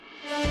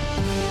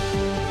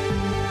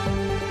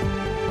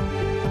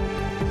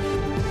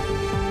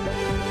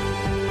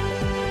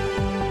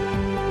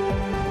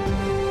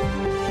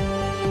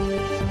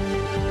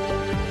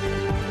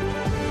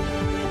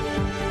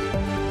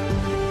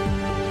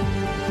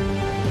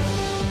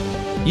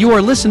You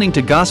are listening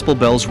to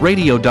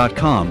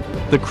GospelBellsRadio.com,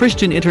 the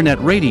Christian internet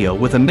radio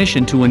with a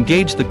mission to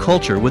engage the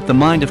culture with the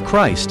mind of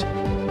Christ.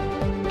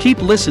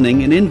 Keep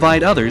listening and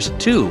invite others,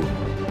 too.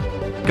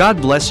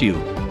 God bless you.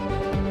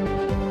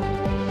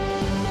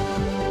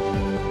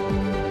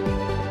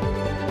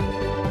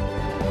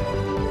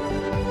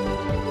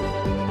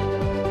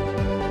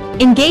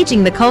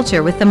 Engaging the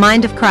culture with the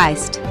mind of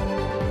Christ.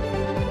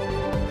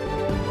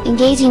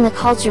 Engaging the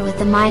culture with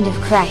the mind of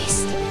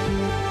Christ.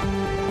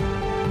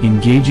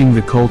 Engaging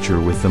the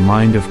culture with the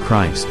mind of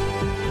Christ.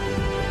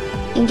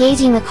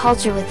 Engaging the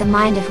culture with the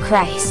mind of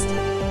Christ.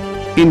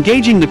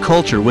 Engaging the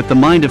culture with the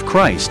mind of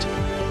Christ.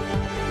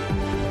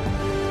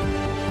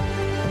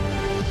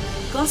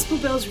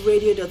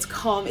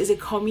 GospelBellsRadio.com is a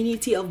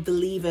community of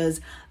believers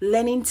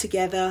learning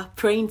together,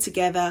 praying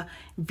together,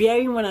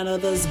 bearing one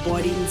another's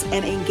burdens,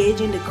 and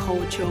engaging the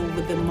culture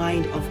with the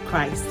mind of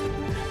Christ.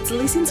 To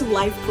listen to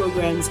live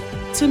programs,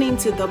 tune in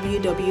to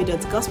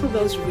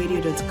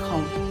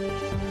www.gospelbellsradio.com.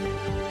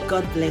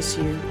 God bless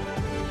you.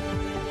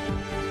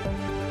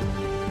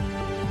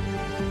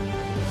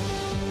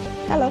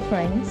 Hello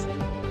friends,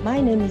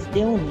 my name is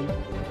Deoni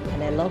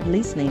and I love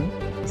listening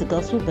to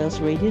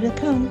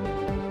GospelBellsRadio.com.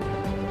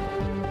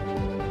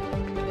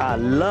 I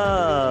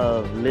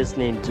love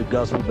listening to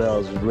Gospel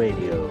Bells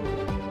Radio.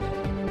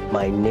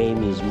 My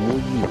name is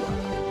Muyiwa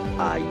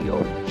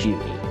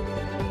Ayojiri.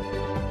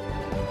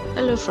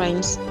 Hello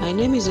friends, my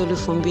name is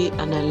Olufumbi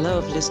and I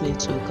love listening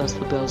to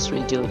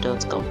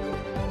GospelBellsRadio.com.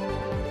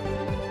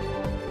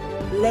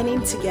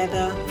 Learning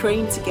together,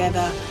 praying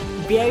together,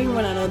 bearing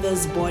one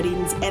another's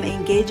burdens, and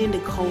engaging the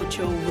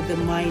culture with the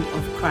mind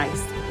of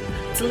Christ.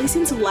 To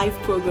listen to live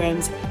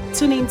programs,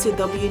 tune in to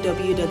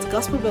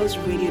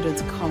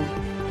www.gospelbellsradio.com.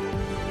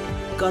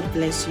 God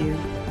bless you.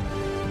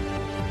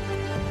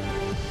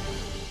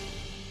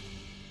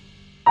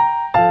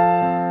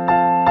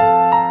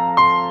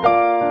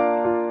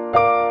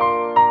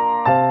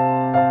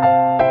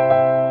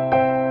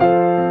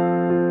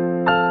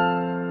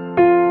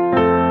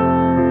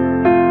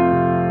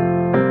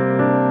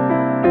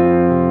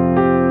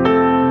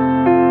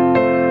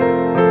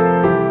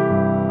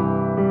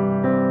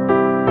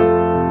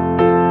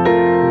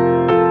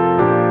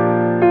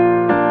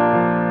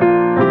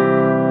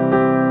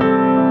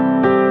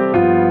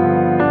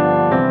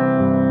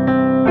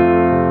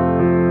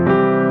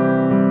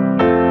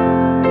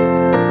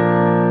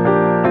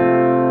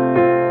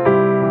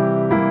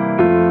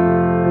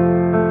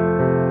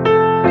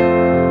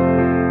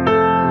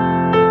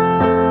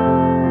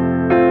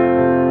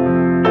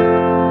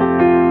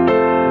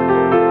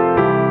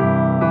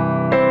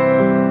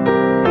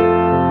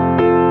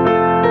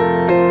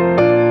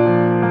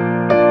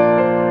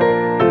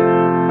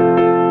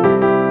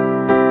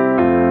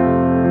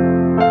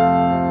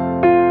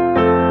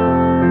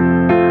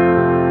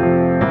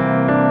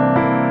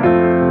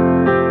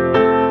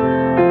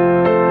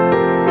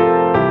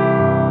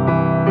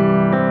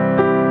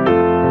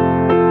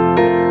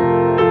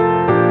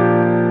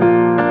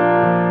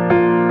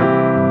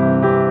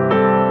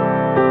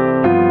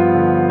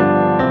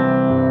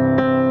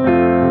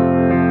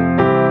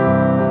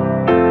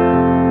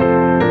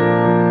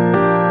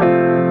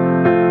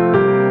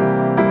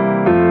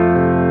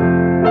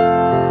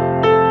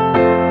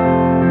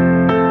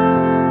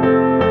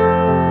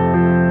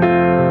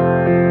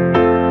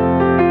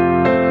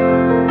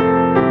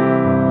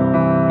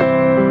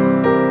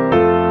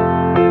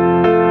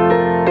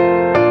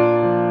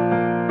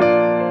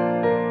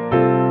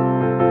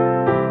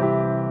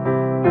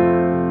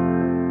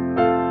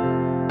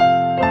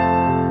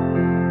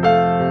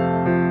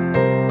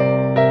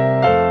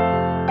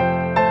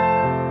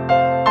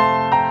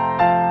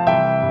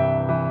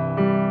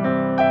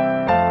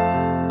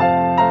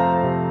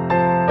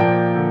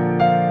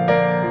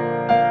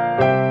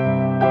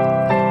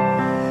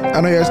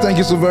 And yes, thank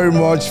you so very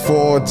much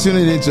for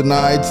tuning in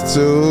tonight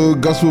to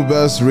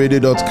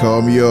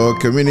GospelBellsRadio.com, your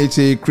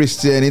community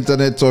Christian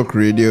internet talk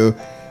radio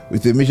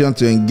with a mission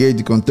to engage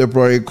the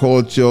contemporary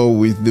culture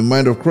with the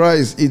mind of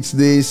Christ. It's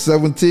the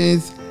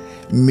 17th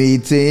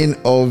meeting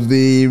of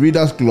the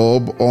Readers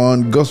Club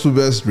on Gospel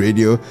Bells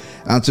Radio,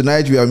 and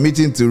tonight we are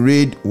meeting to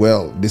read,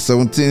 the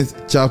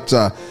 17th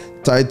chapter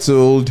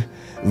titled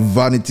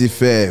Vanity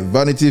Fair.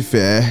 Vanity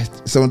Fair,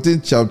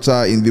 17th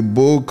chapter in the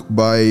book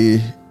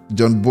by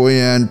John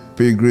Bunyan,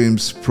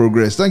 Pilgrim's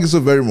Progress. Thank you so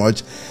very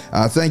much.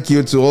 Thank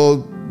you to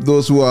all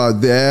those who are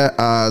there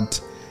at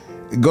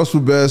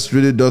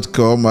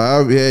GospelBellsRadio.com. I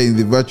have here in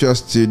the virtual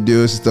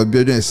studio Sister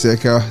Biodun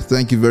Eseka.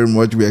 Thank you very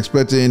much. We're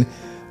expecting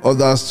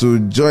others to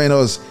join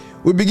us.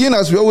 We begin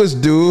as we always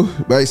do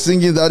by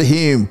singing that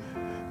hymn,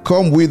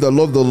 Come with the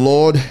love of the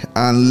Lord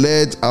and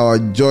let our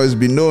joys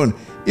be known.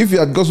 If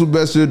you're at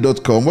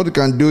GospelBellsRadio.com, what you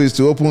can do is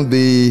to open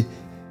the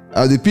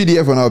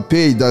PDF on our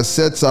page that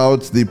sets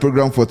out the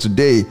program for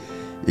today.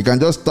 You can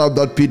just tap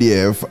that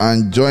PDF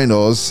and join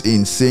us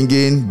in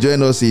singing,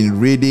 join us in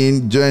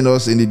reading, join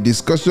us in the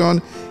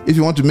discussion. If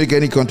you want to make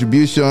any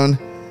contribution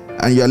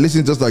and you are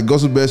listening to us at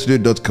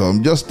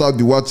GospelBellsRadio.com, just tap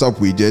the WhatsApp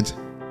widget.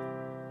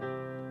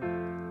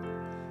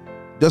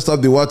 just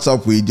have the WhatsApp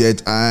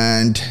widget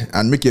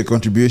and make your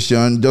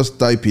contribution. Just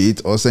type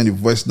it or send a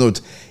voice note.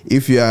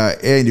 If you are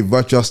here in the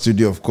virtual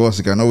studio, of course,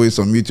 you can always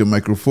unmute your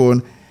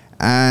microphone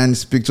and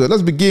speak to us.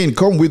 Let's begin.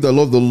 Come with the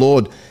love of the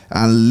Lord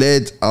and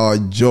let our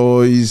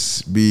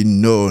joys be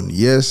known.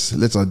 Yes,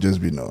 let our joys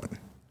be known.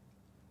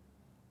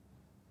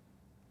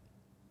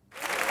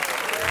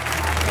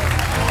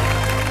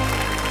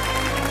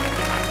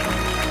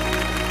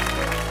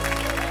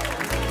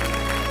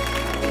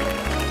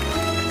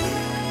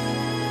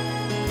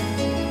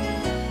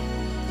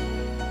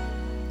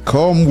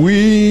 Come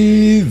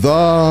with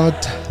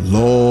that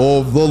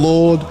love of the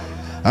Lord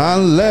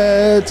and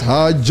let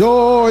our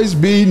joys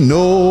be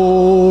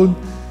known.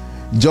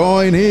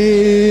 Join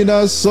in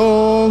a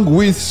song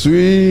with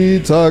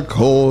sweet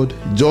accord.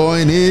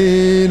 Join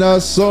in a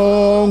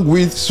song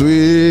with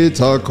sweet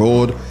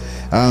accord.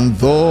 And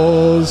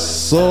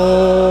thus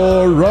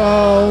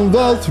surround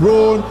the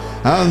throne.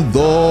 And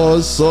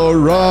thus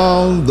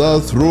surround the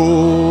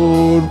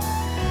throne.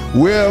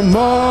 We're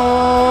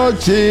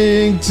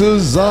marching to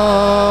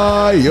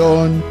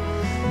Zion.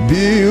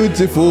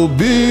 Beautiful,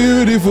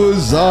 beautiful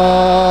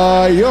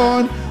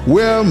Zion.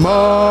 We're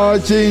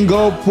marching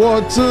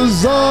upward to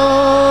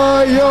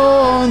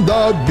Zion,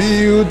 the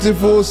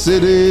beautiful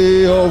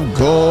city of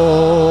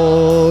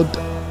God.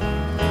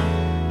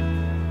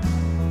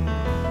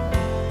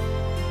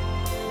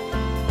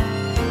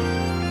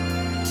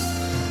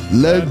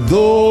 Let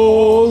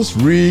those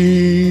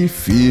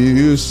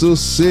refuse to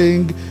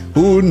sing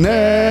who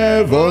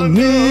never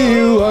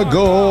knew a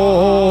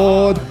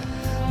God,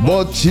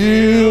 but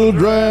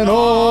children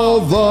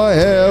of the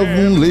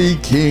heavenly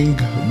King,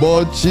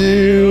 but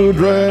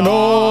children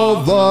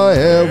of the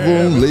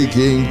heavenly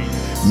King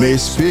may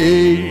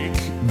speak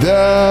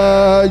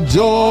their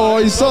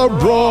joys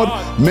abroad,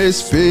 may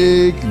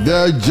speak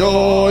their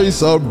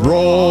joys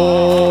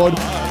abroad.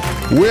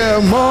 We're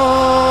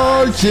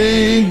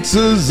marching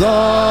to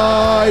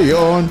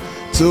Zion,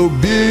 to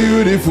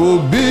beautiful,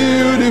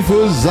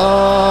 beautiful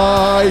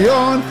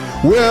Zion.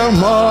 We're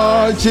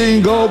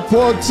marching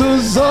upward to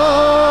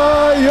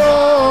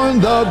Zion,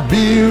 the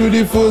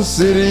beautiful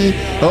city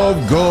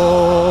of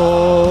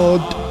God.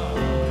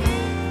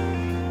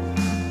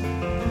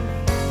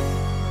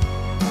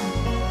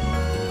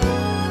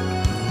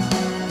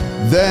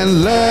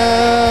 Then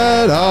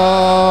let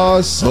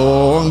our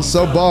songs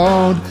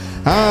abound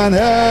and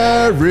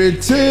every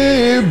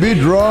tear be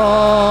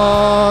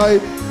dry.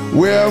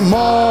 We're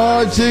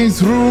marching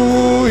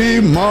through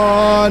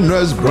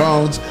Emmanuel's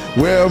grounds.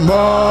 We're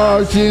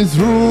marching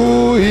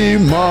through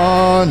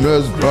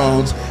Emmanuel's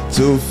grounds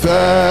to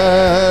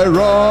fairer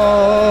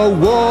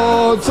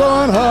worlds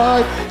on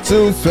high,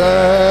 to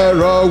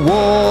fairer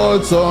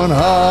worlds on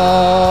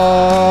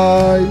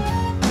high.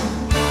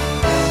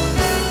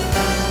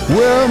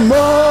 We're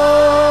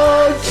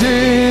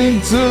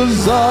marching to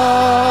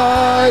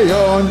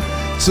Zion,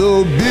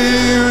 to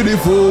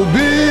beautiful,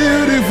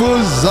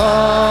 beautiful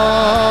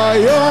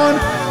Zion.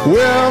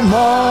 We're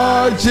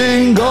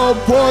marching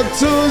upward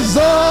to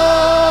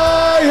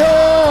Zion,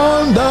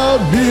 the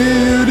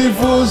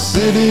beautiful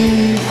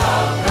city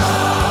of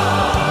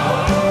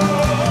God.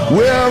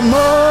 We're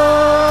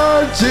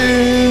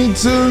marching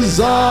to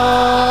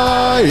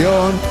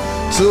Zion,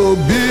 to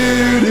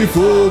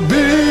beautiful,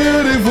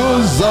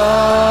 beautiful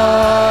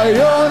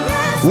Zion.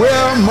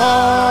 We're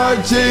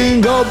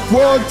marching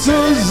upward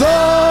to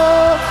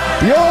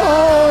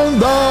Zion,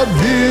 the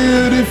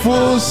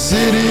beautiful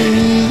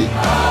city.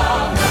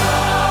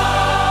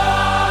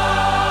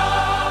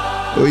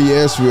 Oh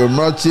yes, we are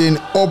marching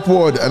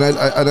upward, and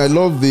I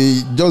love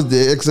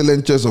the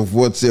excellent choice of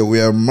words here. We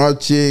are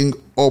marching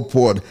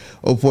upward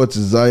to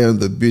Zion,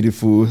 the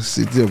beautiful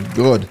city of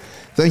God.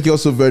 Thank you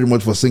also very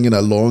much for singing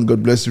along.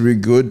 God bless you. Really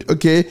good.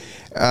 Okay,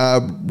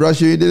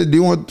 Brasha,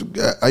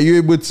 are you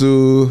able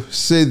to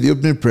say the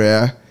opening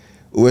prayer?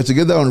 We were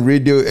together on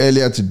radio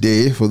earlier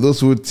today. For those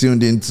who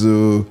tuned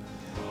into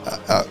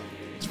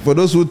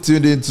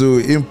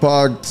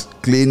Impact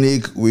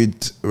Clinic with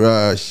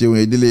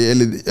Shewan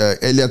Edile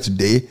earlier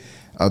today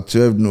at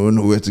 12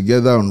 noon, we were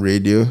together on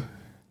radio.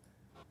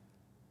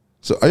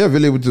 So, are you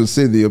available to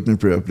say the opening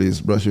prayer,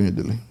 please, Brasha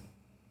Edile?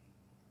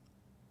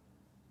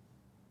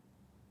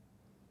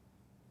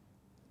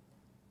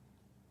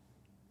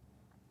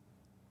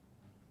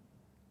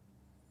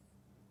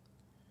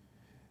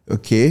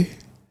 Okay.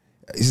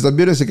 Sister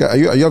Biodesika,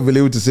 are you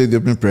available to say the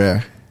opening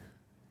prayer?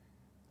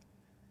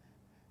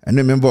 I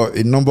know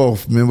a number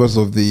of members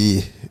of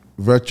the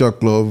virtual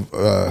club,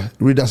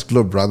 Readers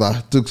Club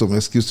rather, took some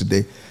excuse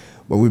today.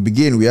 But we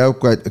begin, we are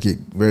quite, okay,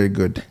 very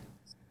good.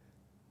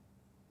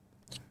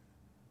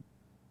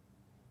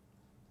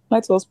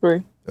 Let us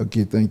pray.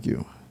 Okay, thank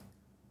you.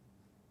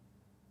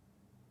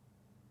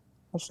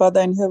 Our Father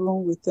in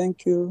heaven, we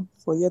thank you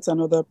for yet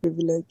another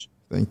privilege.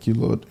 Thank you,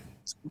 Lord.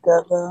 To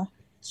gather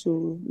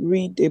to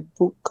read a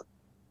book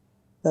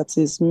that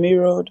is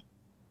mirrored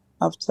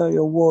after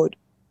your word.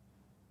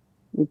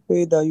 We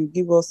pray that you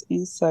give us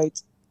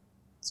insight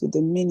to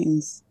the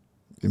meanings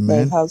Amen.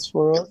 that it has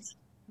for us.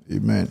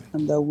 Amen.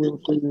 And that will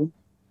be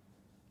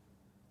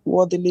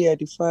worthily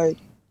edified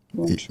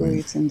going through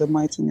it in the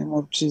mighty name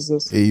of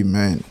Jesus.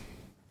 Amen.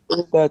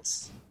 That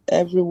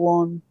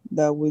everyone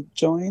that will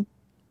join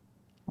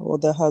or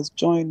that has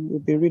joined will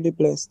be really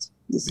blessed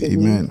this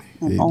evening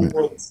and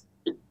onwards.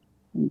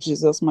 In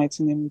Jesus'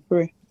 mighty name we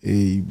pray.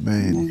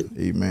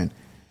 Amen.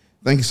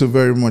 Thank you so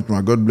very much,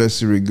 man. God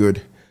bless you. Really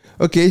good.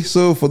 Okay,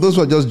 so for those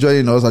who are just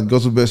joining us at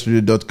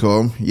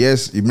GospelBellsRadio.com,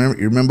 yes,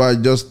 remember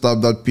just tap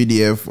that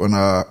PDF on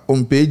our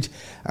homepage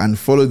and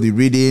follow the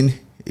reading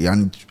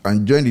and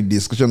join the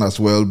discussion as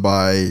well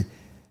by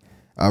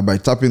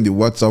tapping the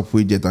WhatsApp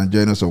widget and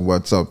join us on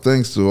WhatsApp.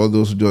 Thanks to all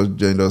those who just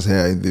joined us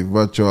here in the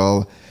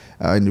virtual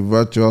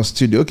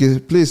studio. Okay,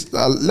 please,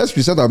 let's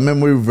recite our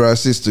memory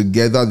verses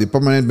together, the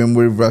permanent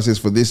memory verses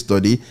for this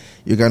study.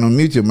 You can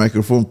unmute your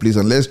microphone, please,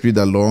 and let's read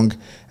along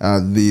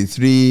the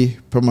 3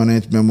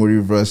 permanent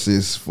memory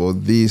verses for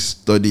this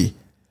study.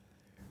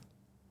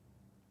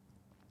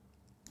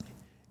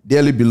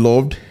 Dearly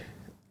beloved,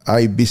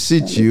 I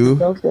beseech you,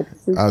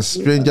 as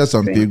strangers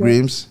and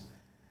pilgrims,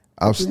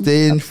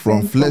 abstain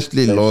from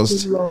fleshly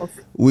lusts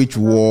which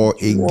war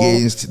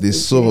against the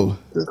soul.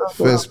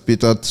 1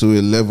 Peter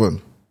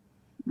 2:11.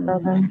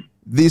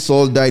 These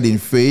all died in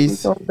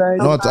faith,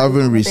 not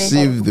having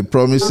received the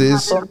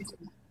promises,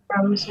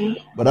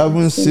 but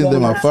having seen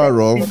them afar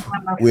off,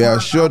 we are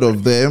assured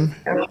of them,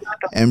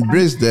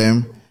 embraced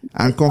them,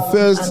 and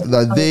confessed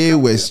that they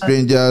were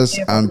strangers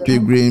and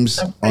pilgrims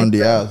on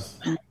the earth.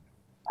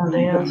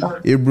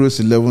 Hebrews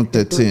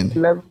 11:13.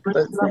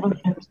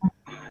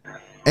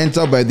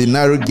 Enter by the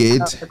narrow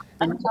gate,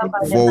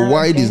 for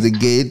wide is the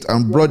gate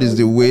and broad is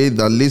the way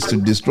that leads to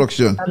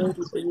destruction,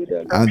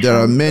 and there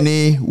are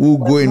many who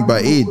go in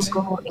by it,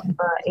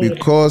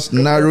 because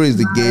narrow is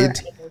the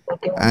gate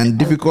and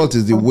difficult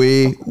is the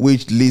way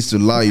which leads to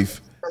life,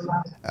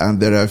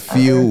 and there are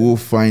few who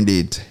find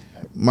it.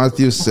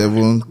 Matthew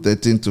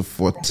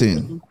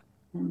 7:13-14.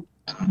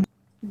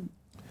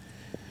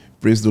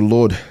 Praise the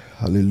Lord.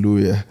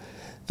 Hallelujah.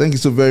 Thank you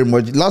so very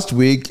much. Last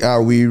week,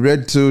 we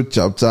read 2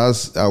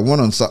 chapters. One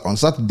on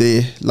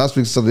Saturday. Last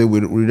week, Saturday,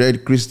 we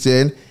read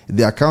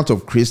the account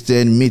of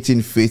Christian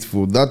meeting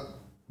faithful. That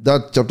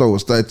chapter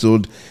was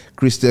titled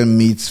Christian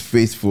Meets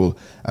Faithful.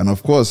 And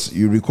of course,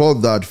 you recall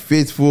that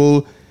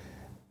faithful,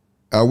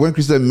 when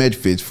Christian met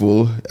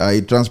faithful,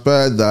 it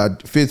transpired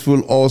that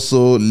faithful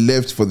also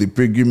left for the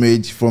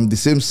pilgrimage from the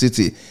same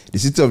city, the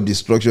city of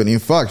destruction. In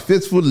fact,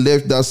 faithful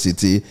left that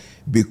city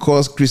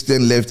because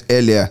Christian left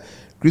earlier.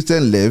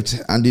 Christian left,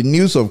 and the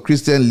news of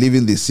Christian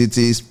leaving the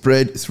city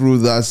spread through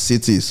that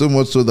city, so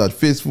much so that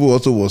faithful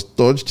also was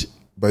touched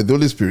by the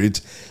Holy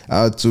Spirit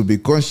to be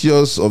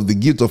conscious of the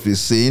guilt of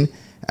his sin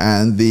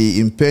and the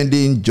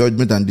impending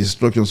judgment and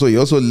destruction. So he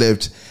also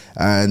left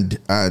and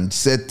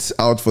set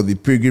out for the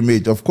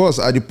pilgrimage. Of course,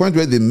 at the point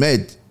where they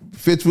met,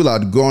 faithful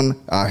had gone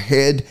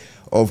ahead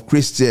of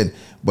Christian.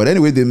 But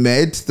anyway, they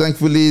met.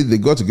 Thankfully, they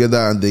got together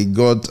and they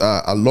got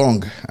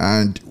along.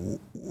 And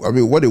I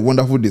mean, what a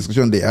wonderful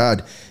discussion they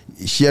had,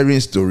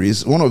 sharing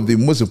stories. One of the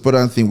most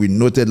important things we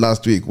noted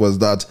last week was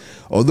that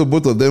although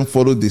both of them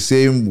followed the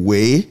same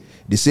way,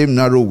 the same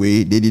narrow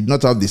way, they did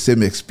not have the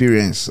same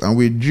experience. And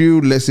we drew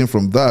lesson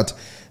from that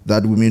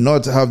we may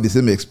not have the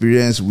same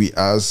experience with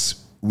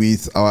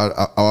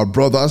our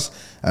brothers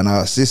and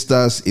our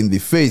sisters in the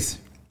faith.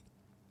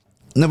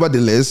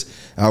 Nevertheless,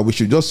 we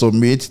should just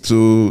submit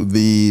to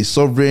the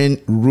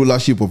sovereign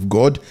rulership of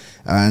God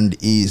and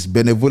his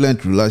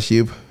benevolent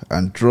rulership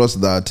and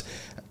trust that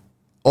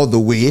all the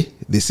way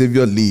the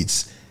Savior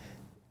leads,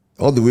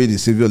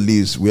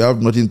 we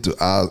have nothing to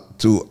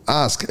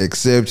ask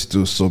except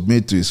to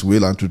submit to his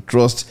will and to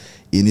trust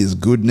in his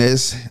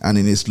goodness and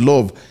in his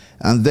love.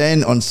 And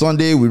then on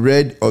Sunday, we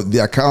read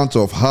the account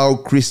of how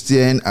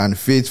Christian and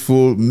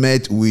faithful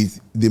met with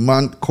the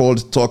man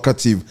called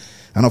Talkative.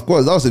 And of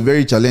course, that was a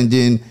very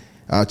challenging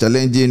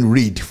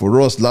read for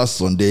us last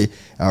Sunday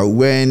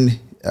when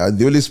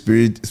the Holy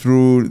Spirit,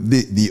 through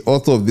the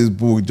author of this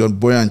book, John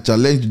Bunyan,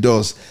 challenged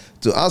us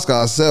to ask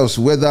ourselves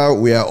whether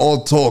we are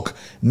all talk,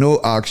 no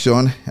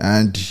action.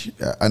 And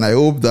I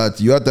hope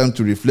that you had time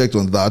to reflect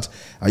on that.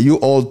 Are you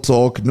all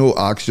talk, no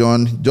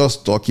action,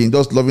 just talking,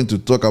 just loving to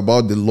talk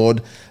about the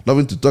Lord,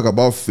 loving to talk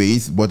about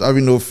faith, but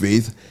having no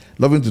faith,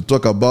 loving to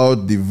talk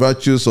about the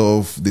virtues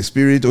of the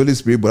Spirit, Holy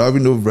Spirit, but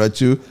having no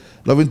virtue,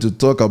 loving to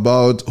talk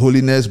about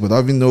holiness, but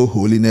having no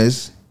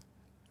holiness?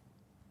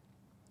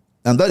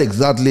 And that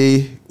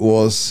exactly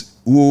was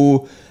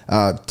who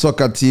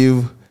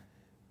Talkative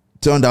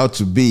turned out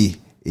to be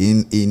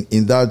in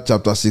that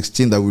chapter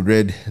 16 that we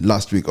read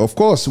last week. Of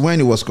course, when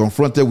he was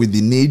confronted with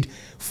the need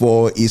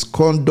for his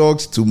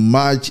conduct to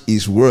match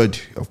his word,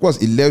 of course,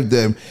 he left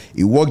them.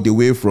 He walked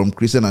away from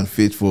Christian and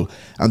faithful.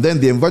 And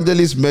then the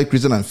evangelist met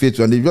Christian and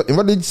faithful, and the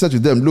evangelist said to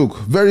them, look,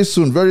 very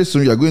soon,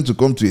 you are going to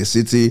come to a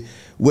city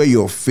where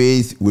your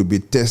faith will be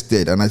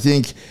tested. And I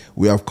think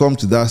we have come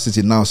to that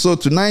city now. So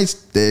tonight's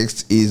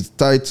text is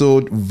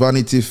titled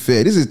Vanity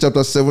Fair. This is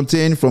chapter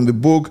 17 from the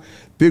book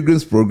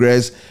Pilgrim's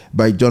Progress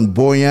by John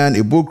Bunyan,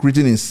 a book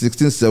written in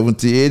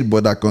 1678,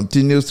 but that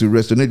continues to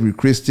resonate with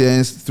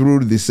Christians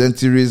through the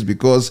centuries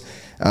because,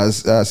 as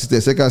Sister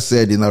Seka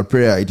said in our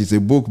prayer, it is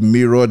a book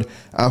mirrored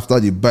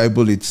after the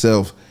Bible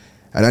itself.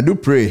 And I do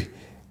pray,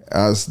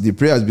 as the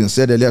prayer has been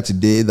said earlier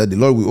today, that the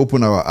Lord will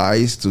open our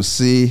eyes to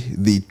see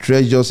the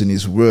treasures in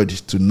His Word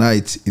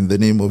tonight in the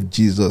name of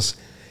Jesus.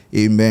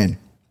 Amen.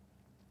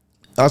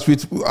 As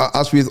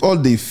with all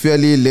the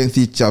fairly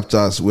lengthy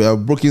chapters, we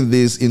have broken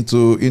this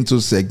into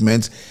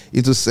segments,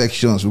 into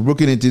sections. We've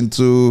broken it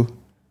into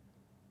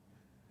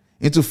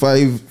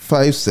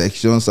five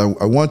sections.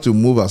 I want to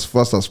move as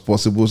fast as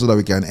possible so that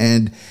we can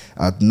end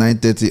at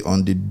 9:30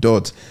 on the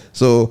dot.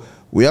 So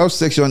we have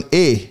section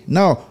A.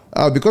 Now,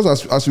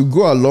 because as we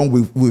go along,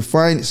 we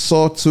find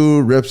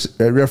subtle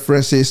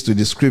references to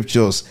the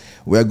scriptures.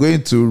 We are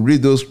going to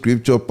read those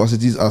scripture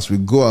passages as we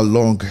go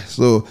along.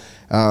 So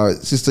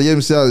Sister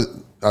Yemisi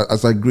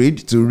has agreed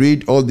to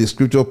read all the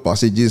scripture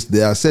passages.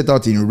 They are set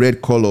out in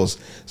red colors.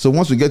 So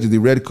once we get to the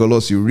red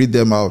colors, you read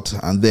them out,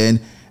 and then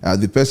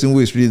the person who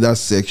is reading that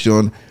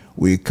section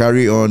will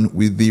carry on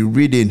with the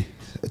reading.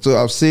 So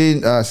I've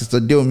seen Sister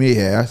Deomi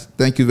here.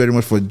 Thank you very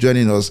much for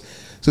joining us.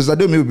 So Sister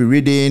Deomi will be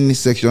reading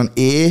section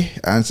A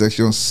and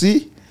section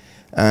C,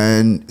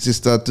 and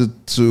Sister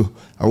Tutu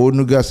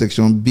Awonuga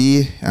section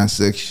B and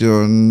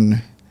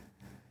section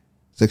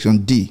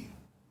D,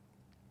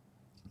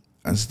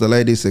 and Sister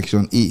Lady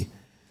section E.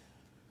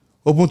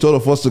 Open to all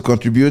of us to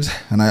contribute,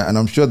 and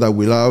I'm sure that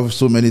we'll have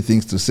so many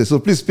things to say. So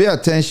please pay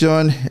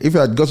attention. If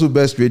you're at Gospel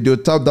Bells Radio,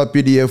 tap that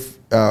PDF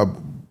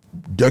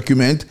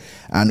document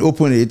and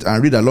open it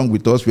and read along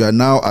with us. We are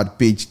now at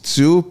page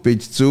 2.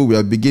 Page 2, we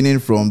are beginning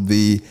from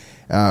the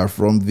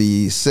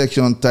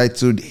section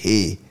titled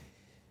A.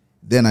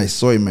 Then I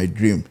saw in my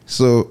dream.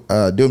 So,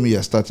 Domi,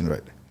 you're starting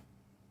right.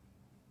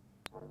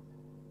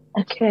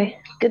 Okay.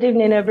 Good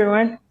evening,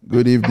 everyone.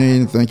 Good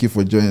evening. Thank you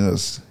for joining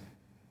us.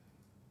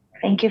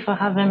 Thank you for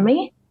having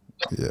me.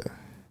 Yeah.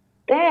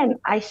 Then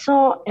I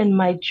saw in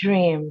my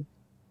dream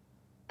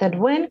that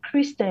when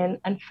Christian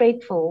and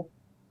faithful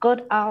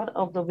got out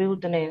of the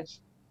wilderness,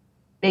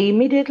 they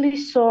immediately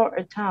saw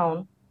a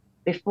town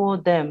before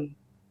them,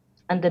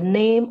 and the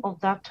name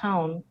of that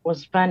town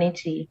was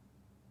Vanity.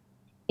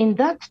 In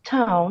that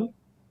town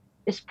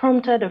is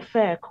prompted a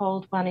fair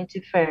called Vanity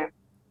Fair.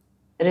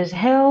 It is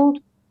held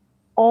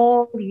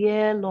all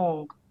year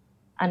long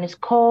and is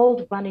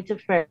called Vanity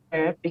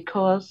Fair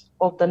because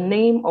of the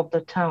name of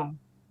the town.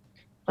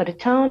 For the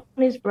town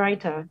is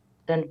brighter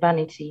than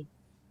vanity,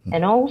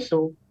 and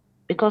also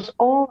because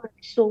all are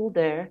sold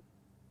there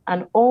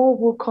and all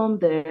who come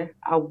there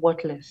are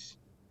worthless.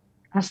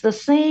 As the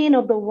saying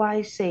of the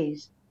wise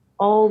says,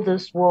 all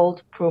this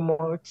world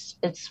promotes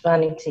its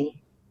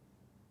vanity.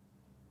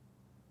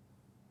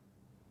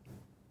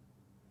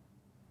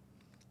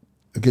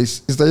 Okay,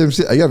 Sister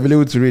MC, are you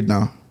available to read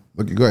now?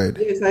 Okay, go ahead.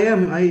 Yes, I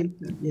am.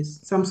 Yes,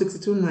 Psalm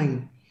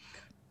 62:9.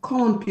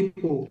 Come on,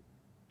 people.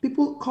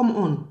 People, come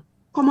on.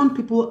 Common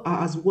people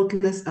are as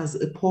worthless as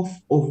a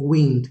puff of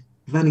wind,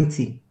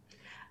 vanity,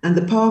 and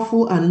the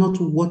powerful are not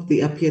what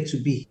they appear to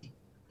be.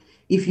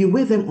 If you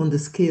weigh them on the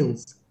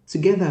scales,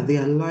 together they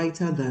are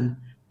lighter than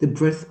the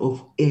breath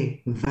of air,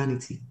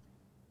 vanity.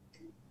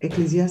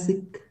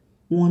 Ecclesiastic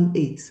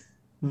 1:8.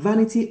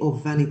 Vanity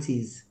of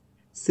vanities,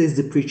 says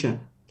the preacher.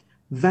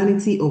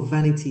 Vanity of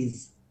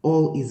vanities,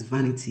 all is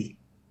vanity.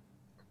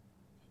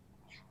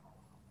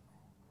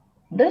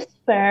 This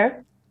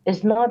fair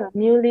is not a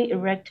newly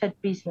erected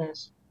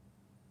business,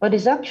 but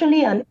is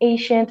actually an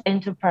ancient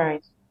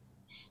enterprise.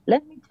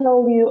 Let me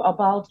tell you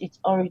about its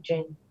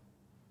origin.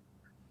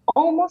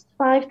 Almost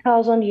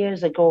 5,000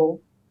 years ago,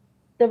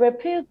 there were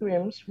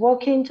pilgrims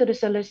walking to the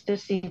celestial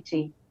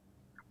city,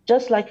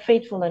 just like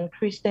faithful and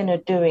Christian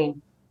are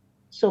doing.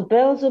 So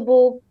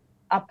Beelzebub,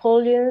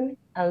 Apollyon,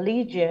 and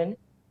Legion,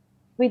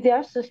 with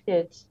their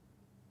associates,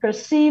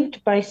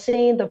 perceived by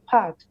seeing the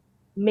path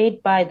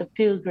made by the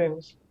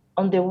pilgrims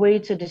on their way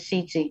to the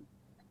city,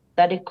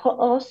 that a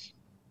course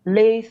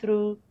lay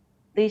through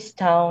this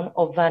town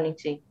of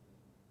vanity.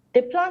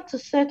 They planned to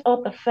set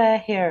up a fair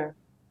here,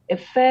 a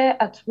fair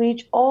at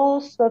which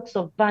all sorts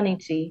of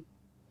vanity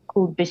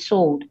could be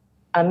sold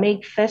and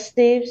make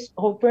festives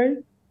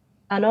open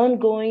and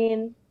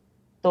ongoing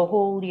the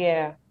whole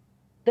year.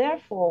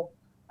 Therefore,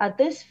 at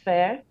this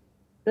fair,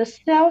 they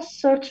sell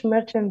such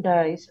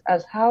merchandise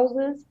as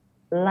houses,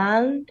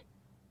 land,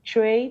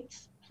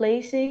 trades,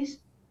 places,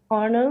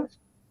 honors,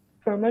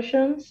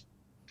 promotions,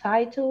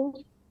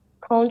 titles,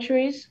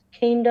 countries,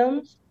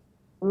 kingdoms,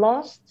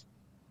 lusts,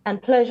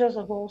 and pleasures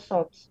of all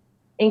sorts,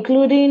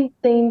 including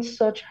things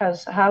such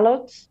as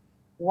harlots,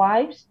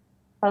 wives,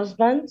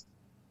 husbands,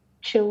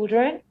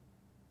 children,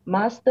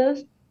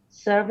 masters,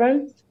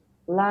 servants,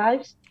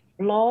 lives,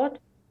 blood,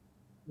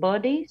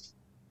 bodies,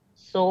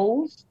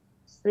 souls,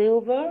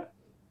 silver,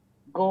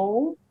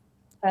 gold,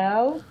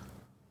 pearls,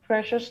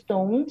 precious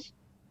stones,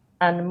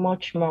 and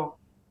much more.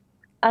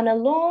 And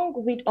along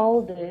with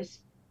all this,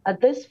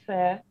 at this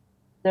fair,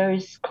 there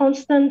is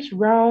constant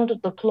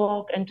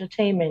round-the-clock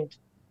entertainment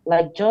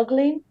like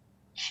juggling,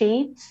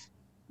 cheats,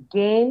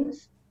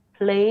 games,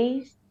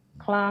 plays,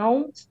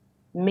 clowns,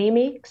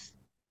 mimics,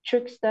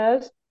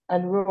 tricksters,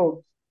 and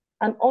rogues,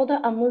 and other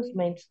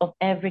amusements of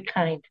every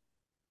kind.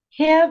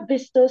 Here,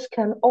 visitors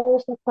can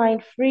also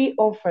find free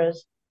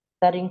offers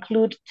that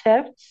include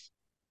thefts,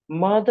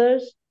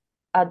 murders,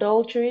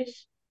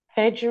 adulteries,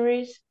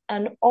 perjuries,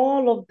 and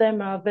all of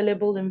them are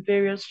available in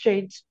various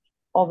shades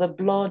of a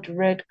blood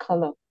red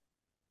color.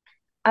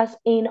 As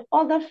in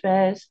other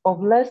fairs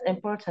of less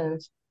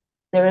importance,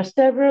 there are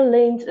several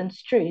lanes and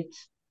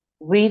streets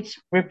with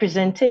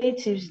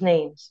representatives'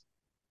 names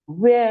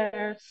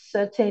where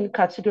certain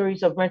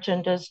categories of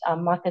merchandise are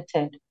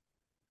marketed.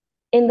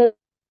 In the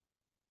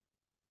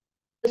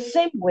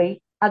same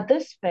way, at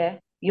this fair,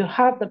 you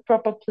have the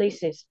proper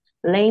places,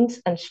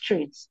 lanes, and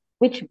streets,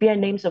 which bear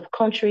names of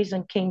countries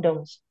and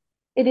kingdoms.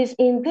 It is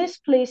in these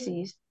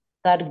places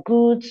that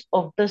goods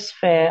of this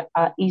fair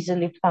are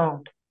easily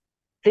found.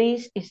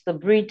 This is the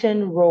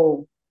Britain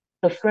roll,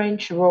 the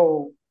French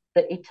roll,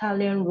 the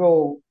Italian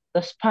roll,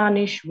 the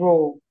Spanish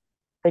roll,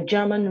 the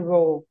German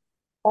roll,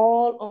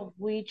 all of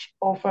which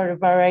offer a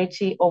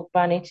variety of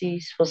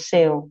vanities for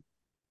sale.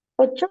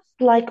 But just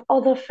like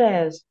other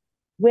fairs,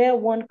 where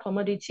one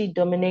commodity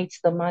dominates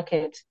the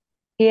market,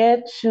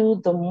 here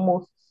too the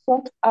most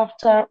sought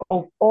after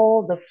of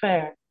all the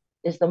fair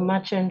is the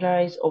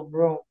merchandise of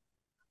Rome,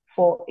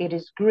 for it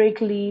is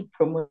greatly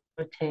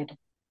promoted.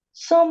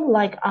 Some,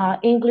 like our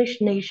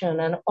English nation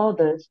and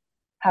others,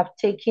 have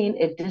taken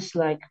a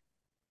dislike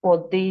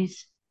for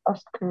this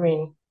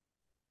offscreen.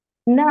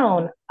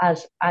 Now,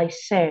 as I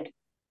said,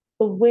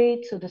 the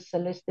way to the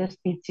celestial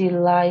city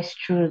lies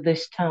through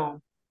this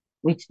town,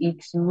 with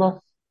its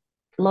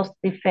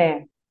lusty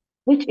fair,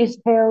 which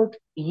is held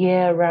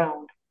year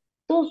round.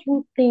 Those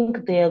who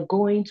think they are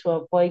going to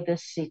avoid the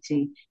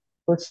city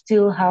will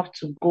still have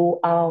to go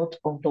out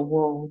of the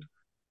world.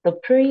 The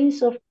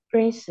Prince of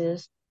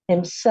Princes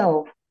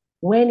himself,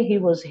 when he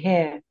was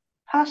here,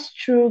 passed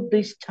through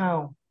this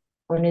town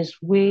on his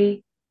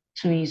way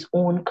to his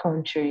own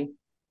country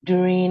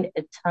during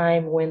a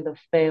time when the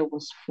fair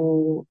was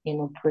full in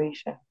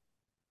operation.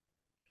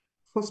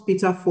 1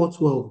 Peter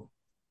 4:12.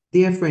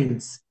 Dear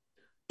friends,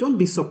 don't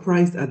be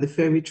surprised at the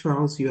fairy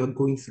trials you are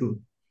going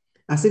through,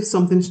 as if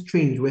something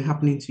strange were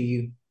happening to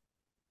you.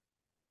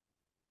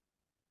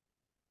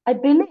 I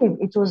believe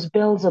it was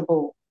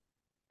Beelzebul,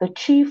 the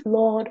chief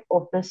lord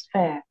of this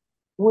fair,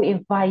 who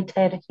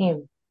invited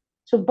him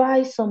to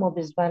buy some of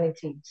his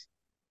vanities.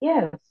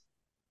 Yes,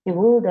 he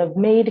would have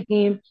made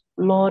him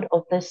lord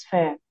of this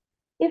fair,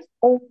 if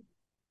only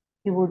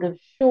he would have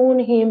shown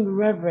him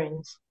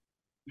reverence,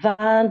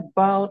 then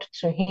bowed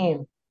to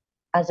him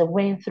as he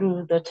went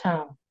through the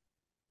town.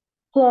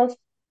 Plus,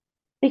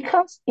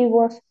 because he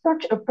was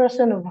such a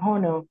person of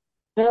honor,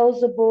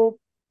 Beelzebub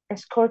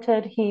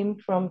escorted him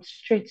from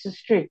street to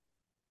street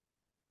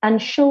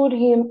and showed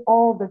him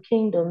all the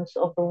kingdoms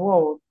of the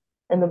world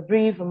in a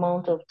brief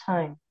amount of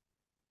time,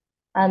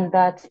 and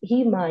that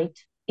he might,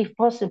 if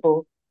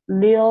possible,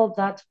 lure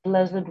that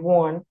blessed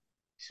one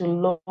to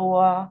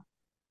lower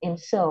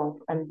himself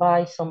and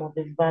buy some of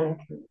his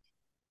vanities.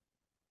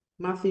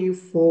 Matthew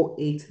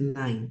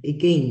 4:8-9.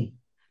 Again,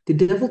 the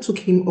devil took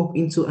him up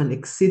into an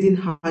exceeding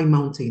high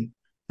mountain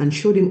and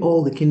showed him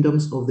all the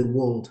kingdoms of the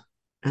world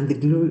and the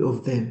glory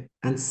of them,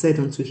 and said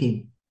unto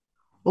him,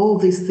 all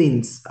these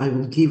things I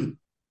will give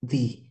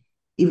thee,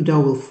 if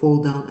thou wilt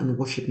fall down and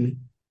worship me.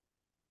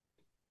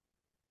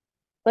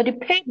 But he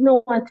paid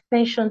no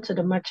attention to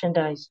the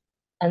merchandise,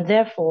 and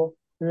therefore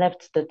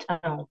left the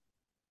town,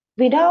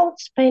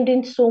 without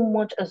spending so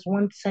much as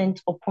 1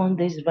 cent upon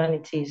these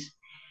vanities.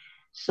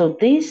 So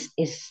this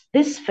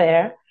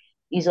fair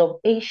is of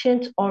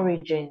ancient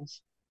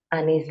origins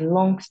and is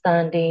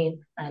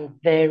long-standing and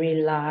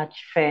very large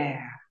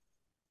fair.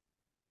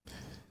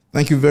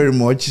 Thank you very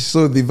much.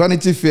 So the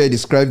Vanity Fair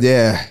described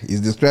there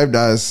is described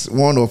as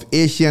one of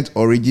ancient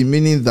origin,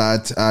 meaning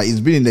that it's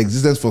been in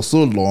existence for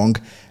so long,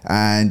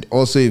 and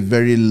also a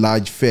very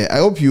large fair. I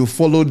hope you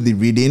followed the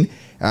reading.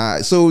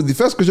 So the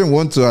first question we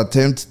want to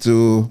attempt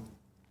to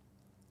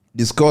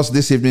discuss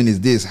this evening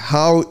is this: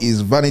 how is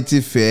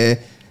Vanity Fair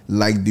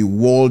like the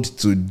world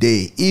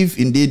today? If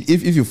indeed,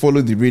 if you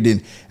follow the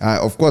reading,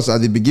 of course, at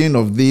the beginning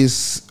of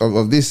this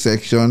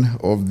section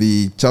of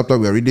the chapter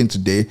we are reading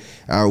today,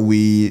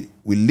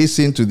 we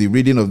listen to the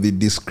reading of the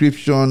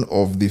description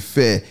of the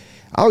fair.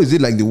 How is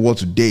it like the world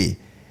today?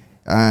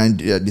 And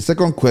the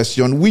second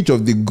question: which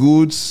of the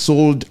goods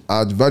sold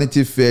at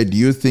Vanity Fair do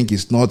you think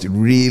is not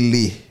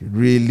really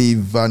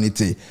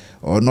vanity,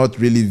 or not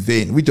really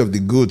vain? Which of the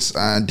goods?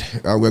 And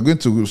we're going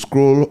to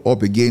scroll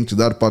up again to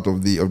that part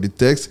of the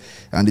text.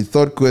 And the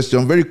third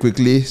question, very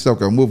quickly, so I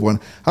can move on: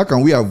 how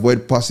can we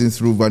avoid passing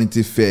through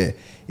Vanity Fair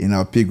in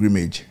our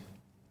pilgrimage?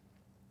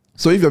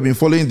 So if you've been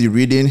following the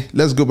reading,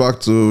 let's go back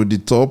to the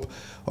top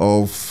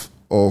of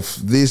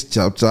this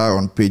chapter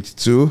on page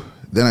 2.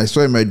 Then I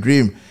saw in my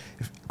dream,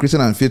 Christian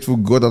and faithful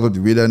got out of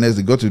the wilderness,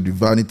 they got to the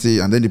Vanity,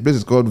 and then the place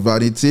is called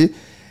Vanity.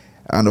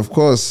 And of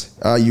course,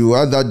 you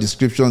had that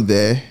description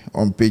there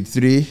on page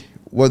 3,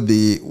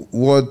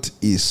 what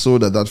is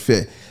sold at that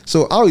fair.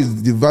 So how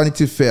is the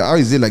Vanity Fair? How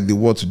is it like the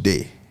world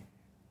today?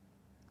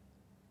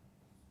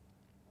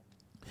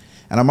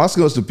 And I'm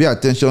asking us to pay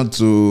attention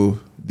to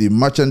the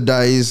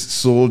merchandise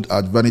sold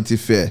at Vanity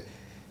Fair.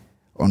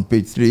 On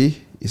page 3,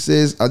 it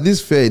says, at this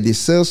fair, they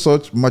sell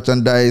such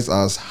merchandise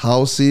as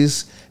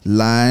houses,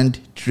 land,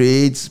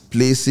 trades,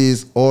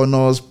 places,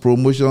 honors,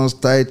 promotions,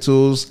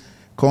 titles,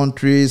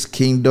 countries,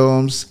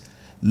 kingdoms,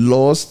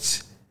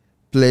 lusts,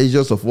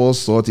 pleasures of all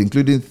sorts,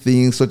 including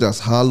things such as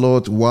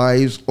harlot,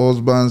 wives,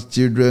 husbands,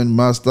 children,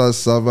 masters,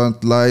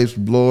 servants, lives,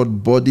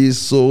 blood, bodies,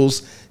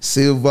 souls,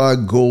 silver,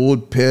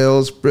 gold,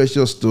 pearls,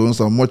 precious stones,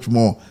 and much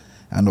more.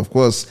 And of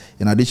course,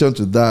 in addition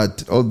to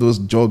that, all those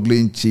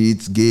juggling,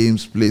 cheats,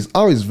 games, plays.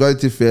 How is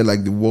Vanity Fair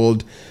like the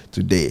world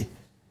today?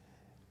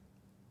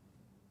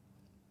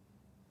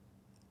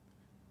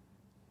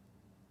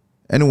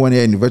 Anyone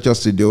here in the virtual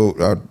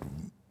studio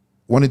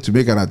wanting to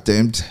make an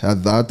attempt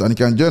at that, and you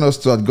can join us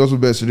too at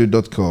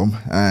GospelBellsRadio.com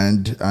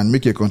and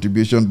make a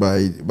contribution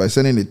by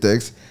sending a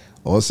text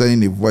or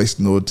sending a voice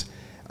note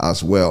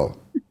as well.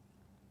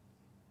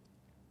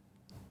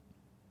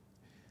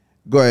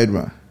 Go ahead,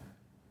 man.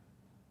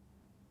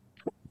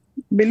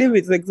 Believe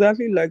it's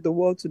exactly like the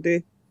world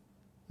today.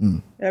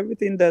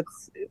 Everything that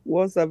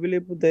was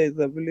available there is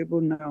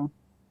available now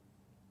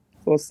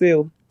for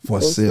sale.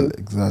 For sale,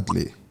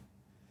 exactly.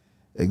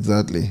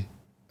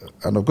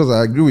 And of course,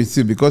 I agree with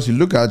you, because you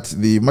look at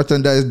the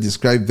merchandise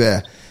described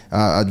there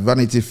at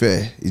Vanity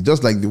Fair. It's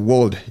just like the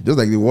world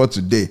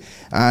today.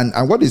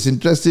 And what is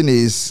interesting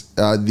is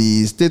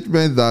the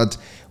statement that,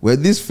 well,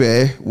 this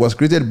fair was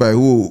created by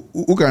who?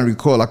 Who can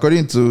recall?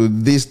 According to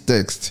this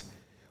text,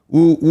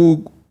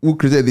 who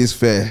created this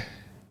fair?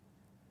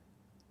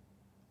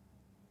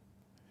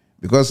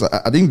 Because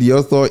I think the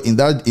author in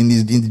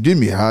the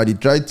dream he had, he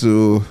tried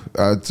to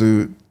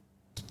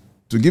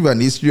give an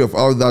history of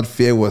how that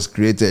fair was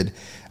created.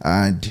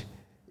 And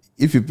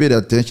if you paid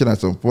attention at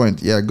some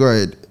point, go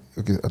ahead.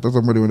 Okay, I thought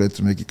somebody wanted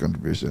to make a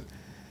contribution.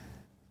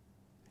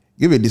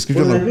 Give a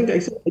description. Well, I believe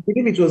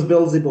it was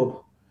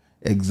Beelzebub.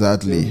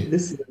 Exactly.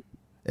 This is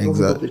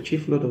Beelzebub, the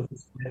chief lord of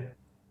this fair.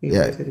 He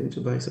invited him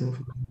to buy some of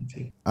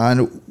it.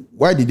 And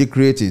why did he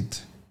create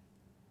it?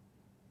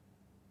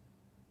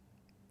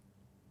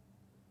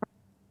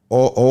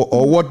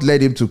 Or what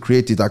led him to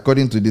create it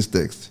according to this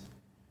text?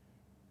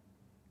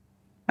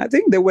 I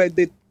think there were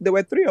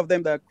 3 of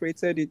them that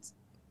created it,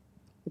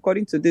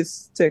 according to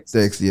this text.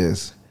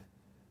 Yes.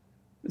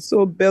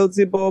 So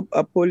Beelzebub,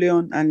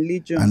 Apollyon, and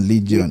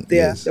Legion.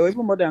 Yes. There were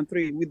even more than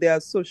 3 with their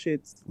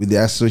associates.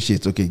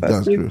 Okay,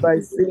 that's true. By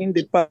seeing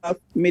the path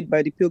made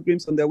by the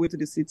pilgrims on their way to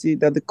the city,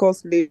 that the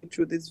course lay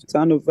through this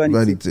town of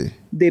Vanity.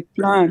 They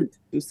planned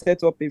to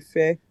set up a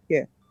fair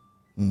here.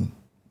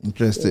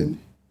 Interesting.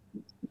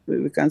 So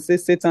we can say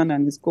Satan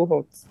and his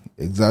cohorts.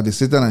 Exactly,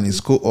 Satan and his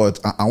cohort.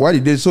 And why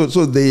did they? So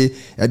they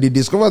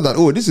discovered that,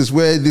 this is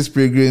where these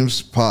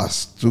pilgrims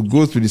pass to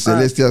go to the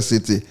celestial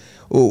city.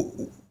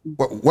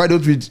 Why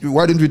don't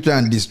we try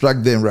and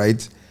distract them,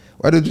 right?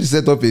 Why don't we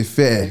set up a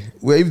fair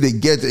where if they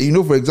get,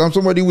 for example,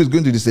 somebody who is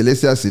going to the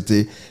celestial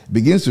city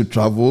begins to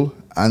travel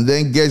and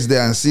then gets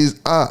there and sees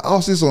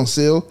houses on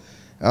sale,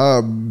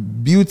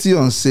 beauty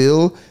on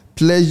sale,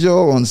 pleasure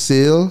on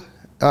sale,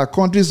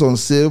 countries on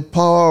sale,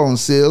 power on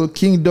sale,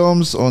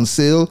 kingdoms on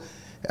sale.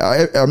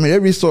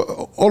 Every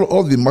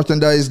all the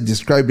merchandise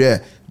described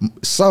there,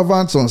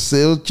 servants on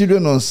sale,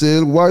 children on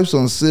sale, wives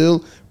on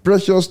sale,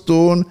 precious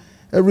stone,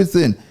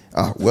 everything.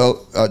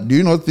 Do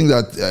you not think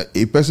that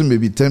a person may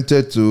be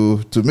tempted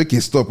to make a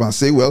stop and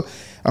say, well,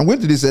 I'm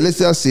going to the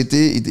celestial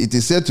city. It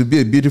is said to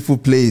be a beautiful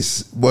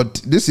place,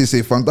 but this is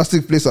a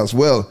fantastic place as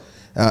well.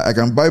 I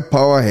can buy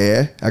power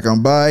here. I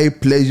can buy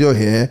pleasure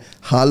here,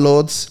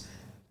 harlots,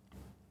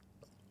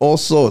 all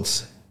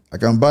sorts. I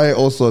can buy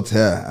all sorts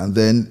here. And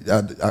then,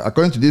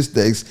 according to this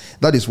text,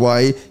 that is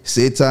why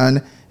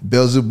Satan,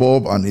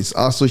 Beelzebub, and his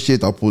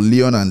associate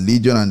Apollyon and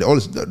Legion, and all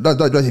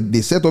that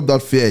they set up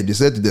that fair. They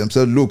said to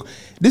themselves, look,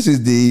 this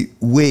is the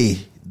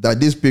way that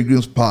these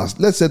pilgrims passed.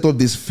 Let's set up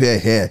this fair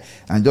here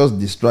and just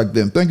distract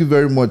them. Thank you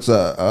very much,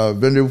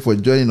 Venerable, for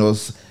joining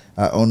us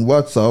on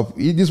WhatsApp.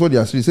 This is what they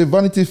actually say.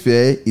 Vanity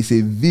Fair is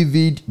a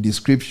vivid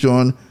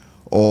description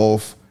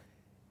of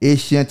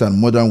ancient and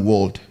modern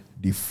world.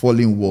 The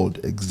fallen world,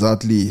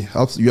 exactly.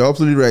 You're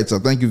absolutely right, sir.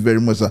 Thank you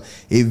very much, sir.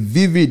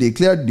 A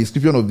clear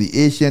description of the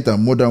ancient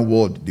and modern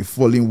world, the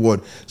fallen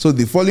world. So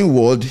the fallen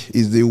world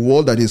is the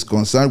world that is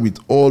concerned with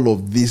all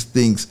of these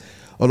things.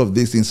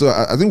 So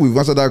I think we've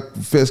answered that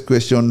first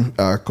question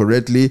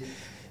correctly.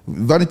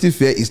 Vanity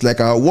Fair is like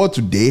our world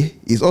today.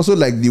 It's also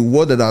like the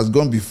world that has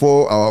gone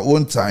before our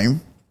own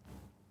time.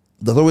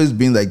 There's always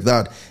been like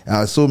that.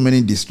 So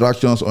many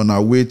distractions on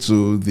our way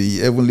to the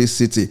heavenly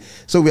city.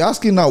 So we're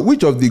asking now,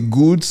 which of the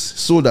goods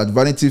sold at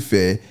Vanity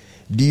Fair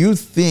do you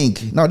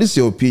think, now this is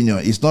your opinion,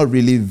 it's not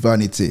really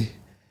vanity?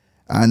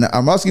 And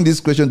I'm asking this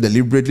question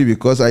deliberately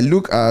because I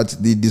look at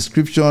the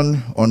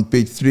description on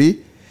page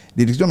 3,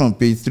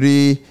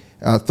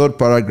 third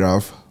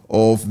paragraph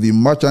of the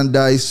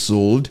merchandise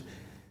sold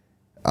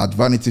at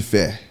Vanity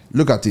Fair.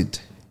 Look at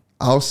it.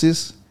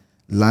 Houses,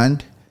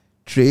 land,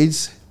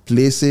 trades,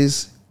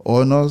 places,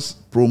 honors,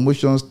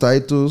 promotions,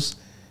 titles,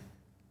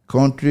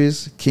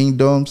 countries,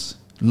 kingdoms,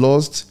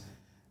 lust,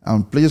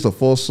 and pleasures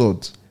of all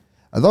sorts.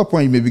 At that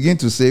point, you may begin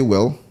to say,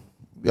 well,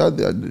 yeah,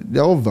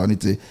 they're all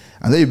vanity.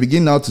 And then you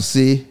begin now to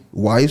see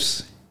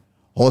wives,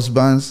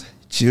 husbands,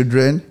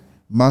 children,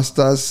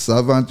 masters,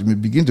 servants. You may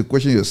begin to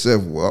question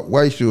yourself,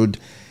 why should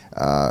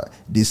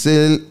the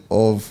sale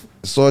of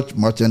such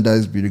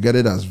merchandise be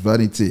regarded as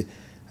vanity?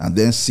 And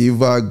then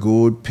silver,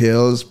 gold,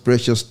 pearls,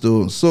 precious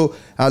stones. So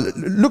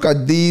look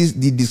at the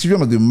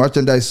description of the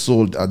merchandise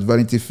sold at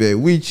Vanity Fair,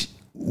 which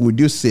would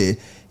you say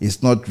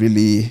is not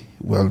really,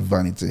 well,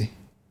 vanity?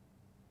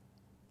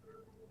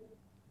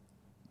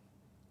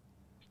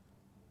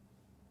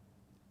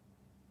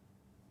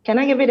 Can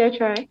I give it a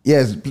try?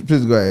 Yes,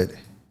 please go ahead.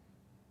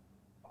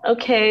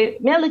 Okay,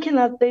 me looking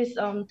at this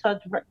third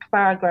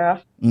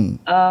paragraph,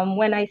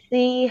 when I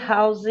see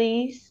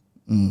houses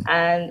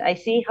and I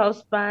see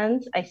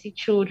husbands, I see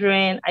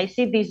children, I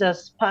see this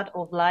as part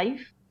of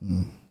life,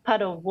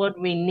 part of what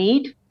we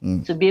need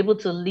to be able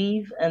to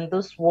live in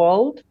this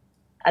world.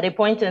 At a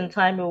point in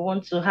time, we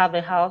want to have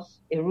a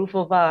house, a roof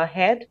over our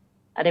head.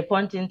 At a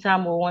point in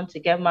time, we want to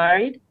get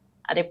married.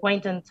 At a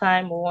point in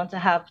time, we want to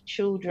have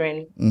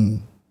children.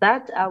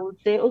 That I would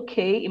say,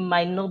 okay, it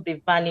might not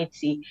be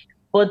vanity,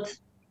 but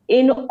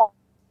in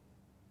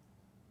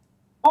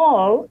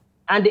all,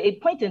 and a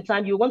point in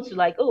time, you want to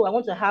like, oh, I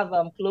want to have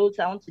clothes,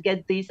 I want to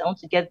get this, I want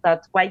to get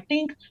that. But I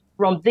think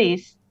from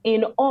this,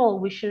 in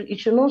all, it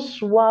should not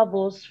swerve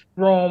us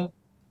from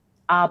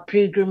our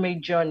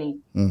pilgrimage journey.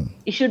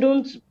 We should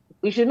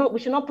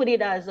not put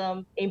it as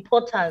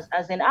importance,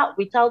 as in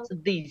without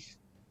this,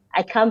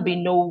 I can't be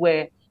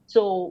nowhere.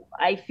 So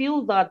I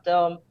feel that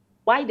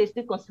why they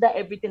still consider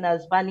everything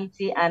as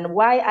vanity, and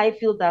why I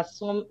feel that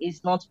some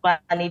is not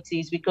vanity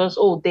is because,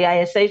 they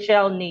are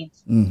essential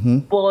needs.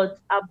 But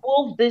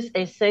above these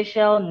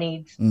essential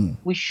needs,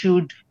 we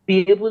should be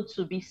able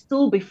to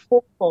still be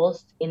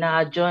focused in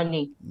our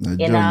journey,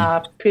 in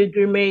our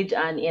pilgrimage,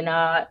 and in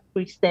our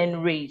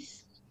Christian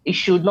race. It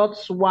should not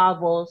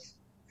swerve us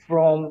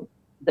from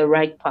the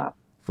right path.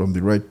 From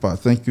the right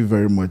path. Thank you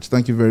very much.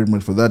 Thank you very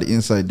much for that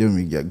insight,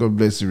 Demi. Yeah, God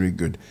bless you, really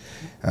good.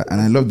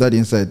 And I love that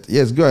insight.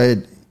 Yes, go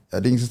ahead. I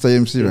think Sister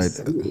MC, right?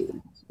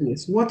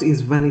 Yes. What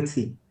is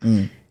vanity?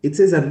 It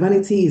says that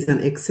vanity is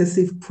an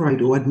excessive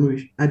pride or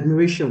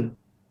admiration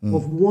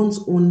of one's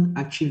own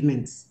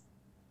achievements.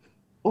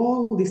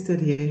 All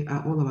listed here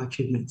are all our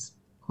achievements.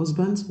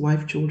 Husbands,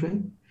 wife,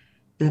 children,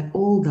 they're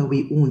all that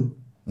we own.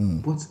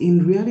 But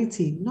in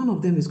reality, none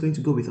of them is going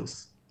to go with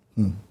us.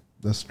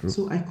 That's true.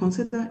 So I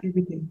consider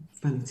everything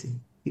vanity.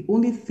 The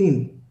only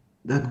thing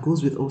that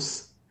goes with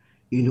us,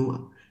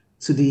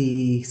 to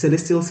the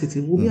celestial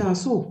city will be our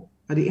soul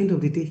at the end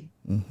of the day.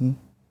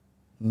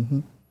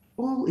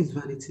 All is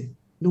vanity.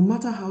 No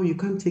matter how, you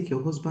can't take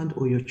your husband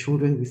or your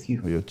children with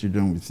you. You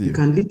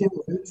can lead them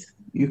right.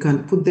 You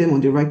can put them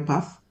on the right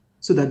path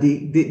so that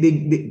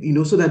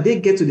they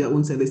get to their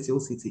own celestial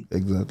city.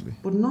 Exactly.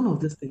 But none of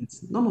these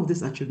things, none of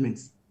these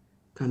achievements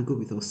can go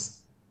with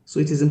us. So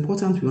it is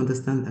important we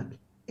understand that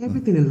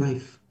everything in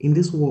life, in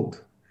this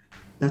world,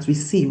 that we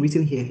see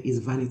written here is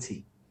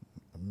vanity.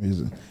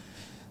 Amazing.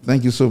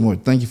 Thank you so much.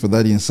 Thank you for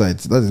that insight.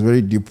 That is a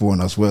very deep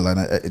one as well.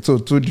 And so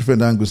two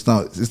different angles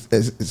now.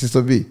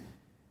 Sister B.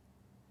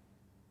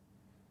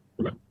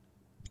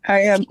 I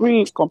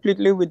agree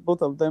completely with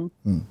both of them.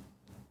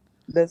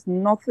 There's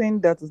nothing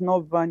that is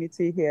not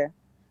vanity here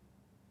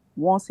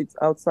once it's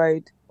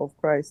outside of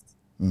Christ.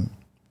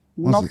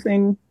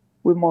 Nothing,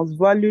 we must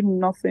value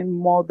nothing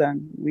more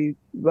than we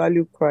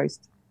value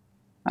Christ.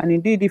 And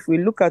indeed, if we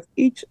look at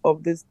each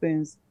of these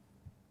things,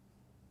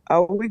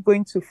 are we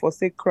going to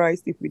forsake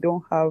Christ if we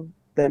don't have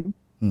them?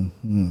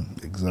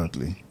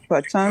 Exactly.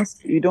 Perchance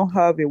you don't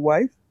have a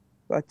wife.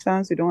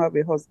 Perchance you don't have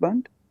a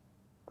husband.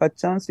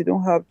 Perchance you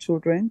don't have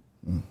children.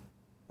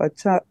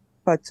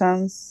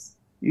 Perchance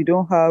you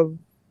don't have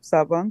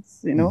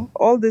servants.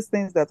 All these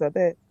things that are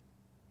there.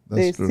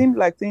 They seem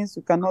like things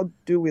you cannot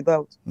do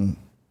without.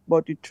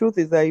 But the truth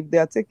is that if they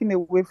are taken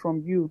away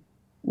from you,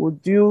 would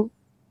you,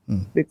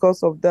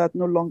 because of that,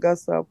 no longer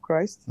serve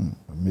Christ?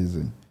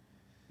 Amazing.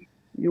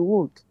 You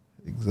would.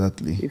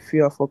 Exactly. If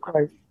you are for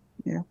Christ.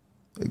 Yeah.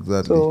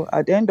 Exactly. So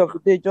at the end of the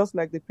day, just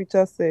like the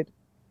preacher said,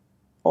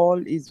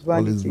 all is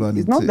vanity.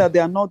 It's not that they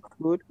are not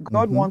good.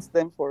 God wants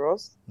them for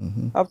us.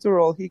 After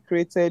all, he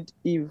created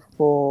Eve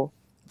for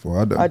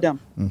Adam.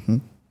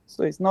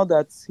 So it's not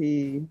that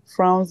he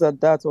frowns at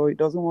that or he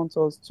doesn't want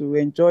us to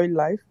enjoy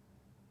life,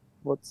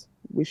 but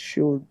we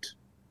should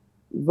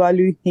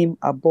value him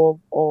above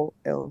all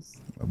else.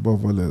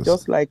 Above all else.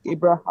 Just like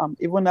Abraham,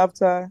 even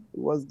after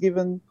he was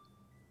given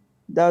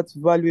that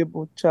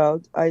valuable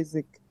child,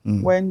 Isaac,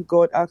 when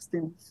God asked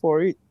him for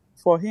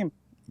him,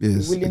 he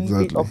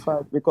willingly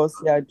offered, because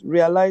he had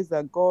realized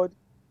that God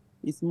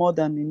is more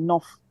than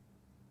enough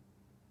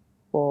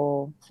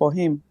for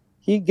him.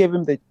 He gave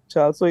him the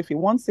child, so if he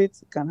wants it,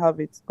 he can have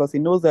it, because he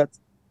knows that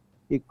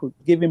he could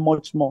give him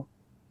much more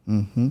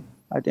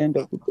at the end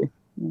of the day.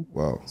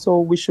 Wow. So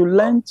we should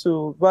learn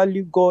to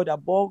value God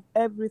above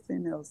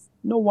everything else.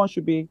 No one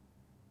should be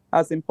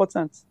as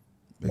important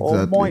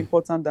or more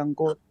important than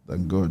God.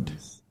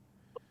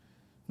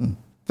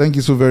 Thank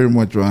you so very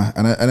much, Ron.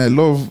 And I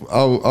love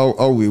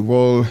how we've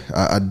all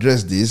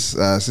addressed this.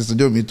 Sister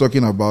Jomi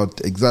talking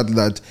about exactly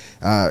that.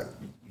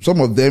 Some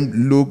of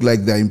them look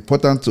like they're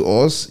important to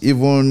us,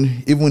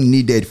 even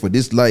needed for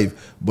this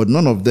life, but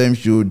none of them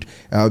should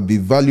be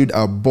valued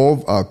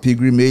above our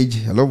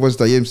pilgrimage. I love what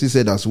Sister EMC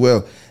said as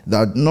well,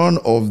 that none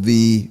of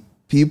the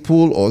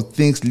people or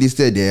things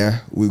listed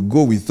there will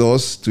go with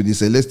us to the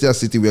celestial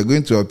city. We are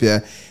going to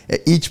appear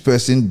each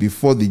person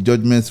before the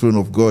judgment throne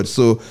of God.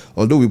 So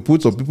although we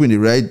put some people in the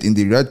right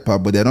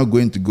path, but they're not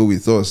going to go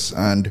with us.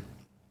 And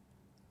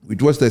with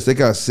what the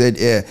Secretary said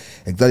here,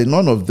 exactly,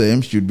 none of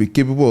them should be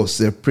capable of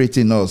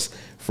separating us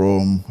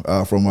from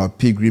our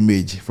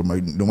pilgrimage,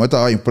 no matter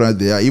how important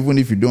they are. Even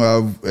if you don't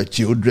have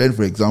children,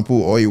 for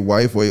example, or a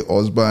wife or a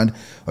husband,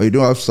 or you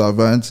don't have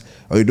servants,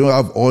 or you don't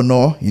have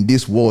honor in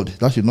this world,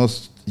 that should not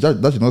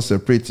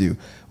separate you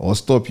or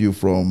stop you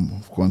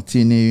from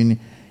continuing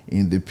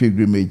in the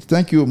pilgrimage.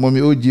 Thank you,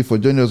 Mommy OG, for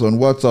joining us on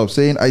WhatsApp,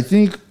 saying, I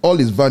think all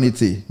is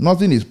vanity.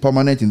 Nothing is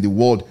permanent in the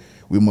world.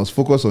 We must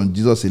focus on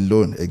Jesus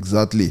alone.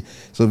 Exactly.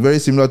 So very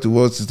similar to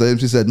what Sister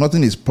MC said.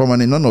 Nothing is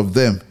permanent. None of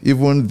them,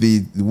 even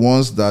the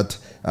ones that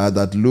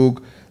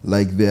look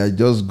like they are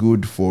just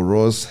good for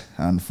us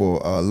and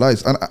for our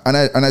lives. And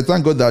I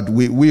thank God that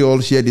we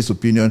all share this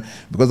opinion,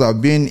 because I've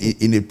been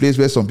in a place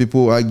where some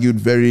people argued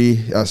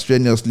very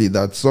strenuously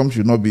that some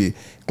should not be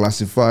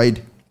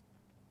classified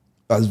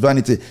as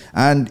vanity.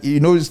 And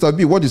Mr.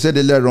 B, what you said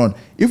earlier on,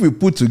 if we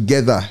put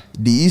together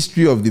the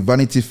history of the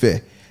Vanity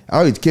Fair,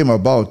 how it came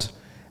about,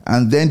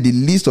 and then the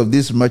list of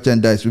this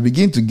merchandise, we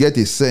begin to get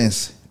a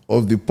sense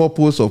of the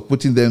purpose of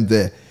putting them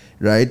there,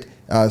 right?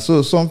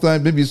 So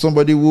sometimes maybe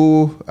somebody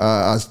who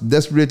has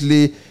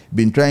desperately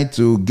been trying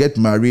to get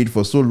married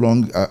for so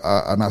long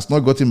and has not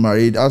gotten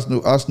married,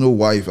 has no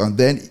wife, and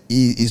then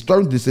he's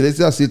traveling to the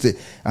Celestial City,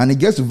 and he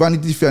gets to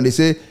Vanity Fair and they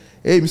say,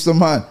 hey, Mr.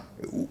 Man,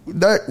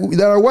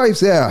 there are wives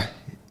here.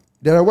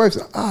 There are wives.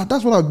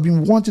 That's what I've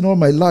been wanting all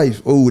my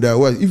life. Oh, there are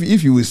wives.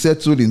 If you will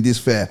settle in this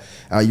fair,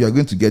 you are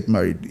going to get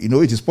married.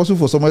 It is possible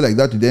for somebody like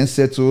that to then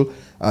settle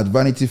at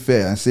Vanity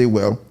Fair and say,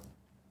 well,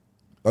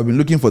 I've been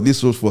looking for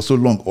this for so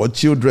long, or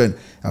children,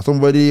 and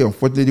somebody,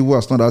 unfortunately, who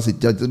has not asked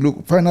it,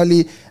 look,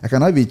 finally, I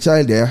can have a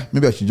child there.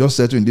 Maybe I should just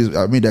settle in this.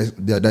 I mean,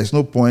 there's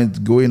no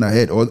point going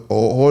ahead, or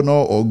honor,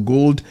 or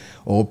gold,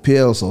 or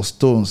pearls, or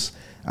stones.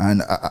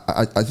 And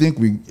I think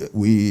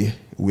we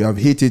have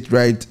hit it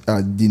right,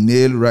 the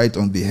nail right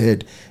on the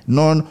head.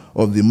 None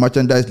of the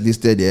merchandise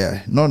listed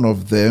here, none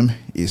of them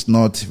is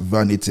not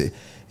vanity.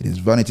 It is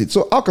vanity.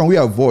 So how can we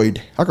avoid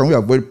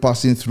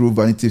passing through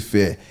Vanity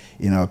Fair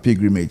in our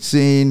pilgrimage?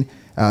 Seeing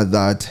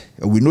that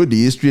we know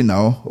the history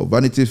now of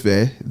Vanity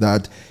Fair,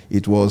 that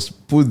it was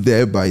put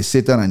there by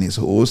Satan and his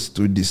hosts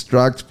to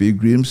distract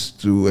pilgrims,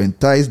 to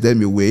entice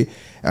them away.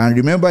 And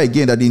remember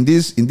again that in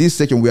this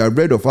section we have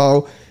read of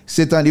how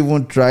Satan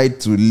even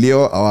tried to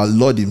lure our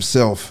Lord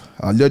himself,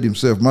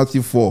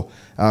 Matthew 4,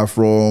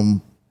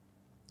 from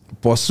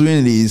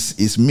pursuing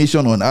his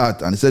mission on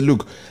earth. And he said,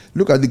 look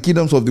at the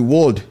kingdoms of the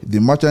world, the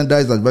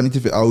merchandise at Vanity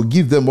Fair, I will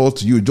give them all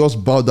to you,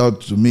 just bow down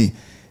to me.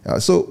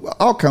 So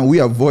how can we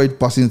avoid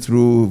passing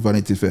through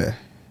Vanity Fair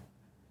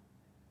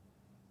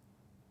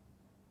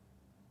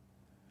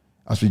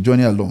as we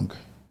journey along?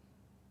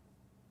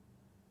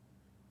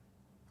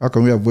 How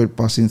can we avoid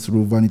passing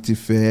through Vanity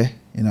Fair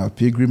in our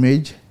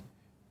pilgrimage?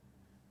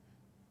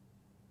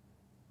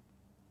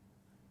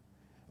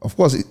 Of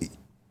course,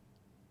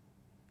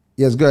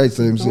 yes, go ahead,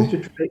 Sam. From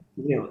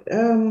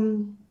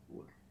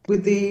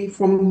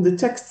the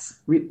texts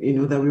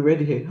that we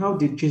read here, how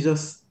did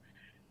Jesus,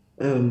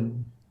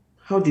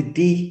 how did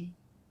he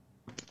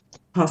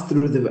pass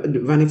through the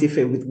Vanity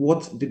Fair with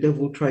what the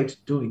devil tried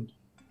doing?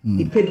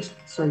 He paid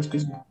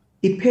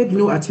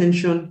no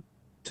attention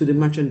to the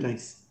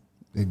merchandise.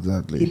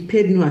 Exactly. He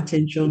paid no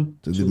attention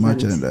to the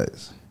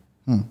merchandise.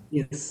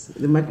 Yes,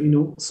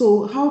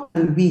 So how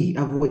can we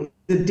avoid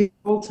the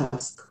difficult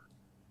task?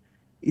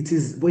 It's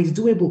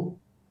doable.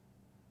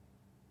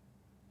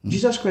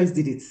 Jesus Christ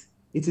did it.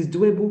 It is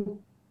doable,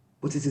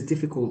 but it is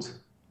difficult,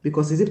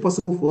 because is it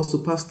possible for us to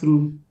pass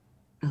through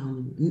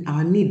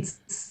our needs?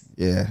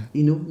 Yeah.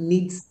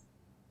 Needs,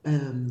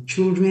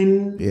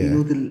 children.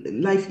 Yeah. The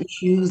life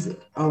issues,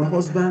 our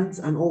husbands,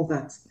 and all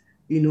that.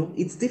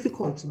 It's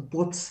difficult,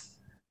 but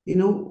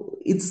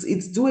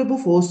it's doable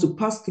for us to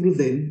pass through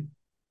them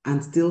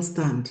and still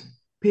stand.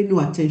 Pay no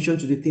attention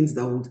to the things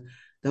that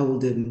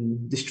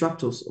would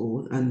distract us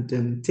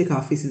and take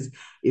our faces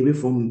away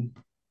from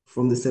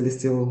the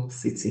celestial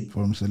city.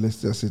 From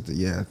celestial city,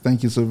 yeah.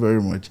 Thank you so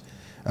very much.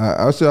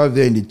 I also have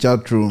there in the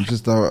chat room,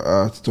 Sister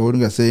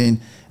Oringa saying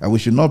we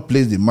should not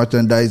place the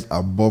merchandise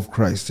above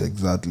Christ.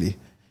 Exactly.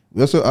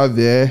 We also have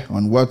there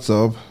on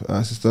WhatsApp,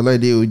 Sister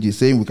Lady Oji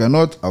saying we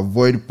cannot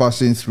avoid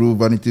passing through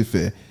Vanity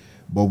Fair,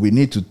 but we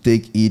need to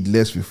take heed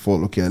lest we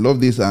fall. Okay, I love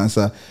this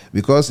answer,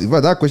 because in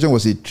fact that question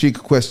was a trick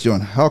question.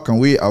 How can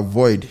we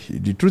avoid?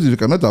 The truth is we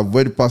cannot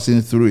avoid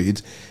passing through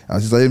it.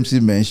 As Sister MC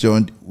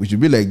mentioned, we should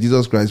be like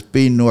Jesus Christ,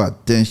 paying no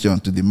attention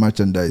to the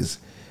merchandise.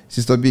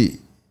 Sister B.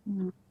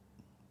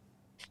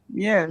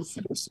 Yes,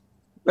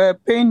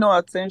 paying no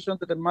attention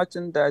to the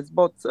merchandise.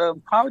 But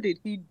how did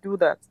he do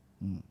that?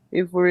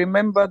 If we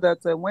remember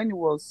that when he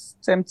was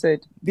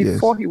tempted,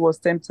 before he was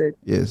tempted,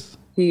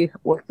 he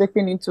was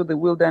taken into the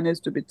wilderness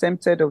to be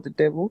tempted of the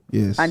devil,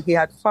 and he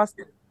had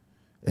fasted.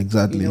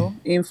 Exactly.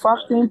 In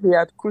fasting, he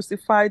had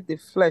crucified the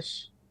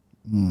flesh.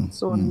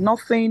 So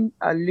nothing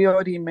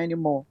allured him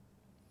anymore.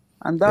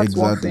 And that's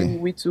one thing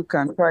we too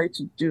can try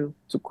to do,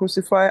 to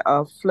crucify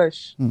our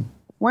flesh.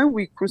 When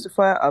we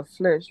crucify our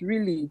flesh,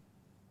 really,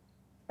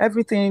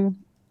 nothing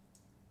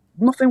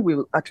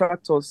will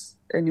attract us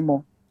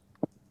anymore.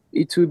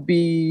 It will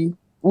be,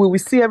 we will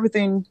see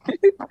everything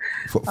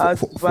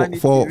as vanity.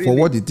 For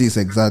what it is,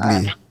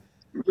 exactly.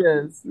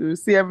 Yes, we will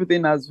see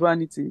everything as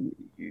vanity.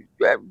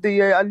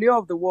 The allure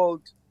of the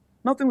world,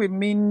 nothing will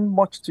mean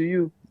much to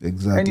you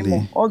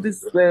anymore. All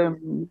this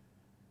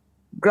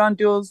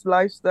grandiose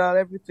lifestyle,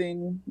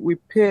 everything will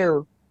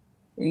pale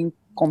in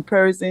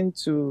comparison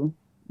to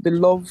the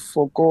love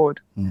for God.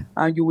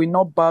 And you will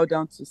not bow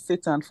down to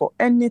Satan for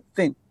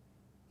anything.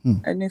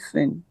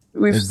 Anything.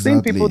 We've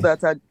seen people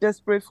that are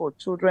desperate for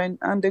children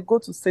and they go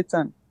to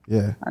Satan.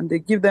 And they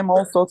give them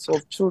all sorts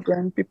of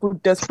children, people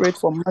desperate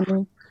for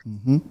money,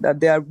 that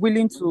they are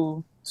willing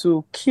to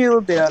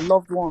kill their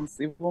loved ones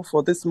even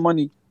for this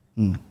money.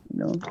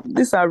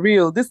 These are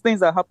real. These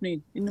things are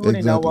happening even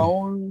in our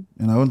own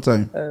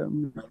time.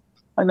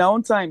 In our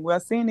own time, we are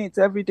seeing it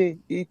every day.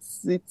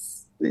 It's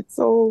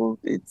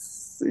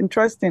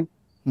interesting.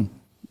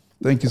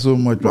 Thank you so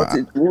much.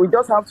 But we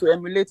just have to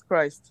emulate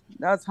Christ.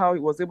 That's how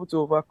he was able to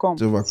overcome.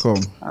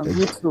 And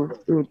we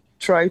to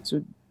try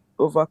to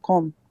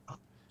overcome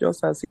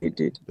just as he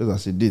did.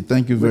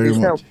 Thank you very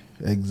much.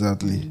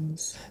 Exactly.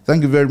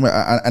 Thank you very much.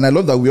 And I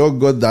love that we all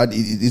got that.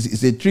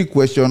 It's a trick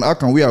question. How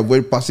can we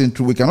avoid passing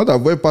through? We cannot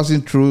avoid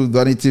passing through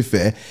Vanity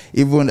Fair,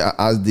 even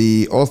as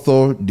the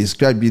author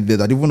described it there,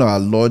 that even our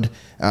Lord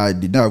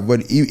did not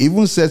avoid. He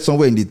even said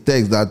somewhere in the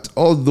text that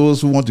all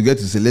those who want to get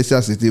to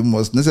Celestial City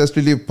must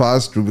necessarily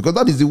pass through, because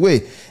that is the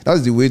way.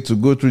 That's the way to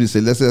go through the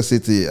Celestial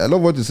City. I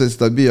love what you said,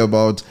 Sister B,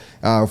 about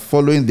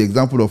following the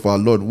example of our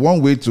Lord. One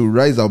way to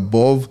rise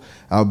above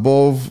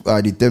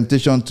the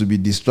temptation to be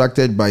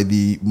distracted by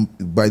the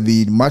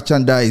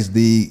merchandise,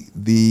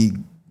 the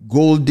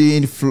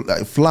golden,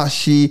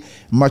 flashy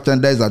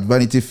merchandise at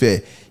Vanity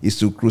Fair, is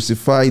to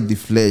crucify the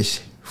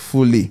flesh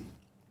fully.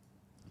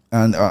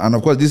 And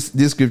of course,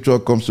 this scripture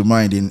comes to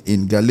mind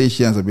in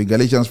Galatians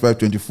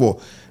 5:24.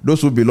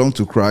 Those who belong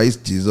to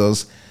Christ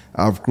Jesus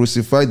have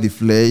crucified the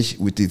flesh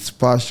with its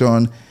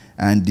passion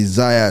and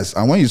desires.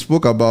 And when you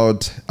spoke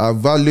about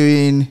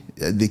valuing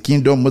the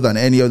kingdom more than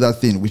any other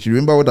thing, we should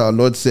remember what our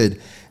Lord said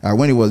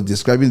when he was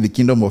describing the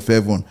kingdom of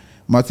heaven.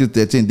 Matthew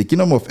 13, the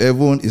kingdom of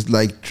heaven is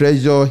like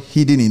treasure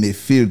hidden in a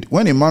field.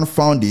 When a man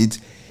found it,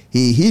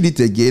 he hid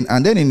it again,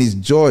 and then in his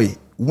joy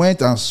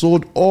went and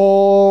sold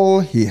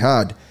all he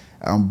had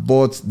and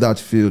bought that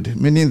field.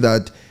 Meaning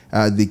that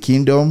the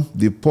kingdom,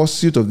 the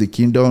pursuit of the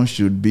kingdom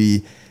should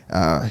be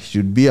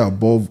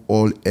above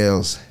all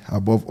else.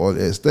 Above all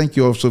else. Thank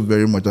you also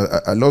very much.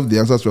 I love the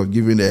answers we have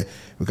given there.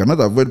 We cannot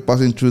avoid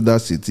passing through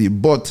that city,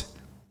 but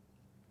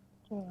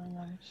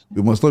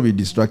we must not be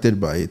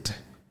distracted by it.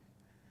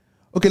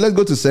 Okay, let's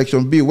go to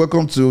section B.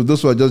 Welcome to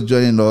those who are just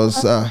joining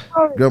us.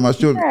 Grandma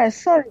Shul.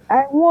 Sorry,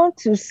 I want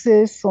to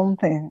say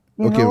something.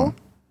 You know,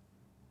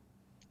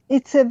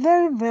 it's a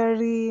very,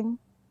 very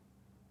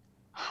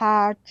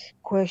hard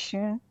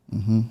question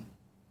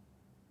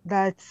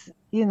that,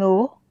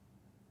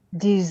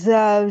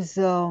 deserves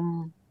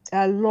a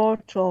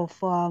lot of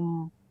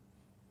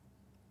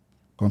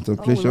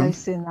contemplation. What will I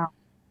say now?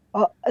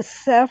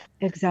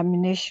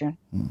 Self-examination.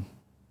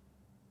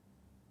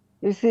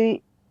 You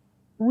see,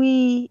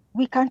 we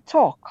can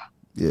talk.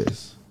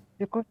 Yes.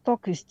 Because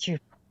talk is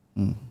cheap.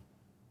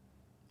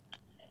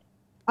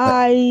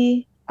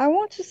 I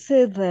want to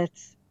say that,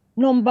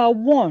 number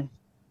one,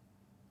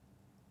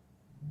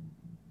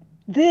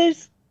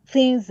 these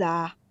things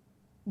are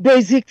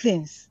basic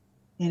things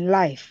in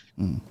life.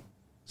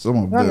 Some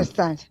of you them.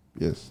 Understand?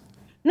 Yes.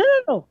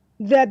 No.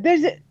 They're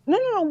basic.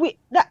 No.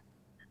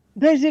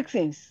 Basic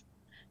things.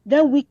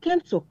 Then we came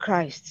to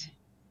Christ.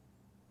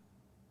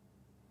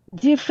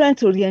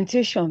 Different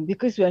orientation,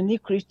 because we're a new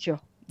creature.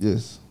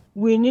 Yes.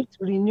 We need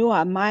to renew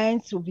our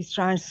minds to be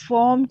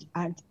transformed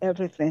and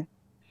everything.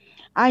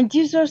 And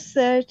Jesus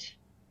said,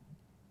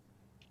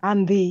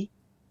 I'm the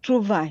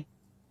true vine.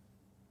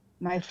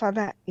 My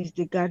Father is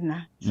the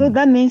gardener. So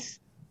that means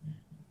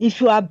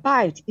if you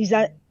abide, is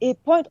a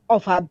point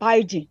of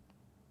abiding.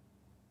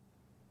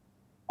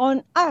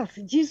 On earth,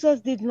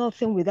 Jesus did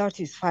nothing without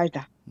his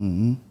Father.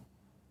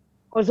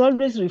 Was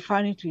always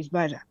referring to his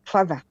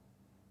Father.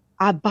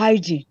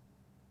 Abiding.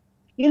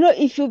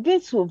 If you've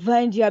been to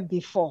vineyard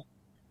before,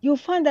 you'll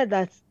find out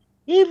that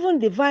even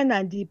the vine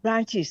and the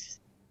branches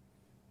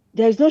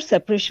there is no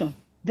separation.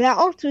 They are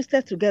all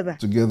twisted together.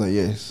 Together,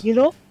 yes. You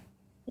know,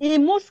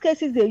 in most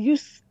cases, they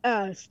use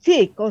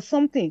stick or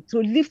something to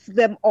lift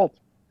them up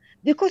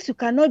because you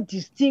cannot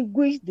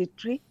distinguish the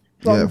tree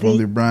from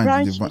the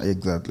branch.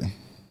 Exactly.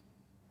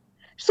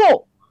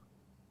 So,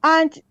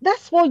 and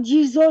that's what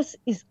Jesus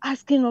is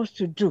asking us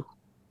to do.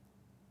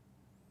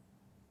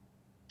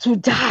 To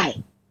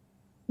die.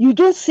 You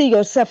don't see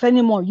yourself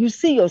anymore. You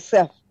see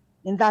yourself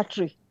in that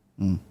tree.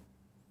 And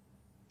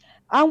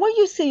when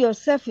you see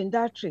yourself in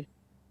that tree,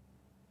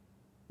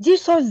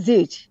 Jesus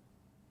did.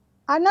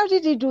 And how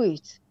did he do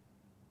it?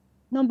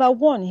 Number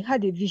one, he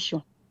had a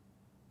vision.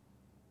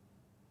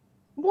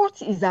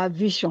 What is our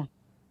vision?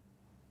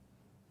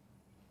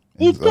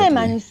 He came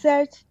and he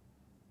said,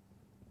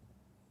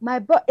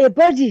 a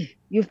body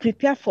you've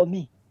prepared for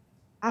me.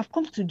 I've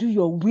come to do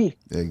your will.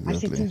 Exactly.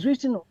 As it is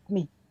written of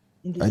me.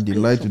 I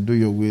delight to do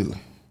your will.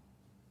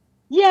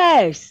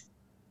 Yes.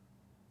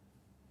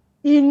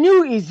 He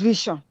knew his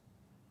vision.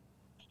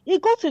 He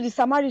got to the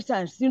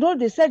Samaritans. You know,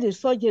 they said they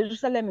saw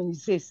Jerusalem in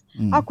his face.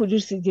 How could you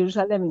see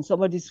Jerusalem in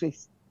somebody's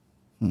face?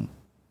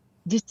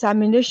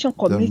 Determination,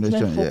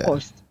 commitment,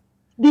 focused.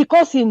 Yeah.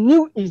 Because he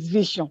knew his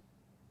vision.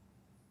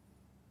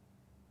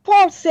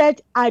 Paul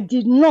said, I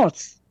did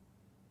not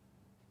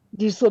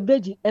disobey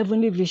the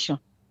heavenly vision.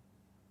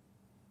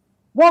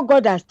 What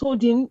God has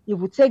told him, he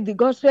would take the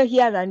gospel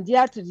here and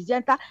there to the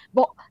Gentile,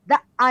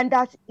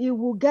 that he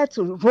will get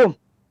to Rome.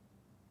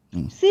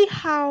 See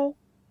how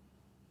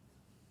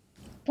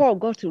Paul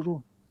got to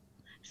Rome.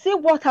 See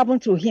what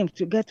happened to him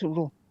to get to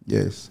Rome.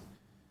 Yes.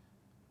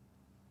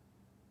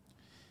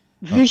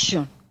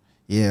 Vision.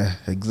 Yeah,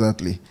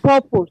 exactly.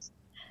 Purpose.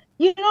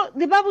 You know,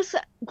 the Bible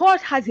says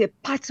God has a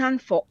pattern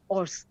for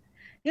us.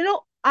 You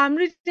know, I'm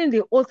reading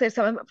the Old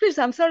Testament. Please,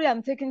 I'm sorry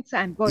I'm taking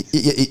time, but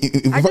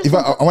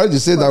I wanted to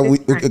say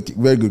that okay,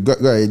 very good. Go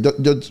ahead.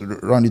 Just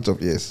round it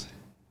up, yes.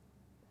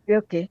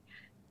 Okay.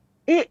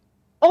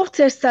 Old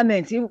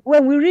Testament,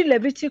 when we read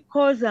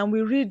Leviticus and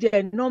we read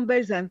the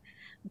Numbers, and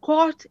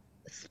God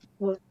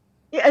was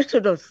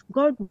Exodus,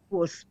 God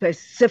was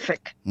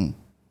specific.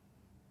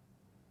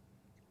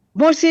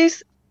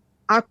 Moses,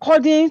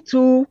 according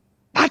to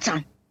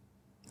pattern.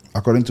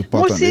 According to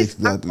pattern, Moses,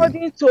 exactly.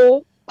 According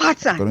to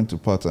pattern. According to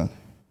pattern.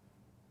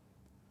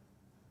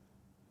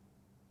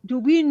 Do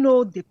we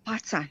know the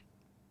pattern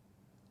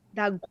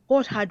that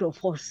God had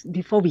of us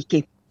before we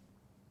came?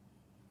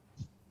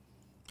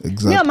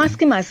 Exactly. Me, I'm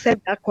asking myself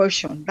that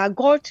question, that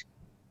God,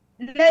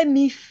 let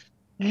me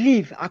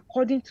live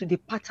according to the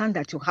pattern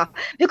that you have.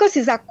 Because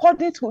it's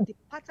according to the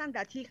pattern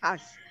that he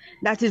has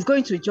that is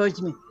going to judge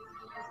me.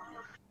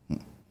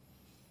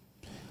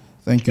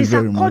 Thank you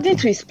very much. It's according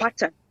to his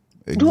pattern.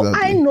 Exactly. Do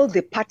I know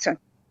the pattern?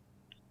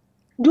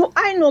 Do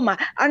I know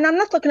and I'm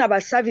not talking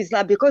about service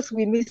now, because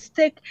we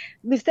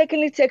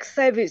mistakenly take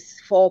service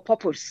for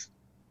purpose.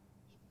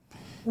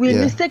 We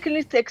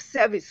mistakenly take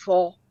service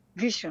for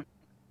vision.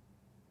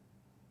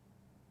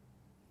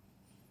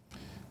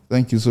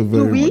 Thank you so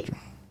very much.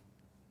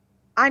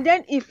 And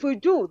then if we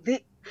do,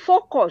 the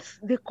focus,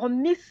 the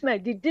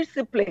commitment, the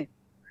discipline,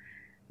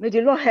 may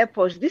the Lord help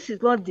us. This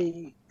is not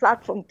the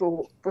platform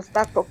to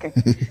start talking.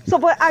 So,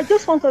 but I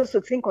just want us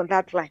to think on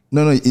that line.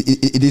 No,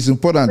 it is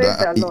important.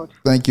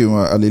 Thank you.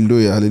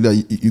 Hallelujah.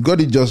 Hallelujah. You got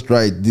it just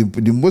right.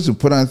 The most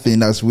important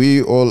thing, as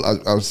we all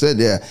have said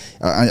there,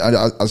 and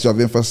as you have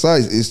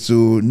emphasized, is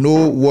to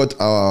know what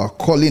our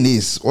calling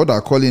is,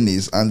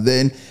 and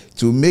then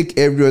to make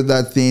every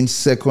other thing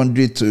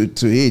secondary to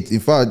it. In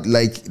fact,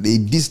 like a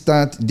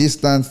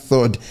distant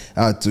thought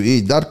to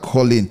it. That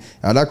calling,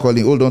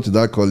 hold on to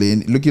that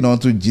calling, looking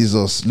unto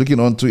Jesus, looking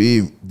unto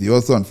him, the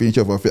author and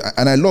finisher of our faith.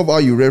 And I love how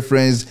you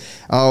referenced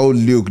how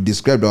Luke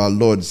described our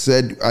Lord,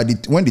 said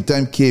when the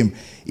time came,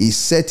 he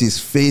set his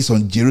face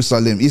on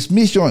Jerusalem. His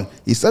mission,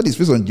 he set his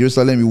face on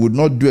Jerusalem. He would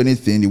not do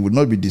anything. He would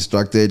not be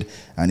distracted.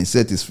 And he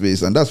set his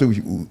face. And that's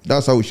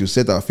how we should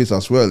set our face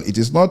as well. It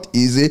is not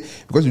easy,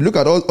 because you look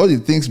at all the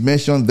things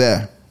mentioned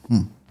there.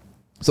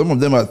 Some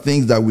of them are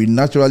things that we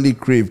naturally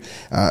crave.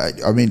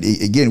 I mean,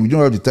 again, we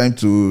don't have the time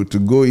to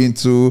go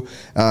into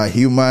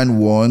human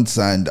wants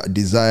and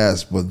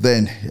desires. But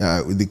then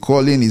the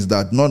calling is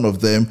that none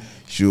of them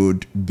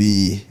should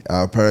be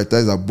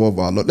prioritized above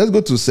our Lord. Let's go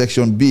to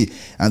section B,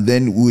 and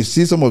then we'll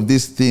see some of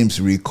these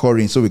themes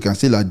recurring, so we can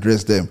still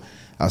address them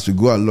as we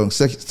go along.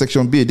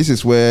 Section B, this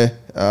is where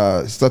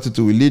Started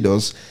to will lead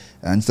us,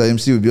 and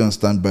MC will be on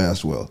standby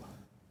as well.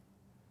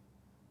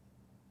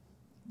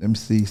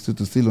 MC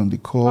still on the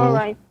call. All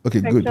right.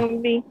 Okay, section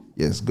good. B.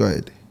 Yes, go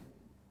ahead.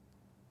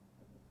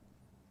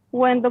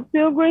 When the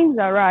pilgrims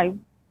arrived,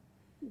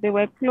 they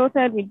were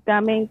clothed with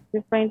garments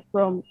different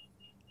from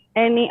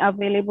any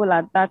available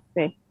at that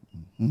day.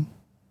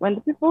 When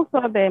the people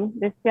saw them,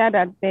 they stared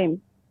at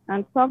them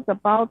and talked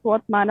about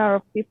what manner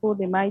of people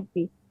they might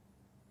be.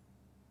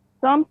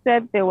 Some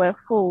said they were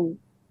fools,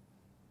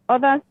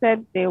 others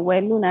said they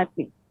were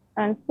lunatics,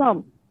 and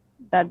some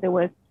that they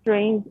were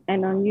strange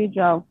and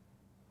unusual.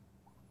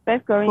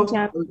 1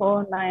 Corinthians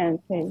 4, 9 and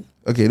 10.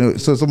 Okay, no,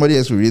 so somebody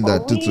else will read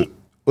that. Tutu.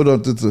 Hold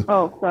on, Tutu.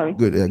 Oh, sorry.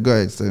 Good, yeah, go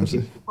ahead,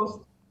 MC.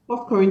 Okay.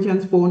 1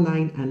 Corinthians 4,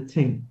 9 and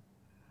 10.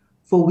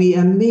 For we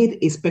are made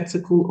a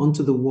spectacle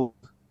unto the world,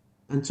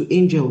 and to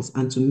angels,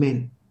 and to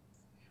men.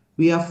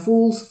 We are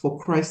fools for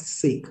Christ's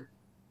sake,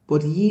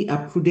 but ye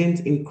are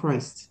prudent in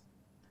Christ.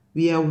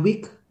 We are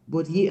weak,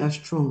 but ye are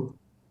strong.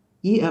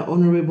 Ye are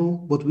honorable,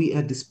 but we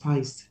are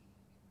despised.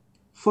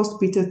 1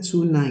 Peter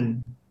 2,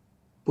 9.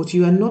 But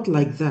you are not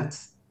like that,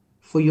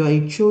 for you are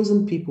a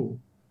chosen people.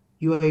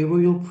 You are a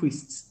royal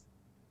priest,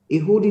 a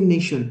holy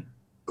nation,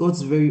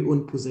 God's very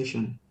own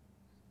possession.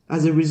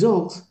 As a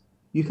result,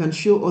 you can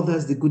show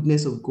others the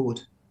goodness of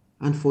God,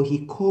 and for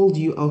he called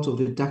you out of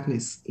the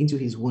darkness into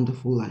his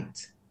wonderful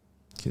light.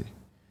 Okay.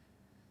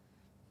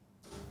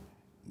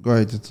 Go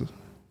ahead, Tutu.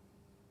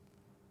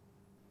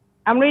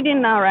 I'm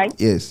reading now, right?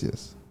 Yes,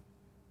 yes.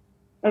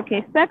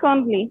 Okay.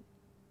 Secondly,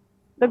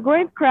 the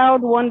great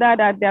crowd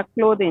wondered at their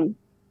clothing,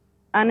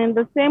 and in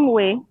the same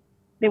way,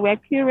 they were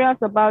curious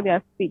about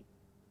their speech,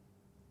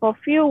 for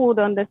few would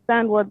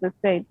understand what they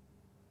said.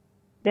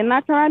 They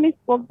naturally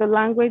spoke the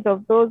language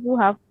of those who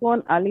have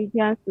sworn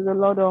allegiance to the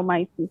Lord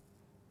Almighty.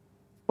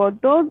 But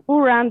those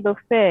who ran the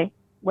fair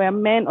were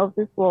men of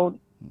this world.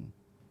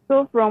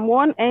 So from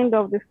one end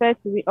of the fair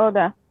to the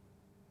other,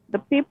 the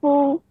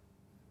people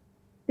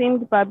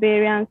seemed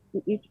barbarians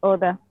to each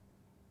other.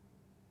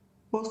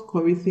 1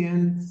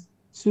 Corinthians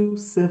 2,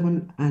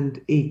 7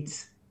 and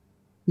 8.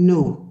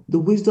 No, the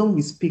wisdom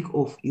we speak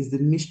of is the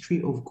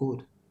mystery of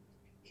God,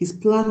 his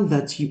plan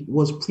that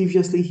was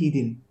previously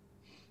hidden,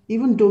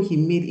 even though he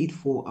made it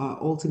for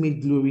our ultimate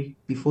glory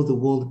before the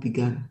world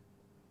began.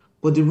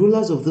 But the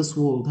rulers of this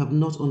world have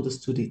not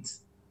understood it.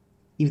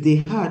 If they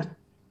had,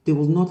 they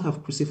would not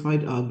have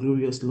crucified our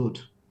glorious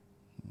Lord.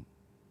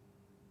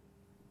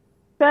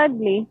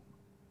 Thirdly,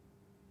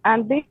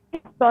 and this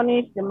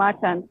astonished the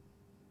merchants,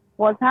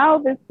 was how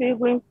these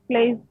pilgrims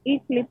placed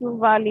each little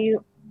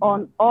value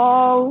on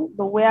all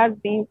the wares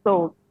being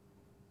sold.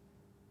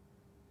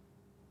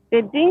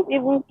 They didn't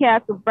even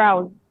care to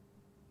browse,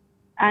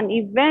 and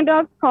if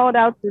vendors called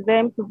out to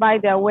them to buy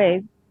their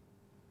wares,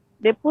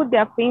 they put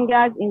their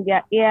fingers in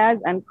their ears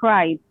and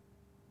cried,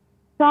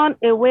 "Turn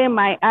away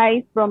my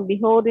eyes from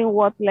beholding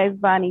worthless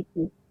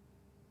vanity."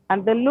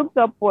 And they looked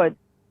upward,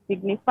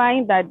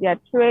 signifying that their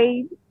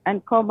trade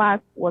and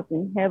commerce was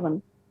in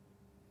heaven.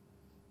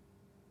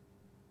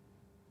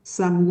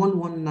 Psalm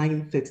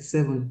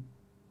 119:37.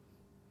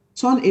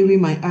 Turn away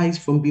my eyes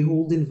from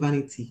beholding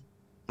vanity,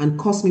 and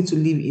cause me to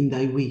live in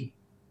thy way.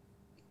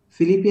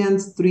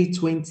 Philippians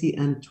 3:20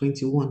 and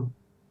 21.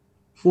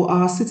 For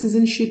our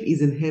citizenship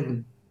is in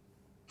heaven,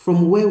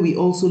 from where we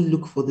also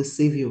look for the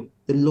Savior,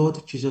 the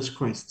Lord Jesus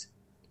Christ,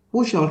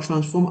 who shall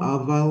transform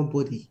our vile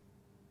body,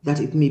 that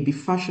it may be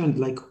fashioned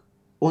like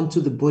unto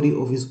the body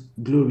of his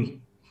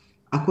glory,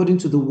 according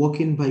to the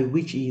working by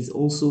which he is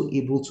also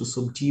able to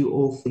subdue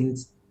all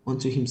things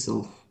unto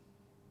himself.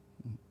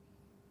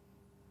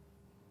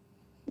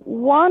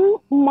 One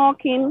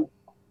mocking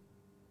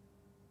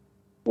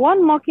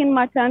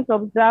merchant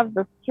observed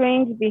the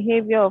strange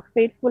behavior of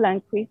faithful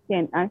and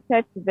Christian and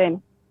said to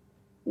them,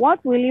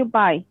 "What will you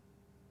buy?"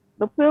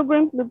 The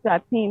pilgrims looked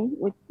at him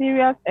with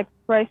serious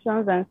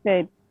expressions and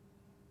said,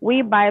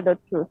 "We buy the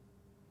truth."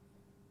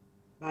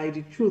 Buy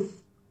the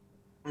truth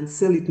and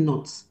sell it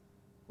not.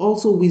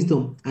 Also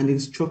wisdom and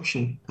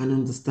instruction and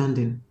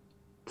understanding.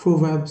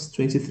 Proverbs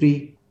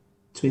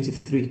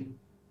 23:23.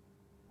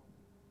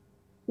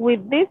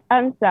 With this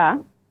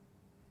answer,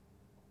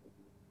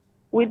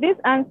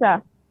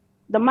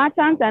 the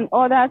merchants and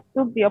others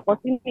took the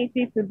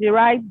opportunity to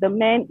deride the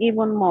men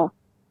even more.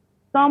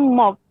 Some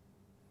mocked,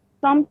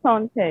 some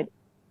taunted,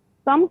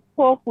 some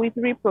spoke with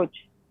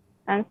reproach,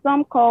 and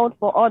some called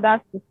for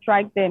others to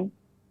strike them.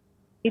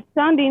 It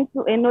turned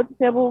into a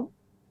noticeable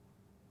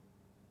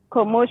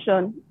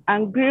commotion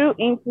and grew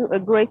into a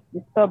great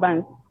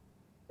disturbance,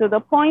 to the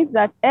point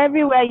that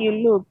everywhere you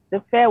looked,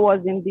 the fair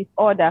was in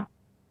disorder.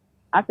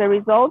 As a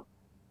result,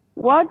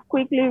 word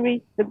quickly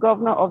reached the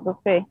governor of the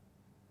fair.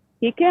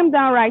 He came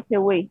down right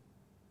away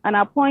and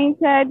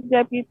appointed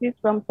deputies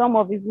from some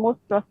of his most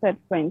trusted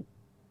friends.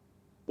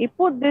 He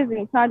put these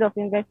in charge of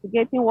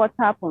investigating what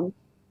happened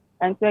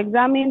and to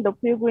examine the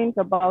pilgrims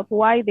about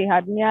why they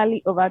had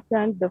nearly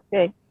overturned the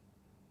fair.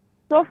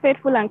 So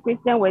faithful and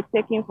Christian were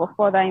taken for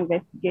further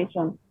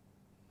investigation.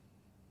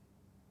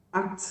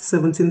 Acts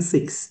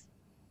 17:6.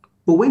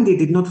 But when they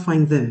did not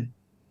find them,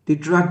 they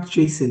dragged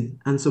Jason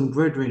and some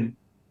brethren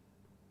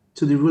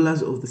to the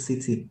rulers of the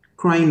city,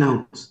 crying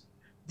out,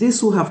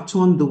 "These who have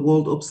turned the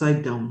world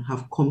upside down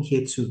have come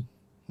here too."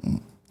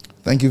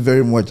 Thank you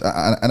very much.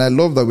 And I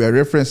love that we are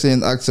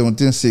referencing Acts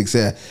 17:6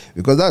 here,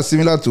 because that's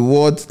similar to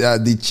what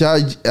the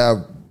charge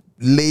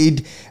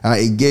laid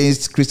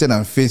against Christian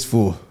and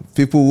faithful.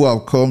 People who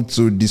have come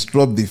to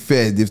disrupt the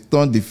fair, they've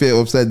turned the fair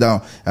upside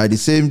down. The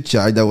same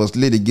charge that was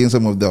laid against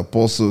some of the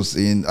apostles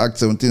in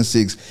Acts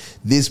 17:6.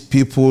 These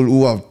people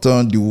who have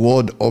turned the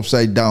world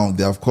upside down,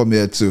 they have come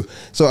here too.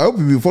 So I hope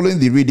you'll be following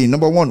the reading.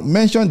 Number one,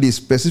 mention the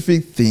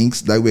specific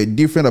things that were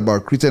different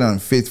about Christian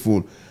and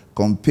faithful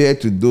compared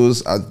to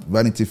those at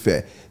Vanity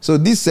Fair. So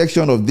this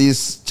section of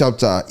this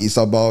chapter is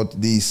about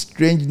the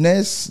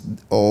strangeness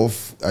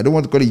of, I don't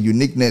want to call it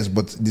uniqueness,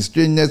 but the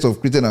strangeness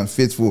of Christian and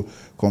faithful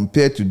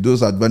compared to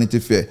those at Vanity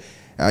Fair.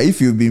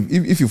 If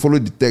you follow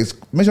the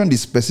text, mention the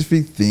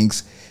specific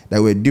things that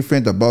were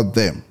different about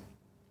them.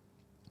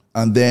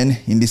 And then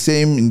in the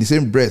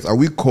same breath, are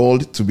we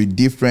called to be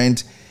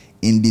different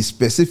in the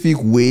specific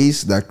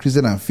ways that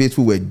Christian and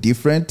faithful were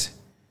different?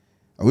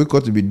 Are we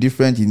called to be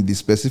different in the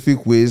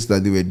specific ways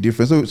that they were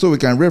different? So we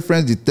can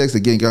reference the text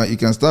again. You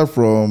can start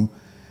from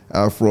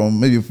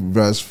maybe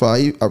verse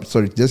 5.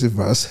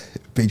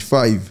 Page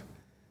 5.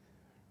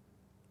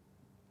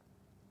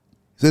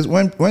 It says,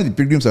 when the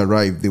pilgrims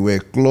arrived, they were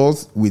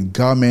clothed with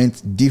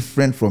garments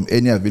different from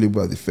any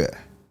available at the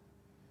fair.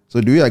 So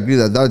do we agree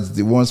that that's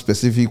the one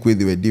specific way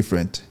they were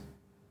different?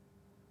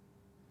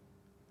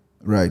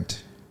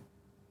 Right.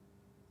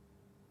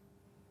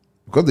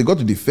 Because they got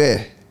to the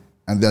fair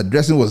and their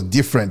dressing was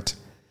different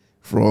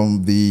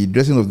from the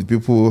dressing of the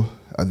people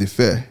at the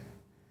fair.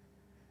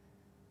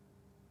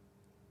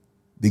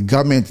 The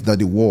garment that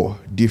they wore,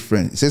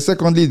 different. It says,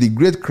 secondly, the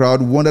great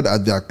crowd wondered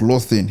at their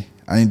clothing,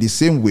 and in the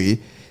same way,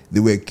 they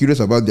were curious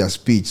about their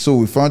speech. So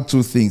we found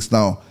two things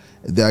now.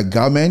 Their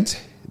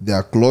garment,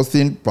 their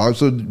clothing, perhaps,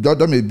 so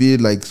that may be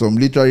like some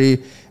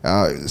literary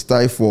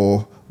style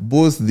for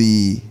both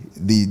the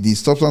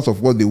substance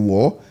of what they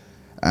wore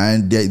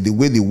and the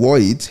way they wore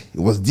it. It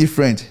was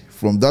different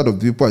from that of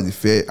the people at the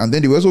fair. And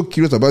then they were also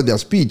curious about their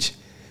speech,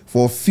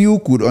 for few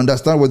could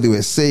understand what they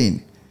were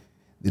saying.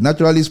 They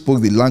naturally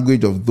spoke the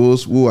language of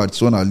those who had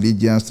sworn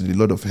allegiance to the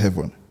Lord of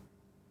heaven.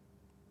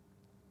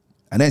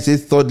 And then it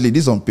says, thirdly,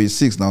 this is on page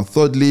 6 now,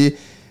 thirdly,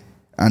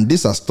 and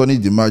this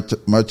astonished the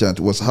merchant,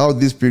 was how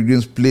these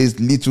pilgrims placed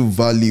little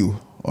value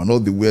on all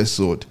the wares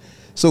sold.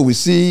 So we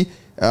see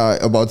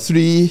about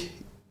 3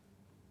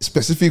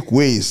 specific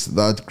ways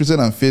that Christian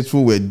and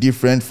faithful were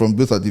different from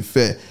those at the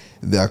fair.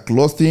 Their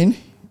clothing,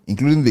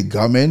 including the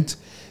garment,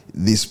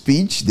 their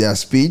speech,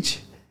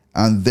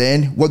 and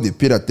then what they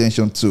paid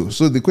attention to.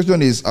 So the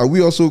question is, are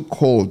we also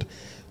called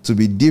to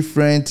be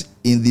different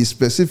in the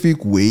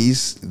specific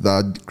ways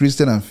that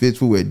Christian and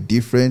faithful were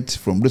different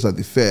from those at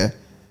the fair?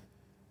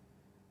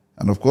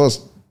 And of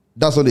course,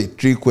 that's not a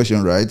trick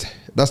question, right?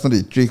 That's not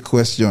a trick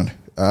question.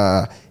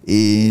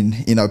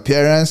 In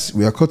appearance,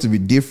 we are called to be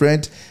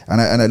different. And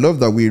I love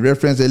that we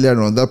referenced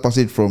earlier on that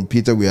passage from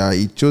Peter. We are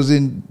a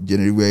chosen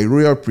generation, we are a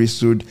royal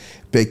priesthood,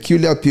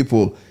 peculiar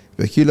people,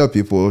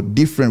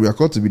 different. We are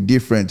called to be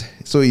different.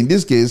 So in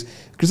this case,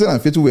 Christian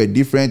and faithful were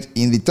different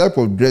in the type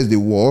of dress they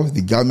wore,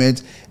 the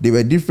garment. They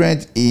were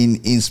different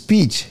in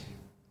speech.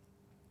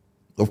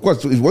 Of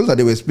course, it wasn't that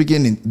they were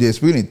speaking in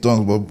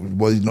tongues, but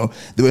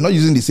they were not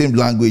using the same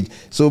language.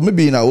 So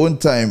maybe in our own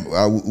time,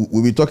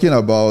 we'll be talking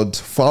about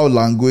foul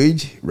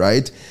language,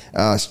 right?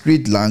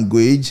 Street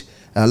language,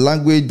 a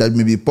language that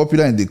may be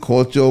popular in the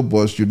culture,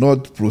 but should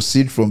not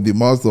proceed from the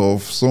mouth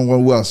of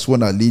someone who has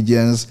sworn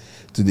allegiance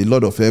to the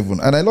Lord of heaven.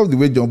 And I love the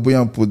way John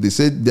Bunyan put it. They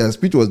said their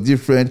speech was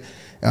different.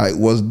 It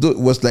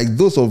was like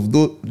those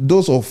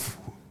of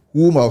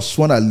whom have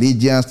sworn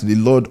allegiance to the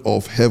Lord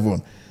of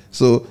heaven.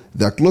 So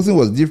their clothing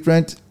was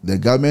different, their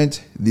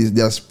garment,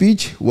 their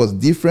speech was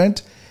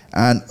different,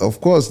 and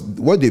of course,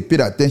 what they paid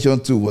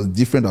attention to was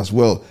different as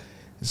well.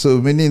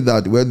 So meaning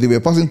that, they were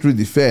passing through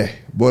the fair,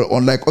 but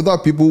unlike other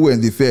people who were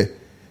in the fair,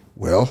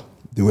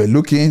 they were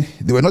looking,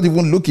 they were not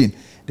even looking,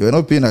 they were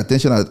not paying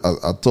attention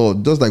at all,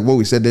 just like what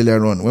we said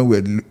earlier on when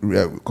we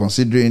were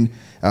considering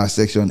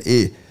section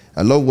A.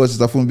 I love what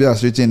Sister Fumbi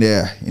has written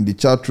there in the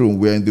chat room.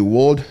 We are in the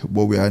world,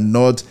 but we are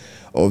not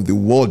of the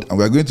world, and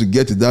we're going to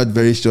get to that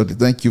very shortly.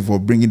 Thank you for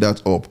bringing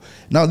that up.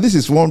 Now, this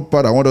is one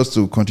part I want us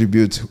to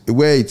contribute,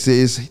 where it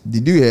says,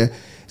 did you hear? It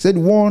said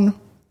one,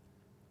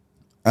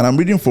 and I'm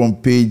reading from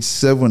page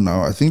 7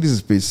 now. I think this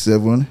is page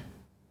 7.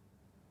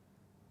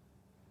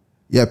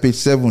 Yeah, page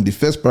 7, the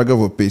first paragraph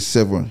of page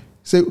 7.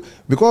 So,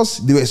 because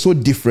they were so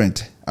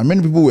different, and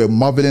many people were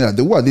marveling at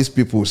who are these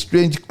people?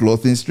 Strange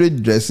clothing,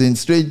 strange dressing,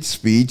 strange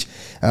speech,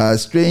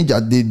 strange,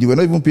 they were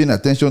not even paying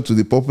attention to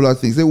the popular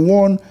things. They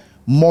one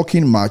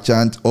mocking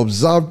merchant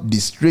observed the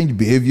strange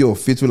behavior of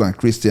faithful and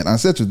Christian and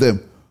said to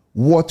them,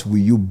 what will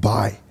you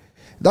buy?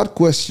 That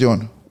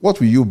question, what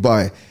will you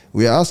buy?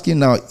 We are asking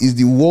now, is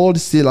the world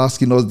still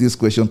asking us this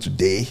question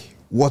today?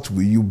 What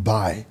will you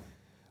buy?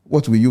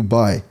 What will you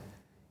buy?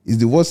 Is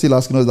the world still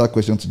asking us that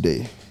question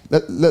today?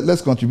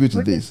 Let's contribute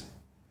to this.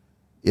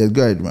 Yes,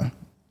 go ahead, man.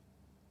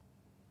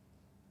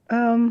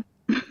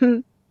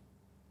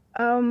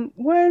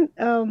 When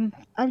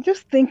I'm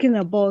just thinking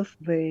about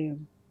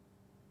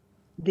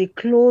the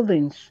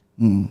clothing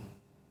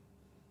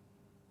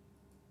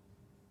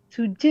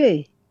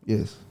today.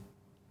 Yes.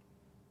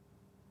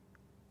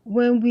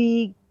 When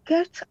we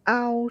get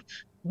out,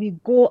 we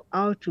go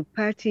out to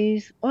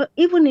parties, or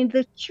even in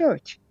the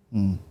church.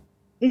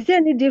 Is there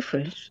any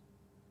difference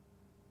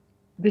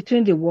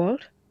between the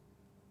world?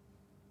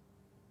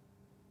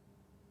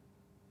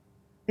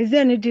 Is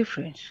there any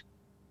difference?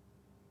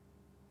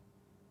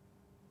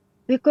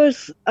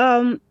 Because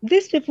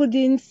these people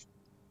didn't,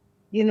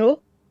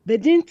 they They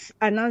didn't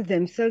announce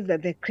themselves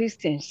that they're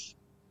Christians.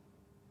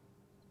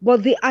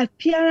 But the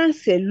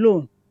appearance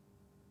alone.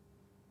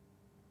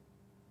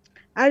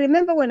 I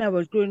remember when I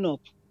was growing up,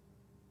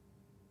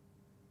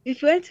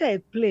 if you enter a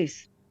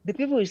place, the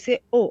people will say,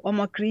 oh,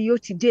 Omo Kriyo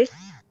today.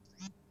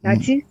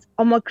 That is,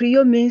 Omo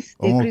Kriyo means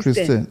a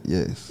Christian.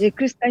 Yes. A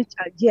Christian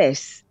child,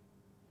 yes.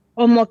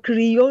 Omo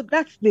Kriyo,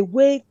 that's the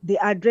way they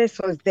address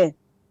us then.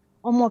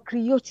 Omo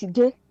Kriyo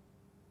today.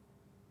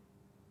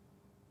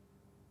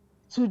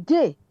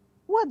 Today,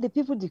 what the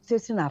people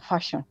dictating our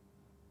fashion?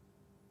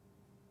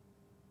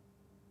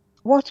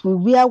 What we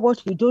wear,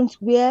 what we don't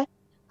wear,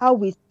 how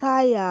we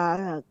tie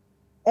our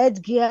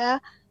headgear,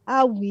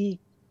 how we,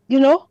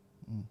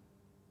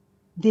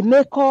 the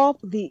makeup,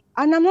 and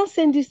I'm not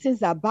saying these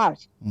things are bad,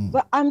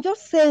 but I'm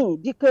just saying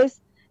because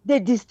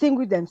they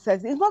distinguish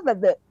themselves. It's not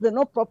that they're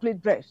not properly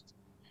dressed.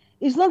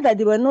 It's not that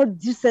they were not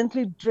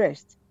decently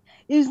dressed.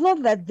 It's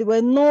not that they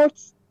were not,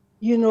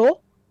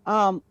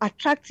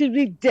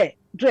 attractively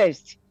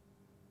dressed.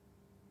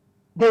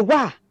 They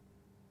were,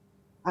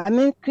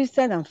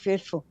 Christian and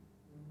faithful.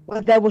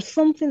 But there was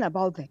something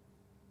about them.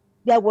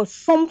 There was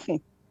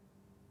something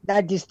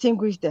that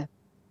distinguished them.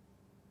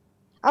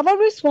 I've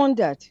always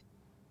wondered,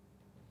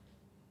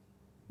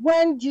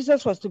 when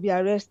Jesus was to be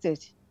arrested,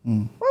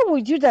 why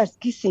would Judas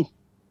kiss him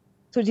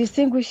to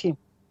distinguish him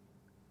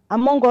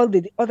among all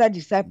the other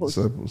disciples?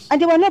 And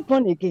they were not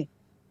born again.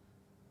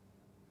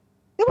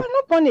 They were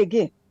not born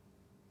again.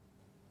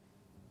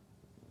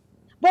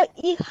 But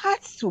he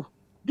had to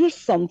do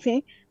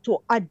something to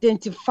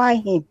identify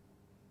him.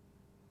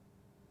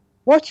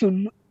 What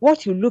you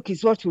look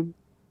is what you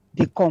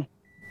become.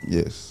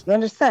 Yes. You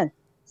understand?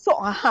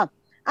 So,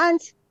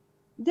 and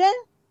then,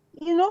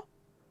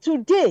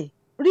 today,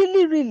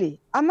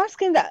 really, I'm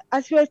asking that,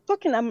 as you are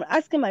talking, I'm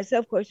asking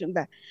myself question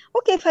that,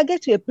 okay, if I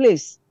get to a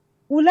place,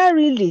 will I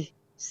really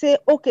say,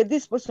 okay,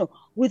 this person,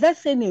 without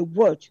saying a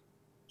word,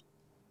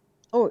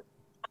 oh,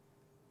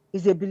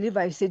 he's a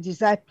believer, he's a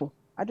disciple.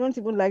 I don't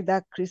even like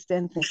that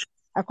Christian thing.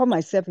 I call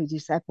myself a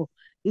disciple.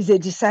 He's a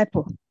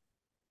disciple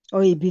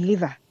or a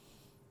believer.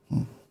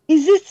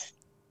 Is it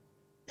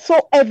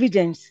so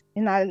evident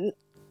in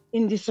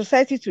the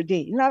society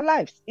today, in our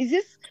lives? Is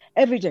this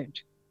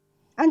evident?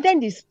 And then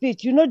the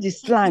speech, the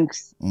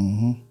slangs.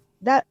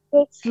 That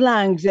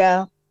slangs,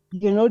 the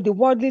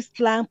worldly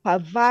slang,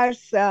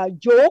 perverse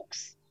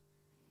jokes,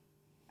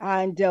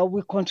 and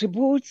we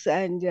contribute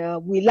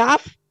and we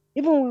laugh.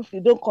 Even if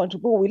we don't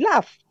contribute, we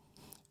laugh.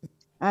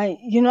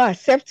 And,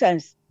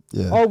 acceptance.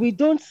 Yeah. Or we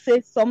don't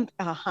say something,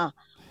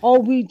 or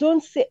we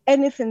don't say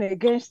anything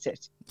against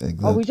it.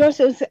 Exactly. Or we just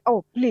say,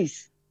 oh,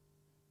 please.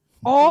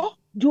 Or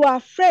do our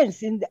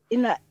friends when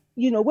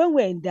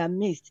we're in their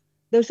midst,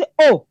 they'll say,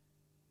 oh,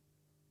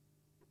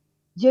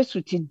 just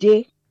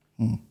today,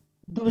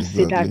 don't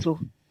say that. Oh.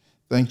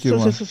 Thank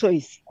you, so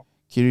easy.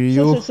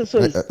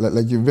 Kiriyo,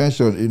 like you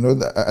mentioned,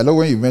 I know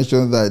when you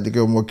mentioned that they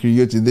more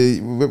Kiriyo today,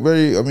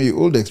 very,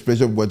 old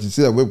expression, but you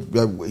see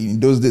that in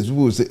those days,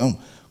 people would say,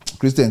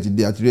 Christian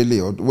today, really,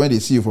 or when they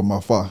see you from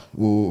afar,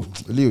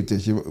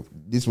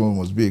 this one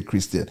must be a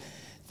Christian.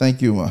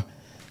 Thank you, ma.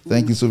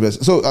 Thank you so much.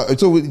 So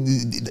that's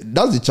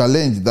the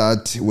challenge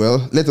that,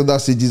 let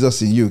others see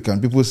Jesus in you. Can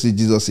people see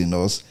Jesus in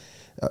us?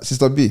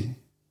 Sister B?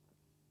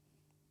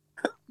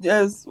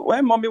 Yes,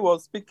 when Mommy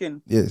was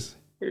speaking, yes,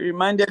 it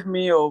reminded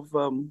me of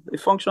a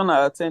function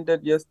I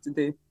attended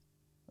yesterday.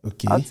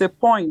 Okay. At a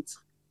point,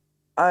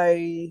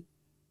 a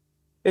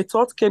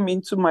thought came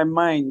into my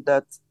mind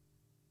that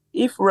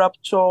if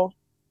rapture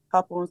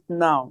happens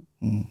now,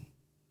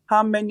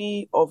 how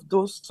many of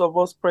those of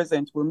us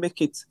present will make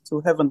it to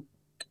heaven?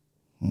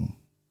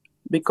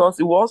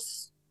 Because it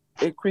was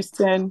a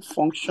Christian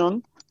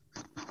function,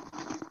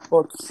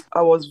 but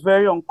I was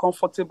very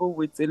uncomfortable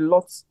with a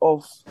lot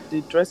of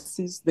the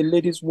dresses the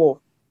ladies wore.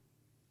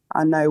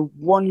 And I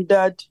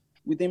wondered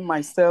within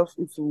myself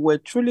if we were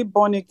truly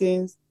born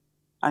again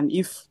and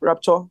if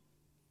rapture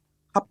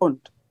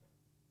happened,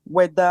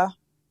 whether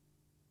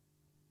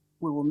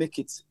we will make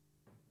it.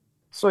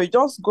 So it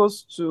just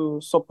goes to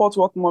support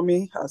what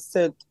Mommy has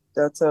said,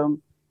 that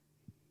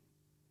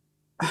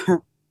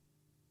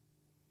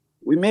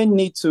we may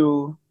need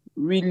to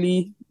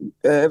really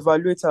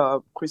evaluate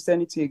our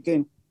Christianity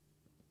again,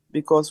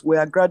 because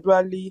we've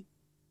gradually,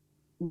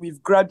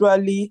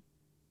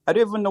 I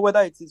don't even know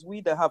whether it is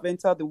we that have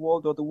entered the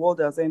world or the world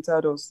has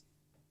entered us,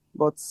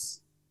 but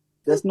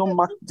there's no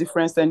marked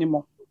difference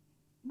anymore.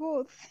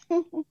 Both.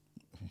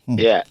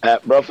 Yeah,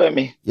 Bro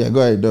Femi. Yeah,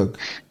 go ahead, Doc.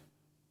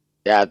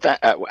 Yeah,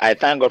 I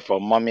thank God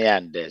for Mommy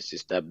and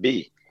Sister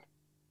B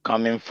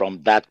coming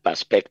from that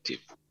perspective.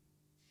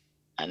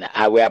 And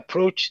I will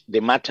approach the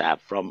matter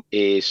from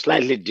a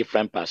slightly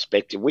different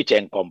perspective, which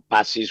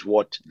encompasses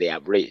what they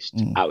have raised,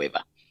 however.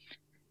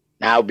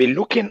 Now, I'll be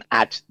looking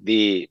at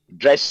the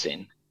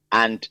dressing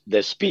and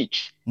the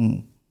speech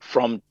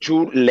from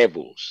two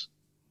levels.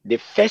 The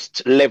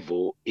first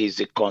level is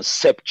the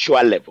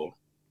conceptual level,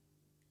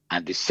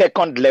 and the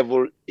second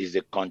level is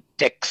the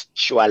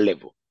contextual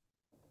level.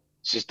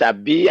 Sister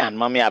B and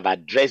Mommy have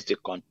addressed the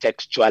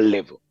contextual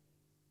level.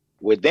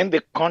 within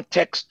the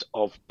context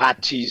of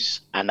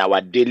parties and our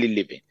daily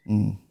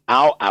living,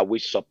 how are we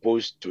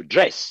supposed to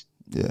dress?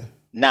 Yeah.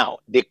 Now,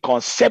 the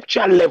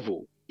conceptual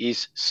level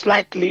is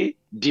slightly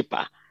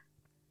deeper,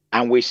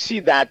 and we see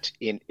that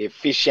in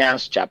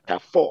Ephesians chapter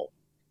 4.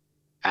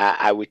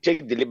 I will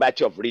take the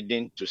liberty of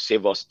reading to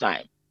save us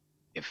time.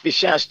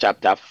 Ephesians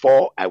chapter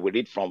 4, I will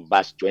read from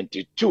verse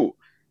 22.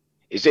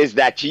 It says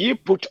that ye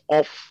put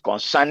off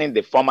concerning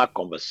the former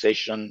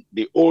conversation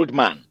the old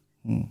man,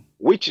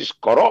 which is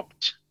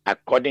corrupt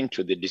according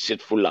to the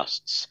deceitful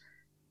lusts,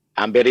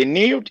 and be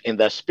renewed in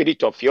the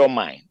spirit of your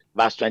mind.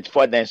 Verse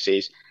 24 then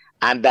says,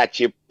 and that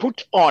ye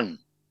put on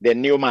the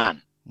new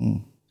man,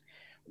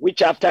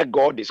 which after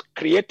God is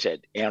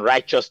created in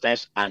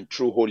righteousness and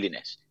true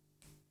holiness.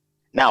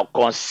 Now,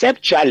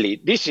 conceptually,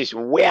 this is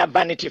where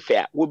Vanity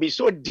Fair will be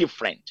so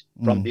different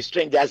from the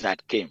strangers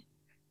that came.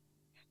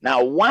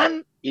 Now,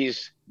 one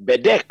is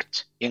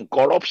bedecked in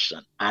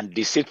corruption and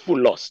deceitful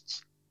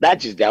lusts.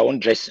 That is their own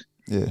dressing.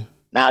 Yeah.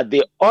 Now,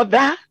 the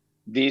other,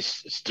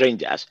 these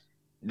strangers,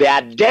 they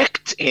are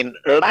decked in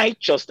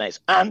righteousness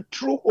and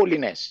true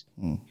holiness.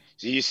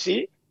 So you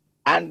see,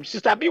 and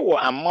Sister Biwo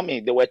and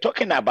Mommy, they were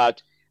talking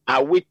about,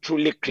 are we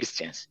truly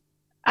Christians?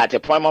 At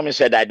a point, Mommy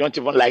said, I don't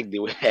even like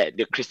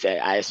the Christian.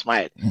 I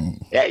smiled.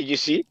 Yeah, you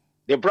see,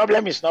 the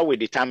problem is not with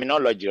the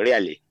terminology,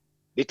 really.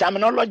 The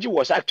terminology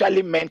was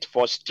actually meant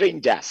for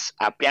strangers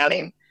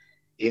appearing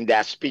in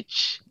their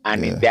speech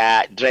and in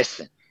their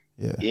dressing.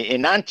 Yeah.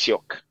 In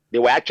Antioch, they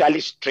were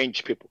actually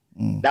strange people.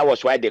 That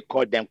was why they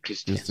called them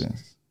Christians.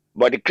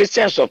 But the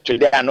Christians of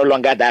today are no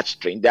longer that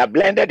strange. They are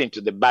blended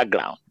into the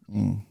background.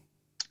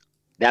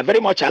 They are very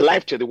much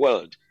alive to the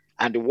world,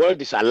 and the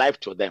world is alive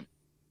to them.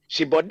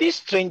 See, but these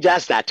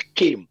strangers that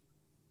came,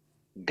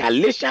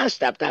 Galatians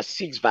chapter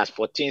 6 verse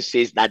 14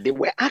 says that they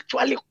were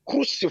actually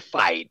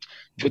crucified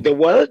to the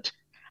world,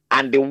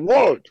 and the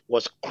world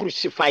was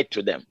crucified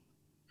to them.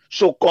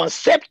 So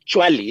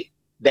conceptually,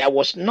 there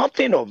was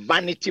nothing of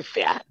Vanity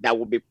Fair that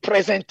would be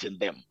present in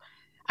them,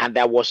 and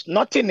there was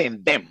nothing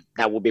in them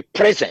that would be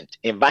present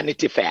in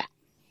Vanity Fair.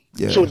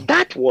 Yeah. So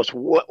that was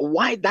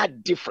why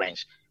that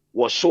difference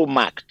was so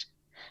marked.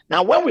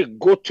 Now, when we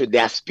go to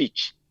their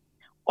speech,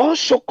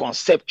 also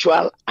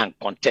conceptual and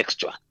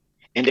contextual.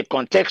 In the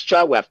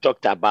contextual, we have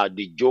talked about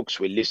the jokes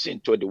we listen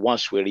to, the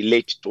ones we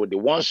relate to, the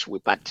ones we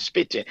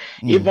participate in,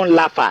 even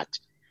laugh at.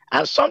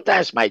 And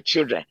sometimes my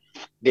children,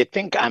 they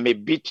think I'm a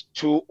bit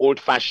too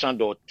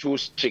old-fashioned or too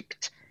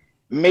strict.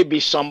 Maybe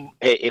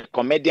a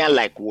comedian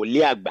like Wole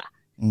Agba,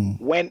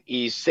 when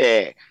he's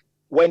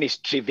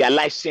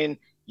trivializing,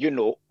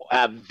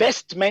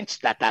 vestments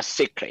that are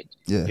sacred.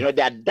 Yeah.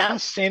 They are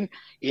dancing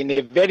in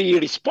a very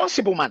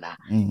irresponsible manner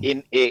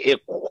in a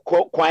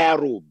choir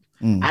robe.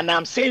 And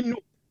I'm saying, no,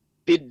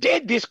 the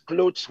day these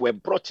clothes were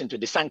brought into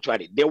the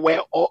sanctuary, they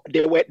were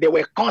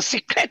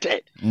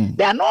consecrated.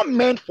 They are not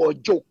meant for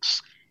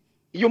jokes.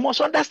 You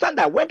must understand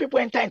that when people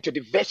enter into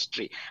the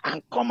vestry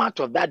and come out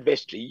of that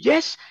vestry,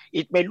 yes,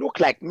 it may look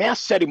like mere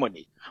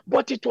ceremony,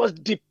 but it was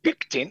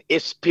depicting a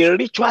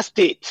spiritual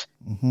state.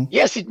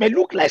 Yes, it may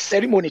look like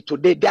ceremony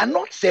today. They are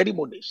not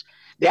ceremonies.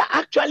 They are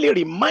actually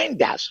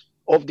reminders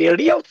of the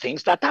real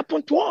things that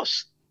happen to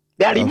us.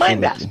 They are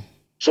reminders.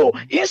 So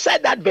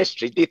inside that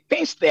vestry, the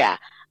things there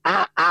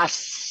are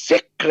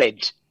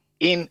sacred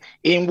in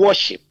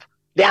worship.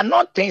 They are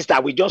not things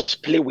that we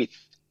just play with.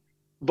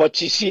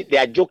 But you see, they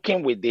are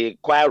joking with the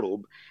choir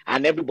robe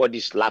and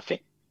everybody's laughing.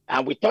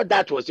 And we thought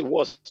that was the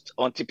worst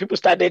until people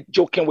started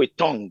joking with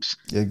tongues.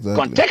 Exactly.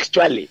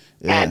 Contextually,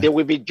 and they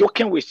will be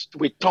joking with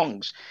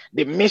tongues,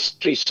 the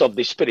mysteries of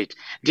the spirit,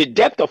 the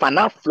depth of an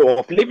outflow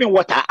of living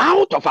water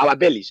out of our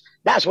bellies.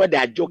 That's what they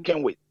are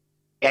joking with.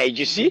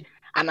 You see?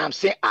 And I'm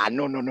saying,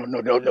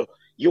 no.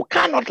 You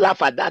cannot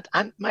laugh at that.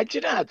 And my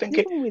children are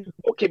thinking,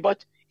 okay,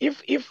 but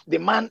if the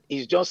man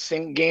is just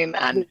singing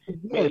and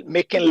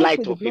making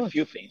light of a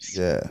few things,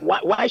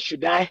 why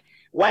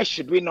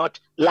should we not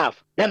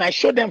laugh? Then I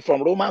showed them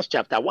from Romans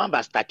chapter 1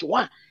 verse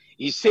 31.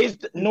 It says,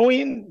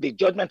 knowing the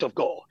judgment of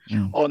God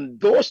on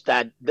those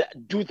that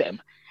do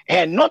them,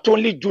 and not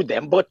only do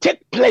them, but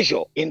take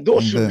pleasure in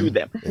those who do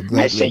them. Exactly.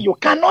 I say you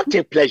cannot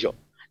take pleasure.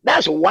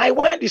 That's why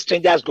when the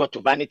strangers got to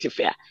Vanity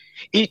Fair,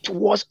 it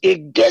was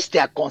against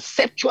their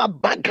conceptual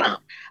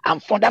background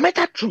and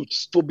fundamental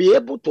truths to be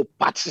able to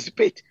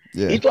participate.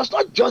 It was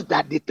not just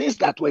that the things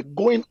that were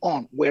going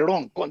on were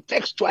wrong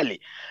contextually,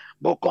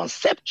 but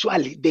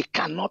conceptually they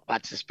cannot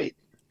participate.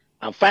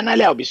 And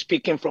finally, I'll be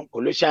speaking from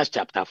Colossians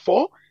chapter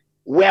 4,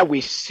 where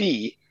we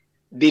see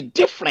the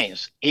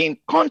difference in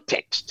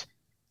context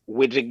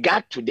with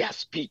regard to their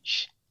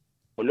speech.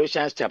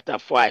 Colossians chapter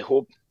 4, I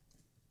hope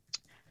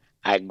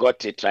I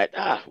got it right.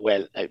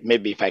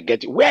 Maybe if I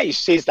get it. Where it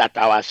says that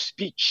our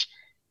speech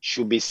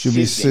should be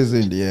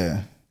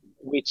seasoned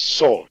with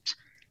salt.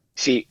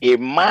 See, a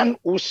man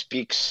who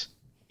speaks,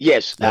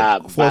 verse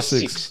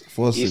 6.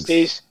 It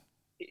says,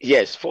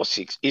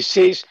 4:6. It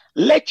says,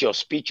 let your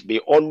speech be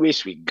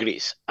always with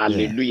grace.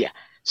 Hallelujah.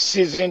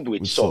 Seasoned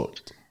with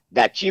salt,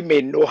 that ye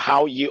may know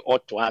how ye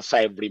ought to answer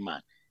every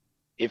man.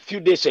 A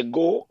few days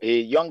ago, a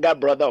younger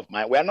brother of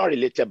mine, we are not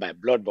related by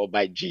blood, but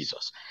by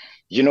Jesus.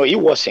 You know, he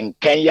was in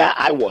Kenya,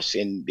 I was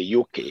in the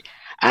UK,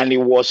 and he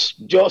was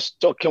just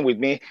talking with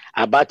me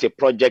about a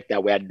project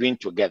that we are doing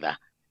together.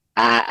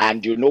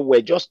 And, you know,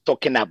 we're just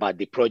talking about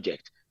the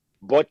project.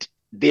 But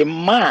the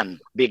man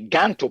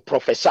began to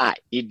prophesy.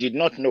 He did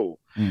not know.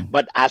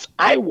 But as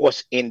I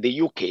was in the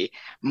UK,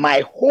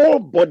 my whole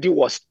body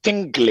was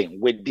tingling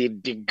with the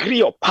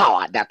degree of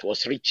power that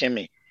was reaching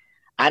me.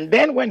 And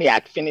then when he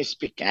had finished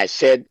speaking, I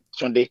said,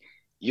 Sunday,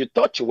 you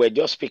thought you were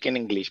just speaking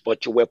English,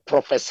 but you were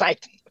prophesying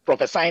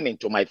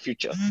into my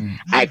future.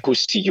 I could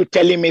see you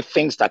telling me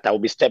things that I will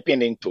be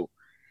stepping into.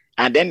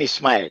 And then he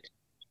smiled.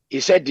 He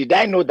said, did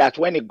I know that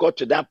when he got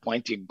to that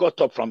point, he got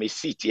up from his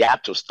seat, he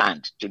had to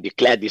stand to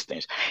declare these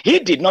things? He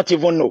did not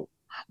even know.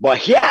 But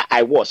here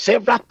I was,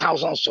 several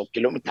thousands of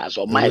kilometers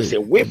or miles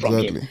away from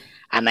him,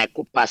 and I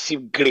could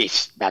perceive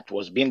grace that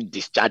was being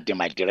discharged in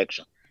my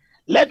direction.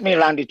 Let me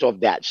round it off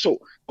there. So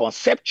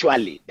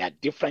conceptually, they are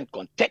different.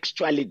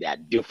 Contextually, they are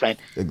different.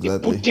 The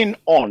putting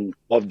on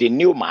of the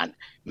new man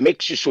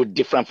makes you so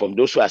different from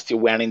those who are still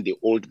wearing the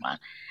old man.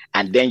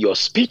 And then your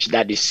speech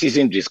that is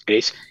seasoned with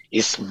grace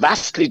is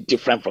vastly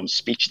different from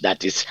speech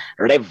that is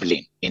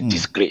reveling in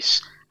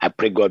disgrace. I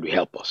pray God will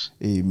help us.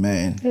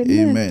 Amen.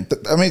 Amen.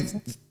 I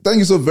mean, thank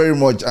you so very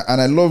much.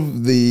 And I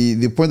love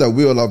the point that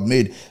we all have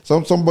made.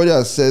 Somebody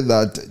has said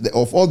that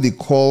of all the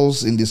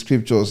calls in the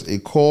scriptures, a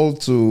call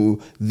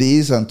to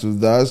this and to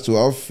that, to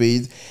have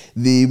faith,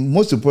 the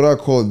most important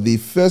call, the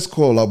first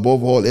call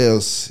above all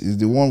else, is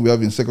the one we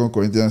have in 2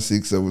 Corinthians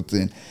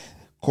 6:17.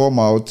 Come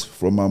out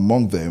from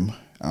among them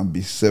and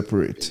be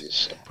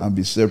separate. And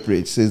be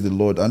separate, says the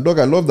Lord. And Doc,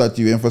 I love that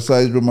you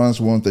emphasize Romans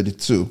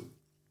 1:32.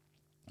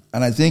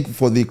 And I think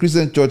for the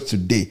Christian church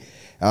today,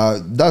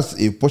 that's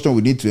a portion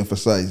we need to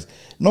emphasize.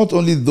 Not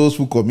only those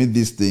who commit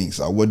these things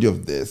are worthy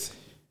of death,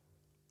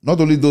 not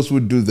only those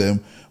who do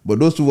them, but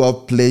those who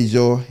have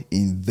pleasure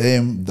in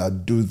them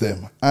that do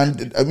them.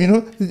 And I mean,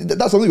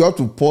 that's something we have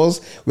to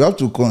pause, we have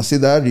to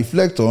consider,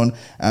 reflect on,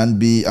 and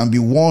be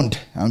warned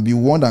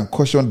and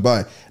cautioned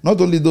by.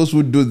 Not only those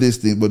who do these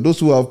things, but those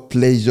who have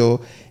pleasure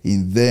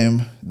in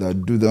them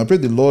that do them. I pray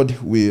the Lord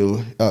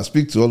will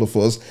speak to all of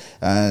us.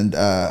 And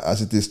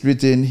as it is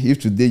written, if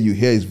today you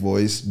hear His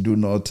voice, do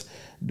not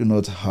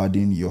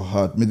harden your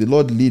heart. May the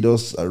Lord lead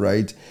us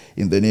aright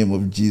in the name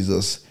of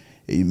Jesus.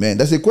 Amen.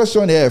 There's a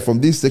question here from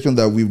this section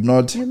that we've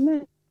not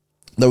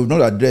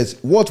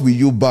addressed. What will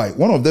you buy?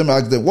 One of them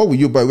asked them, what will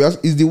you buy?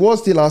 Is the world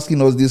still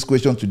asking us this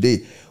question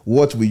today?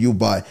 What will you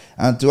buy?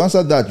 And to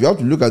answer that, you have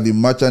to look at the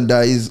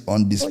merchandise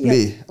on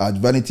display at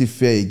Vanity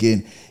Fair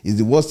again. Is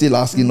the world still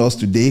asking us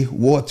today,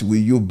 what will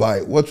you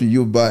buy? What will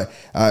you buy?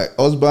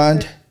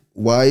 Husband,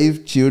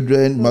 wife,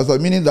 children, master,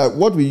 meaning that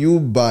what will you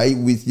buy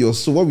with your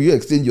soul? What will you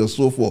exchange your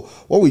soul for?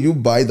 What will you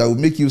buy that will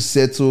make you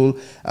settle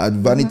at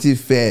Vanity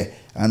Fair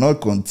and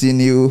not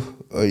continue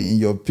in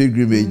your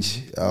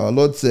pilgrimage? Our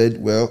Lord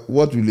said, well,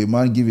 what will a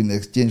man give in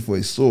exchange for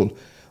his soul?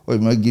 What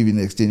will a man give in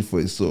exchange for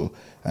his soul?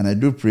 And I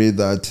do pray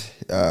that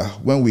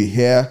when we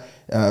hear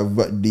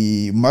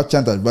the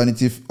merchant at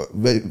Vanity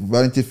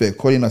Fair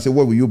calling and say,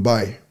 what will you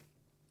buy?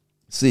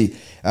 See,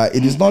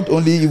 it is not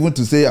only even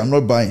to say, I'm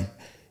not buying.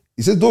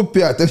 He said, don't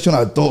pay attention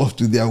at all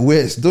to their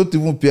wares. Don't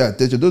even pay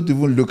attention. Don't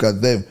even look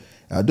at them.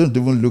 Don't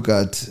even look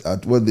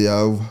at what they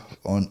have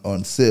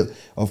on sale.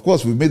 Of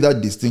course, we made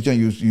that distinction.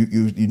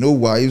 You know,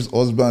 wives,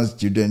 husbands,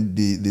 children.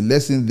 The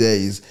lesson there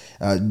is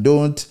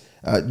don't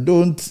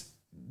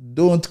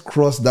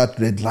cross that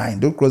red line.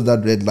 Don't cross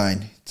that red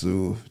line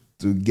to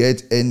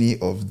get any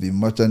of the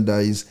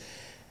merchandise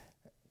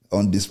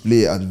on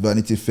display at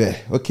Vanity Fair.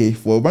 Okay,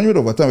 for a minute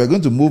of our time, we're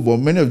going to move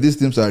on. Many of these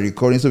themes are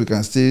recurring, so we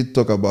can still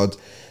talk about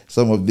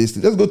some of these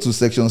things. Let's go to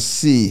section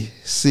C.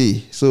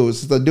 So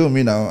Sister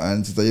Deomi now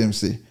and Sister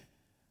MC.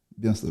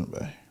 Be on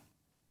standby.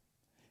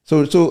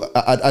 So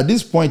at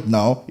this point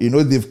now, you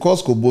know, they've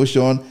caused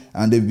commotion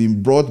and they've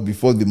been brought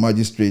before the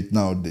magistrate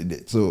now.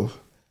 So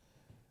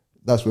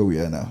that's where we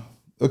are now.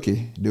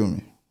 Okay,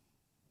 Deomi.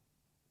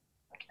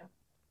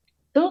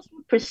 Those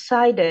who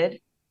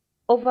presided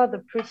over the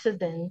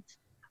precedent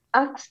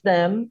asked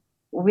them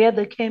where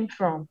they came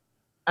from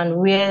and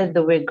where they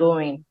were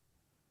going,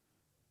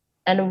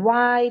 and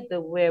why they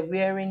were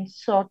wearing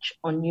such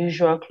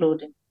unusual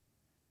clothing.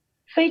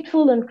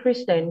 Faithful and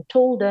Christian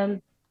told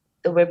them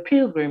they were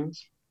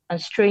pilgrims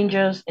and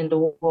strangers in the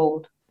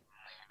world,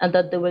 and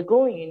that they were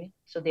going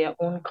to their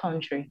own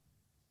country,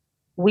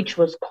 which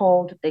was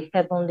called the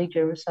heavenly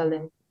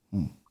Jerusalem,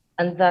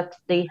 and that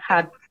they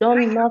had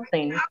done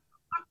nothing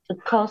to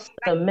cause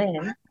the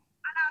men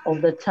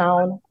of the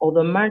town or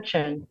the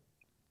merchant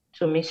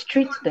to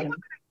mistreat them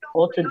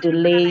or to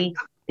delay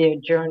their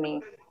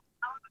journey.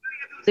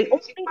 The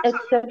only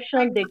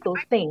exception they could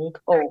think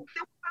of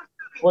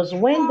was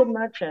when the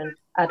merchant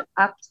had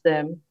asked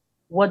them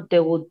what they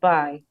would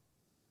buy,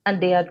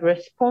 and they had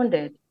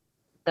responded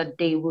that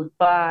they would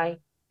buy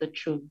the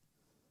truth.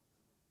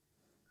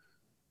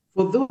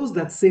 For those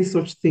that say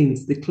such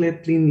things declare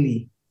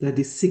plainly that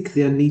they seek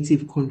their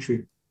native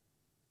country,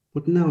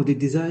 but now they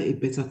desire a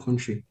better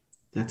country.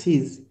 that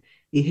is,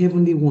 a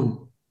heavenly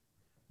one.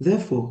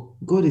 Therefore,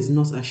 God is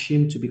not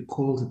ashamed to be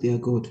called their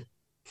God,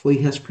 for he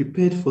has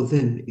prepared for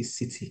them a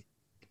city.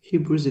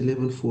 Hebrews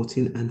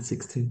 11:14 and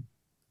 16.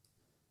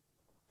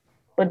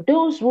 But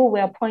those who were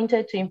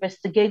appointed to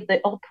investigate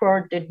the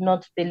uproar did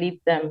not believe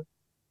them.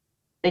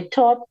 They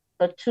thought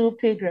the two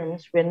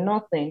pilgrims were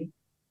nothing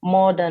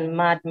more than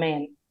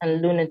madmen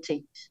and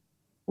lunatics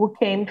who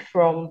came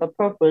from the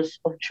purpose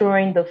of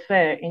throwing the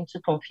fair into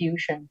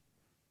confusion.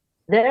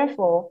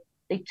 Therefore,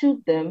 they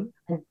took them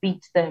and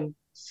beat them,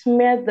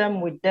 smeared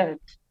them with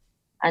dirt,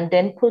 and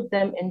then put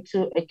them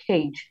into a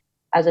cage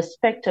as a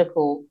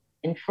spectacle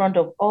in front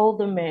of all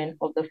the men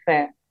of the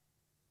fair.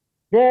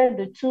 There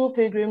the two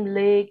pilgrims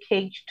lay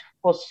caged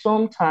for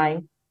some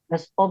time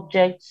as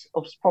objects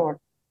of sport,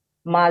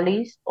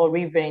 malice, or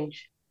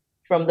revenge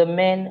from the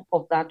men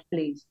of that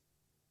place.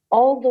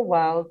 All the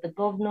while, the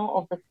governor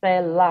of the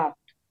fair laughed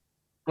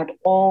at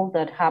all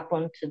that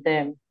happened to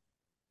them.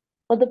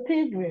 But the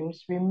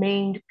pilgrims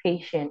remained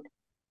patient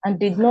and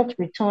did not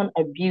return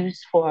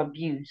abuse for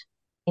abuse.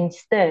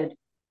 Instead,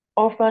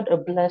 offered a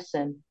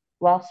blessing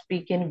while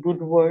speaking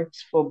good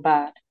words for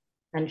bad,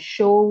 and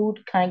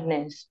showed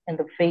kindness in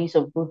the face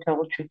of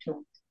brutal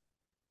treatment.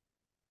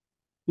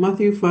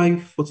 Matthew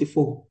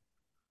 5:44.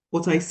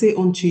 But I say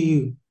unto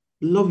you,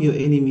 love your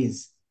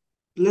enemies,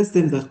 bless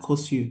them that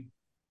curse you,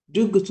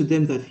 do good to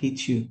them that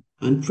hate you,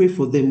 and pray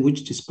for them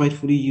which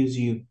despitefully use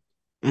you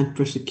and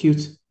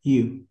persecute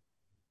you.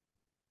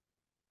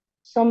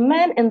 Some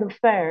men in the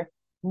fair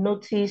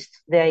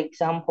noticed their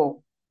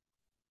example.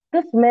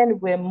 These men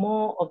were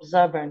more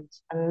observant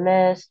and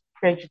less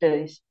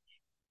prejudiced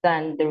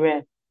than the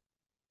rest.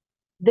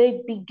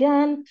 They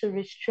began to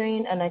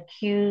restrain and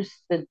accuse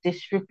the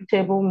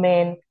disreputable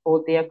men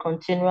for their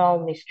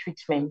continual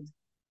mistreatment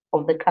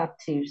of the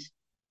captives.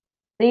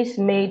 This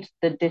made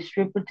the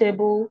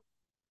disreputable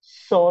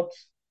sort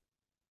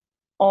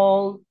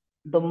all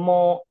the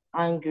more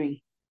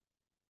angry,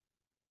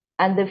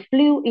 and they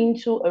flew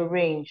into a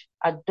rage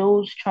at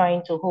those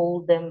trying to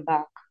hold them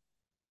back.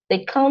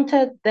 They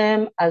counted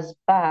them as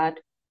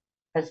bad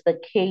as the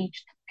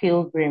caged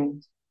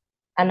pilgrims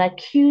and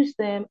accused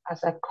them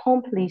as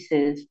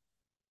accomplices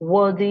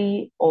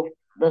worthy of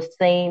the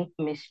same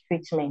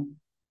mistreatment.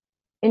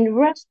 In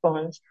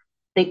response,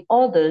 the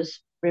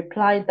others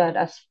replied that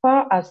as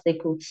far as they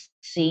could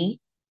see,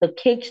 the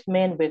caged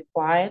men were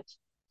quiet,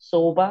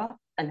 sober,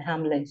 and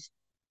harmless.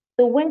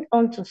 They went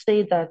on to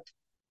say that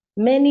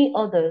many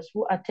others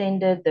who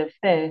attended the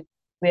fair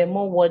were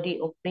more worthy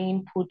of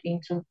being put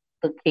into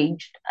the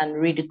cage and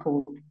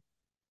ridiculed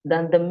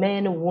than the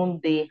men whom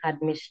they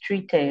had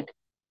mistreated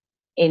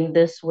in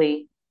this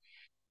way.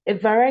 A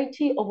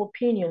variety of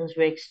opinions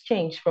were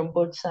exchanged from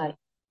both sides,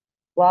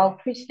 while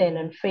Christian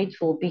and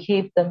faithful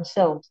behaved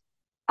themselves,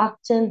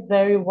 acting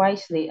very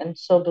wisely and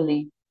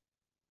soberly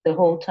the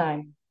whole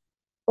time.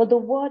 But the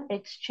word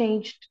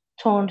exchanged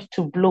turned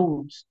to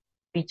blows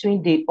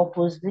between the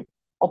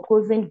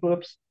opposing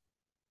groups,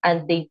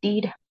 and they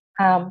did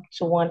harm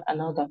to one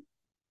another.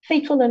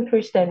 Faithful and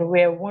Christian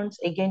were once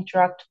again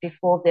dragged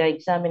before their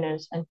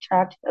examiners and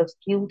charged as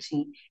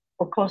guilty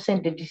for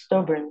causing the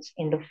disturbance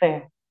in the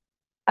fair.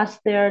 As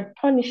their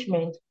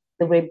punishment,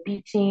 they were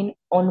beaten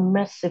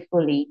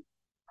unmercifully,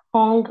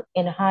 hung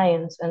in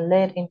irons, and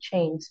led in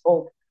chains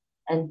up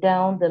and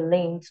down the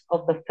lanes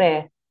of the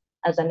fair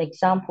as an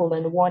example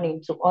and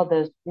warning to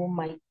others who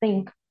might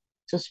think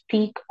to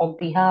speak on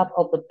behalf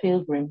of the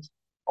pilgrims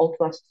or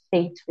to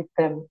associate with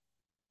them.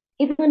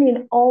 Even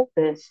in all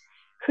this,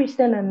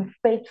 Christian and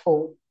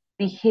faithful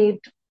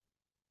behaved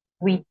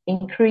with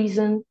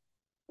increasing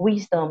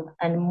wisdom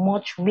and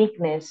much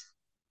meekness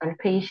and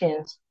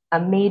patience,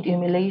 amid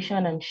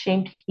humiliation and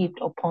shame heaped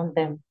upon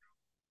them.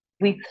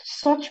 With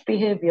such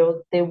behavior,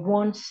 they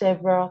won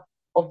several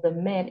of the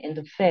men in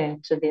the fair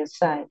to their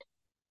side,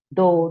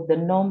 though the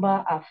number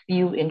are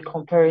few in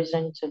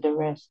comparison to the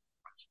rest.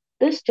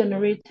 This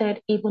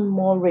generated even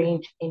more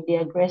rage in the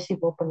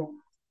aggressive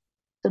opponents,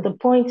 to the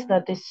point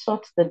that they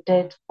sought the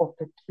death of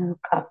the two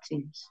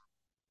captives.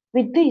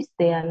 With this,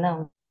 they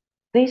announced,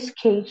 these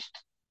caged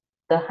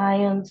the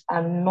Hyans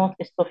are not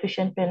a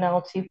sufficient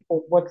penalty for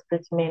what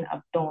these men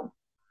have done.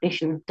 They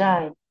should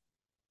die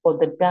for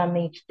the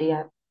damage they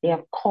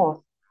have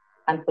caused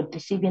and for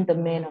deceiving the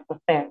men of the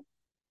fair.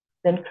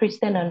 Then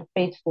Christian and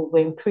faithful were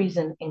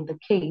imprisoned in the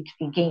cage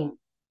again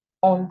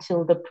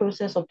until the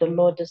process of the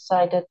Lord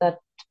decided that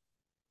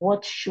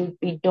what should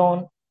be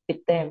done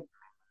with them.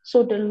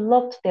 So they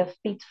locked their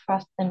feet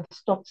fast in the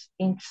stocks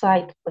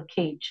inside the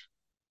cage.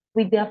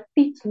 With their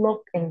feet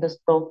locked in the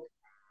stocks,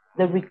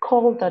 they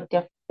recalled that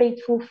their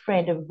faithful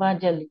friend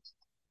evangelist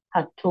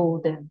had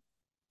told them.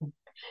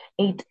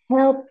 It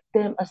helped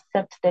them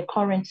accept their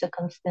current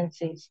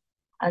circumstances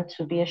and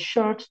to be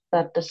assured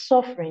that the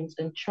sufferings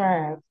and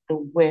trials they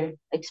were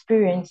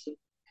experiencing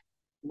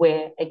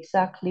were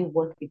exactly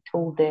what he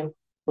told them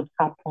would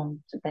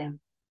happen to them.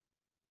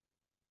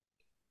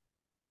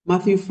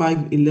 Matthew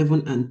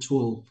 5:11 and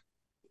 12.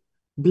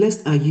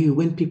 Blessed are you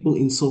when people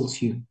insult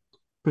you,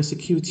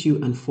 persecute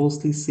you, and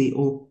falsely say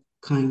all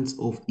kinds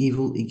of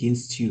evil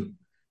against you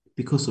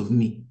because of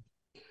me.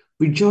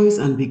 Rejoice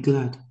and be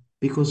glad,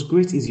 because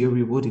great is your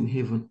reward in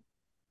heaven.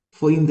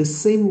 For in the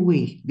same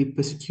way they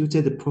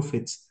persecuted the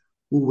prophets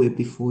who were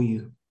before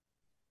you.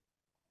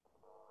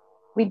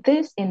 With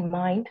this in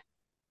mind,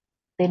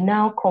 they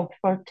now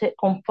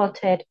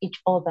comforted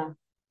each other,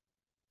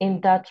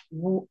 in that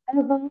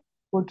whoever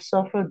would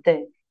suffer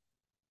death,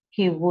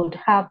 he would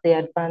have the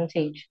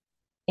advantage.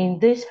 In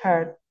this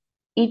hurt,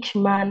 each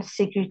man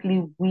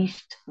secretly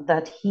wished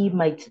that he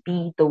might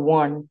be the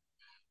one,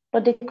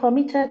 but they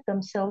committed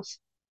themselves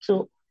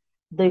to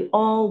the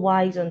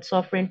all-wise and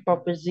sovereign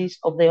purposes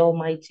of the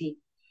Almighty.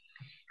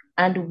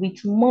 And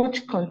with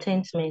much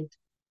contentment,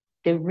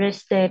 they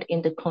rested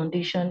in the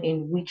condition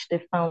in which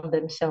they found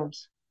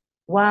themselves,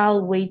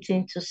 while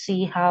waiting to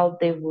see how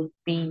they would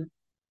be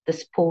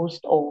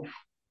disposed of.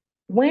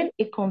 When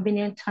a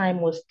convenient time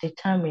was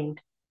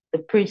determined, the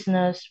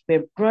prisoners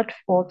were brought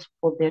forth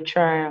for their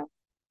trial,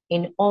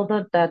 in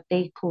order that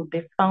they could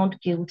be found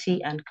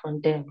guilty and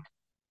condemned.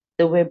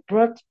 They were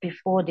brought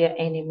before their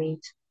enemies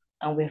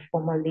and were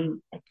formally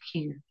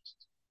accused.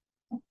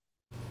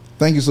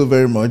 Thank you so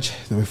very much.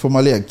 They were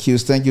formally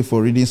accused. Thank you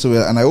for reading so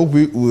well. And I hope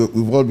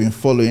we've all been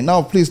following.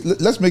 Now, please,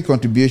 let's make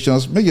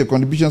contributions. Make your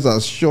contributions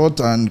as short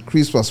and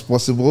crisp as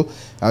possible,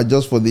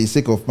 just for the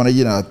sake of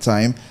managing our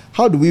time.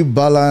 How do we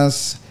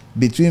balance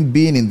between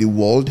being in the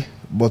world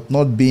but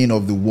not being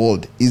of the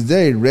world? Is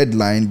there a red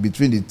line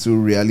between the two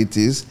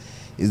realities?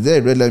 Is there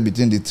a red line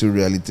between the two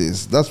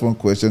realities? That's one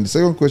question. The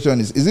second question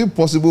is it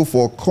possible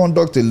for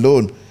conduct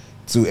alone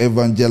to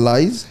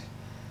evangelize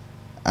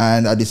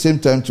and at the same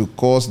time to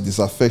cause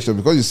disaffection?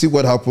 Because you see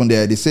what happened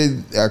there. They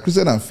said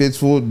Christian and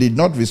faithful did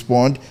not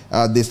respond.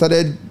 They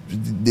started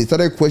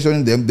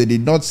questioning them. They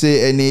did not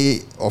say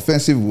any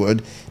offensive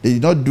word. They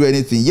did not do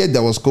anything. Yet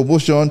there was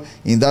commotion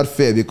in that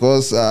fair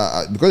because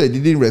they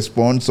didn't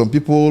respond. Some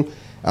people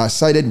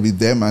sided with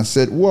them and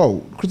said,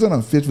 wow, Christian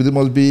and faithful, they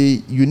must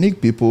be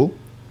unique people.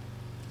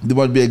 They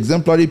must be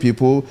exemplary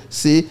people.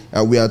 See,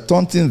 we are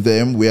taunting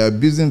them, we are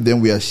abusing them,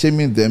 we are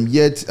shaming them,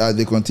 yet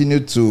they continue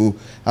to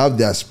have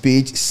their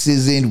speech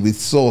seasoned with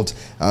salt.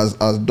 As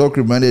Doc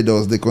reminded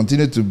us, they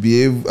continue to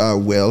behave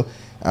well,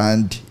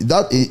 and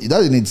that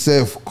in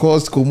itself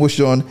caused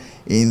commotion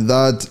in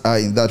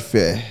that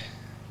fair.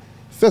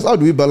 First, how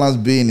do we balance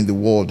being in the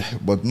world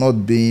but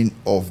not being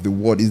of the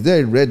world? Is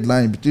there a red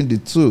line between the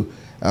two?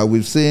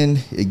 We've seen,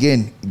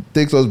 again, it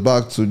takes us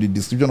back to the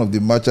description of the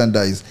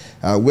merchandise,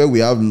 where we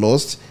have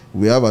lust,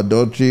 we have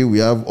adultery, we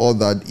have all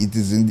that. It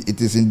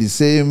is in the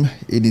same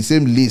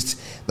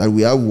list that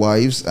we have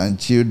wives and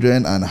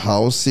children and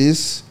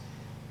houses,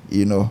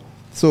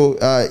 So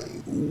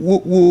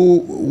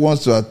who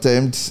wants to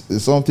attempt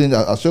something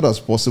as short as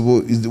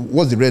possible?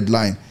 What's the red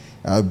line?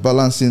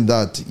 Balancing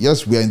that.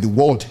 Yes, we are in the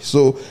world.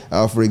 So,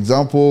 for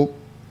example,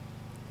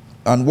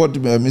 and what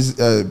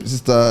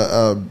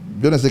Sister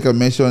Jonathan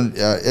mentioned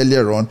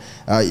earlier on,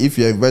 if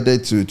you're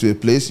invited to a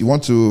place, you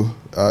want to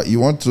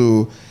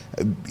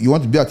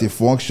be at a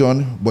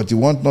function, but you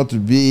want not to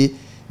be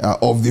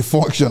of the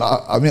function.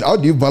 I mean, how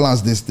do you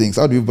balance these things?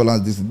 How do you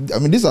balance this? I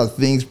mean, these are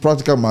things,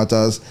 practical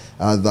matters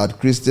that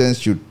Christians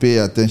should pay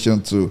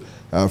attention to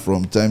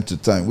from time to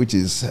time, which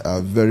is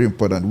very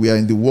important. We are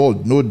in the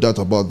world, no doubt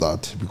about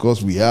that,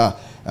 because we are.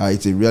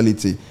 It's a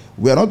reality.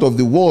 We are not of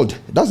the world.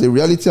 That's a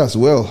reality as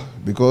well,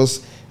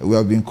 because we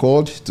have been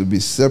called to be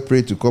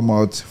separate, to come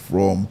out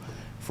from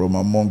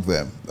among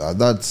them.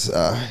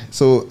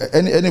 So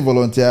any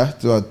volunteer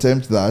to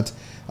attempt that.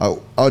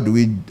 How do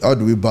we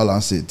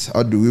balance it?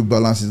 How do we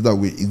balance it that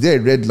way? Is there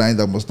a red line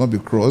that must not be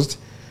crossed,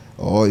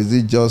 or is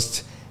it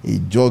just a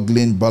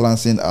juggling,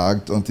 balancing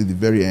act until the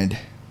very end?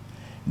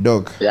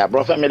 Doc. Yeah,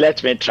 Brother,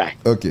 let me try.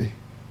 Okay.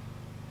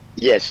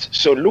 Yes.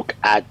 So look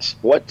at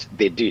what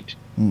they did.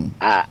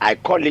 I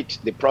call it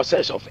the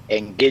process of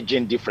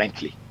engaging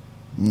differently.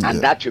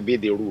 And that should be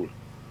the rule.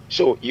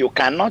 So you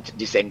cannot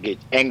disengage.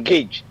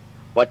 Engage,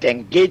 but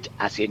engage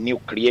as a new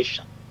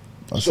creation.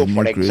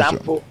 For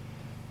example,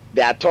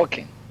 they are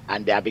talking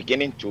and they are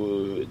beginning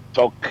to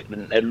talk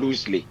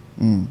loosely.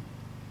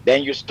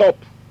 Then you stop.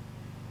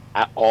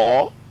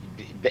 Or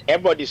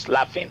everybody's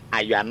laughing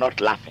and you are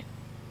not laughing.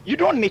 You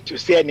don't need to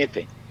say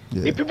anything.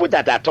 The people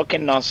that are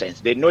talking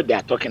nonsense, they know they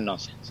are talking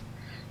nonsense.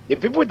 The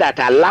people that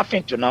are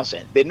laughing to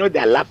nonsense, they know they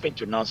are laughing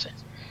to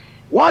nonsense.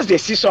 Once they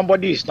see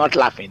somebody who is not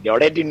laughing, they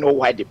already know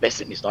why the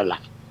person is not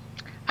laughing.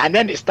 And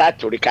then they start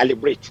to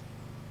recalibrate.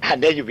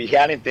 And then you'll be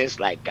hearing things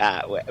like,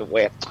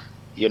 where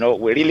we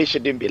really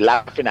shouldn't be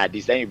laughing at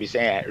this. Then you'll be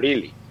saying,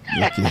 really?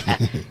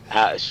 Okay.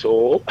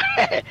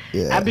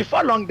 And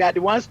before long, they're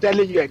the ones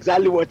telling you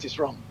exactly what is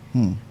wrong.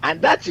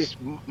 And that is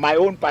my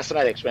own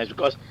personal experience,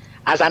 because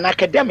as an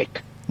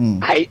academic,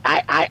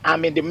 I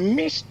am in the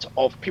midst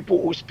of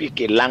people who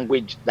speak a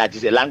language that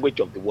is a language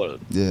of the world.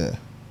 Yeah.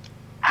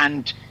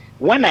 And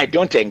when I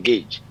don't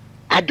engage,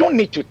 I don't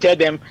need to tell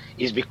them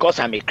it's because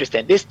I'm a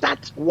Christian. They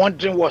start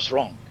wondering what's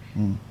wrong.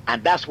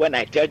 And that's when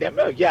I tell them,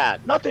 oh yeah,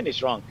 nothing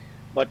is wrong.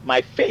 but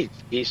my faith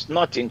is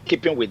not in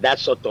keeping with that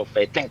sort of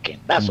thinking.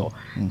 That's all.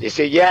 They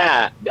say,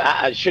 yeah,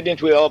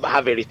 shouldn't we all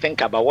have a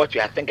rethink about what we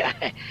are thinking?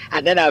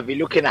 And then I'll be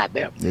looking at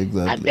them.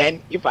 Exactly. And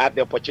then if I have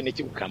the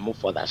opportunity, we can move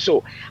further.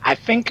 So I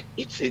think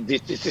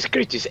the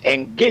spirit is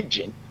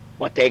engaging,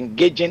 but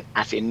engaging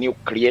as a new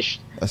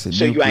creation.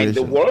 So you are in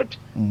the world,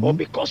 but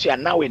because you are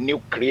now a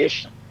new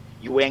creation,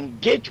 you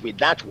engage with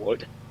that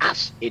world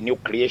as a new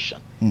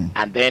creation.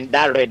 And then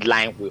that red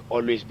line will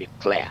always be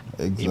clear,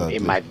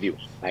 in my view,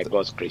 by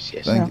God's grace.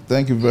 Yes.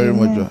 Thank you very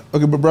much.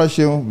 Okay, but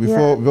Brashio,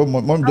 before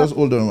Mom, just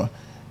hold on.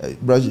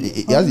 Brash,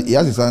 he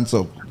has his hands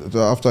up. So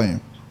after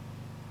him.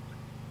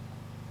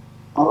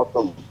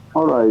 Awesome.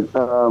 All right.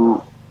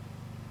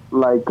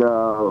 Like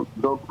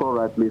Doctor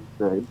rightly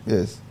said,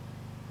 yes,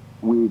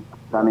 we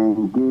can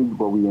engage,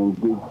 but we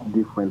engage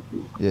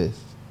differently. Yes.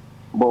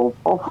 But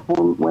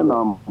often when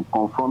I'm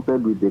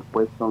confronted with a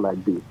question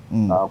like this,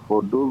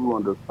 for those who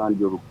understand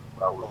Yoruba,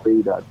 I will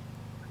say that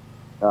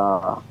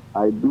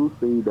I do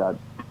say that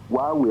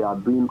while we are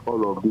doing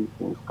all of these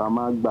things,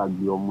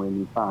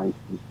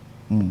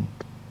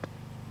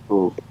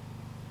 so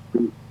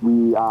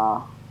we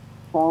are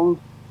sons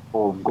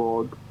of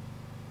God,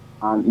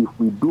 and if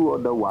we do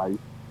otherwise,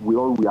 we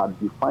are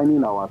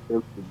defining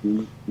ourselves to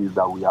be is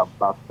that we are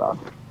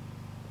bastards.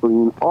 So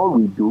in all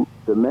we do,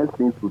 the next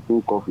thing to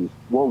think of is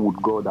what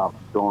would God have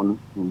done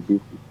in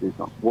this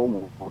situation? What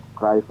would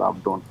Christ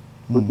have done?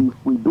 But if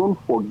we don't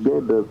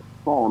forget the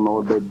son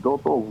or the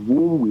daughter of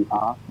whom we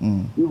are,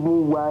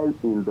 even while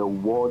in the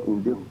world,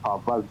 in this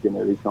perverse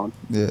generation,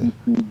 it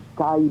will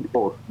guide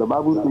us. The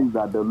Bible says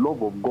that the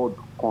love of God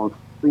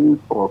constrains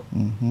us.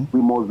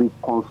 We must be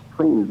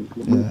constrained.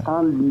 We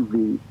can't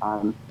live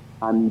an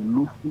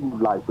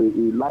elusive life, a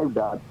life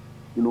that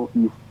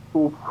is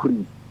so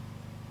free.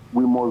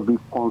 We must be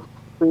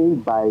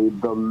constrained by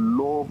the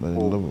love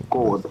of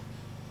God.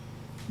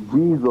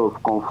 Jesus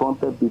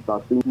confronted Peter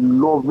saying,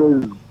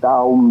 "Lovest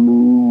thou me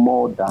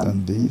more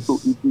than this?" So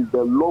it is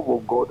the love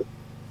of God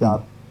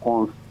that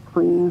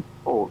constrains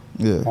us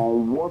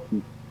on what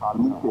is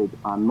permitted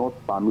and not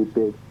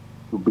permitted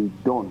to be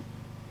done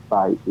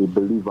by a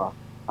believer.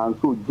 And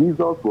so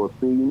Jesus was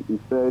saying, he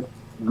said,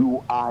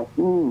 "You are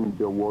in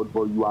the world,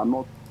 but you are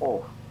not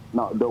of."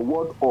 Now, the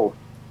word "of"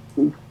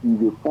 is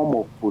a form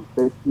of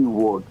possessive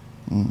word.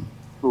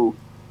 So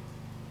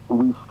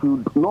we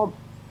should not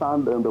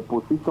stand in the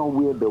position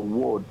where the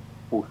world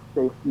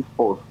possesses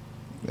us.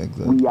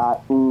 Exactly. We are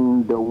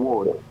in the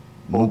world,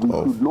 but we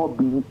should not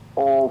be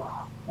of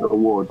the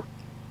world.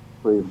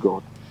 Praise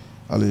God.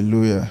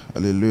 Hallelujah.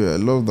 Hallelujah. I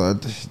love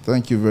that.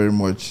 Thank you very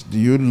much. Do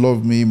you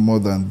love me more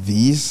than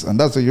these? And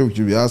that's what you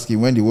should be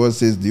asking when the word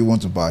says, do you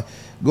want to buy?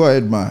 Go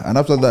ahead, ma. And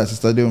after that,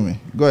 Sister Deomi.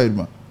 Go ahead,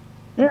 ma.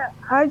 Yeah,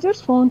 I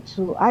just want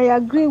to, I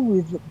agree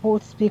with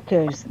both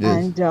speakers.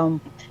 Yes.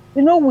 And,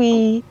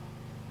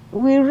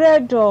 we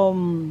read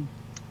 2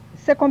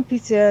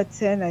 Peter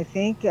 10, I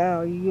think,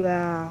 you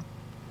are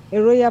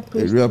a royal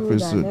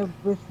priesthood and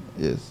everything.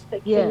 Yes.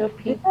 Yeah.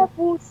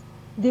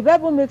 The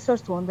Bible makes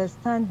us to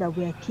understand that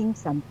we are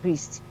kings and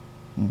priests.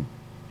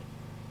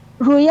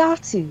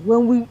 Royalty,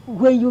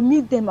 when you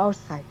meet them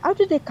outside, how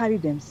do they carry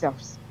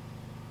themselves?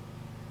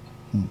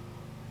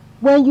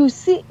 When you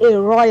see a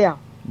royal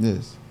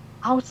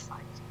outside,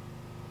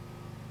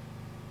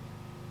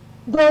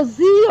 does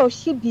he or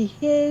she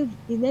behave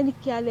in any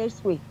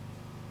careless way?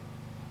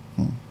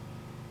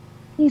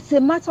 It's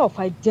a matter of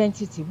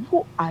identity.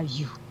 Who are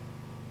you?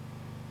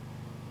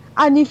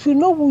 And if you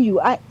know who you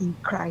are in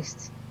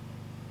Christ,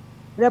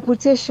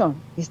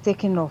 reputation is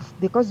taken off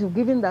because you've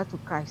given that to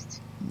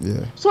Christ.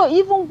 Yeah. So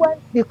even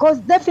because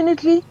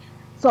definitely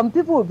some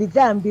people will be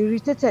there and be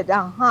irritated.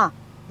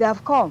 They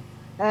have come,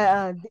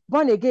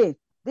 born again,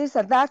 this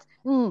and that.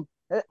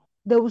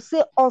 They will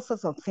say all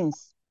sorts of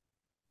things.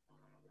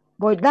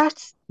 But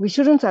we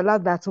shouldn't allow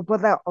that to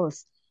bother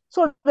us.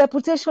 So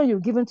reputation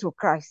you've given to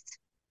Christ.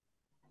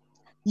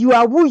 You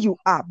are who you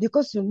are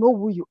because you know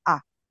who you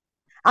are.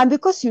 And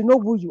because you know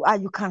who you are,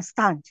 you can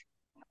stand.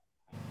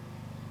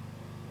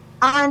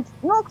 And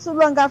not too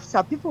long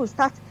after, people will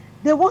start,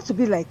 they want to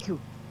be like you.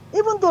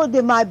 Even though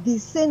they might be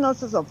saying all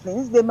sorts of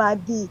things, they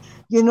might be,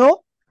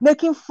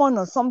 making fun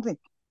or something.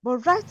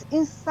 But right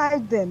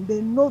inside them,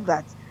 they know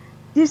that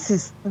this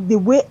is the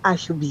way I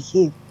should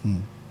behave.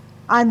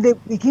 And they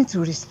begin to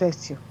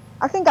respect you.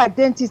 I think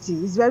identity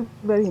is very,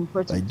 very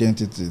important.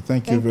 Identity.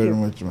 Thank you very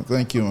much, ma.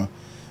 Thank you, ma.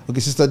 Okay,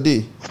 Sister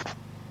D.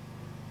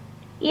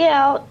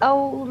 Yeah,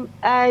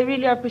 I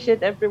really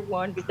appreciate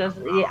everyone because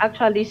they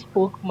actually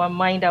spoke my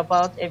mind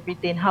about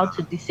everything, how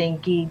to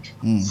disengage.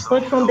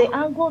 But from the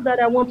angle that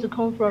I want to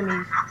come from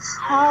is,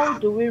 how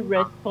do we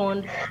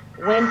respond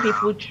when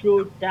people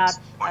throw darts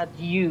at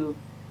you?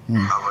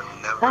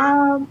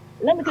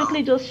 Let me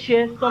quickly just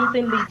share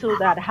something little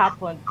that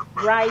happened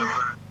right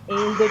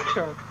in the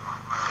church.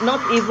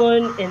 Not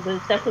even in the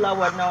secular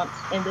world, not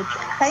in the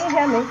church. Can you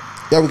hear me?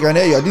 Yeah, we can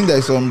hear you. I think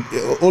there's some.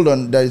 Hold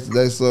on,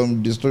 there's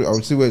some distortion.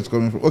 I'll see where it's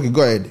coming from. Okay,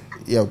 go ahead.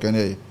 Yeah, we can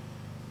hear you.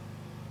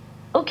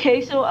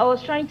 Okay, so I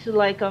was trying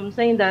to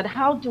saying that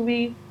how do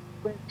we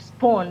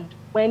respond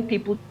when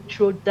people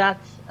throw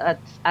darts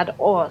at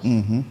us.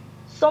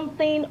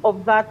 Something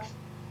of that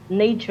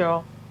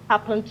nature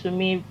happened to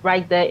me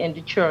right there in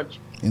the church.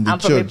 In the I'm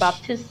from a church.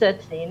 Baptist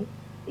setting,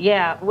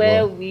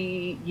 where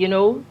we,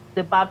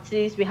 the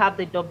Baptists, we have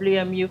the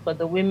WMU for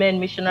the Women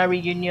Missionary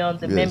Union,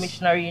 the Men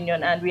Missionary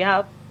Union, and we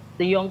have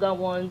the younger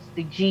ones,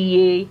 the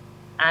GA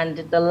and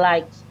the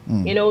likes.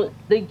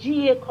 The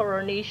GA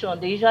coronation,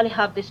 they usually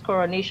have this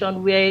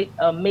coronation where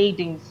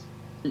maidens,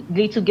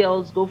 little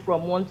girls go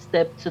from one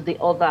step to the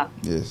other.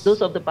 Yes.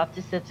 Those of the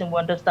Baptist setting will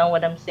understand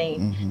what I'm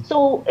saying.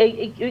 So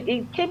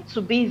it came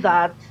to be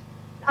that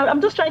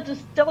I'm just trying to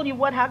tell you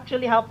what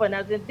actually happened.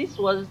 As in, this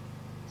was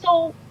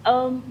so.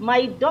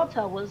 My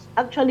daughter was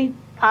actually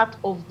part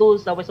of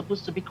those that were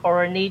supposed to be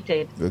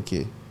coronated.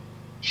 Okay.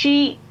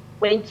 She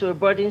went to a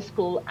boarding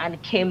school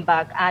and came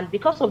back, and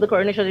because of the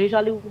coronation, they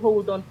usually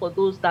hold on for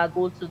those that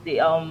go to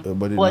the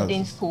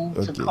boarding school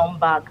to come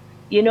back.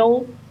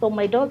 So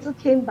my daughter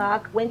came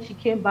back. When she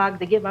came back,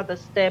 they gave her the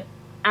step,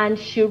 and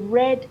she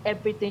read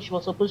everything she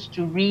was supposed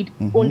to read,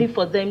 only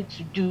for them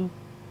to do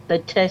the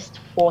test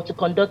to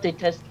conduct a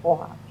test for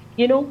her.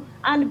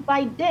 And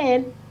by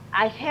then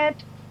I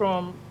heard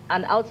from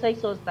an outside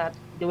source that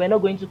they were not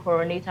going to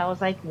coronate. I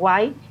was like,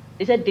 why?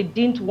 They said they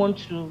didn't want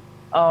to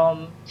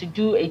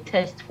do a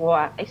test for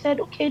her. I said,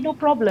 okay, no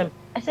problem.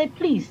 I said,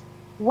 please,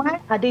 why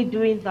are they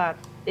doing that?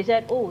 They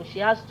said, oh, she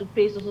has to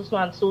pay so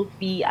and so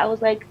fee. I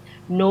was like,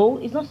 no,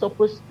 it's not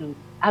supposed to.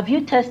 Have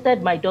you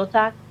tested my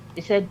daughter?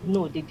 They said,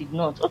 no, they did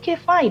not. Okay,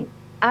 fine.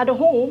 At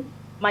home,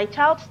 my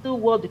child still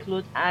wore the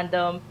clothes,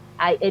 and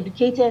I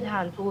educated her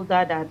and told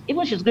her that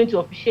even she's going to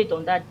officiate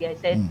on that day. I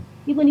said,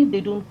 even if they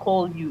don't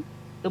call you,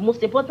 the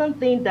most important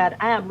thing that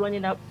I am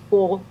running up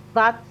for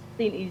that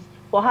thing is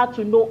for her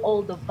to know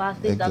all the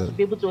verses and to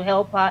be able to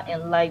help her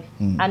in life,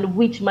 and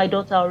which my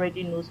daughter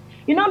already knows.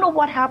 You know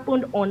what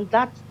happened on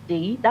that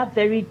day, that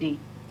very day?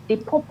 They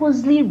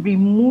purposely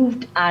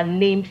removed our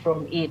name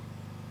from it.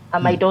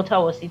 And my daughter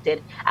was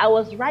seated. I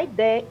was right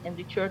there in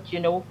the church,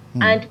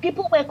 and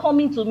people were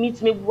coming to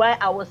meet me while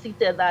I was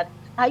seated that,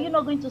 are you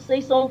not going to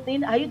say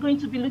something? Are you going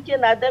to be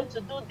looking at them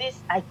to do this?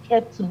 I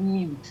kept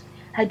mute.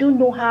 I don't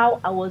know how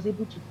I was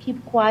able to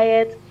keep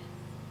quiet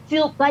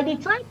till by the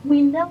time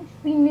we now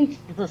finished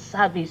the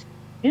service.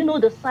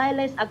 The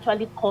silence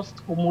actually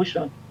caused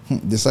commotion.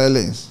 The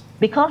silence?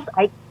 Because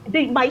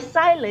my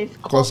silence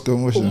caused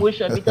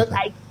commotion because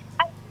I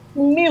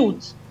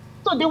mute.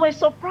 So they were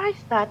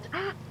surprised that,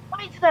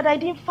 why is it that I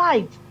didn't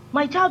fight?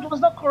 My child was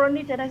not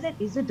coronated. I said,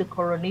 is it the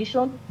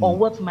coronation or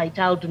what my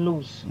child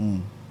knows?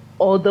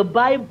 Or the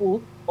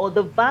Bible or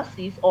the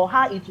verses or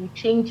how it will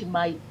change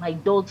my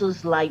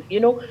daughter's life,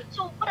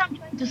 So what I'm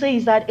trying to say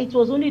is that it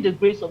was only the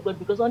grace of God,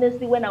 because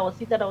honestly, when I was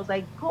seated, I was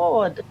like,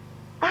 God,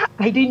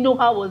 I didn't know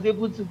how I was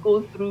able to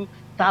go through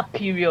that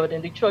period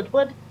in the church,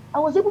 but I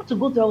was able to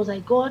go through. I was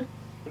like, God,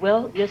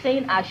 well, you're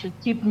saying I should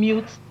keep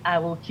mute. I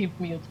will keep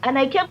mute. And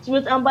I kept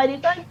mute. And by the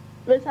time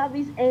the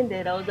service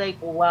ended, I was like,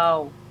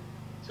 wow.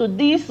 So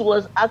this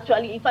was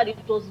actually, in fact, it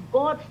was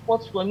God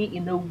fought for me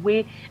in a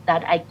way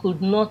that I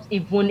could not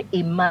even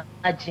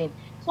imagine.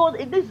 So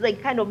this is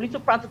like kind of little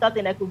practical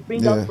thing I could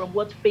bring out from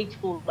what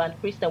Faithful and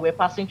Christian were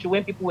passing through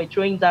when people were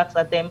throwing darts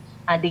at them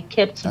and they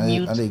kept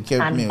mute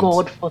and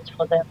God fought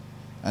for them.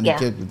 And they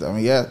kept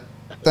it.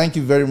 Thank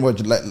you very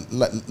much. How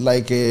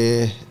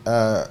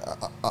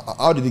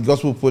did the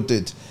gospel put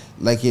it?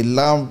 Like a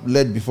lamb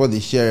led before the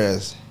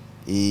shearers,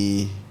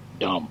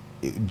 dumb.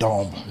 And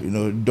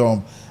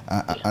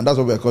that's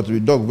what we're called to be,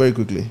 dog, very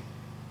quickly.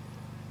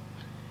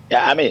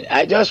 Yeah,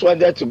 I just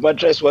wanted to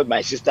buttress what my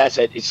sister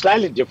said. It's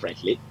slightly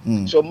differently.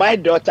 So my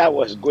daughter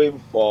was going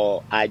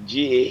for a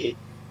GA,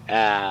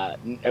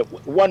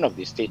 one of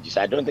the stages.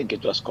 I don't think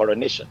it was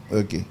coronation.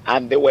 Okay.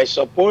 And they were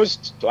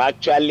supposed to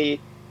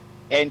actually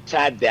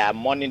enter their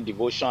morning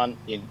devotion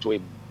into a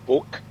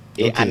book,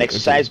 an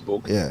exercise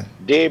book,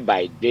 day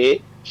by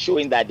day,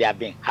 showing that they have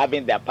been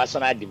having their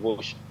personal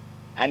devotion.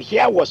 And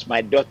here was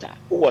my daughter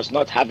who was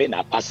not having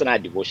a personal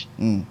devotion.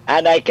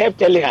 And I kept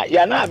telling her,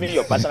 you're not having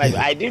your personal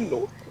devotion. I didn't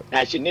know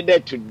that she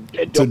needed to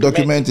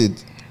document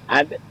it.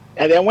 And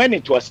then when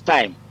it was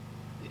time,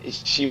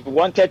 she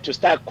wanted to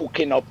start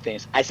cooking up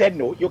things. I said,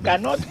 no, you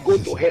cannot go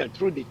to hell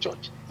through the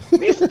church.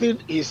 This thing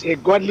is a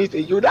godly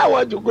thing. You don't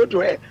want to go to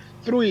hell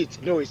through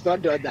it. No, it's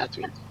not done that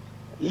way.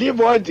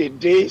 Leave all the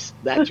days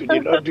that you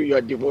did not do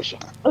your devotion.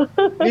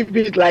 Leave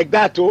it like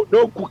that.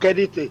 Don't cook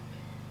anything.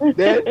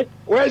 Then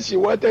when she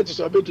wanted to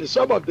submit it,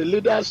 some of the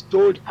leaders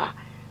told her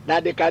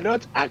that they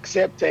cannot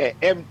accept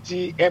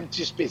empty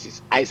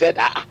spaces. I said,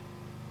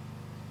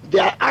 they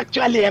are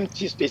actually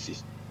empty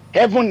spaces.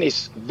 Heaven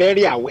is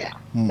very aware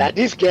that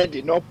this girl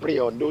did not pray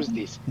on those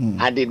days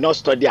and did not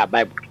study her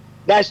Bible.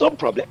 There is no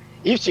problem.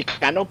 If she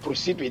cannot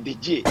proceed with the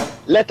GA,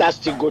 let her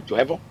still go to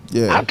heaven.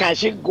 How can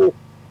she go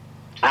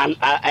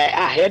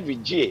ahead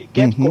with GA,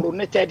 get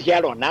coronated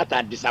here on earth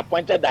and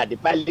disappointed at the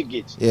pearly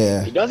gates?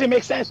 It doesn't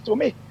make sense to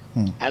me.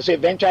 And so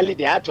eventually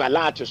they had to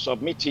allow her to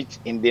submit it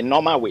in the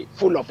normal way,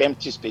 full of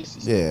empty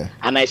spaces.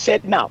 And I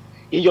said, now,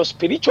 in your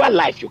spiritual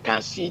life, you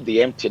can see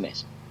the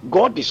emptiness.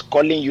 God is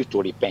calling you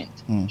to repent,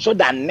 so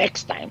that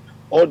next time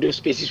all those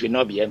spaces will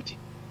not be empty.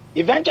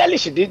 Eventually,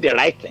 she did the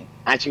right thing,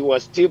 and she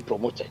was still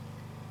promoted.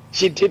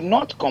 She did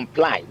not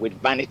comply with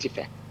Vanity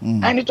Fair.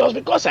 And it was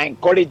because I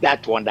encouraged her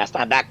to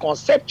understand that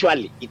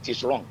conceptually it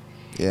is wrong.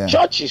 Yeah.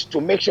 Church is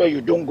to make sure you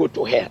don't go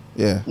to hell.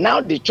 Yeah.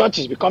 Now the church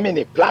is becoming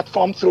a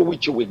platform through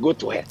which you will go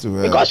to hell.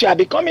 Because you are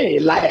becoming a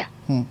liar.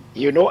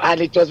 You know,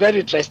 and it was very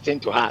interesting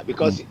to her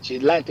because she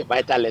learned a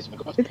vital lesson.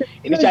 Because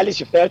initially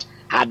she felt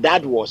her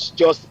dad was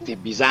just a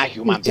bizarre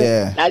human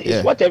being. That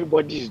is what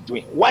everybody is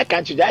doing. Why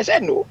can't you? I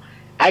said, no,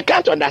 I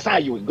can't understand how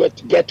you will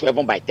get to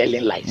heaven by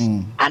telling lies.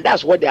 And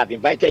that's what they have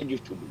invited you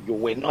to do. You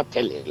will not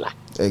tell a lie.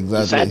 Exactly.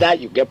 It's either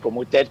you get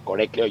promoted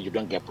correctly or you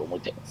don't get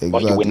promoted.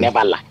 But you will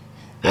never lie.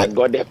 And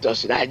God helped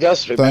us. I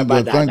just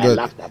remember that and I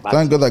laughed about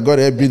Thank God that God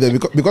helped you there.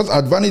 Because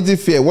at Vanity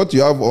Fair, what you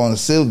have on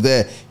sale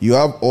there, you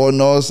have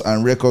honors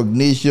and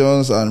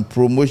recognitions and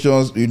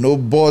promotions, you know,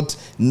 but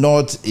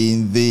not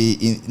in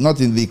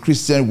the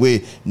Christian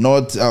way,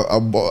 not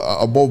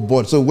above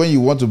board. So when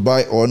you want to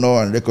buy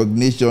honor and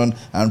recognition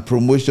and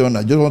promotion,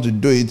 I just want to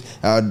do it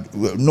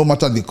no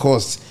matter the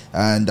cost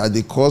and at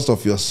the cost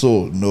of your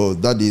soul. No,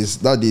 that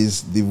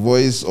is the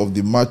voice of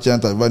the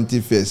merchant at Vanity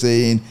Fair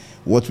saying,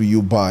 what will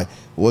you buy?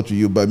 What will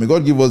you buy? May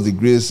God give us the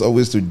grace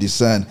always to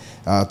discern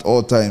at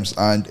all times.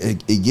 And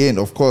again,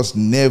 of course,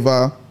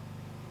 never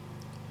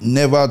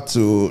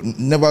to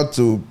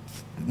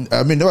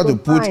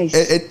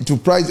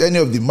price any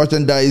of the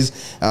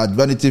merchandise at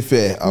Vanity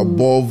Fair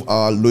above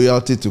our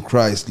loyalty to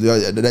Christ.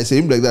 Did I say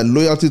him like that?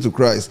 Loyalty to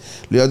Christ.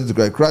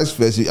 Christ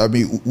first. I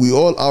mean, we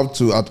all have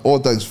to at all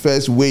times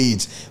first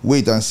wait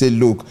and say,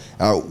 look,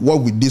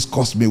 what will this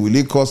cost me? Will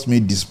it cost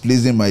me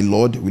displeasing my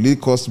Lord? Will it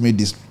cost me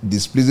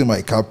displeasing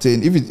my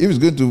captain? If it's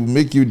going to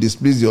make you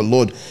displease your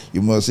Lord,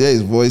 you must hear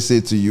his voice say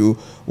to you,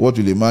 what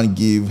will a man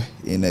give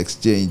in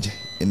exchange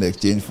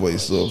for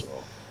his soul?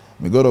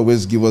 May God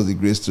always give us the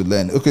grace to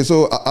learn. Okay,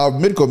 so I've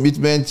made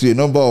commitment to a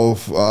number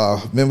of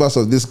members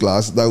of this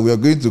class that we are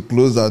going to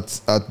close at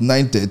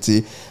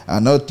 9:30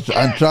 and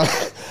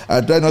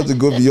try not to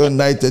go beyond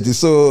 9:30.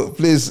 So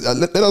please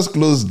let us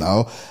close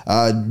now.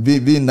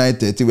 Being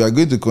 9:30, we are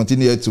going to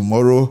continue here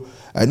tomorrow.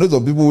 I know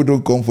some people who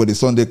don't come for the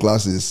Sunday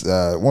classes.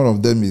 One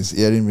of them is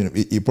hearing me.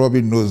 He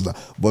probably knows that.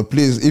 But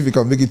please, if you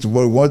can make it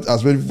tomorrow, we want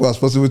as many people as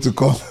possible to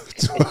come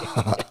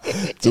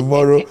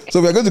tomorrow.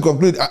 So we are going to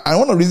conclude. And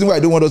one of the reasons why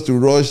I don't want us to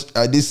rush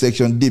this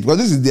section deep, because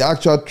this is the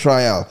actual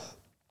trial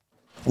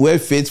where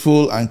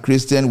faithful and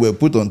Christian were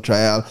put on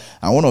trial,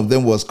 and one of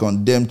them was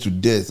condemned to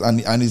death.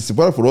 And it's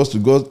important for us to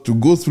go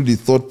through the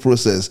thought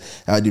process,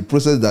 the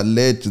process that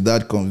led to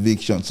that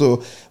conviction.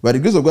 So, by the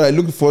grace of God, I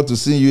look forward to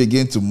seeing you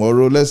again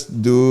tomorrow. Let's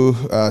do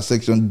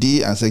section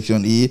D and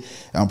section E,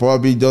 and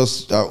probably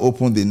just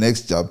open the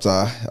next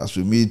chapter as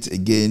we meet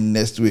again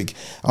next week.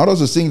 I want us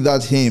to sing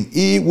that hymn,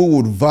 He who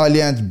would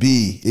valiant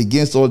be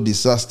against all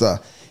disaster.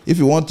 If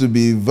you want to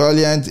be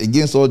valiant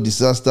against all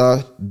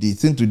disaster, the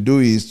thing to do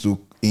is to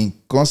in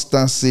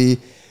constancy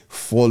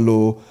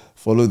follow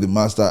the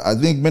master. I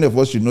think many of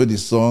us should know the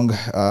song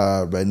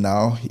by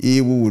now. He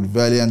who would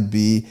valiant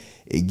be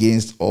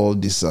against all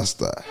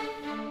disaster.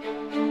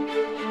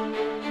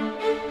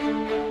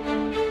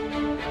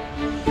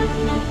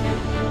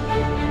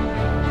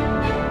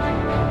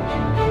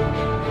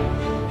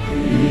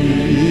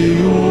 He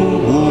who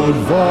would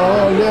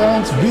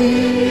valiant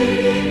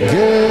be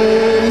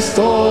against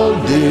all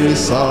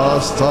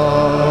disaster,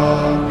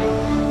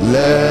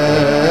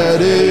 let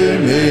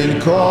him in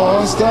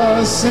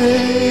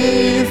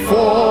constancy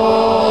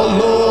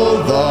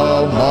follow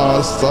the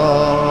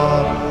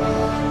master.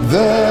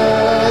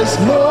 There's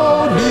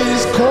no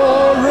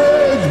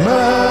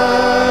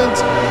discouragement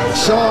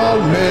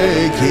shall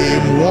make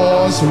him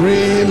once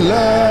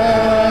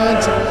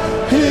relent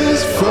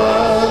his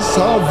first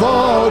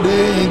avowed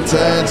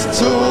intent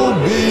to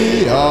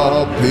be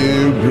a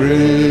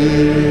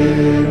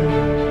pilgrim.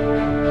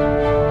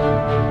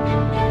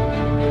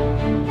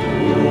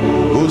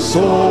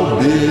 So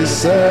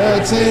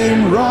beset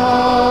him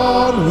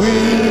round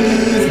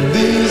with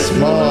these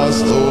small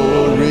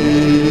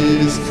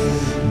stories,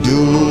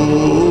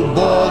 do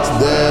but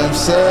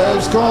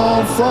themselves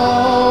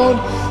confound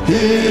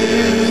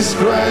his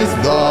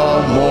strength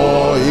the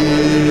more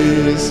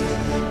is.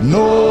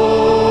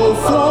 No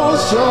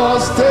force shall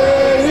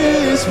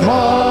stay his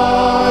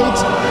might,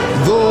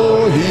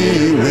 though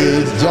he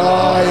with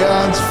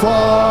giants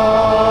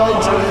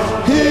fight.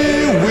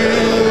 He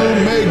will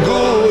make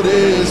good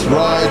his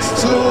right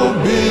to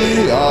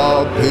be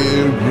a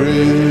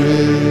pilgrim.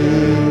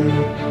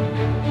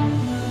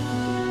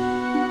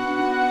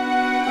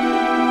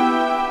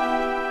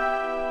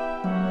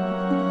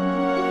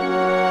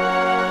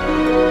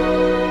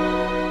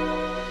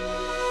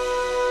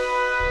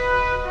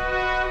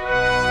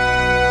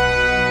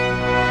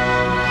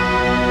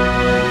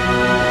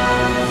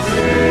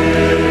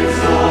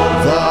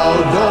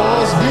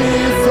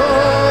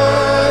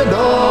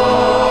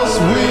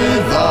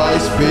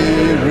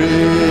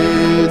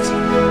 Spirit,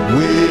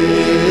 we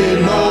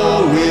know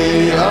we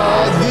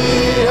are the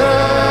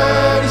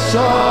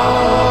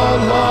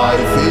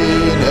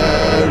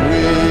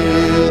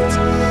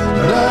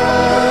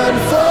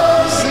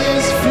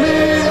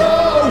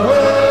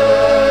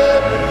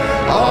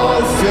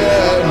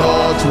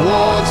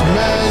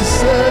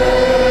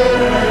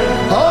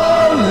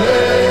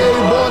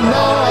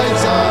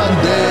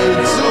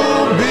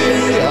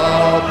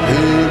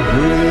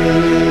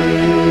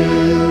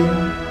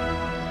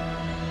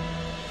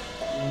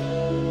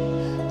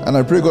And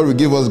I pray God will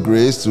give us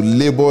grace to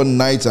labor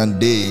night and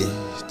day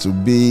to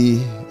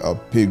be a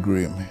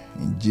pilgrim.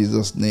 In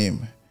Jesus'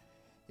 name,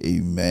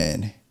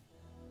 amen.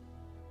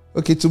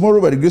 Okay, tomorrow,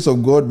 by the grace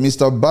of God,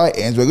 Mr. By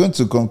ends. We're going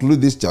to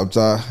conclude this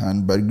chapter,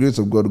 and by the grace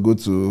of God, go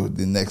to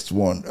the next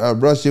one.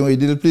 Brother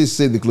Shenwe, please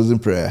say the closing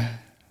prayer.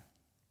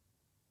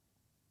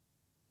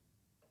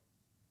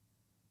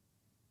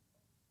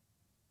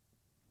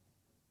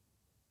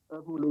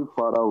 Heavenly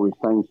Father, we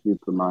thank you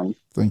tonight.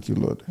 Thank you,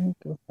 Lord. Thank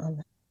you,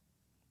 Father.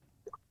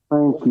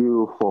 Thank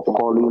you for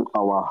calling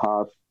our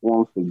hearts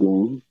once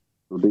again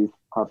to this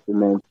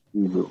pertinent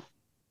issue.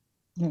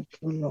 Thank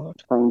you,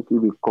 Lord. Thank you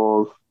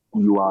because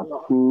you are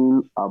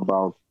keen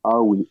about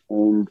how we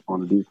end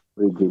on this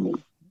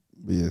pilgrimage.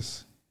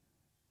 Yes.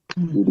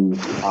 It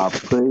is our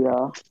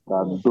prayer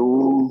that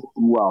those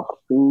who are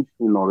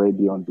fainting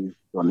already on this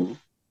journey,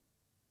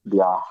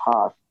 their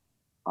hearts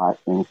are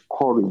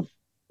encouraged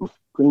to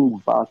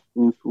spring back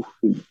into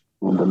faith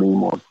in the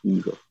name of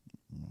Jesus.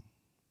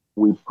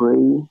 We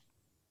pray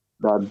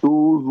that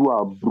those who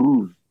are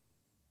bruised,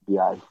 they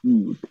are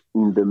healed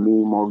in the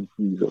name of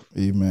Jesus.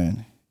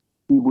 Amen.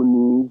 Feeble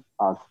knees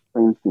are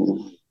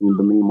strengthened in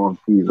the name of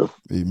Jesus.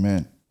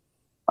 Amen.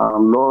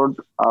 And Lord,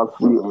 as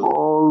we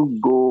all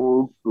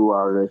go to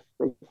our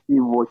respective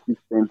worship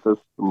centers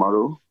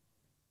tomorrow,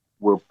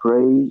 we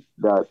pray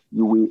that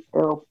you will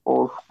help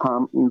us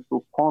come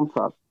into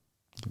contact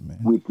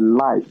with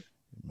life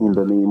in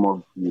the name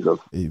of Jesus.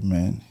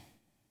 Amen.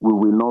 We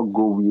will not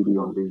go weary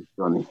on this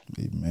journey.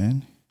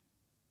 Amen.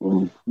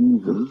 In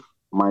Jesus'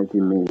 mighty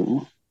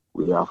name,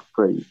 we have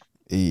prayed.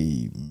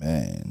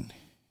 Amen.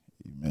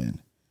 Amen.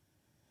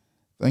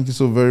 Thank you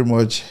so very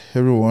much,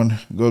 everyone.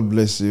 God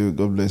bless you.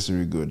 God bless you.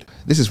 Very good.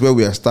 This is where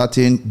we are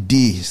starting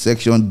D,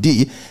 section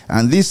D.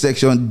 And this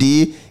section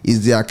D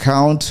is the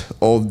account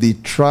of the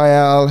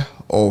trial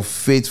of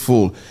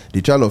faithful.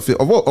 The trial of faith.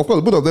 Of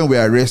course, both of them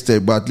were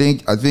arrested, but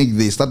I think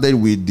they started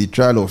with the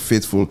trial of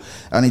faithful.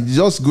 And it's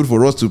just good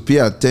for us to pay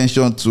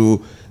attention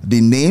to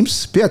the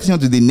names. Pay attention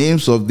to the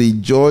names of the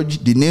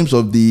judge, the names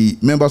of the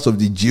members of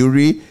the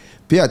jury.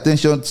 Pay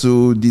attention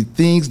to the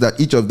things that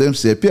each of them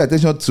said. Pay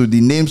attention to the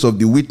names of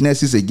the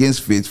witnesses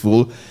against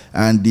faithful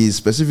and the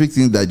specific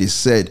things that they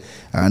said.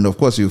 And of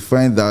course, you'll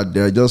find that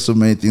there are just so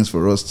many things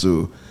for us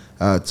to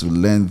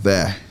learn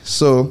there.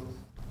 So,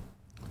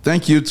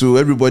 thank you to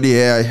everybody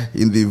here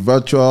in the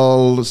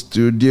virtual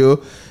studio.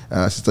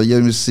 Sister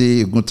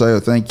Yemisi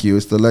Guntayo, thank you.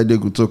 Sister Lade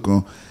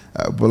Gutokon,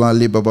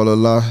 Bolanle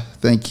Babalola,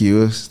 thank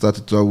you. Sister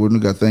Tutu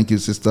Awunuga, thank you.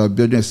 Sister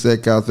Biodun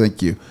Seka,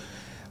 thank you.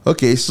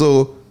 Okay,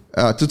 so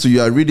Tutu,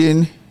 you are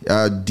reading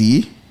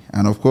D,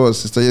 and of course,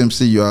 Sister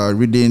MC, you are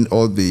reading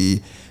all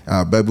the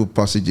Bible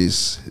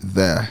passages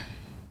there.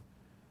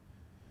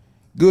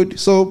 Good.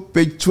 So,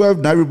 page 12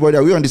 now, everybody,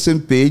 are we on the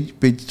same page?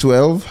 Page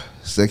 12,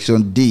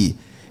 section D,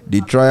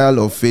 the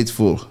trial of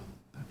faithful.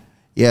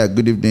 Yeah,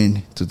 good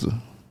evening, Tutu.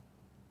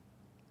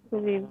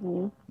 Good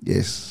evening.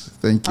 Yes,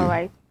 thank you. All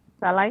right.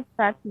 Shall I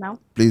start now?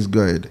 Please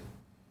go ahead.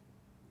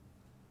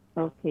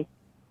 Okay.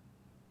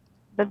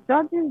 The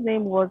judge's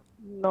name was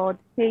Lord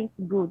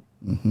Hategood.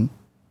 Mm-hmm.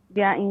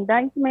 Their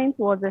indictment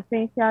was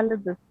essentially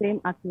the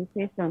same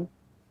accusation,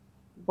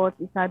 but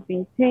it had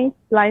been changed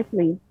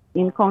slightly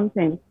in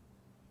content.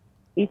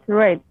 It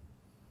read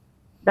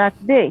that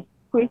they,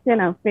 Christian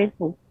and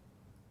faithful,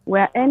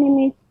 were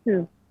enemies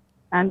too,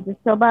 and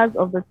disturbers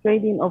of the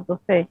trading of the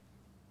fair,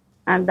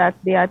 and that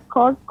they had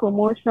caused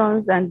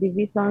commotions and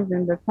divisions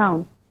in the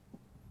town,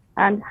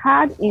 and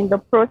had in the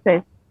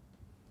process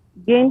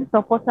gained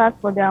supporters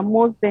for their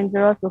most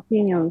dangerous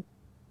opinions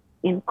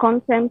in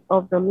contempt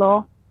of the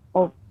law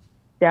of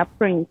their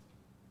prince.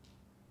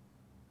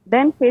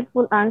 Then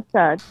Faithful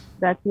answered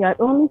that he had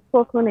only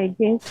spoken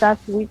against that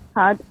which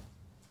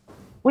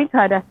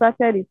had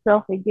asserted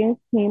itself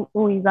against him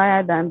who is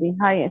higher than the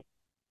highest.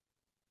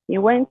 He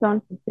went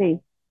on to say,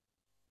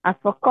 as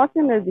for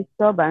causing a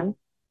disturbance,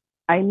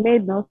 I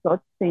made no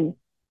such thing,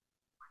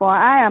 for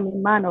I am a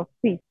man of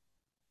peace.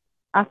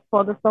 As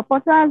for the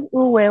supporters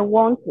who were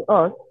won to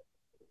us,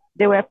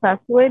 they were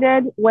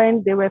persuaded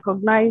when they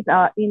recognized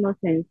our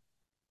innocence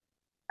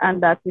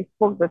and that we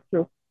spoke the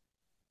truth.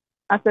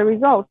 As a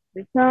result,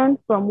 they turned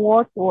from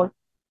what was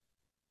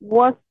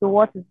worse to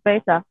what is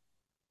better.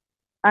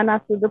 And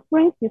as to the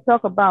prince you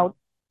talk about,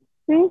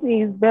 since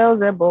he is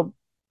Beelzebub,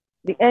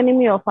 the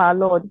enemy of our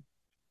Lord,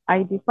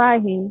 I defy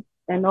him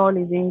and all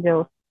his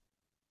angels.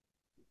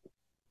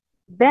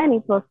 Then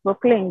it was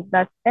proclaimed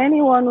that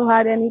anyone who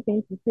had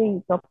anything to say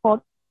in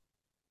support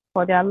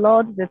for their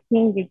Lord the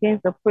king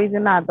against the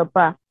prisoner at the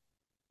bar,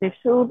 they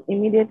should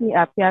immediately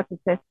appear to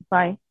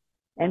testify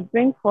and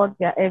bring forth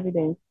their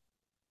evidence.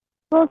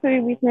 So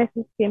 3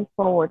 witnesses came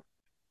forward: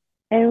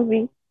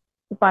 envy,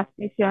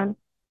 superstition,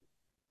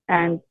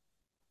 and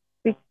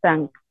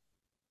fichtank.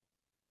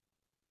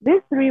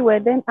 These 3 were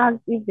then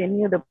asked if they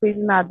knew the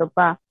prisoner at the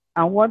bar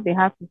and what they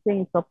had to say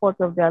in support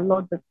of their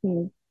Lord the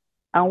king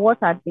and what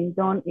had been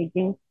done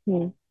against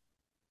him.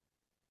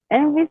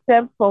 Envy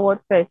stepped forward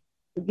first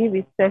to give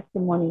his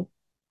testimony.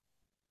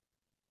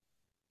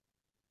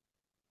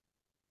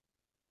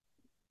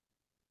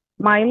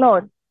 My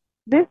lord,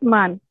 this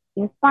man,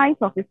 in spite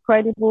of his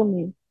credible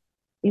name,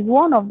 is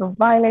one of the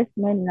vilest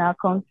men in our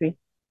country.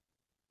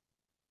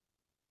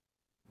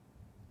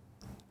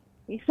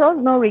 He shows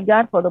no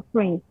regard for the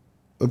prince,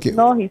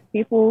 nor his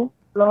people,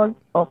 laws,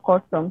 or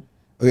customs.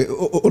 Okay,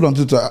 hold on,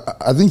 Tutu.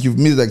 I think you've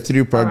missed like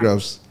 3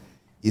 paragraphs. Right.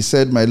 He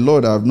said, my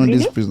lord, I have known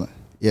this prisoner.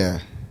 Yeah.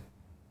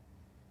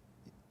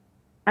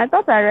 I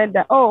thought I read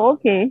that. Oh,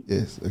 okay.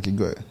 Yes, okay,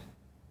 go ahead.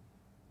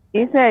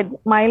 He said,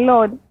 my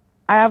lord,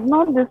 I have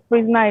known this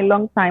prisoner a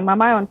long time.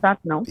 Am I on track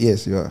now?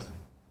 Yes, you are.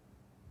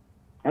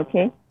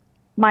 Okay.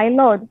 My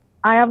lord,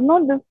 I have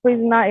known this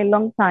prisoner a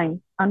long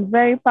time and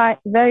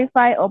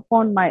verify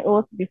upon my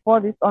oath before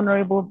this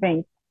honorable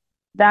bench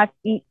that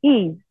he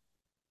is.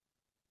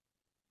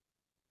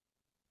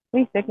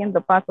 Please taking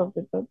the part of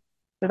the judge.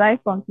 Should I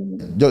continue?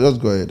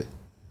 Just go ahead.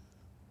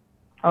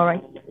 All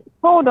right.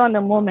 Hold on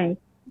a moment,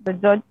 the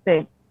judge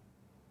said.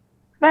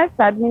 First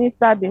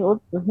administer the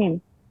oath to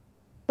him.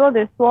 So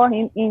they swore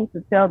him in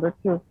to tell the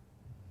truth,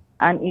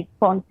 and he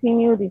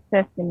continued his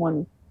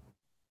testimony.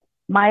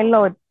 My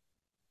lord,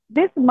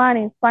 this man,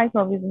 in spite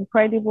of his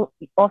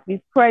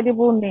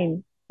credible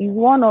name, is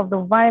one of the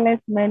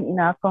vilest men in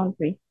our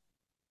country.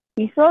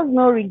 He shows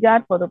no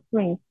regard for the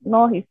prince,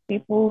 nor his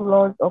people,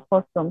 laws, or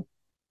customs.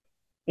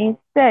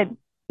 Instead,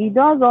 he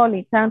does all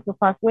he can to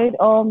persuade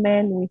all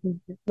men with his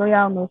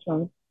disloyal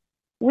notions,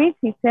 which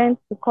he tends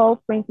to call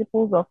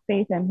principles of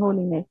faith and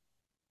holiness.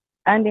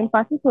 And in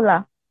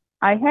particular,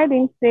 I heard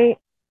him say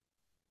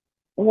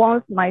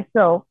once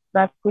myself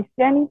that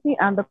Christianity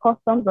and the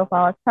customs of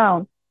our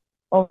town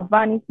of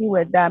Vanity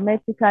were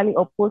diametrically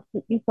opposed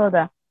to each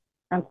other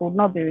and could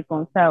not be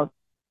reconciled.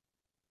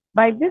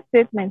 By this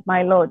statement,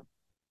 my lord,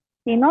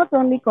 he not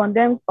only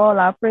condemns all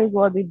our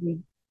praiseworthy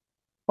deeds,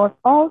 but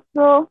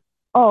also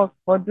us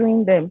for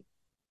doing them.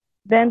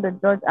 Then the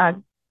judge asked,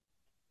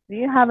 do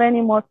you have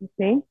any more to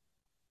say?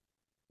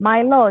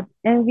 My lord,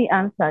 Envy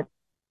answered,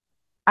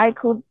 I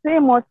could say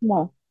much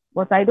more,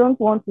 but I don't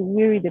want to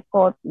weary the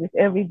court with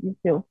every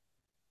detail.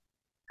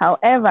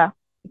 However,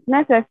 if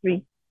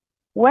necessary,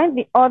 when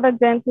the other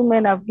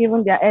gentlemen have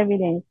given their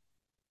evidence,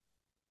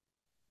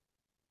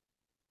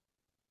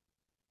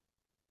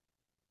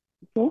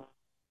 to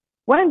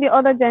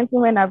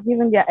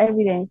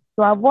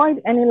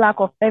avoid any lack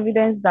of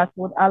evidence that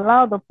would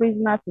allow the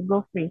prisoner to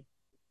go free,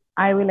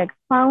 I will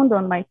expound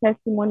on my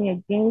testimony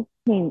against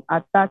him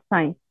at that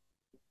time.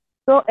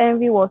 So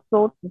Envy was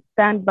told to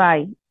stand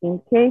by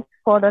in case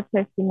further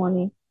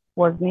testimony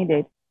was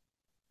needed.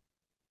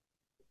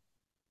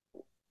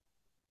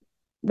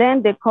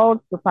 Then they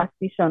called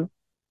Superstition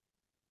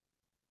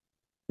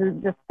to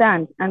the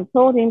stand and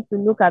told him to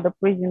look at the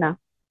prisoner.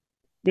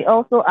 They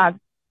also asked,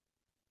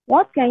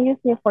 what can you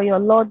say for your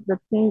lord the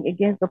king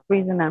against the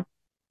prisoner?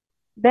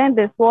 Then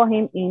they swore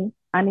him in,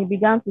 and he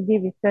began to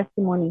give his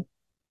testimony.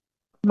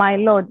 My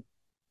lord,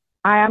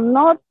 I am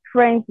not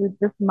friends with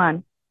this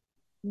man,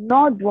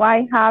 nor do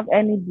I have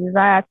any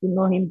desire to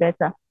know him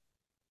better.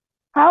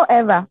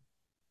 However,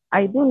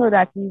 I do know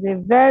that he is a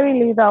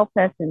very liberal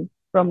person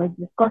from a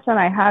discussion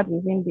I had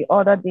with him the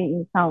other day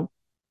in town.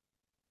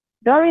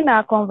 During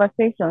our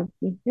conversation,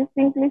 he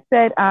distinctly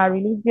said our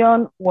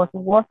religion was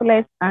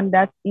worthless and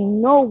that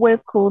in no way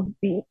could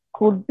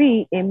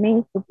be a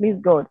means to please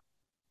God.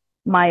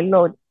 My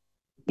lord,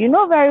 you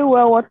know very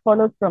well what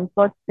follows from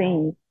such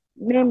sayings,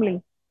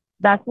 namely,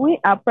 that we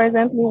are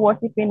presently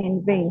worshiping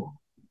in vain,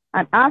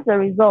 and as a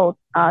result,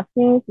 our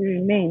sins will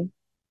remain,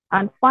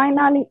 and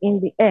finally,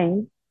 in the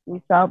end,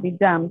 we shall be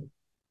damned.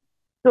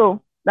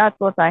 So, that's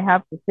what I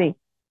have to say.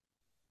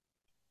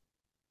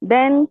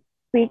 Then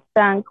Quick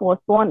Tank was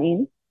sworn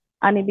in,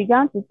 and he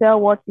began to tell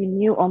what he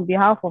knew on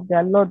behalf of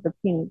their lord the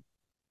king,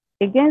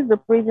 against the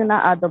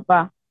prisoner at the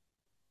bar.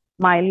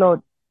 My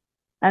lord,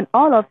 and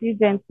all of you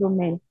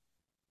gentlemen,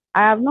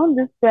 I have known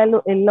this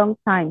fellow a long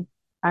time,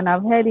 and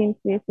I've heard him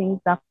say things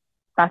that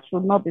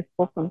should not be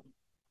spoken.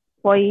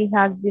 For he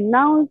has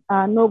denounced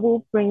our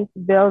noble Prince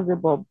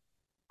Beelzebub,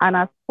 and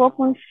has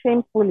spoken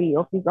shamefully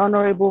of his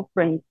honorable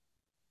friends,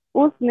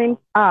 whose names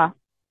are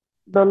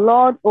the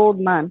Lord Old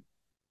Man,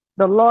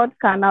 the Lord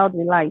Carnal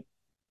Delight,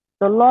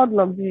 the Lord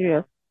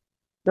Luxurious,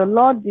 the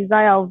Lord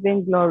Desire of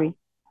Vainglory,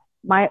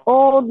 my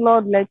old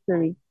Lord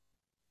Lechery,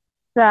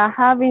 Sir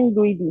Having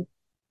Greedy,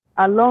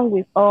 along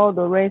with all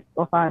the rest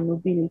of our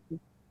nobility.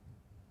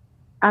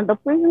 And the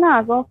prisoner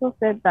has also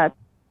said that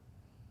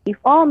if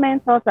all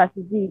men thought as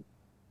he did,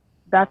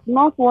 that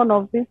not one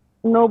of these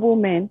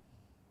noblemen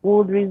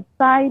would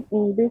reside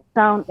in this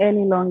town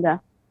any longer.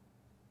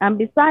 And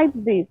besides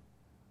this,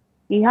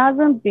 he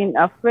hasn't been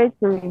afraid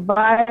to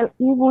revile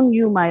even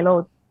you, my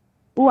lord,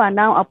 who are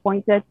now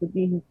appointed to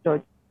be his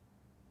judge.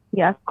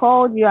 He has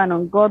called you an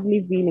ungodly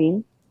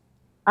villain,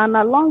 and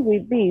along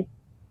with this,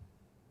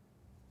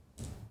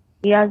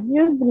 he has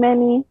used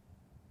many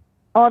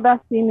other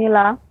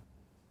similar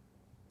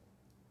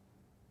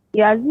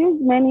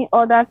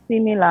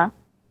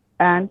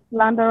and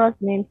slanderous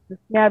names to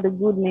smear the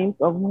good names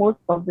of most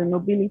of the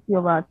nobility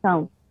of our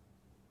town.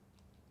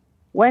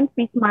 When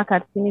Pitmark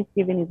had finished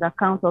giving his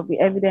account of the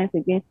evidence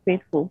against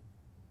Faithful,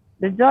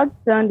 The judge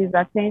turned his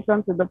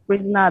attention to the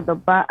prisoner at the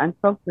bar and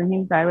talked to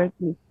him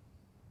directly.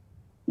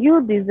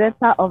 You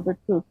deserter of the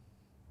truth,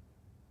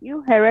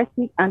 you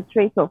heretic and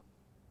traitor,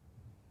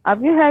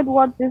 have you heard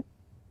what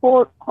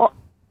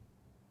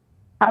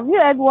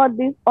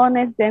these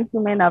honest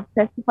gentlemen have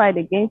testified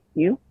against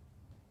you?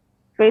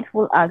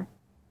 Faithful asked,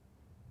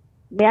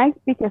 may I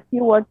speak a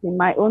few words in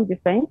my own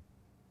defense?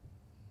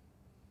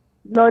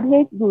 Lord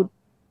hate good,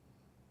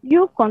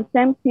 you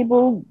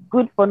contemptible,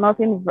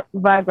 good-for-nothing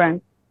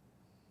vagrant.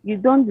 You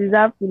don't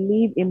deserve to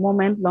live a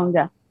moment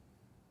longer.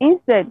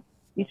 Instead,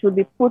 you should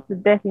be put to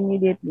death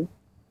immediately.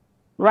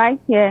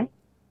 Right here,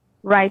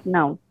 right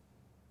now.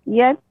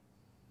 Yet,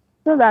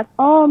 so that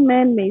all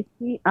men may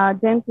see our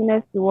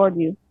gentleness toward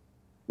you,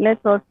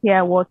 let us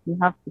hear what you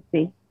have to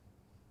say.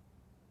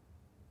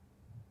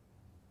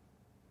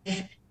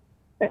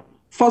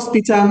 First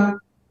Peter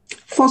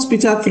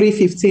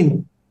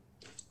 3:15.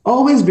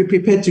 Always be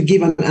prepared to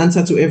give an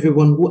answer to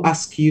everyone who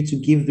asks you to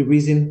give the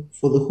reason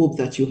for the hope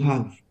that you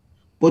have.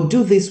 But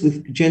do this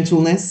with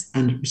gentleness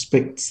and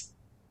respect.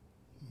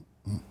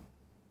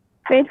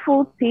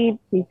 Faithful tipped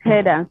his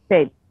head and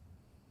said,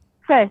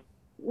 first,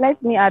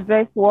 let me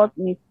address what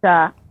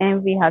Mr.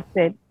 Envy has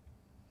said.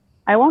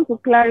 I want to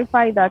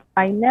clarify that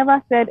I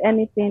never said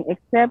anything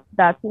except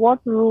that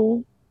what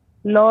rules,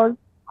 laws,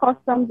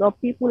 customs, or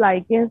people are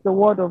against the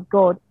word of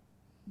God,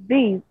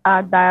 these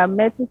are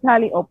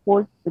diametrically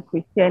opposed to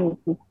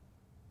Christianity.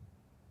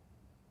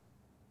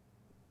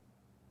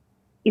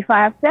 If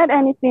I have said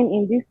anything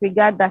in this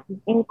regard that is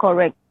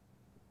incorrect,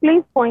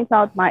 please point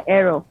out my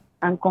error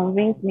and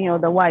convince me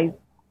otherwise.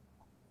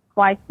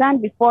 For I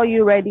stand before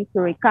you ready to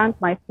recant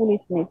my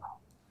foolishness,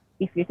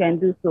 if you can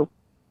do so.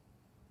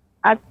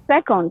 At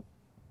second,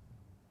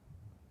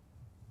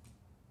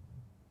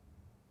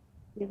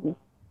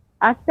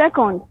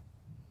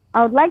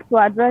 I would like to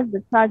address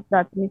the charge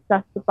that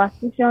Mr.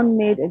 Superstition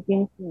made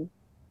against me.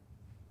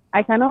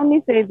 I can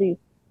only say this,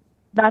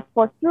 that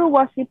for true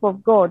worship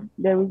of God,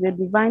 there is a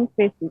divine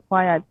faith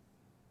required,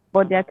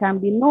 but there can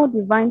be no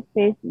divine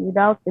faith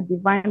without a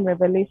divine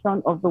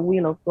revelation of the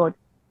will of God.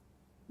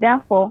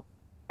 Therefore,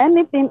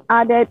 anything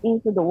added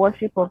into the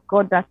worship of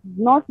God that is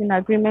not in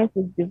agreement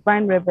with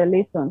divine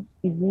revelation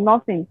is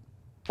nothing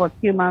but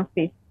human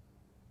faith,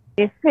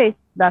 a faith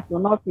that will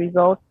not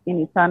result in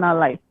eternal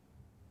life.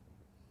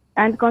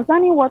 And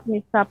concerning what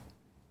Mr.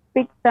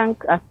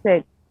 Picktank has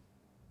said,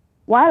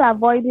 while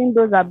abusing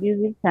those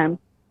abusive terms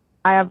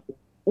I have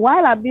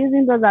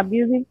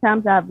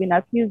been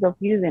accused of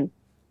using,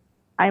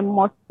 I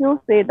must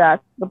still say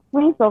that the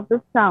prince of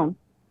this town,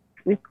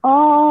 with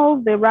all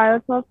the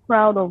riotous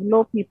crowd of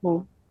low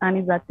people and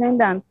his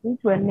attendants,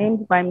 which were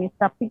named by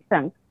Mr.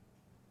 Picktank,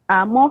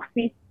 are more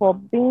fit for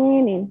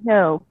being in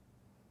hell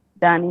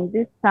than in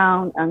this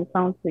town and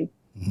country.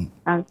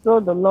 And so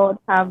the Lord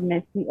have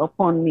mercy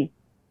upon me.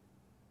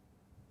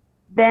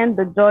 Then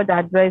the judge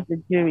addressed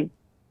the jury,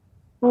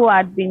 who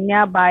had been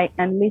nearby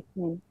and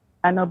listening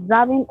and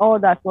observing all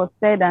that was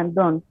said and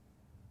done.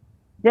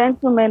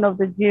 Gentlemen of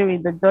the jury,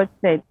 the judge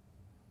said,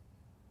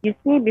 you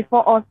see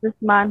before us this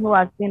man who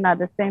has been at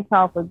the center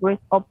of a great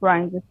uproar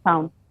in this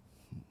town.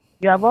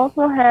 You have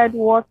also heard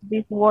what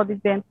this worthy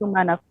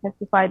gentleman has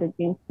testified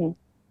against him.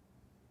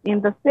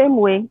 In the same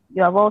way,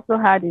 you have also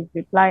heard his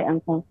reply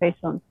and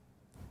confession.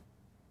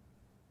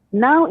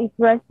 Now it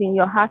rests in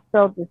your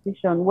heartfelt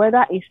decision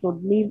whether he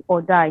should live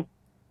or die.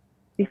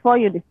 Before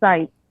you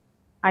decide,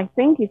 I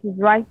think it is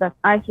right that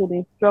I should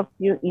instruct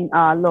you in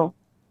our law.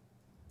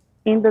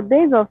 In the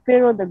days of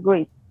Pharaoh the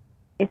Great,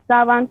 a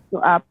servant to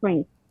our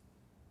prince,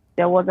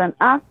 there was an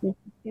act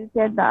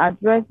instituted that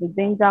addressed the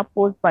danger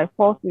posed by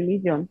false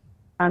religion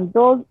and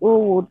those who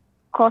would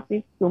cause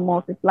it to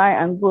multiply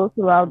and grow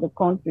throughout the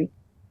country.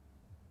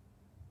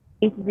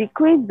 It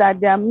decreed that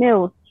their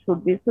males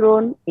should be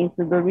thrown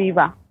into the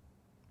river.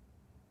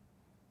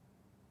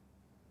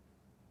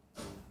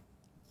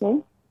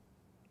 Okay.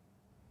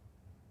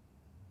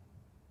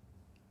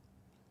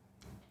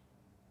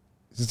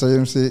 Sister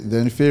James,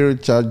 then Pharaoh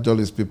charged all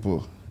his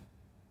people.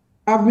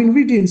 I've been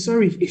reading,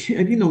 sorry,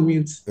 I didn't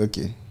unmute.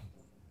 Okay.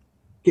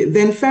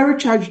 Then Pharaoh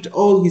charged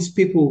all his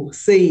people,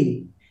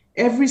 saying,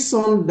 every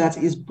son that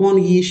is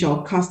born ye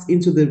shall cast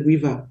into the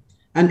river,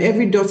 and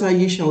every daughter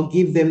ye shall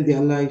give them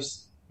their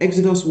lives.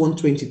 Exodus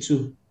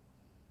 1:22.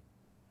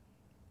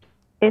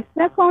 A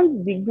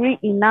second decree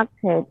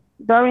enacted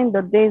during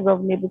the days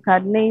of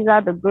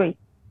Nebuchadnezzar the Great,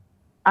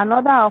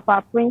 another of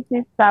our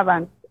prince's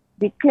servants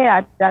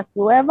declared that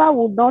whoever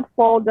would not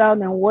fall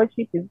down and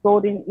worship his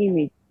golden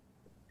image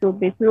should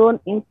be thrown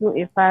into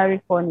a fiery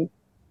furnace.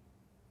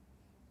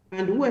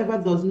 And whoever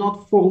does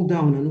not fall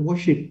down and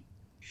worship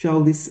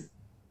shall the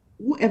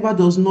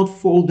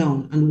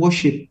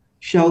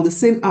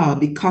same hour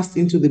be cast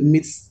into the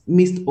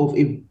midst of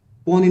a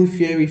burning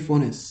fiery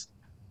furnace.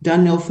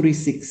 Daniel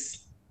 3:6.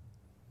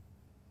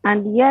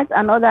 And yet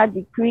another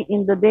decree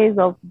in the days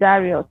of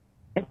Darius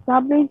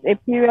established a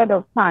period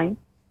of time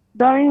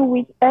during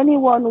which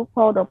anyone who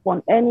called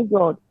upon any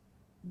god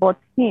but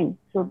him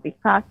should be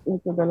cast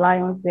into the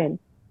lion's den.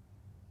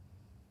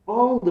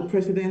 All the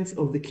presidents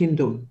of the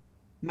kingdom,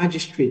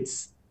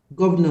 magistrates,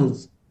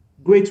 governors,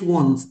 great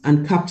ones,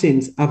 and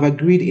captains have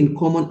agreed in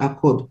common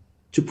accord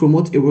to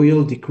promote a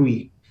royal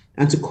decree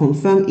and to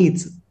confirm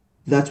it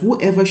that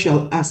whoever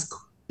shall ask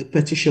a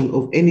petition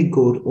of any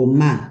god or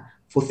man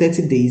for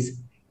 30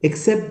 days,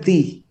 except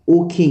thee,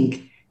 O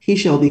king, he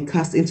shall be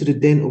cast into the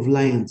den of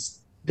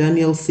lions.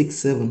 Daniel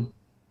 6:7.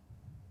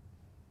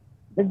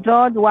 The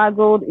judge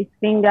waggled his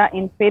finger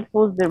in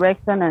Faithful's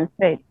direction and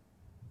said,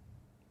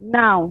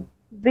 "Now,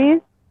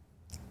 this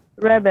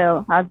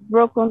rebel has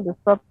broken the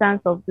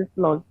substance of these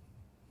laws,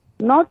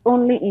 not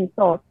only in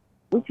thought,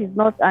 which is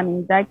not an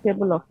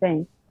indictable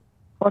offense,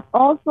 but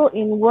also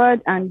in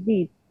word and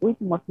deed, which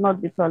must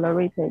not be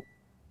tolerated.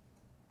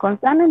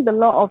 Concerning the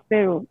law of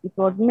Pharaoh, it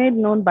was made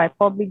known by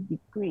public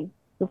decree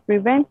to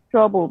prevent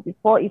trouble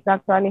before it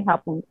actually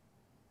happened.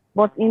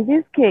 But in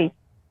this case,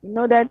 in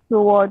order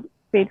toward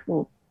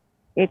Faithful,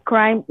 a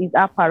crime is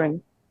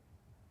apparent.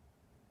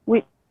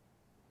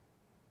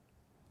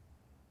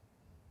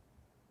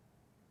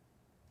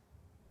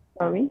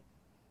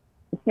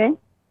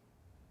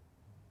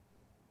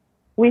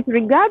 With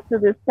regard to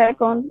the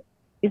second,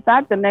 is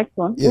that the next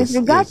one? Yes,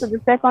 with regard to the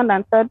second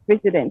and third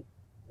precedents,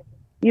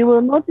 you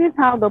will notice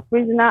how the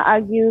prisoner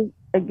argues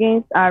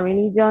against our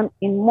religion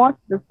in much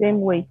the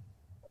same way.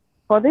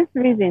 For this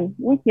reason,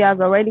 which he has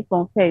already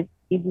confessed,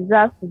 he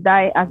deserves to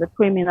die as a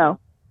criminal.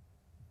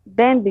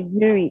 Then the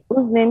jury,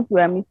 whose names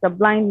were Mr.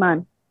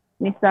 Blindman,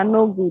 Mr.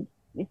 No Good,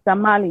 Mr.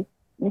 Malice,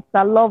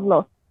 Mr.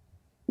 Loveless,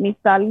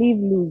 Mr. Leave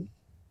Loose,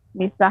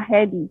 Mr.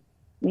 Heady,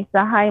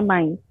 Mr. High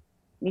Mind,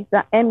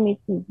 Mr.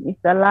 Enmity,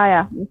 Mr.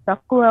 Liar, Mr.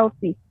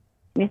 Cruelty,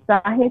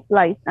 Mr. Hate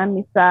Light,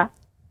 and Mr.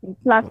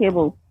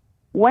 Implacable,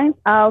 went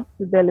out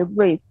to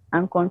deliberate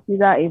and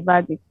consider a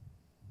verdict.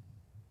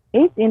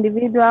 Each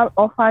individual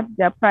offered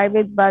their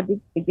private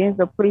verdict against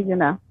the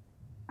prisoner,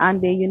 and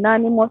they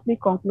unanimously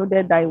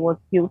concluded that he was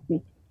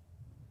guilty.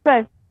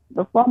 First,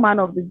 the foreman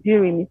of the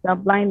jury,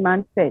 Mr.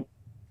 Blindman, said,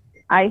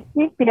 "I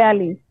see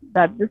clearly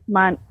that this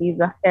man is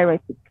a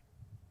heretic."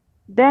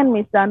 Then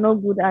Mr. No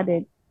Good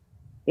added,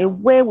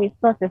 "Away with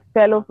such a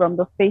fellow from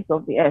the face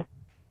of the earth."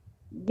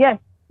 Yes,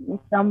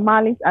 Mr.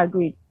 Malice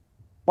agreed,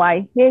 for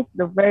I hate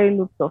the very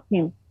looks of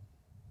him.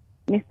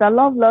 Mr.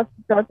 Loveless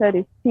started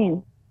his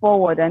chin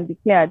forward and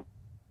declared,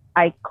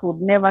 "I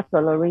could never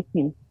tolerate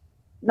him."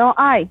 "Nor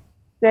I,"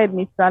 said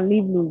Mr.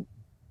 Leave Loose,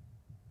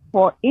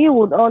 "for he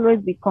would always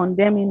be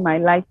condemning my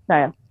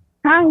lifestyle."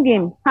 Hang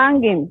him,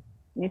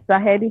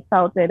 Mr. Heady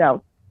shouted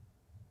out.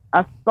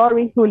 "A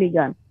sorry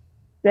hooligan,"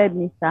 said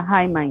Mr.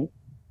 High Mind.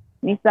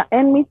 Mr.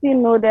 Enmity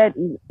nodded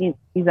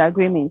his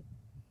agreement.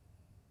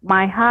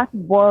 "My heart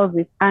boils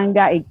with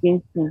anger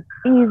against him.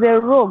 He is a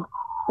rogue,"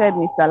 said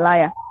Mr.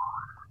 Liar.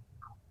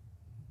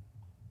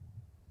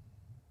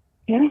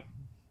 Okay.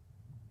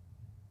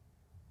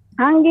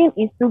 "Hanging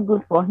is too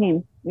good for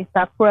him,"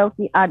 Mr.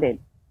 Cruelty added.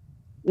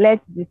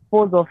 "Let's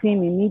dispose of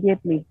him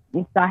immediately,"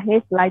 Mr.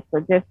 Hate Light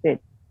suggested.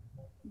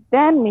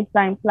 Then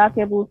Mr.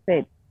 Implacable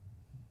said,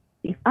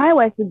 "If I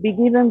were to be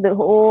given the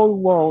whole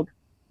world,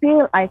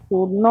 still I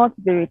could not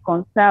be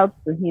reconciled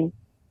to him.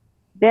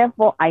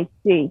 Therefore I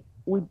say,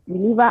 we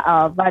deliver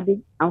our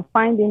verdict and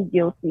find him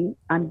guilty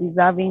and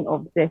deserving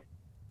of death."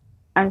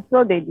 And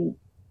so they did.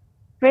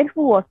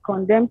 Faithful was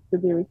condemned to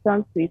be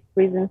returned to his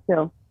prison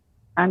cell,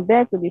 and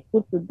there to be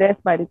put to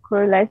death by the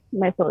cruelest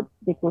method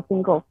they could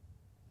think of.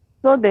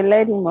 So they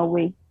led him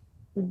away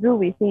to do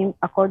with him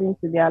according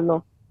to their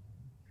law.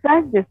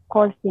 First they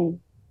scourged him,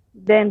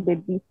 then they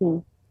beat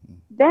him.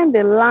 Then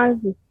they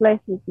lanced his flesh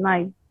with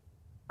knives.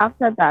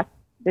 After that,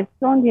 they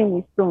stoned him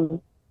with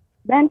stones,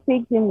 then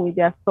picked him with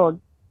their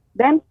swords,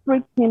 then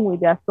pricked him with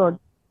their swords,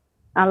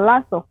 and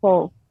last of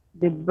all,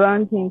 they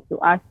burned him to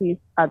ashes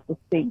at the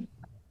stake.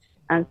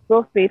 And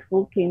so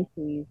Faithful came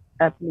to his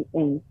earthly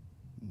end.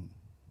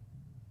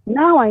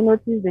 Now I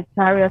noticed the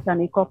chariot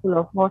and a couple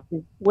of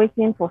horses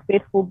waiting for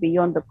Faithful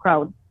beyond the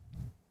crowd.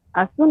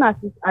 As soon as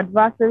his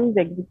adversaries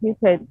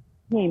executed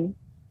him,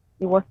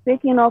 he was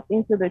taken up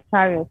into the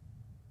chariot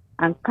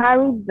and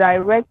carried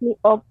directly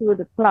up through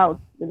the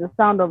clouds with the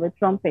sound of a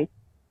trumpet,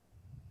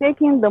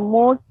 taking the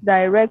most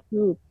direct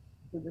route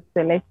to the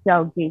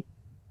celestial gate.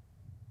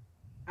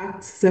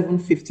 Acts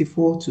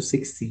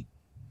 7:54-60.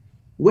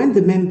 When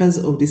the members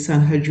of the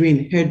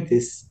Sanhedrin heard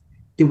this,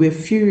 they were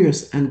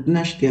furious and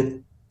gnashed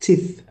their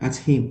teeth at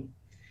him.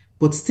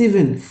 But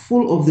Stephen,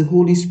 full of the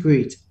Holy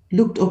Spirit,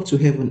 looked up to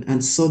heaven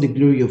and saw the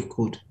glory of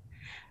God,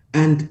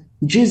 and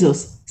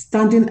Jesus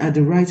standing at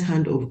the right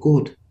hand of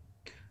God.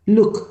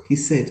 "Look," he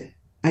said,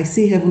 "I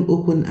see heaven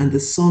open and the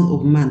Son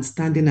of Man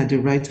standing at the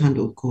right hand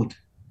of God."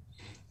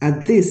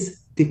 At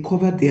this, they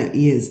covered their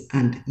ears,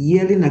 and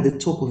yelling at the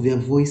top of their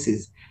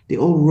voices, they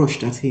all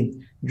rushed at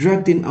him,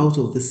 dragged him out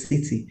of the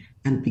city,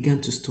 and began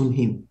to stone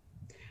him.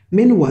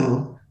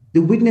 Meanwhile,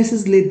 the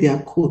witnesses laid their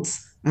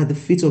coats at the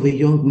feet of a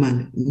young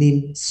man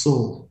named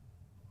Saul.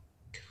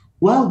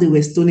 While they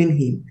were stoning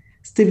him,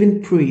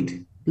 Stephen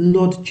prayed,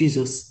 "Lord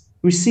Jesus,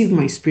 receive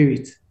my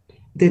spirit."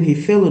 Then he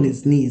fell on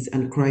his knees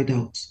and cried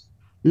out,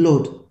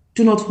 "Lord,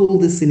 do not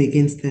hold this sin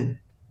against them."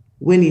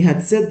 When he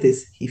had said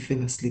this, he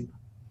fell asleep.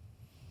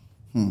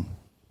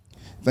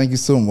 Thank you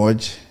so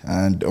much.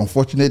 And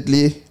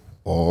unfortunately,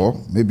 or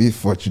maybe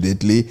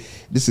fortunately,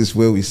 this is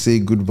where we say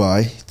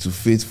goodbye to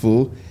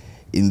Faithful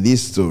in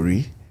this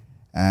story.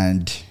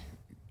 And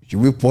should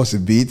we pause a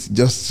bit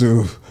just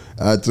to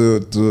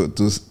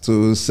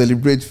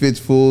celebrate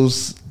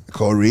Faithful's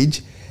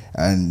courage?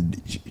 And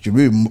should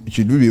we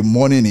be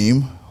mourning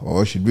him,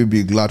 or should we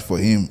be glad for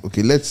him?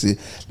 Okay, let's see.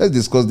 Let's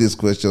discuss these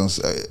questions.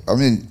 I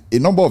mean, a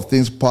number of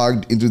things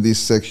packed into this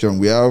section.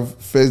 We have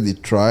first the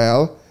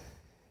trial,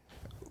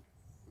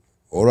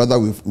 or rather,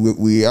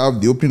 we have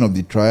the opening of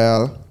the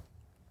trial.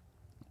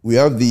 We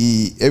have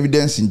the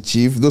evidence in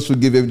chief, those who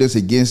give evidence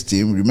against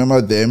him. Remember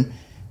them,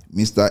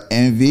 Mr.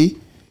 Envy,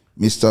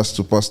 Mr.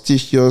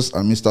 Superstitious,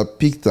 and Mr.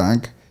 Pig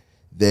Tank.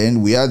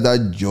 Then we have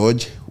that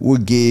judge who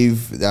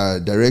gave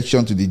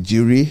direction to the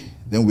jury.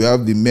 Then we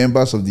have the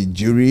members of the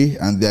jury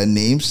and their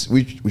names,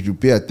 which we should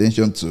pay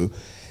attention to.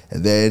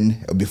 And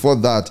then before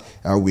that,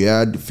 we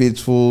had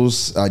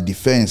Faithful's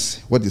defense,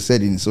 what he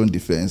said in his own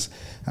defense.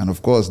 And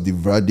of course, the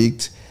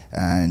verdict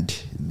and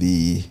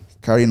the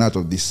carrying out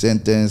of the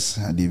sentence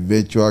and the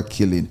eventual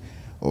killing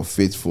of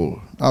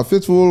Faithful. Now,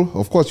 Faithful,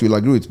 of course, you'll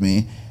agree with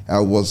me,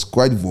 was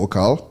quite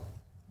vocal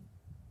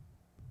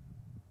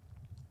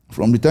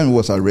from the time he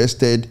was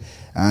arrested,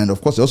 and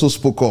of course, he also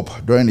spoke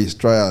up during his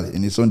trial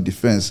in his own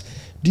defense.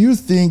 Do you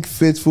think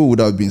Faithful would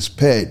have been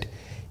spared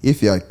if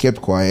he had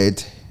kept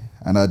quiet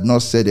and had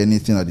not said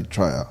anything at the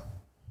trial?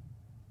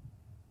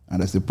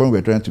 And that's the point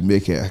we're trying to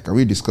make here. Can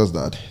we discuss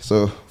that?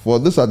 So for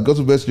this at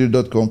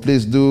GospelBellsRadio.com,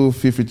 please do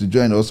feel free to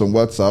join us on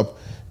WhatsApp.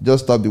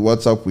 Just tap the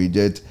WhatsApp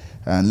widget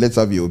and let's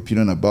have your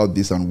opinion about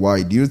this and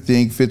why. Do you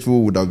think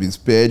Faithful would have been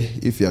spared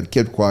if he had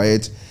kept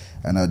quiet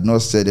and had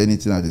not said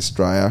anything at his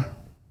trial?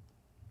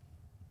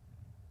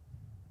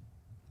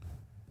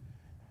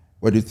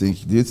 What do you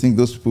think? Do you think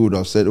those people would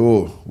have said,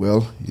 "Oh,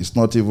 well, he's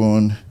not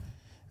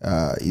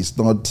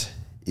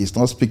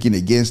speaking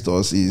against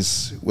us. He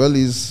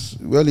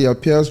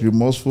appears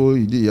remorseful.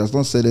 He has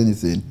not said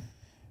anything.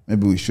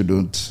 Maybe we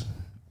shouldn't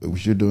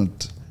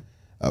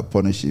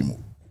punish him."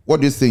 What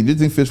do you think? Do you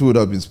think Faithful would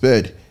have been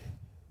spared?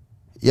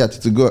 Yeah,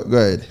 go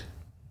ahead.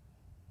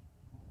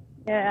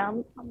 Yeah,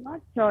 I'm not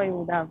sure it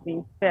would have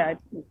been spared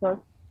because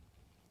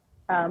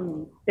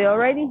they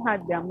already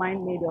had their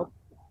mind made up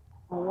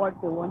on what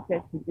they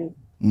wanted to do.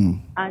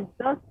 And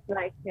just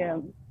like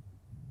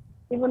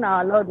even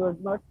our Lord was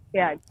not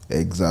scared.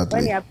 Exactly.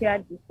 When he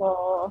appeared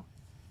before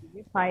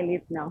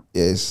Pilate now.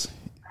 Yes.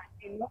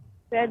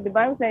 The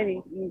Bible said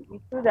he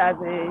stood as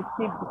a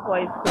sheep before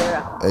his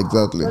shearer.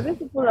 Exactly. So these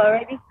people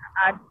already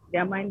had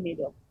their mind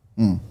made up.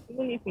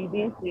 Even if he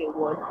didn't say a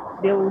word,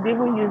 they would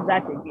even use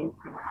that against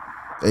him.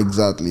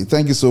 Exactly.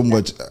 Thank you so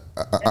much.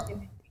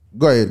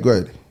 Go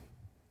ahead.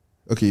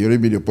 Okay, you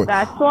already made your point.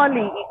 That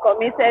surely he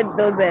committed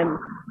those,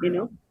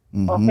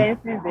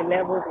 offenses they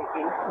leveled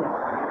against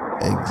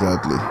him.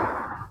 Exactly.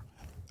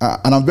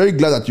 And I'm very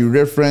glad that you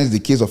referenced the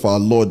case of our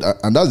Lord.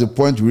 And that's the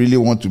point we really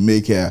want to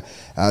make here.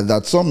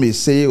 That some may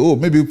say, oh,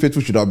 maybe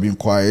Faithful should have been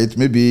quiet.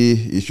 Maybe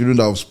he shouldn't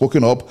have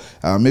spoken up.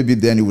 Maybe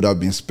then he would have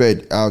been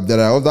spared. There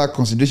are other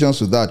considerations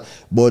to that.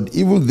 But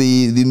even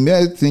the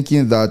mere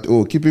thinking that,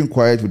 oh, keeping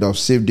quiet would have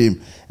saved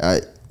him,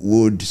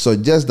 would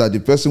suggest that the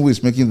person who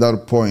is making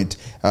that point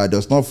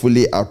does not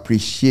fully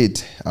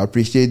appreciate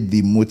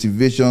the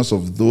motivations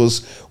of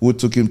those who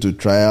took him to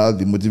trial,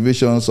 the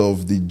motivations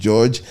of the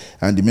judge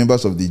and the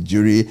members of the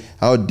jury,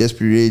 how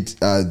desperate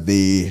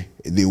they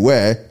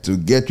were to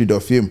get rid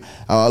of him.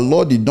 Our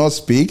Lord did not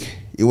speak.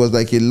 It was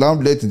like a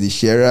lamb led to the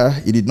shearer.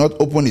 He did not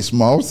open his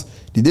mouth.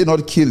 Did they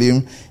not kill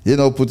him? They did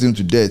not put him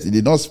to death. He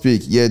did not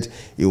speak, yet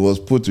he was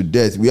put to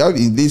death. We have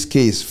in this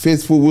case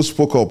Faithful who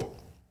spoke up.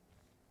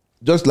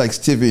 Just like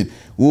Stephen,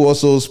 who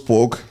also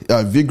spoke,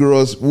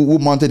 who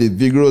mounted a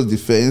vigorous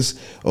defense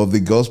of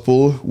the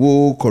gospel,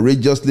 who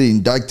courageously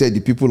indicted the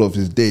people of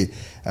his day,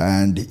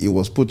 and he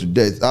was put to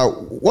death.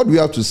 What do we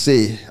have to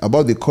say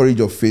about the courage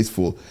of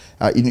Faithful?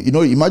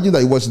 Imagine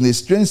that he was in a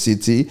strange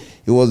city,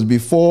 he was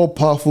before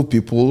powerful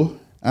people,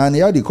 and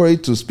he had the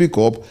courage to speak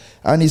up,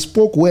 and he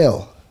spoke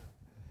well.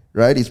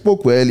 Right? He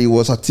spoke well, he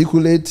was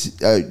articulate.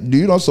 Do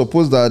you not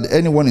suppose that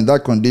anyone in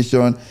that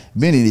condition,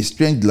 being in a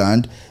strange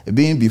land,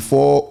 being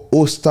before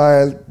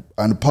hostile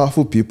and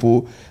powerful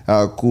people,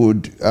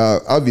 could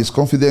have his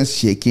confidence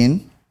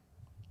shaken?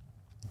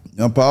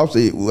 And perhaps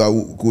he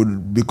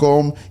could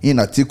become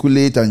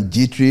inarticulate and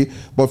jittery.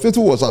 But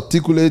Faithful was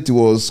articulate, he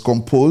was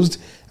composed,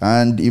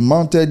 and he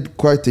mounted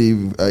quite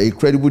a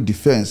credible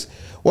defense.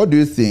 What do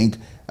you think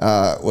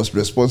was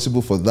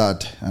responsible for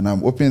that? And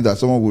I'm hoping that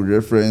someone will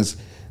reference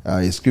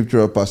a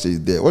scriptural passage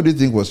there. What do you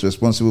think was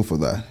responsible for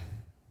that?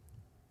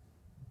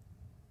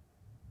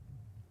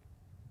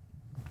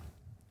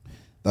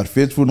 That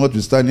Faithful,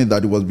 notwithstanding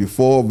that it was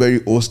before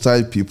very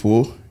hostile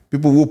people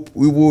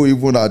who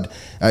even had,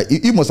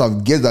 he must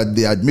have guessed that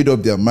they had made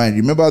up their mind.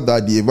 Remember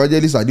that the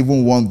evangelists had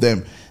even warned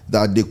them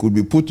that they could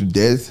be put to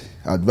death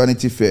at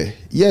Vanity Fair.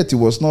 Yet he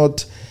was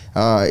not,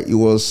 he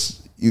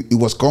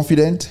was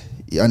confident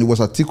and he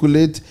was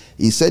articulate.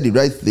 He said the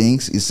right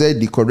things, he said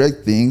the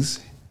correct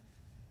things.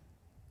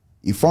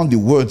 he found the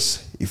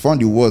words. That's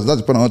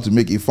the point I want to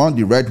make. He found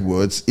the right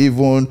words,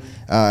 even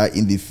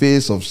in the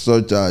face of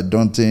such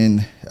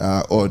daunting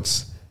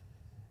odds.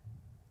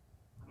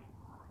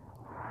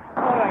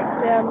 All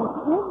right.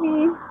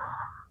 Maybe,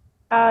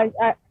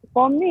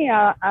 for me,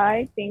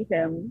 I think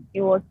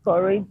it was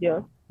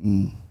courageous.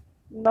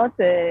 Not,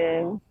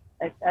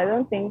 I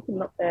don't think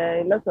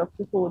a lot of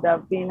people would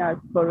have been as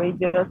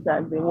courageous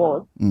as they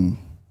was.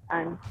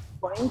 And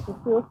for him to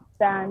still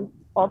stand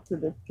up to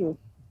the truth,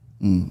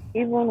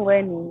 even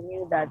when he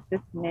knew that these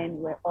men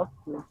were up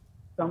to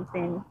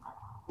something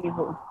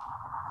evil,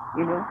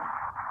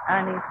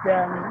 and it's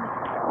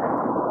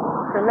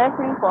a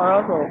lesson for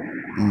us all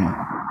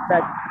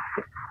that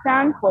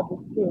stand for the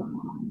truth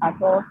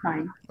at all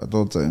times. At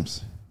all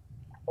times.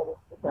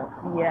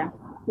 Yeah.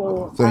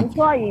 So I'm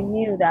sure he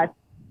knew that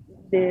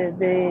the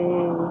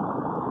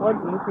what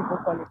do you people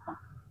call it?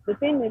 The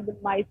thing is,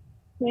 it might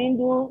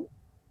swindle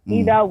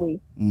either way,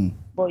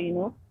 but he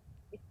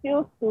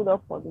still stood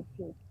up for the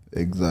truth.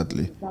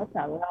 Exactly. He did not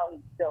allow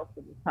himself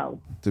to be cowed.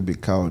 To be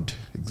cowed,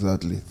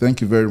 exactly.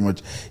 Thank you very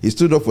much. He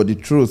stood up for the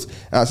truth.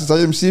 Sister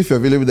MC, if you're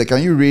available there,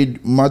 can you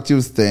read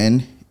Matthew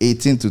 10,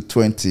 18 to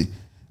 20?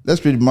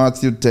 Let's read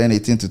Matthew 10,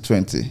 18 to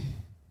 20.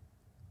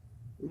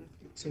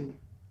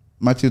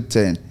 Matthew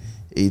 10,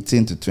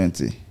 18 to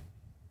 20.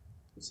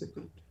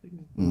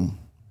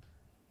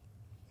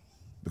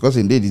 Because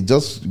indeed, it's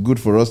just good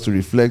for us to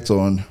reflect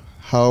on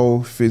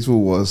how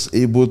Faithful was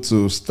able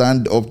to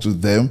stand up to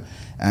them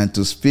and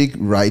to speak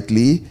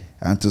rightly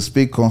and to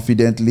speak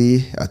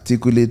confidently,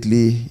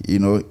 articulately,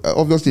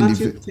 obviously.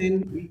 Matthew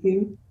 10,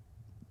 18.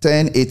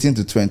 10, 18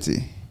 to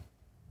 20.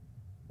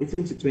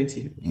 18 to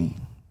 20.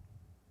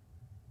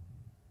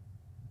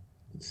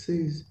 It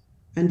says,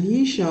 and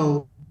ye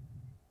shall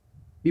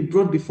be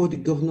brought before the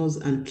governors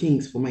and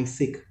kings for my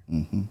sake,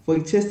 for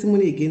a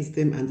testimony against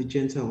them and the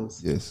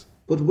Gentiles. Yes.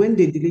 But when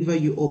they deliver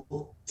you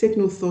up, take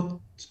no thought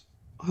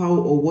how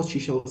or what you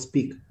shall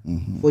speak,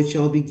 for it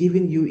shall be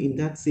given you in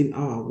that same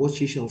hour what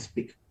ye shall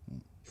speak.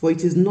 For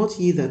it is not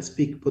ye that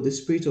speak, but the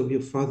Spirit of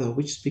your Father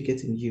which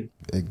speaketh in you.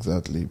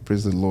 Exactly.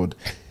 Praise the Lord.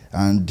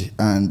 And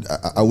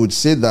I would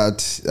say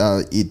that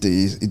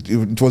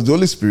it was the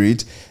Holy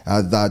Spirit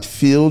that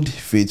filled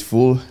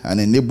Faithful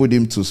and enabled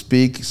him to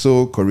speak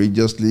so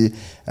courageously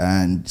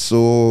and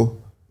so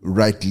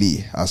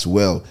rightly as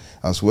well.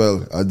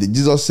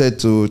 Jesus said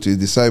to his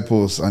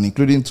disciples, and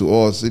including to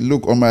us,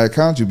 look, on my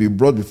account you'll be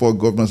brought before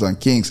governors and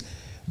kings,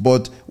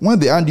 but when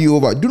they hand you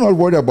over, do not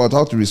worry about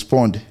how to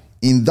respond.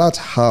 In that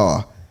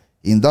hour,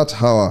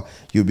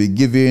 you'll be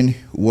given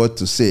what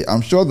to say.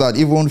 I'm sure that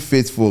even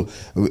Faithful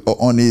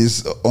on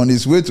his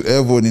way to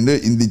heaven in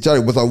the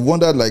chariot, but I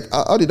wondered,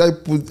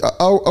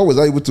 how was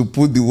I able to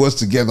put the words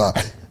together?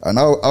 And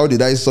how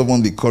did I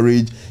summon the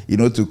courage,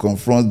 to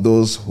confront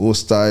those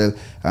hostile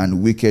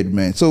and wicked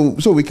men? So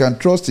we can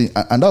trust in,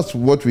 and that's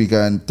what we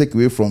can take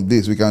away from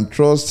this. We can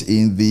trust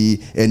in the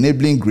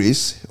enabling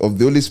grace of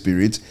the Holy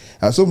Spirit,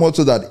 and so much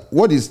so that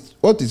what is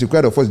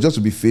required of us is just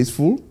to be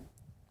faithful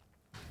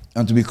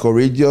and to be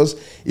courageous.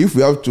 If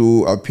we have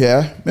to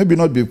appear, maybe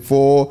not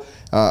before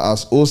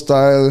as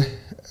hostile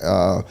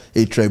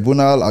a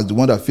tribunal as the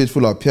one that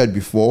Faithful appeared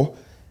before,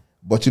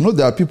 but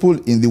there are people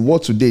in the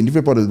world today, in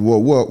different parts of the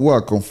world, who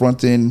are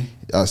confronting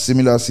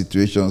similar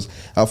situations.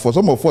 For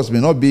some of us, it may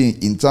not be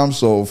in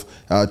terms of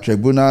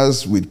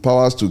tribunals with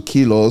powers to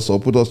kill us or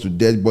put us to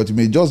death, but it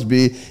may just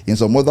be in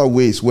some other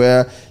ways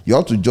where you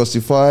have to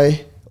justify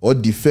or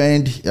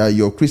defend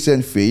your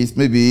Christian faith,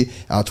 maybe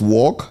at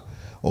work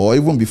or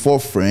even before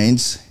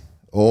friends,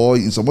 or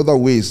in some other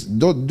ways.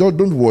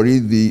 Don't worry.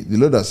 The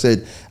Lord has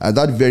said at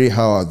that very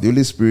hour, the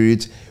Holy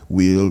Spirit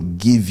will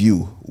give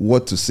you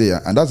what to say,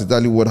 and that's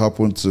exactly what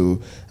happened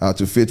to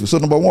Faithful. So,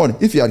 number one,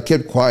 if he had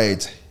kept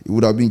quiet, he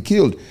would have been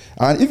killed.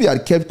 And if he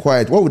had kept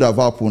quiet, what would have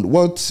happened?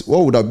 What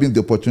would have been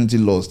the opportunity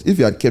lost if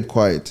he had kept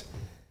quiet?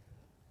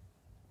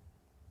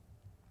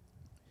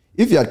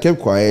 If he had kept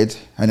quiet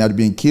and had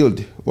been killed,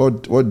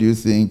 what do you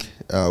think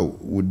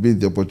would be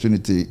the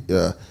opportunity?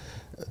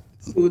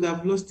 He would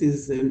have lost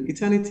his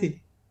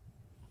eternity,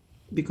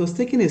 because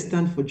taking a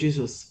stand for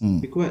Jesus,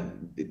 because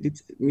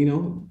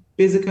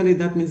basically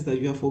that means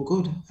that you are for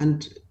God,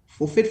 and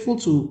for Faithful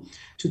to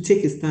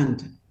take a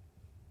stand,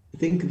 I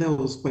think that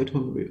was quite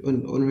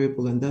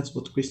honorable, and that's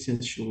what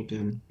Christians should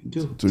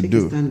do. Take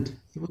a stand,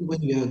 even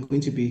when you are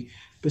going to be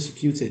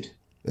persecuted.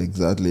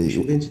 Exactly. You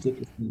should learn to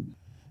take a stand.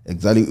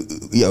 Exactly.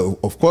 Yeah,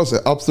 of course,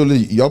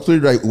 absolutely. You're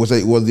absolutely right.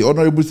 It was the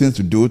honorable thing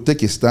to do.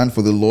 Take a stand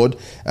for the Lord,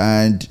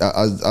 and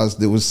as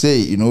they would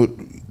say,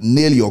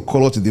 nail your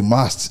collar to the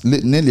mast.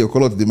 Nail your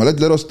collar to the mast.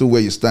 Let us know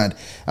where you stand.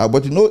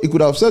 But he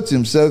could have said to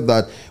himself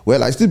that,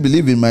 well, I still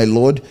believe in my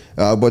Lord,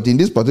 but in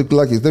this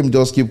particular case, let me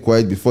just keep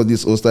quiet before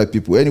these hostile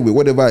people. Anyway,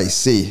 whatever I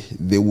say,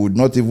 they would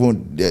not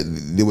even.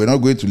 They were not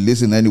going to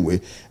listen anyway,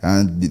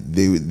 and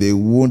they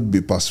won't be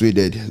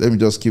persuaded. Let me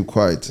just keep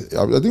quiet.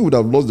 I think we would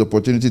have lost the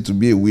opportunity to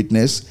be a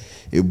witness,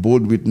 a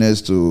bold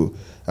witness to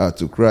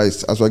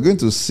Christ. As we're going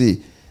to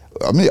see,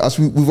 as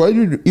we've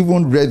already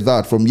even read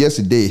that from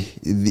yesterday,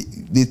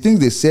 the things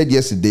they said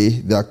yesterday,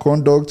 their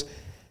conduct,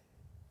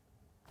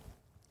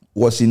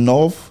 was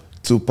enough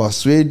to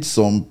persuade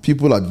some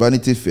people at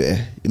Vanity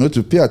Fair,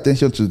 to pay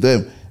attention to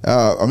them.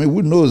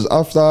 Who knows,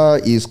 after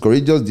his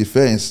courageous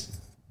defense,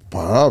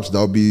 perhaps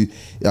there'll be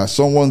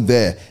someone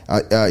there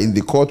in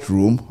the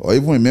courtroom, or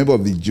even a member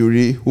of the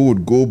jury, who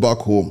would go back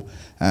home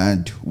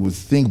and would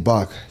think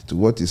back to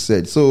what he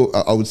said. So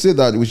I would say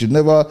that we should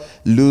never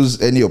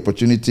lose any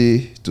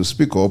opportunity to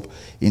speak up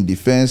in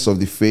defense of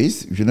the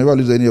faith. We should never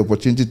lose any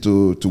opportunity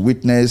to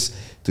witness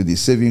to the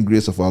saving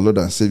grace of our Lord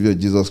and Savior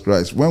Jesus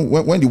Christ.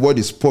 When the word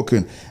is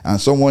spoken and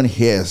someone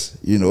hears,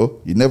 you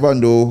never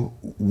know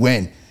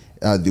when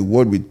the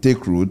word will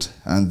take root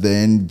and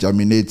then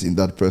germinate in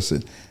that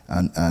person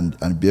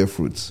and bear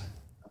fruits.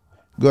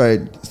 Go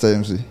ahead, Mr.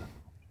 MC.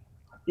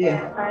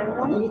 Yeah. I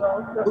want to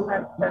also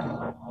add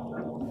that.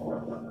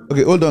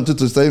 Okay, hold on to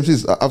Mr.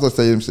 MC after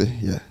Mr. MC.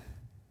 Yeah.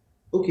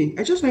 Okay,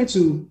 I just wanted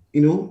to,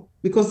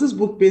 because this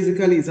book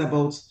basically is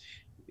about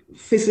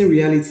facing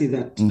reality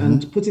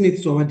and putting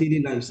it to our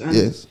daily lives. And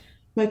yes.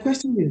 My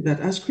question is that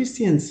as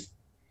Christians,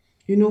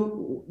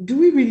 do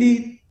we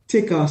really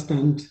take our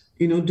stand?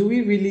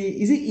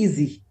 Is it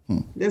easy?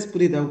 Let's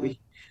put it that way.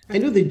 I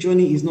know the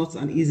journey is not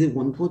an easy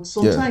one, but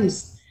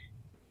sometimes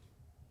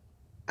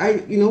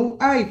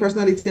I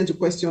personally tend to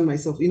question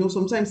myself.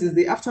 Sometimes it's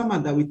the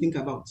aftermath that we think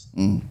about.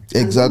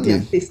 Exactly. When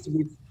we are faced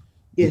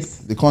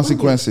with, the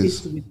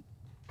consequences.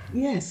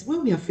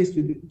 When we are faced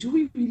with it, do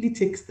we really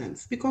take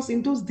stands? Because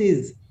in those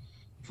days,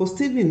 for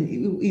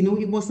Stephen,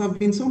 it must have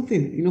been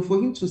something, for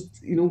him to,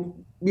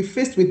 be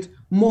faced with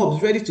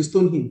mobs ready to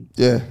stone him.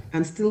 Yeah.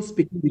 And still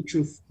speaking the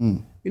truth.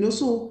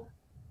 So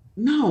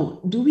now,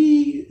 do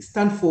we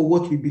stand for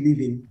what we believe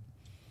in?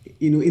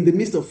 In the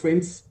midst of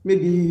friends,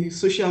 maybe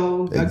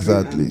social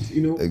exactly,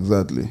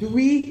 exactly. Do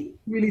we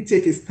really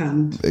take a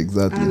stand?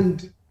 Exactly.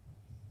 And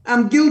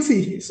I'm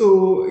guilty,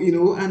 so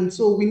and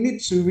so we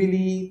need to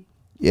really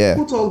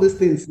put all these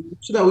things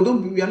so that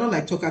we are not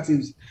like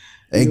talkatives.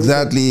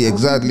 Exactly.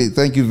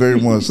 Thank you very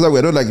much. So that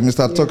we're not like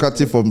Mr.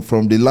 Talkative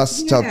from the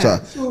last chapter,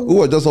 who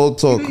was just all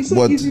talk, it's so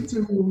but easy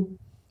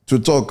to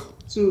talk.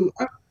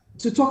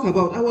 To talk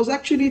about. I was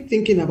actually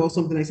thinking about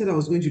something. I said I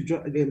was going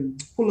to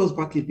pull us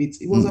back a bit.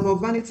 It was about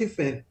Vanity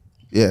Fair.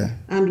 Yeah.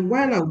 And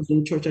while I was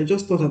in church, I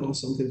just thought about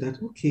something that,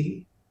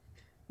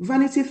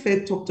 Vanity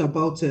Fair talked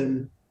about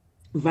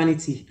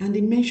vanity, and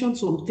they mentioned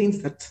some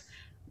things that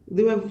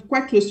they were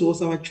quite close to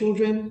us, our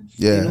children,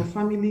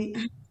 family.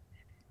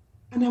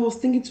 And I was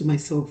thinking to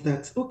myself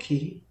that,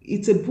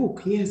 it's a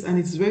book, yes, and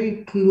it's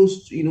very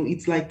close to,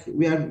 it's like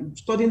we are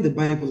studying the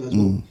Bible as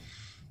well.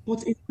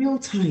 But in real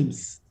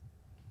times,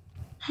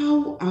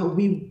 how are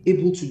we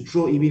able to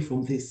draw away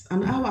from this?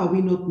 And how are we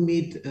able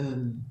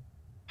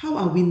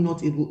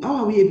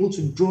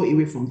to draw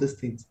away from these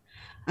things?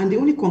 And the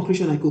only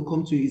conclusion I could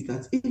come to is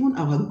that even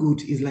our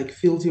good is like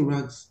filthy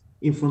rags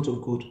in front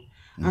of God.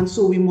 And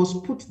so we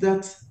must put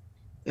that,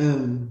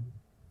 the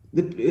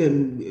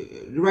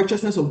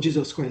righteousness of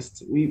Jesus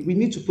Christ, we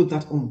need to put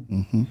that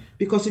on.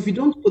 Because if you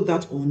don't put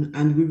that on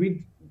and we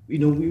read,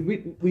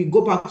 we go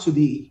back to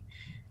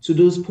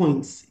those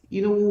points,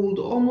 we would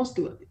almost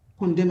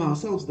condemn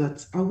ourselves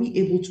that, are we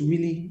able to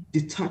really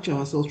detach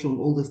ourselves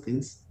from all those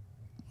things?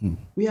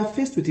 We are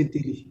faced with it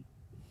daily.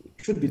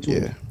 Truth be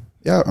told.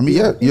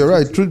 You're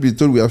right. Truth be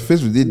told, we are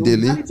faced with it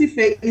daily. Vanity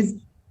Fair is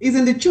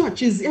in the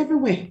church, is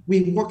everywhere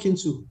we walk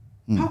into.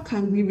 How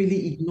can we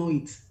really ignore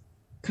it?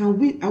 Can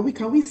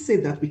we say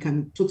that we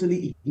can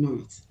totally ignore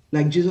it,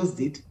 like Jesus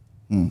did?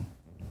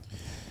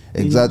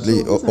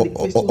 Exactly.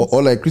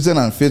 Or like Christian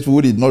and faithful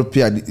who did not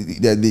pay.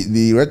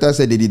 The writer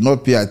said they did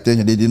not pay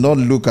attention. They did not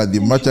look at the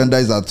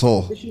merchandise at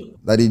all.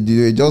 That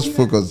they just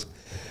focused.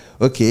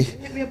 Okay.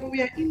 But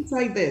we are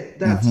inside there.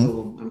 That's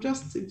all.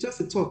 It's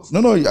just a thought.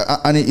 No,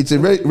 and it's a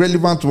very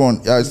relevant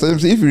one.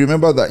 If you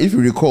remember that, if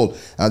you recall,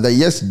 that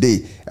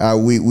yesterday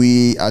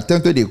we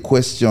attempted a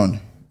question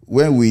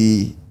when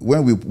we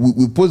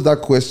posed that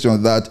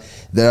question that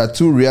there are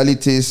two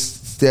realities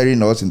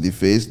staring us in the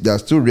face.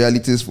 There's two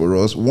realities for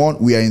us. One,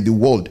 we are in the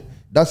world.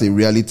 That's a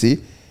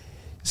reality.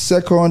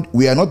 Second,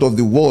 we are not of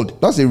the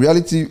world. That's a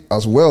reality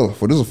as well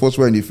for those of us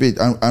who are in the faith.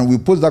 And we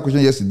posed that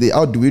question yesterday.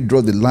 How do we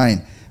draw the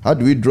line? How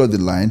do we draw the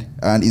line?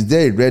 And is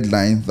there a red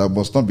line that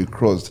must not be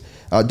crossed?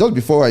 Just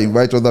before I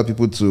invite other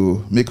people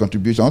to make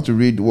contributions, I want to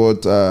read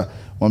what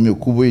Mami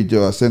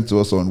Okubo sent to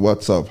us on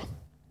WhatsApp.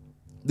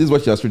 This is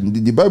what she has written.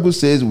 The Bible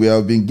says we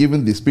have been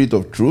given the spirit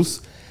of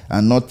truth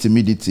and not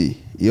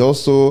timidity. He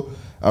also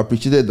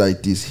appreciated that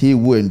it is he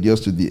who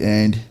endures to the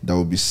end that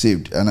will be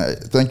saved. And I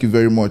thank you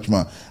very much,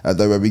 ma, that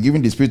we have been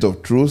given the spirit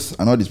of truth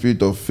and not the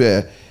spirit of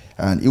fear,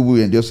 and he who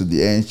endures to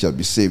the end shall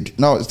be saved.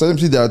 Now,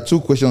 there are two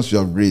questions you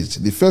have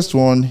raised. The first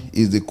one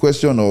is the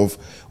question of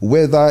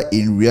whether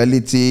in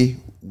reality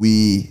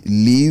we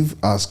live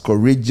as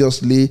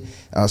courageously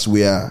as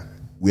we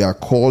are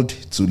called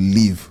to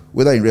live.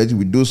 Whether in reality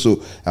we do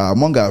so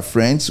among our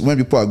friends, when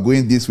people are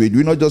going this way, do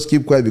we not just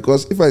keep quiet?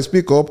 Because if I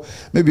speak up,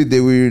 maybe they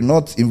will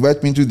not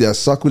invite me into their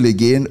circle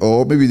again,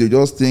 or maybe they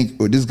just think,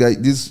 oh, this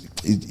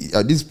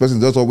person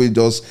is just always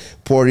just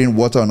pouring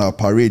water on our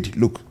parade.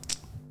 Look,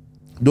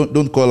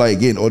 don't call her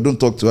again or don't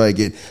talk to her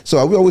again. So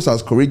are we always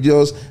as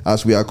courageous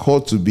as we are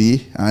called to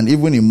be, and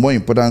even in more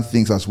important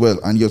things as well?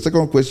 And your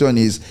second question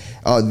is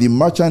the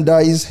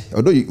merchandise,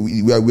 although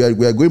we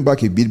are going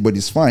back a bit, but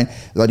it's fine,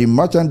 that the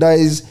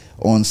merchandise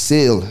on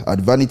sale at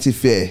Vanity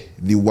Fair,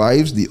 the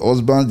wives, the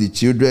husbands, the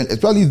children,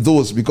 especially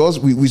those, because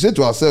we say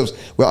to ourselves,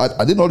 well,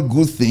 are they not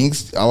good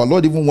things? Our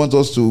Lord even wants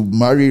us to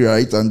marry,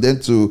 right, and then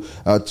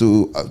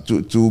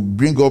to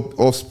bring up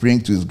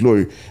offspring to His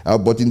glory.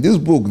 But in this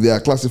book, they are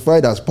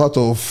classified as part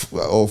of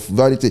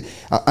Vanity.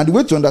 And the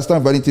way to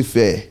understand Vanity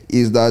Fair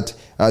is that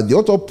the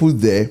author put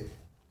there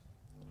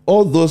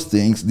all those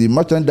things, the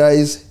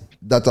merchandise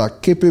that are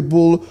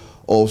capable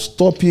of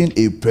stopping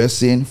a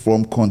person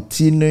from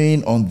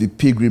continuing on the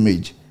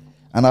pilgrimage.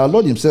 And our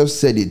Lord Himself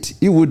said it.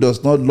 He who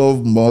does not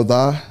love me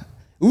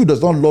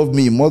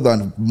more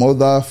than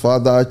mother,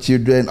 father,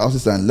 children,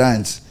 houses, and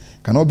lands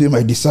cannot be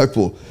my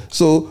disciple.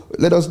 So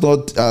let us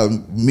not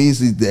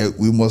miss it there.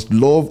 We must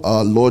love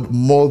our Lord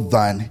more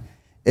than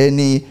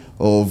any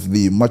of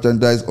the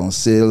merchandise on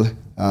sale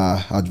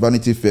at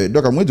Vanity Fair.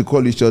 Doc, I'm going to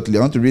call you shortly.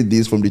 I want to read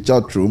this from the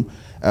chat room.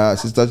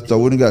 Sister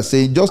Tawoniga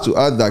saying, just to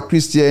add that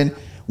Christian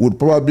would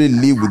probably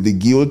live with the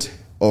guilt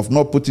of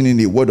not putting in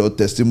a word or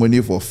testimony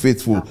for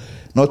faithful,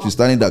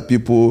 notwithstanding that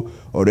people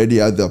already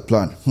had their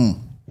plan.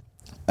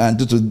 And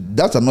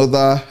that's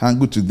another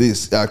angle to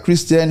this.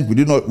 Christian,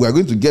 we are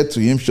going to get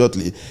to him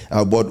shortly,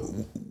 but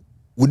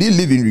would he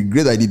live in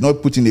regret that he did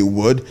not put in a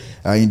word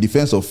in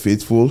defense of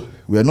faithful?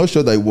 We are not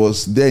sure that he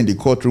was there in the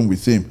courtroom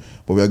with him,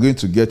 but we are going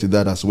to get to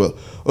that as well.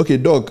 Okay,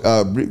 Doc,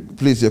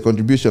 please, your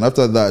contribution.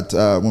 After that,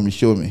 Mommy,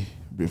 show me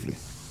briefly.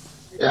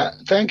 Yeah,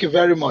 thank you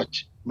very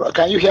much.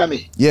 Can you hear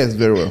me? Yes,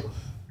 very well.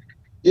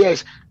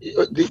 Yes,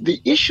 the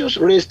issues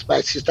raised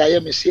by Sister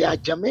Yemisi are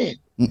germane.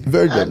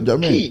 Very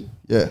germane.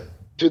 Key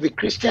to the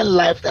Christian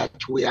life that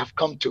we have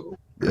come to.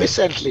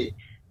 Recently,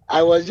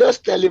 I was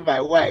just telling my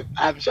wife,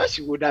 I'm sure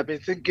she would have been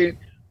thinking,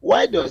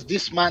 why does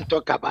this man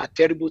talk about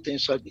terrible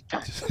things all the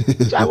time?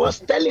 So I was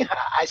telling her,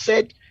 I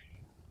said,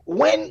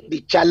 when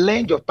the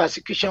challenge of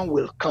persecution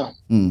will come,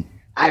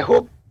 I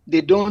hope they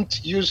don't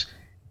use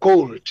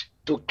cold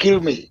to kill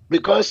me,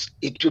 because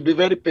it will be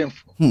very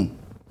painful.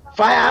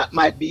 Fire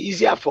might be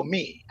easier for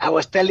me. I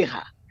was telling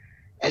her,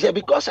 I said,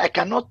 because I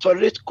cannot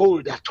tolerate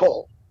cold at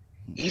all.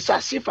 It's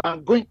as if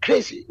I'm going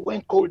crazy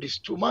when cold is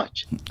too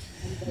much.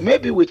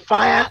 Maybe with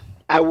fire,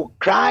 I will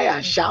cry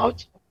and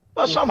shout,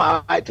 but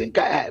somehow I think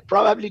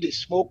probably the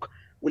smoke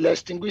will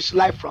extinguish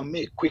life from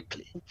me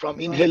quickly,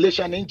 from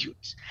inhalation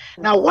injuries.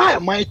 Now, why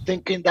am I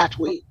thinking that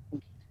way?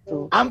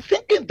 I'm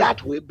thinking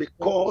that way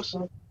because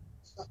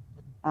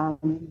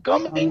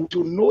coming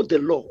to know the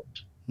Lord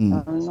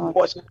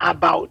was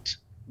about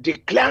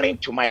declaring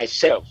to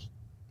myself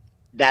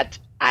that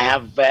I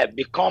have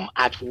become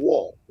at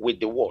war with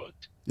the world.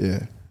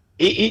 Yeah,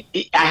 I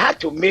had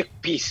to make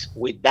peace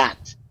with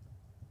that.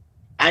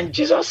 And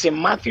Jesus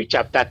in Matthew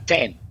chapter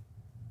 10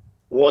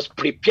 was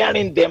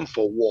preparing them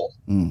for war.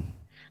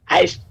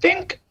 I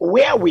think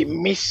where we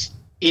miss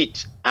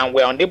it and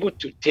we're unable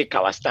to take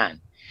our stand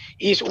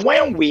is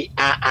when we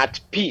are at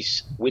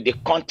peace with the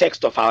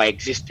context of our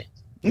existence.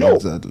 No,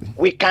 exactly.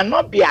 We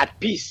cannot be at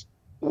peace.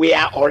 We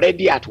are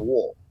already at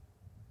war.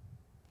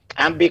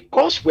 And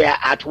because we are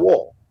at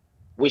war,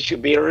 we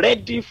should be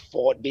ready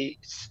for the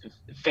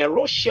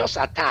ferocious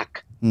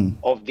attack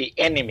of the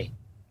enemy.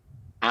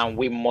 And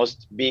we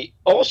must be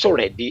also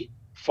ready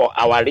for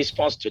our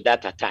response to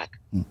that attack.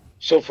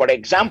 So, for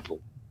example,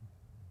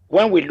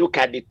 when we look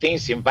at the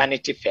things in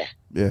Vanity Fair,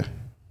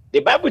 the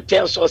Bible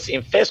tells us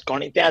in 1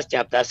 Corinthians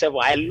chapter 7,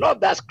 I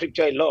love that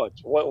scripture a lot,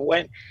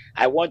 when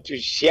I want to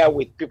share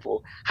with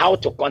people how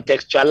to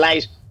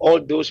contextualize all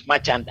those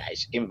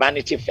merchandise in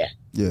Vanity Fair.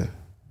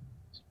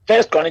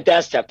 1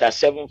 Corinthians chapter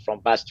 7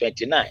 from verse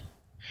 29.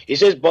 It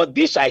says, but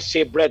this I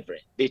say, brethren,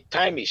 the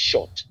time is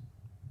short,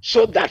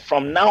 so that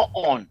from now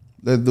on,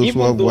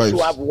 even those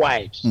who have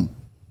wives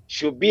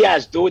should be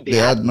as though they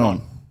had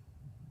none.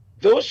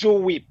 Those who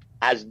weep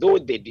as though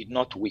they did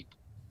not weep.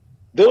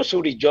 Those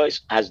who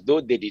rejoice as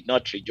though they did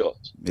not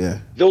rejoice.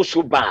 Those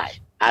who buy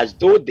as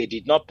though they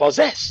did not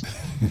possess.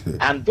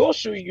 And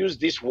those who use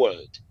this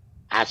word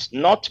as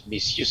not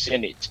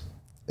misusing it.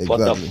 For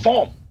the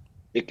form,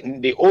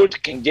 the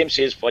old King James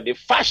says, for the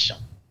fashion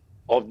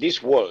of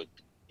this world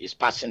is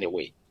passing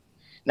away.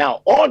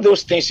 Now, all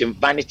those things in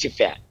Vanity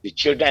Fair, the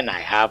children I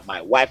have,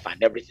 my wife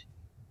and everything,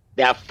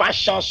 they are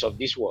fashions of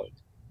this world.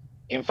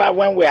 In fact,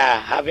 when we are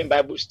having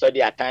Bible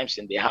study at times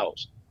in the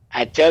house,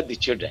 I tell the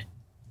children,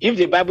 if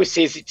the Bible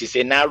says it is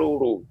a narrow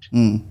road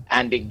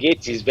and the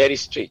gate is very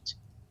straight,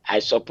 I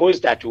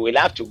suppose that we will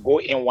have to go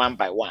in one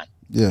by one.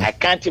 I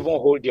can't even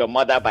hold your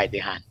mother by the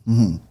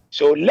hand.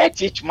 So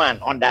let each man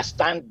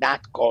understand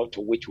that call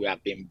to which we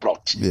have been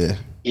brought.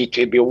 It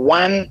will be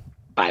one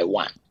by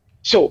one.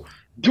 So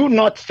do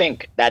not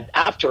think that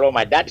after all,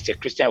 my dad is a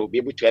Christian, will be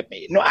able to help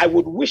me. No, I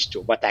would wish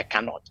to, but I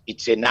cannot.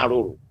 It's a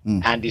narrow road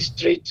and the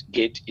straight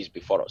gate is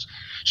before us.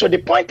 So the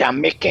point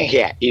I'm making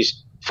here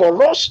is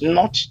for us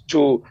not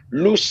to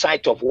lose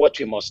sight of what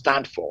we must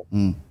stand for.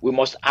 We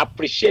must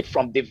appreciate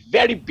from the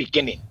very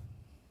beginning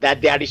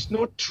that there is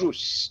no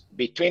truce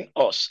between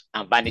us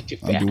and Vanity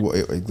Fair.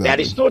 Exactly. There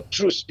is no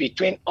truce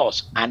between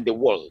us and the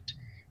world.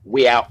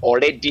 We are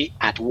already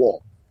at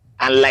war.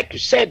 And like you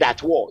said,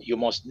 at war, you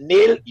must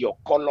nail your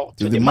color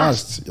to the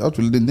mast. You have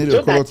to nail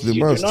your color to the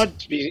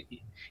mast.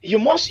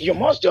 You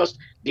must just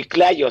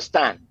declare your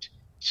stand.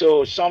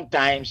 So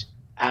sometimes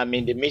I'm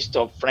in the midst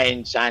of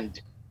friends and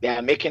they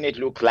are making it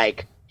look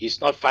like it's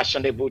not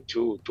fashionable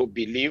to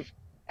believe.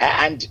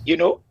 And,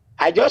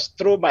 I just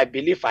throw my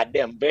belief at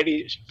them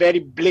very, very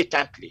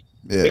blatantly.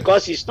 Yeah.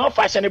 Because it's not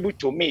fashionable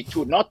to me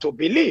to not to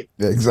believe.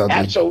 Yeah, exactly.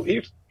 And so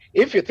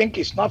if you think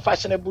it's not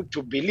fashionable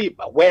to believe,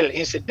 well,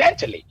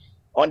 incidentally,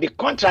 on the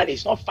contrary,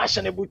 it's not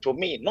fashionable to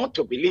me not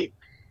to believe.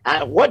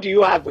 And what do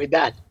you have with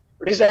that?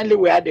 Recently,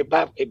 we had a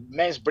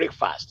men's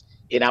breakfast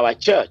in our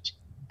church,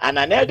 and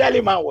an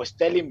elderly man was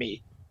telling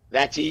me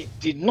that he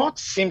did not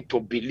seem to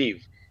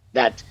believe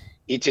that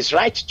it is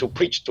right to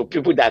preach to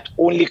people that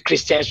only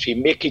Christians will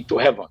make it to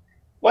heaven.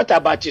 What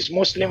about his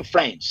Muslim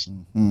friends?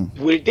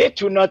 Mm-hmm. Will they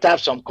too not have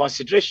some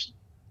consideration?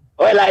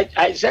 Well,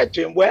 I said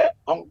to him, well,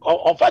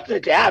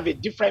 unfortunately, I have a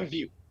different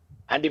view.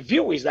 And the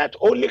view is that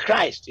only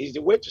Christ is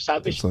the way to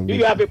salvation. Do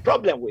you have a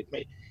problem with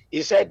me?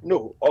 He said,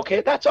 no.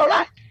 Okay, that's all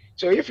right.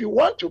 So if you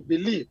want to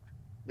believe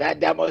that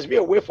there must be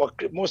a way for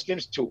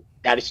Muslims too,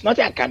 there is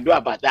nothing I can do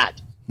about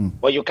that.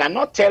 But you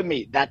cannot tell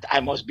me that I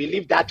must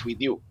believe that with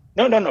you.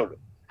 No.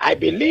 I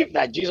believe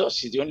that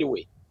Jesus is the only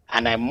way.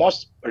 And I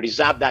must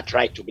reserve that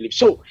right to believe.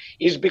 So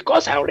it's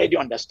because I already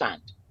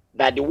understand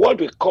that the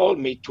world will call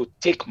me to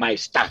take my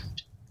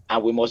stand.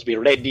 And we must be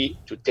ready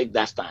to take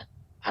that stand.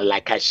 And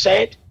like I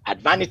said,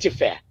 at Vanity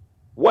Fair,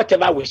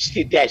 whatever we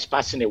see there is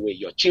passing away.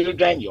 Your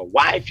children, your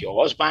wife,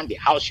 your husband, the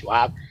house you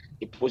have,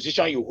 the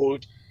position you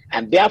hold.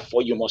 And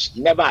therefore, you must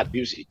never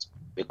abuse it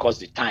because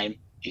the time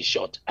is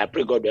short. I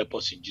pray God will help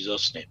us in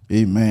Jesus' name.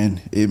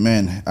 Amen.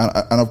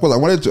 And of course, I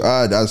wanted to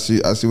add, as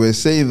you were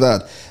saying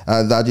that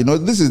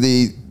this is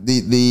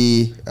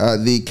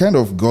the kind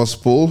of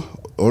gospel,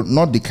 or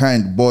not the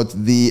kind, but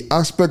the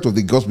aspect of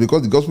the gospel,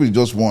 because the gospel is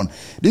just one.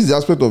 This is the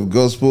aspect of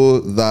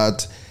gospel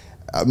that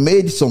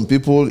made some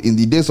people in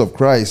the days of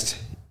Christ,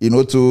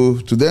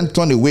 to then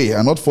turn away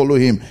and not follow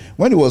him.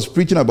 When he was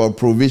preaching about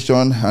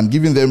provision and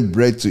giving them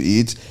bread to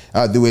eat,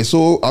 they were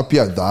so happy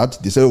at that.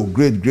 They said, oh,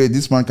 great,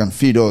 this man can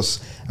feed us.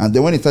 And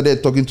then when he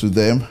started talking to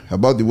them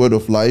about the word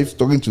of life,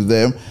 talking to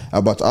them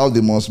about how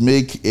they must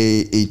make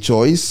a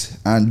choice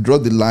and draw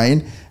the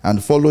line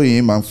and follow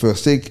him and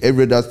forsake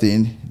every other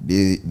thing,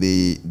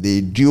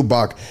 they drew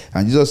back.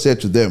 And Jesus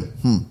said to them,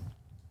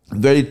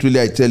 very truly,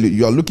 I tell you,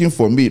 you are looking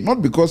for me,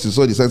 not because you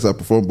saw the signs I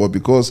performed, but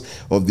because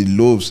of the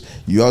loaves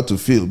you had to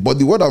fill. But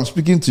the word I'm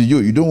speaking to you,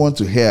 you don't want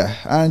to hear.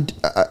 And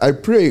I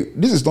pray,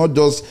 this is not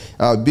just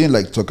being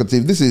like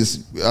talkative. This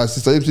is, as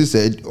Sister Ipsy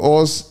said,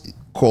 us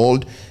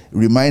called,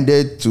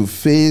 reminded to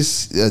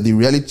face the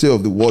reality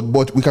of the word.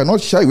 But we cannot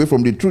shy away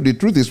from the truth. The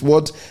truth is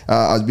what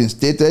has been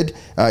stated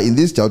in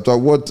this chapter,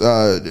 what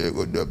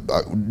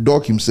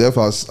Doc himself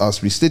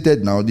has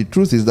restated now. The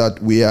truth is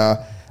that we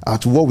are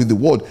at war with the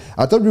world.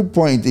 At every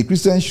point, a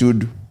Christian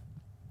should.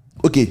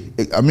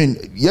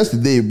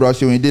 Yesterday,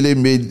 Brasha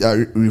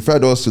Wendele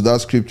referred us to that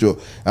scripture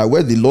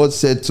where the Lord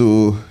said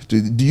to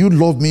do you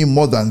love me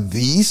more than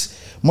these?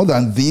 More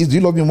than these? Do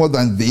you love me more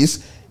than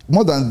this?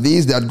 More than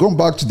this? They had gone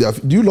back to their.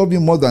 Do you love me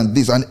more than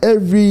this? And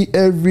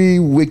every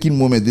waking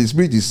moment, the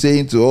Spirit is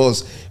saying to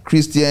us,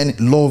 Christian,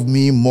 love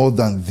me more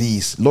than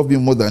this. Love me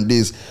more than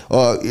this.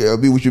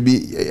 We should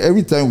be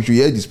every time we should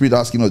hear the Spirit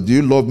asking us, do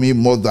you love me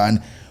more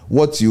than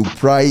what you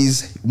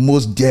prize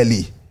most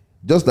dearly?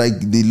 Just like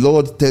the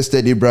Lord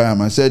tested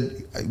Abraham and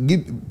said,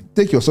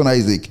 take your son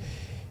Isaac,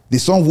 the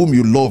son whom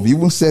you love. He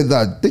even said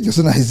that, take your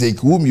son Isaac,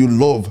 whom you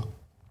love.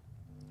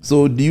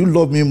 So do you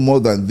love me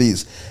more than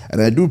this?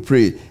 And I do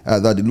pray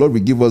that the Lord will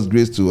give us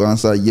grace to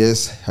answer,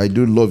 yes, I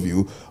do love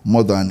you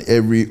more than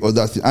every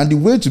other thing. And the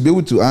way to be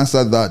able to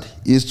answer that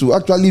is to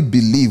actually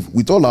believe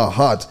with all our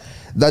heart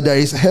that there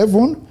is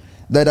heaven,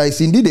 that there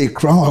is indeed a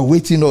crown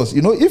awaiting us.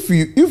 If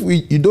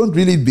you don't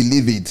really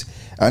believe it,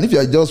 and if you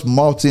are just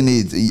mouthing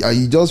it, and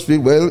you just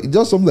feel, well, it's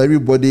just something that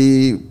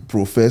everybody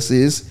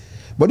professes.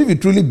 But if you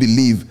truly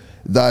believe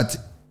that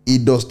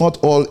it does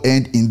not all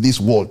end in this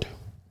world,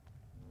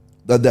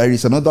 that there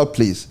is another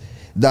place,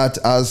 that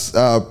as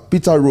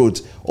Peter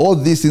wrote, all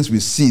these things we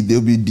see,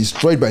 they'll be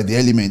destroyed by the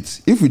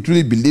elements. If we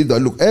truly believe that,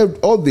 look,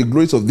 all the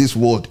glories of this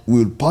world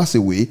will pass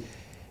away,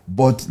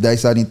 but there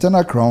is an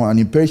eternal crown, an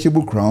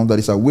imperishable crown that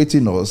is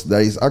awaiting us,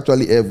 that is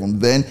actually heaven,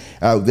 then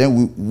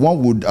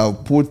one would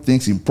put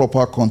things in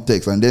proper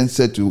context and then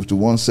say to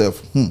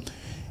oneself, and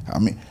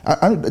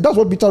that's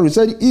what Peter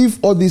said,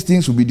 if all these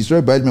things will be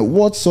destroyed by element,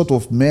 what sort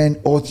of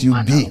man ought you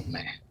be?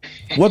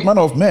 What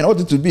manner of man ought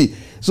it to be?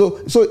 So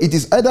it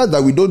is either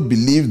that we don't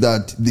believe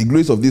that the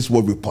glories of this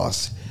world will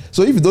pass.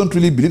 So if you don't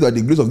really believe that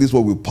the glories of this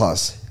world will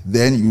pass,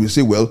 then you will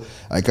say, well,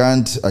 I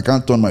can't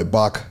turn my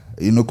back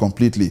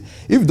completely.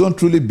 If you don't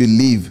truly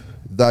believe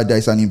that there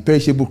is an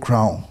imperishable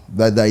crown,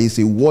 that there is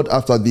a word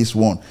after this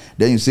one,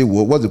 then you say,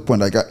 well, what's the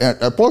point? Like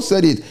Paul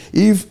said it,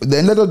 if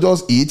then let us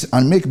just eat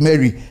and make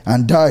merry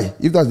and die,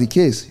 if that's the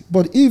case.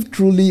 But if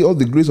truly all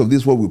the grace of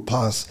this world will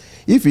pass,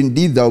 if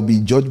indeed there will be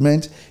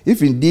judgment,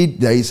 if indeed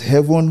there is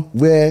heaven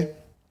where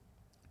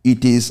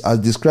it is as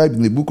described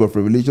in the book of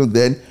Revelation,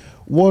 then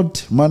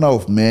what manner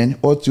of man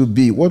ought you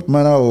be? What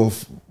manner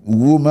of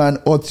woman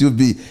ought you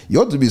be?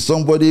 You ought to be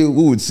somebody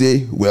who would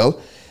say,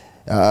 well,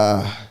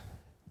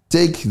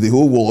 take the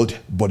whole world,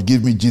 but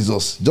give me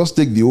Jesus. Just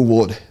take the whole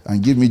world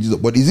and give me Jesus.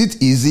 But is it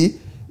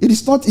easy? It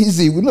is not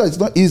easy. We know it's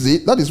not easy.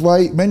 That is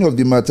why many of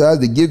the martyrs,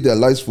 they gave their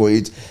lives for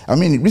it. I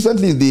mean,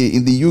 recently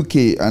in the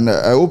UK, and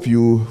I hope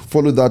you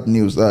follow that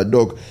news,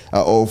 Doc,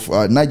 of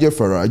Nigel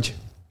Farage,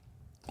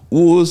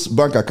 whose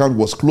bank account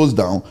was closed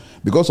down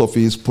because of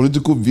his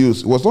political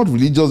views. It was not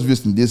religious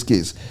views in this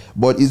case.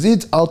 But is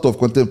it out of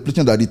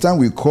contemplation that the time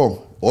will come,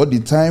 or the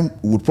time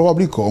would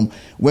probably come,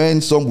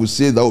 when some will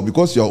say that, oh,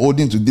 because you are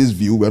holding to this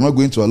view, we're not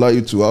going to allow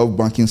you to have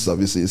banking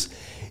services?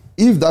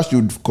 If that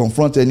should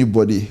confront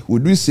anybody,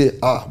 would we say,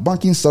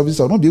 banking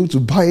services, I'll not be able to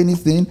buy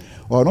anything,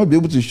 or I'll not be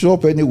able to show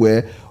up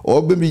anywhere,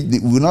 or maybe they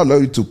will not allow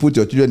you to put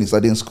your children in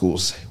certain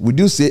schools? Would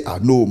you say,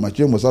 no, my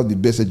children must have the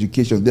best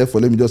education,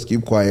 therefore let me just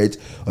keep quiet,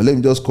 or let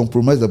me just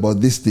compromise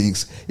about these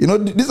things? You know,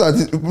 these are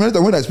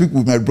when I speak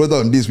with my brother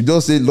on this, we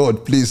just say,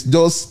 Lord, please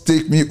just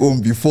take me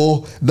home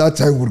before that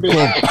time would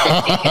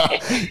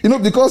come. You know,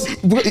 because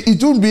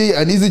it won't be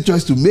an easy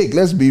choice to make.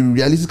 Let's be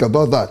realistic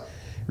about that,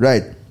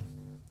 right?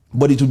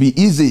 But it will be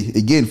easy,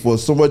 again, for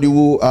somebody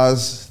who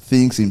has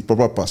things in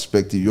proper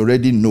perspective. You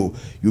already know,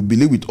 you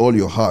believe with all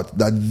your heart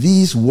that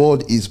this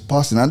world is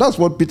passing. And that's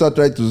what Peter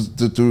tried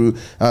to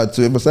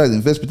emphasize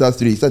in 1 Peter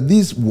 3. He said,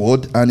 this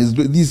world and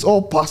this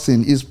all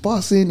passing, is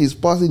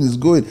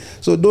going.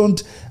 So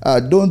don't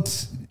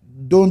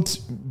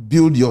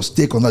build your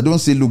stake on that. Don't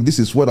say, look, this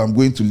is what I'm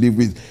going to live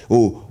with.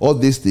 Oh, all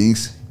these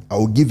things, I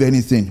will give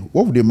anything.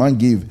 What would a man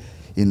give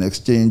in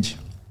exchange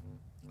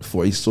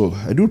for his soul?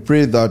 I do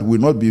pray that we'll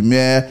not be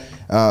mere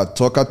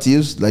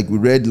talkatives like we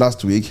read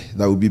last week.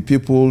 That will be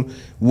people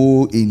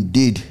who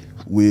indeed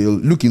will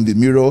look in the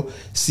mirror,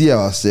 see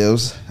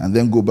ourselves, and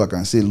then go back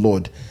and say,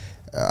 Lord,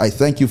 I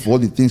thank you for all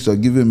the things you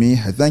have given me.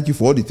 I thank you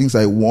for all the things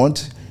I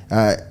want.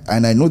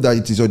 And I know that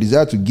it is your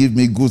desire to give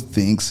me good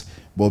things,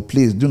 but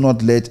please do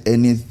not let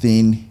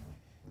anything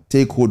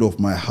take hold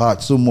of my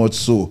heart so much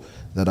so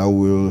that I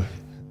will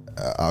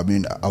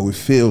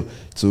fail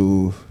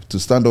to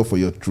stand up for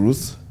your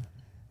truth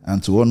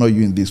and to honor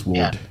you in this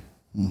world.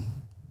 Yeah.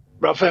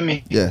 Bro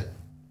Femi,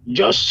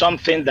 just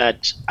something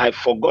that I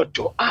forgot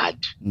to add.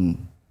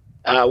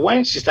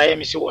 When Sister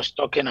Yemisi was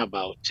talking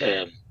about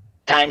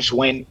times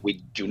when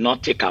we do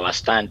not take our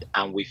stand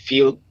and we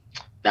feel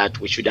that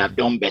we should have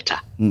done better,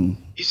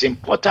 it's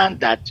important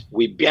that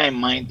we bear in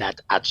mind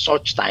that at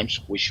such times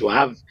we should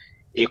have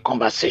a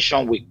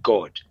conversation with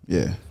God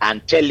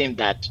and tell him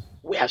that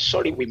we are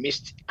sorry we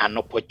missed an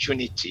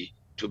opportunity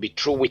to be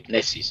true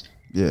witnesses.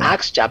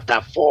 Acts chapter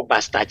 4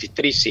 verse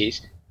 33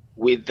 says,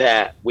 with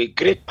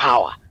great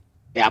power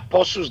the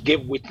apostles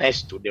gave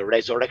witness to the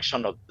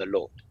resurrection of the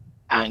Lord,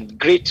 and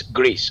great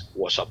grace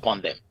was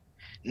upon them.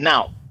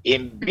 Now,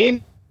 in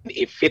being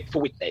a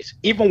faithful witness,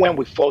 even when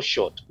we fall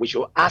short, we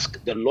should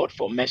ask the Lord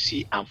for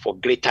mercy and for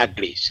greater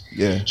grace,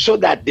 so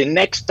that the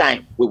next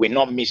time we will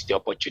not miss the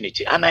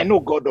opportunity. And I know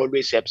God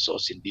always helps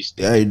us in this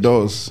thing. Yeah, he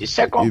does. The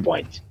second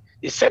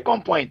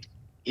point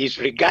is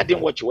regarding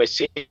what you were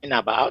saying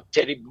about how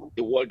terrible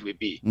the world will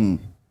be.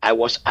 I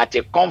was at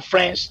a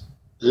conference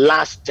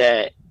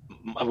that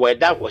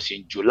was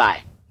in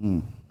July.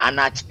 And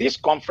at this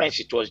conference,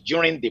 it was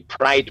during the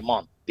Pride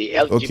Month, the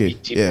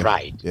LGBT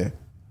Pride.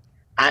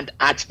 And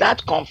at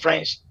that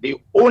conference, the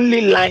only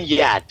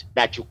lanyard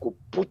that you could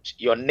put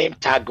your name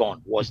tag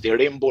on was the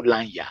rainbow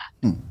lanyard.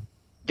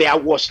 There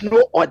was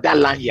no other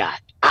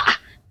lanyard.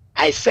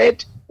 I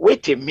said,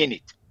 wait a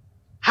minute.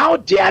 How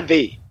dare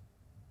they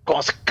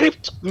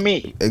conscript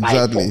me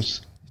by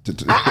force?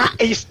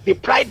 It's the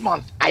Pride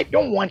Month. I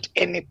don't want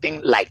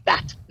anything like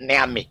that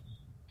near me.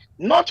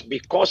 Not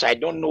because I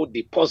don't know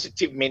the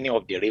positive meaning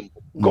of the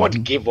rainbow.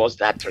 God gave us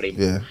that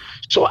rainbow.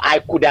 So I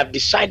could have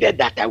decided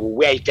that I will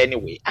wear it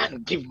anyway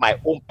and give my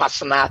own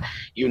personal,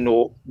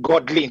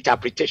 godly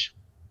interpretation.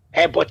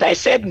 But I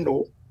said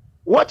no.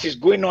 What is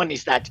going on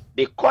is that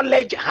the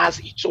college has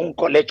its own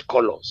college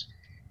colors.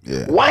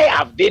 Why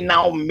have they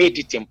now made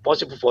it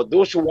impossible for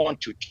those who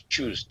want to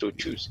choose?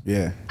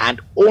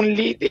 And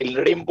only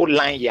the rainbow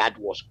lanyard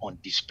was on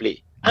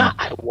display.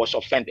 I was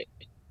offended.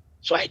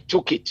 So I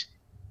took it.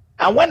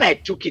 And when I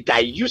took it, I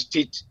used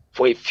it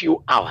for a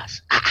few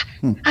hours.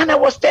 And I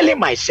was telling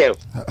myself,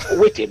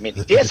 wait a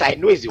minute. Yes, I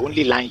know it's the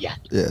only lanyard.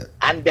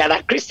 And there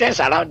are Christians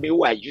around me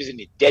who are using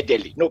it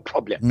deadly. No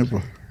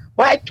problem.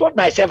 But I told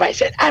myself, I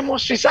said, I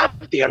must reserve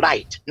the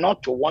right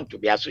not to want to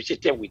be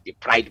associated with the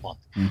Pride Month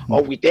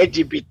or with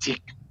LGBT,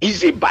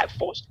 easy by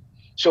force.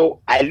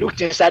 So I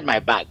looked inside my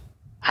bag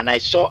and I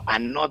saw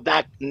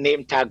another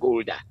name tag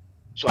holder.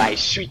 So I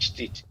switched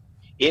it.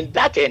 In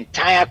that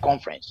entire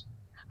conference,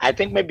 I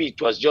think maybe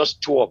it was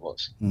just two of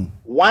us.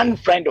 One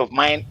friend of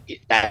mine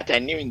that I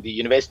knew in the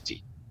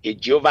university, a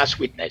Jehovah's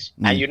Witness,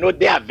 and you know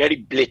they are very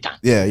blatant.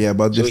 Yeah,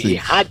 but so he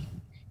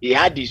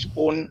had his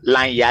own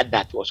lanyard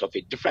that was of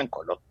a different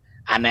color,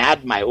 and I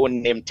had my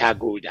own name tag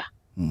holder.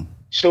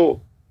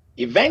 So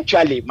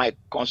eventually, my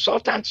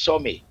consultant saw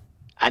me,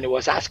 and he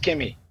was asking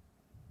me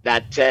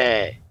that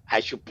I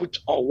should put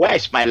on, where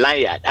is my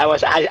lanyard?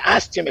 I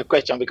asked him a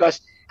question because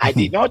I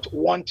did not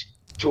want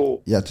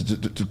to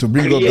to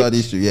bring up that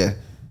issue.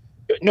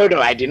 No,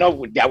 I did not.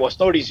 There was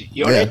no reason.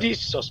 He already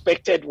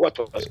suspected what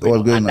was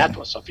going on, and that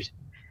was sufficient.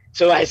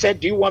 So I said,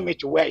 do you want me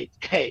to wear it?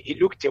 He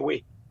looked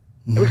away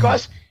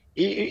because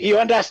he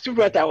understood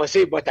what I was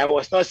saying, but I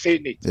was not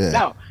saying it.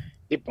 Now,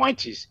 the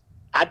point is,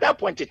 at that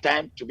point in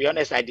time, to be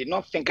honest, I did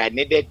not think I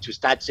needed to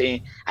start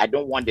saying, I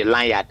don't want the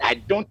lanyard. I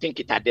don't think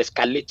it had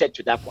escalated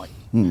to that point.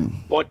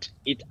 But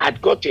it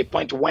had got to a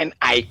point when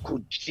I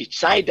could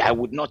decide I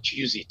would not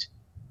use it.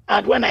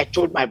 And when I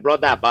told my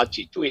brother about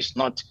it, who is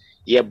not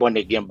yet born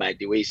again, by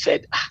the way, he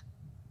said,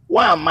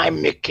 why am I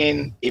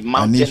making a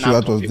mountain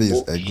out of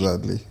this?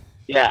 Exactly.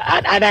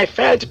 Yeah, and I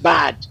felt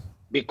bad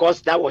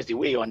because that was the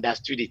way he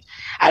understood it.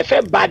 I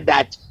felt bad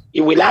that he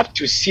will have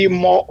to see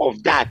more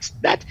of that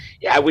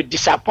I will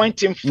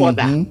disappoint him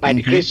further by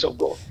the grace of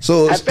God.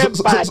 So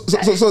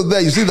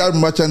there you see that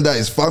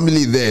merchandise,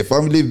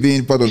 family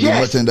being part of the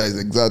merchandise,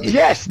 exactly.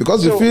 Yes.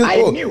 Because you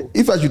feel,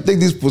 if I should take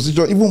this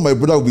position, even my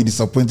brother will be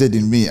disappointed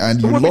in me,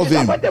 and you love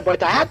him.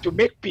 But I had to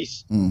make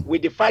peace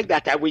with the fact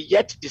that I will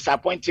yet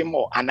disappoint him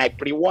more, and I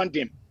pre-warned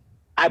him.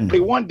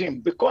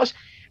 Because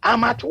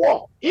I'm at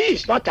war. He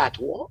is not at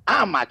war.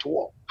 I'm at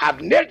war.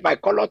 I've nailed my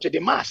collar to the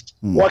mast.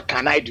 What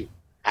can I do?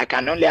 I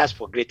can only ask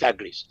for greater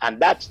grace. And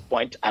that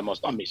point I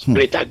must not miss.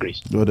 Greater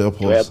grace. God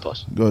help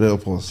us. God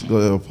help us.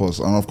 God help us.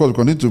 And of course,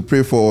 continue to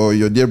pray for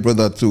your dear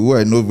brother too, who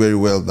I know very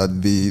well, that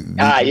the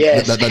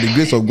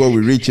grace of God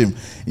will reach him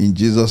in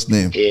Jesus'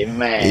 name.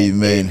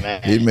 Amen.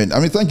 I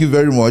mean, thank you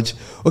very much.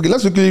 Okay,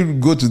 let's quickly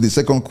go to the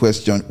second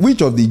question.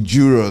 Which of the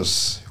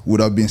jurors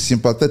would have been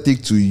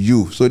sympathetic to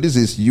you? So this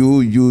is you,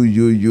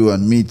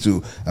 and me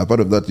too. A part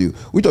of that you.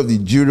 Which of the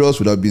jurors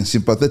would have been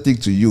sympathetic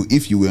to you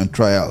if you were on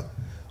trial?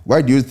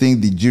 Why do you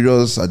think the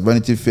jurors at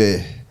Vanity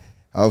Fair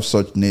have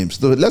such names?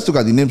 So let's look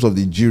at the names of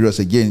the jurors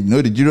again. You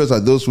know, the jurors are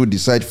those who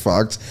decide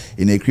facts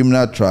in a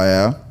criminal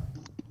trial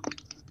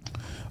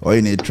or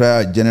in a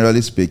trial, generally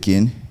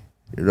speaking,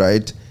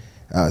 right?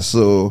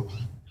 So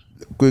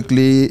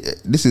quickly,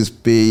 this is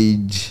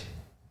page,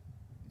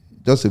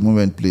 just a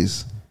moment,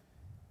 please.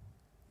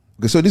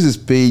 Okay, so this is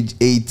page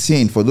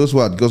 18 for those who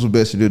are at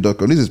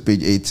GospelBells.com. This is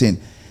page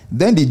 18.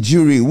 Then the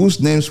jury,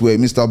 whose names were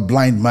Mr.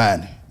 Blind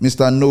Man,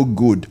 Mr. No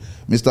Good,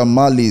 Mr.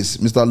 Malice,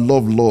 Mr.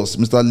 Love Lost,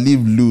 Mr.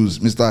 Live Loose,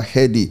 Mr.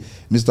 Heady,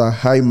 Mr.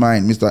 High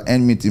Mind, Mr.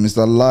 Enmity,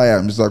 Mr. Liar,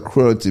 Mr.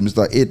 Cruelty,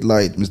 Mr. Eight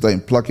Light, Mr.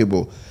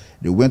 Implacable.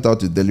 They went out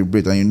to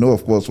deliberate, and you know,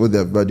 of course, what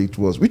their verdict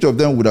was. Which of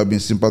them would have been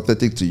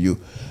sympathetic to you?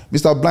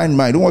 Mr. Blind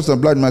Man, who was the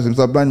Blind Man?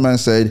 Mr. Blind Man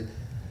said,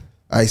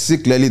 I see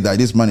clearly that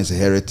this man is a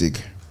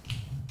heretic.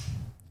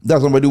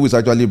 That's somebody who is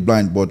actually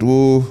blind, but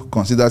who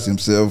considers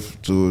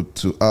himself to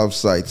have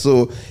sight.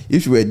 So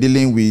if you were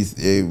dealing with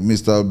a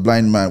Mr.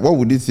 Blind Man, what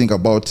would he think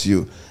about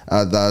you?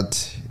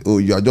 That,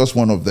 you are just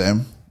one of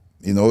them.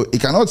 You know, he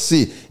cannot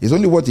see. It's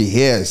only what he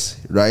hears,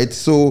 right?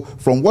 So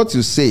from what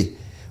you say,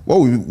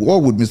 what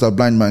would Mr.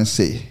 Blind Man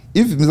say?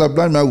 If Mr.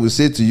 Blind Man will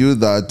say to you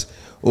that,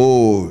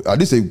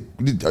 this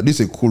is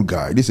a cool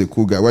guy. This is a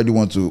cool guy. Why do you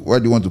want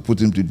to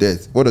put him to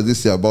death? What does this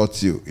say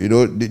about you? You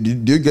know,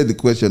 do you get the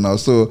question now?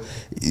 So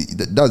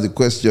that's the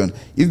question.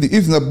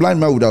 If the blind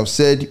man would have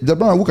said, the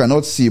blind man who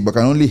cannot see but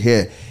can only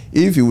hear,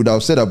 if he would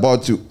have said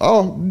about you,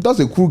 that's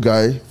a cool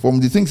guy, from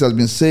the things he has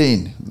been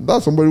saying,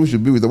 that's somebody who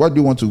should be with him. Why do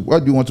you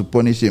want to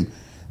punish him?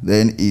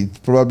 Then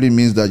it probably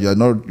means that you are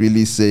not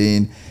really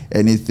saying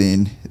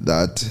anything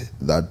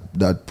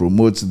that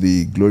promotes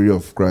the glory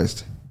of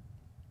Christ.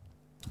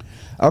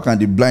 How can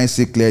the blind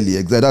see clearly?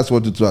 Exactly. That's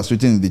what it was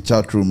written in the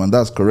chat room, and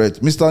that's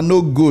correct. Mr.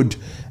 No Good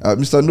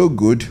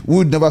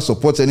would never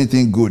support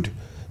anything good.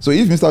 So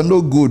if Mr.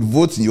 No Good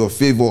votes in your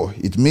favor,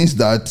 it means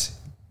that,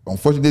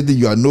 unfortunately,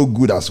 you are no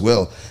good as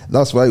well.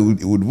 That's why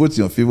he would vote in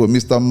your favor.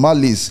 Mr.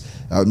 Malice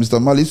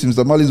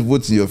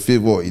votes in your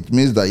favor, it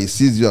means that he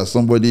sees you as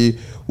somebody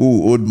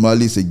who owed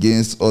malice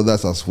against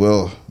others as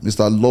well.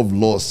 Mr. Love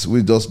Lost,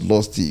 we just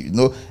lost it. You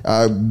know,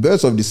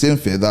 birds of the same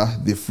feather,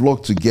 they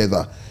flock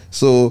together.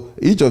 So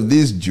each of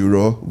these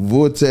jurors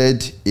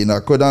voted in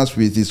accordance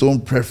with his own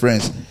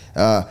preference.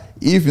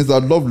 If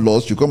Mr. Love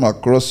Lost, you come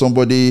across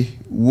somebody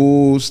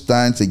who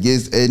stands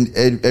against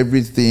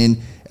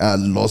everything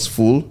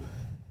lustful,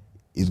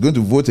 he's going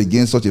to vote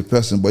against such a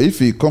person. But if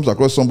he comes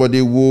across somebody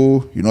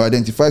who,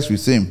 identifies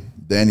with him,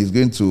 then he's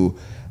going to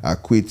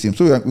acquit him.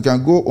 So we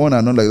can go on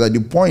and on like that.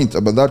 The point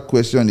about that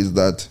question is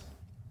that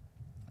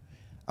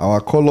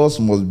our colors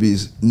must be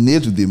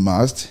nailed to the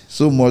mast,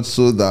 so much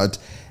so that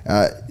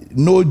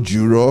no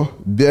juror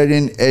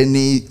bearing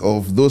any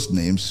of those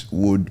names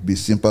would be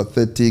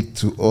sympathetic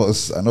to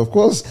us. And of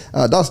course,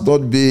 that's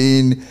not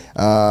being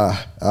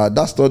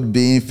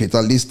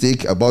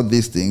fatalistic about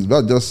these things,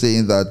 but just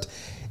saying that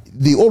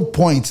the whole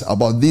point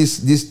about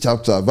this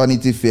chapter,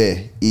 Vanity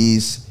Fair,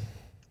 is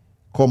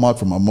come out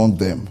from among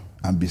them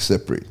and be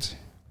separate.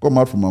 Come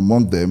out from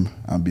among them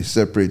and be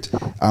separate.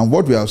 And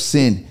what we have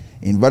seen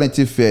in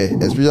Vanity Fair,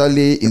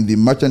 especially in the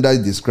merchandise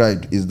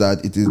described, is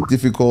that it is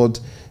difficult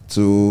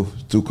to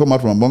come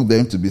out from among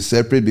them, to be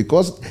separate,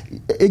 because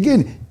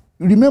again,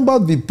 remember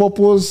the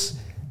purpose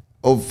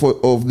of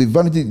the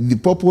Vanity, the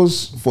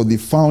purpose for the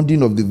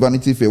founding of the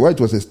Vanity Fair, why it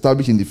was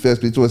established in the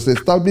first place. It was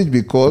established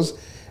because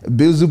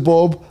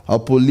Beelzebub,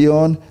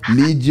 Apollyon,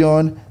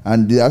 Legion,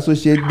 and the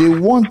associate, they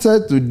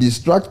wanted to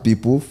distract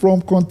people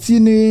from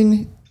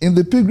continuing in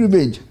the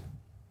pilgrimage.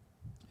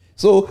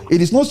 So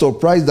it is no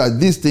surprise that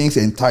these things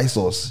entice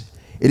us.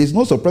 It is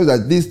no surprise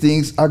that these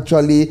things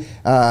actually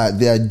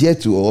they are dear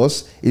to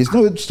us. It is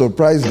no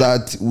surprise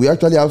that we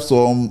actually have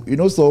some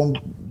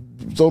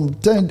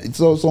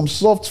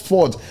soft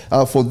spot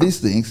for these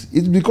things.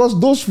 It's because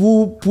those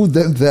who put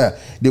them there,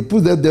 they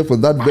put them there for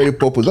that very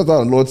purpose. That's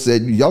how the Lord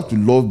said, you have to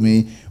love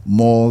me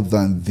more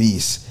than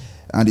this.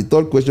 And the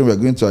third question we are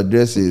going to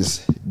address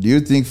is, do you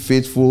think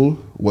Faithful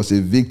was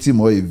a victim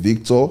or a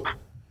victor?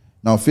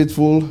 Now,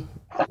 Faithful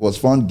was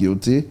found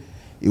guilty.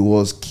 He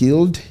was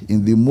killed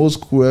in the most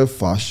cruel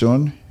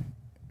fashion.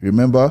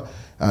 Remember,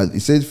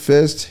 it said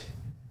first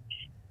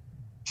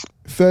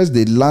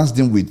they lanced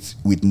him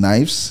with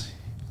knives,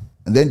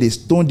 and then they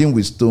stoned him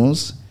with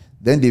stones,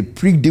 then they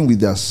pricked him with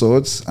their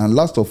swords, and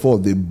last of all,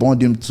 they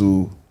burned him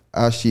to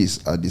ashes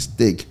at the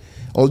stake.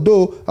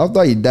 Although,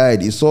 after he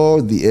died, he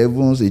saw the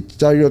heavens, a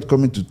chariot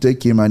coming to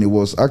take him, and he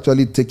was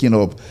actually taken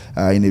up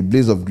in a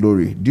blaze of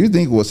glory. Do you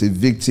think he was a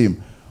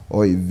victim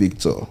or a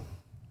victor?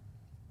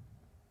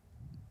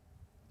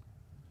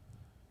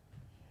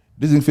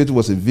 Do you think Faith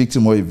was a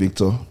victim or a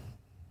victor?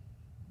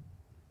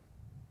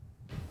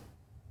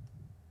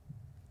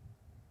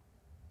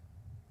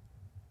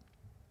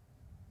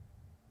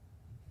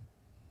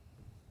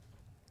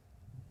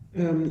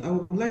 I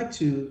would like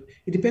to.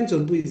 It depends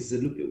on who is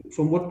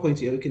from what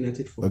point you're looking at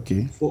it from.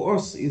 Okay. For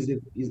us, is a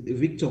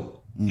victor,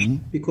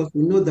 because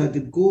we know that the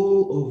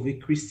goal of a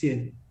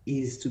Christian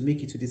is to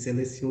make it to the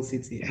celestial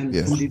city. And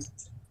Yes. from the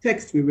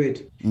text we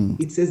read,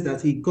 it says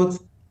that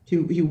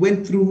he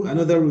went through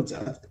another route.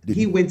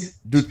 He went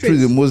Through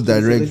the most to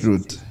the direct celestial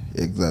route. city.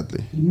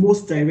 Exactly. The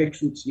most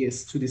direct route,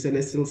 yes, to the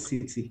celestial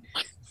city.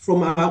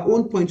 From our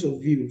own point of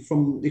view,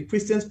 from the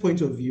Christian's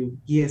point of view,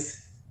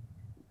 yes,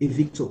 a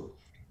victor.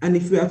 And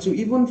if we are to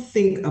even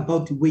think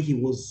about the way he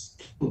was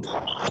killed,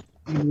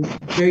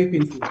 very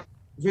painful,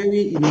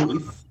 very,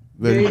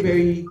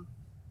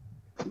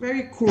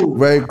 very cruel.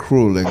 Very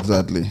cruel,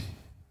 exactly.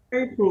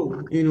 Very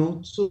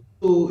cruel, So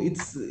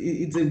it's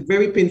a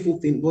very painful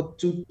thing. But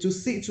to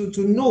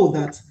know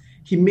that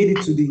he made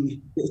it to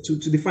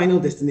the final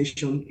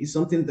destination is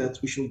something that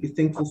we should be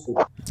thankful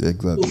for.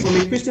 Exactly. So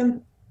from a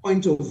Christian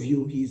point of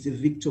view, he is a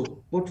victor.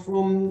 But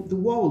from the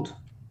world,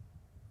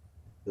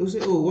 they'll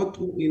say, "Oh,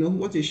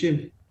 what a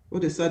shame!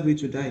 What a sad way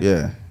to die."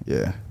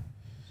 Yeah.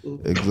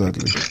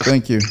 Exactly.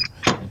 Thank you,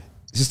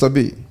 Sister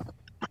B.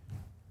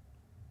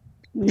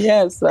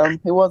 Yes,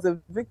 he was a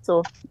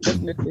victor,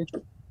 definitely.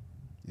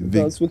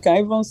 Because we can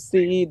even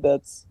see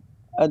that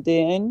at the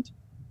end,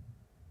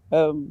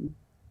 there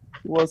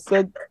was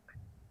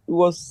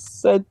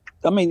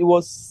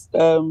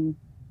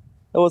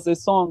a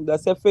song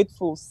that said,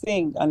 "Faithful,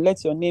 sing and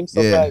let your name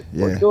survive.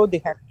 Yeah. Although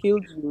they have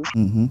killed you,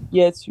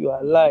 yet you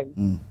are alive."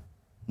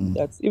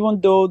 That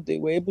even though they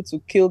were able to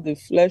kill the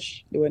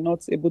flesh, they were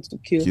not able to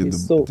kill the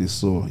soul. The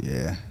soul,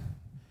 yeah.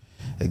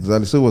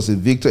 Exactly. So it was a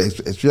victor,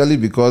 especially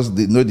because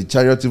the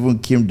chariot even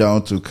came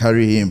down to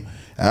carry him.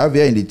 I have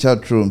here in the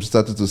chat room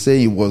started to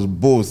say it was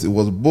both. It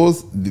was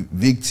both the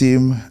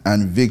victim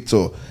and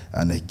victor.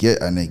 And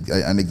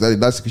exactly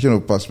that's the question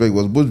of perspective. It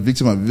was both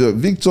victim and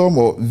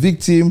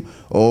victim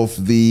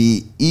of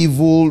the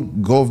evil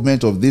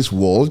government of this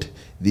world,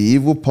 the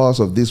evil powers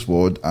of this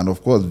world, and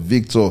of course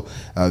victor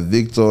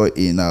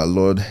in our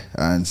Lord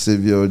and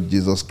Savior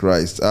Jesus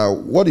Christ.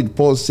 What did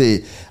Paul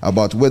say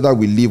about whether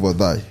we live or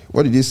die?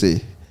 What did he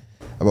say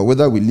about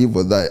whether we live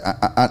or die?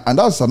 And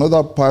that's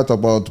another part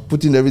about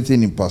putting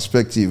everything in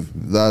perspective,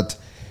 that,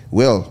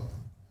 well,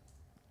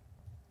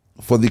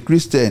 for the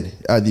Christian,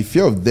 the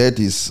fear of death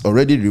is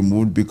already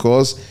removed,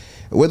 because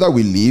whether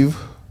we live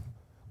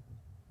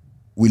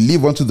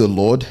unto the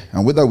Lord,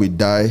 and whether we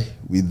die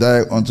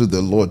unto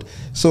the Lord.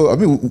 So, I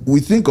mean, we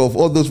think of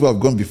all those who have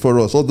gone before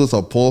us, all those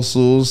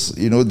apostles,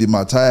 the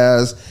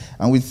martyrs,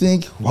 and we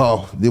think,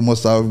 wow, they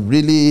must have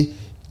really,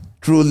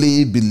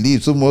 truly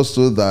believed, so much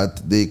so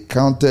that they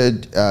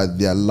counted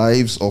their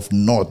lives of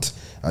naught,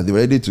 and they were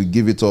ready to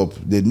give it up.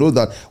 They know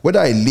that whether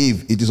I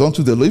live, it is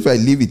unto the Lord. If I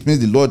live, it means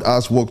the Lord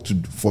has work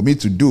for me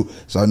to do,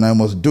 so now I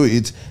must do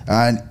it.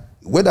 And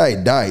whether I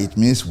die, it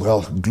means,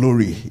 well,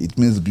 glory. It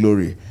means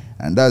glory.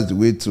 And that's the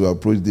way to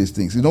approach these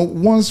things.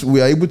 Once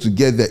we are able to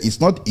get there, it's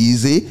not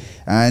easy.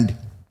 And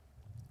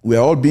we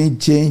are all being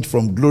changed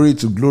from glory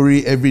to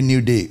glory every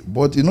new day.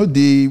 But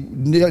the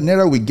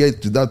nearer we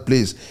get to that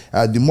place,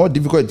 the more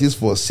difficult it is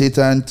for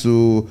Satan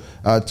to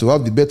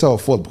have the better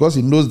of us, because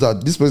he knows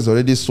that this person is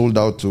already sold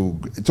out to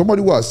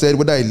somebody who has said,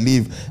 whether I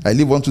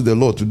live unto the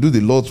Lord to do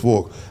the Lord's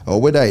work, or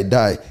whether I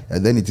die,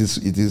 and then it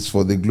is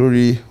for the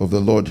glory of the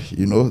Lord.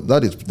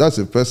 That's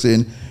a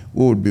person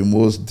who would be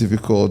most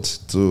difficult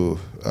to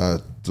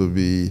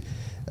be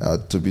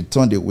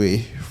turned away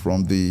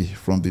from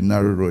the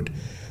narrow road.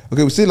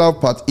 Okay, we still have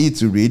part E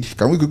to read.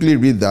 Can we quickly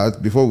read that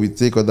before we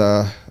take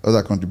other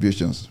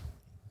contributions?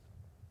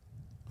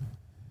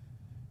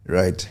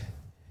 Right.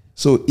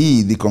 So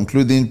E, the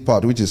concluding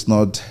part, which is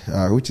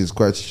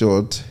quite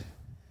short.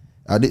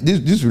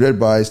 This we read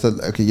by.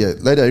 Okay, yeah.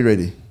 Lydia, are you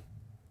ready?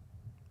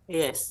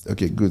 Yes.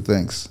 Okay, good.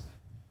 Thanks.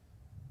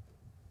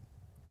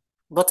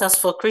 But as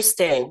for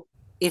Christian,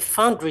 he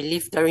found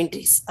relief during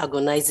this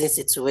agonizing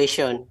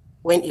situation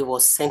when he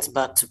was sent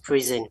back to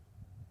prison.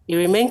 He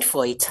remained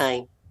for a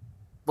time.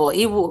 But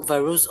he who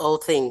overrules all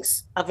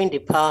things, having the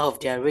power of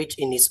their rage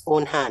in his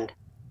own hand,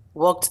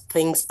 worked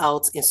things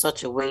out in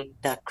such a way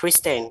that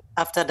Christian,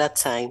 after that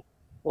time,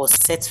 was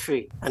set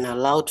free and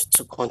allowed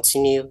to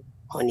continue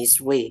on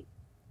his way.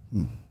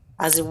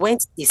 As he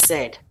went, he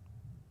said,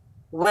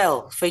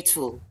 "Well,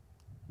 faithful,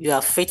 you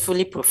have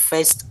faithfully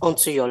professed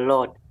unto your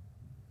Lord,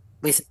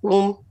 with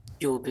whom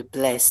you will be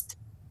blessed.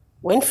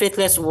 When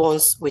faithless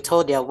ones with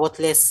all their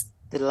worthless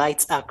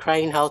delights are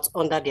crying out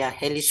under their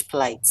hellish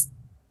plight,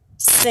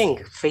 sing,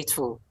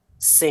 faithful,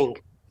 sing,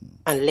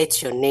 and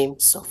let your name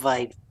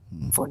survive.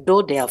 For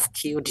though they have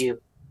killed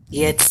you,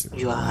 yet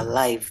you are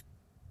alive."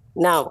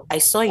 Now, I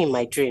saw in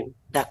my dream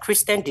that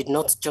Christian did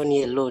not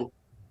journey alone,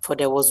 for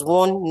there was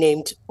one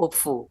named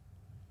Hopeful,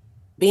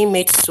 being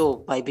made so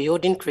by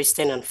beholding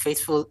Christian and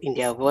faithful in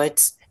their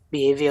words,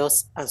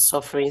 behaviors, and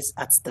sufferings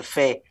at the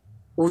fair,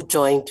 who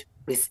joined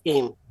with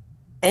him.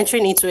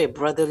 Entering into a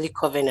brotherly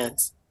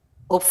covenant,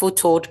 Hopeful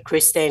told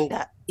Christian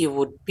that he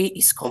would be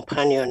his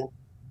companion.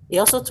 He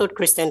also told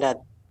Christian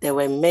that there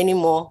were many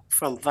more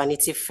from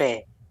Vanity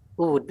Fair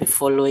who would be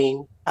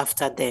following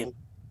after them.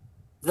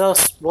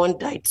 Thus, one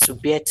died to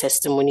bear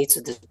testimony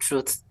to the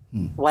truth,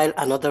 while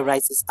another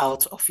rises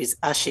out of his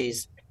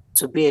ashes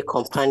to be a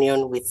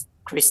companion with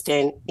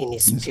Christian in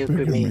his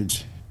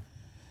pilgrimage.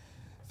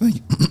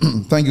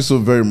 Thank you so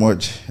very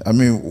much. I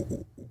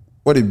mean,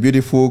 what a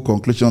beautiful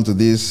conclusion to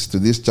this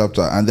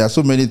chapter. And there are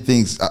so many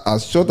things.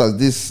 As short as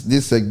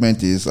this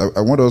segment is,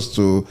 I want us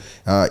to,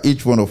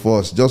 each one of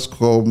us, just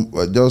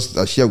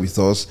share with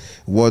us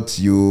what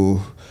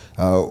you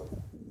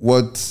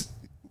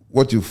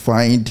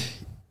find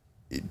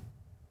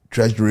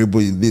treasurable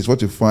in this,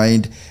 what you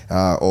find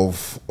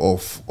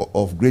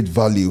of great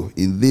value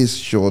in this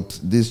short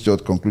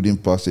concluding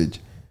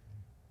passage.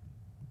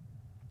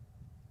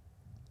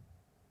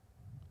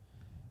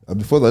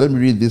 Before that, let me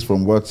read this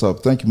from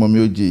WhatsApp. Thank you,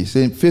 Mommy OG.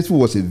 Saying, faithful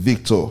was a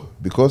victor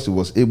because he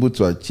was able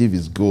to achieve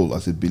his goal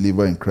as a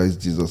believer in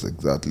Christ Jesus.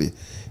 Exactly.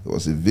 He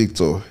was a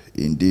victor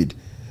indeed.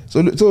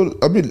 So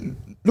I mean,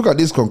 look at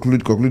this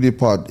concluding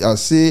part. I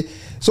say,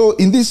 so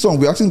in this song,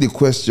 we're asking the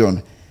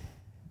question.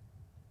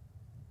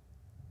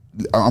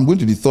 I'm going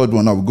to the third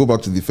one now. We'll go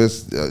back to the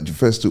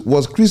first two.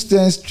 Was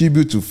Christian's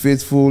tribute to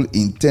faithful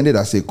intended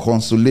as a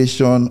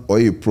consolation or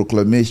a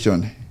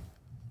proclamation?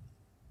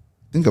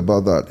 Think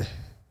about that.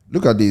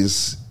 Look at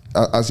this.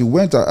 As he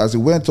went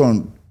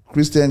on,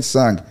 Christian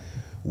sang,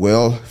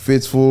 "Well,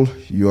 faithful,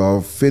 you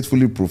have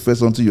faithfully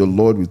professed unto your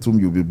Lord, with whom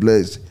you'll be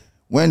blessed.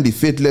 When the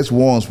faithless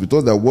ones, with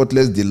all their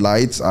worthless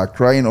delights, are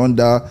crying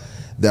under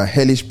their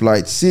hellish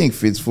plight, sing,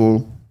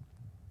 faithful,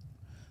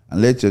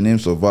 and let your name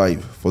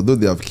survive. For though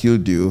they have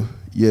killed you,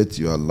 yet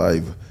you are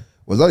alive."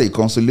 Was that a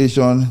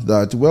consolation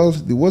that, well,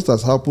 the worst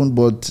has happened,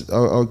 but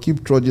I'll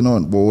keep trudging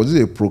on? But was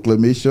it a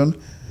proclamation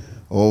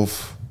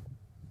of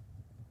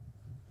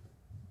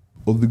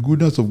the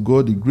goodness of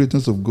God, the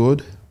greatness of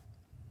God?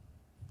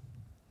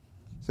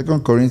 2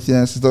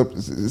 Corinthians,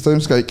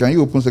 can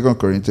you open 2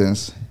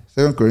 Corinthians?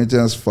 2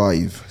 Corinthians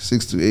 5,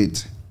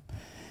 6-8.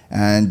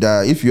 And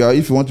if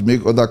you want to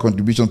make other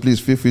contributions, please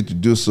feel free to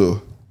do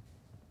so.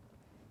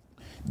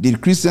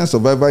 Did Christian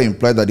survivor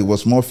imply that he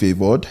was more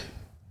favored?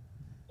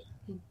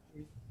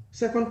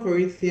 2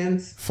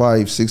 Corinthians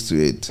 5,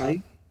 6-8.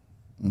 5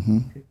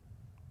 Okay.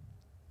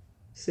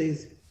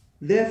 Says,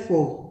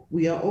 "Therefore,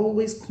 we are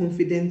always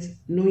confident,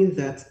 knowing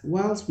that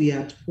whilst we are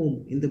at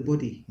home in the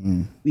body,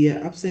 we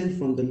are absent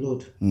from the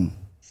Lord.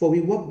 For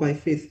we walk by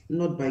faith,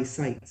 not by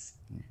sight.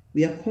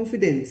 We are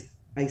confident,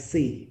 I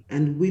say,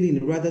 and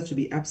willing rather to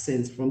be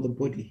absent from the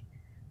body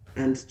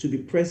and to be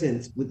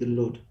present with the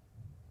Lord."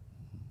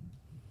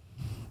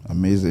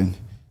 Amazing.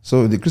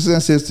 So the Christian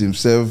says to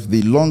himself,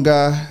 the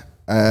longer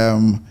I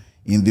am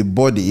in the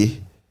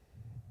body,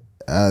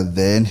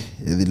 then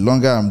the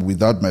longer I'm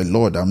without my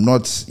Lord, I'm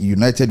not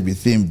united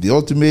with him. The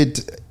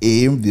ultimate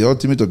aim, the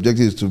ultimate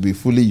objective is to be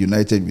fully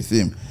united with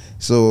him.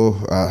 So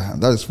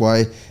that is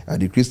why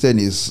the Christian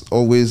is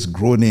always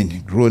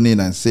groaning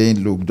and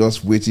saying, look,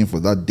 just waiting for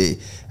that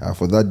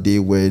day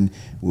when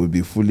we'll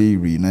be fully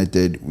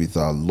reunited with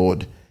our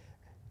Lord.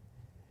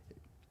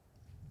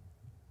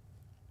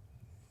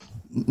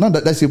 Now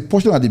that's a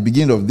portion at the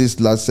beginning of this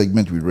last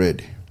segment we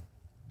read,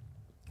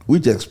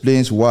 which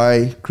explains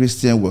why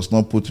Christian was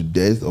not put to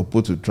death or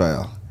put to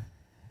trial.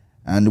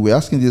 And we're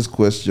asking this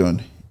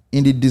question: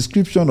 in the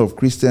description of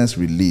Christian's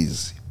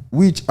release,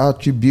 which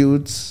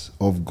attributes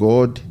of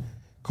God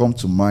come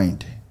to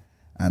mind?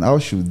 And how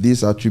should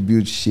these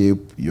attributes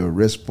shape your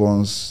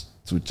response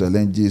to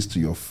challenges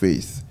to your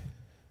faith?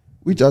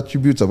 Which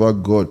attributes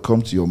about God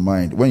come to your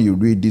mind when you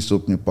read this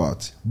opening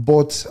part?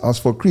 But as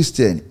for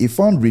Christian, he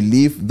found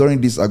relief during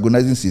this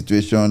agonizing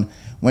situation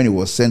when he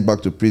was sent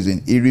back to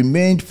prison. He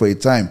remained for a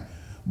time,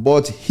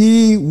 but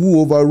he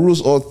who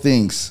overrules all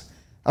things,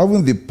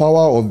 having the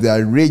power of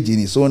their rage in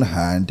his own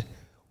hand,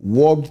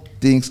 worked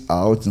things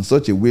out in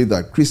such a way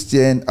that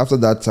Christian, after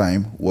that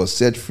time, was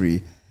set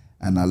free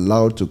and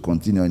allowed to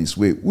continue on his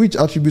way. Which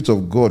attributes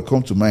of God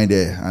come to mind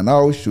there, and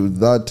how should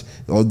that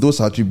or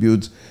those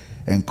attributes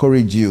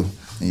encourage you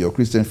in your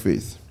Christian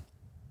faith?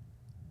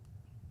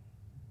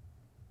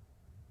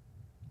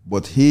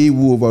 But he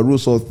who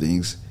overrules all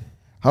things,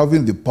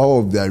 having the power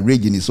of their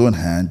rage in his own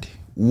hand,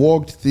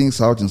 worked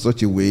things out in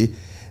such a way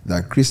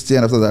that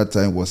Christian, after that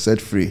time, was set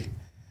free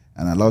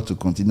and allowed to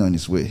continue on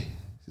his way.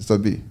 Sister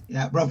B.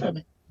 Yeah, brother.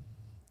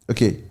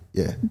 Okay,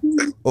 yeah.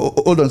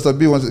 Hold on, Sister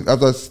B wants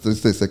after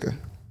stay a second.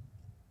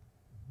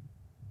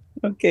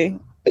 Okay.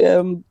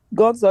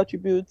 God's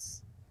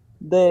attributes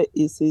there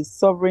is his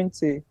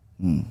sovereignty.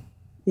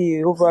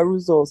 He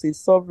overrules us. He's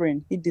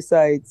sovereign. He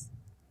decides.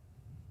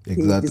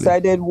 Exactly. He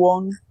decided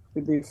one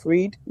should be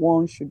freed,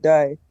 one should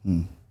die.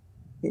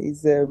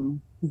 His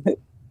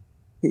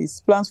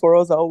his plans for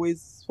us are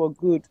always for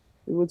good,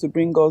 able to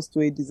bring us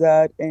to a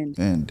desired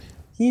end.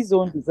 His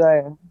own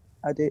desire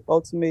is the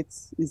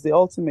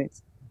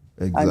ultimate.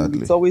 Exactly. And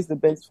it's always the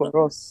best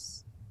for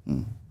us.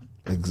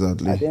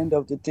 Exactly. At the end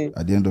of the day.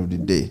 At the end of the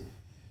day.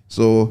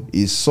 So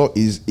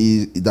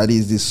that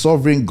is the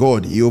sovereign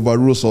God. He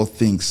overrules all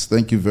things.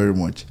 Thank you very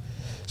much.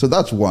 So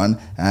that's one.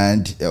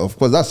 And of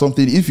course, that's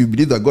something, if you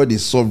believe that God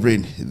is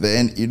sovereign,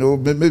 then,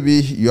 maybe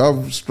you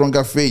have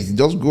stronger faith.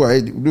 Just go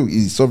ahead. Look,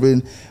 he's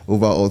sovereign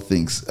over all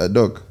things.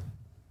 Doc.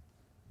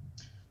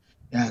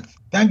 Yeah,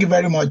 thank you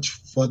very much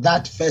for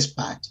that first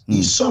part.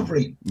 He's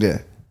sovereign.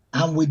 Yeah.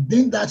 And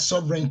within that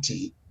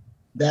sovereignty,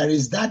 there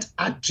is that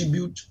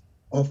attribute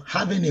of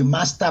having a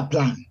master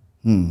plan.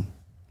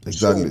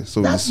 Exactly.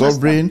 So he's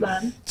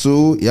sovereign.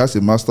 Two, he has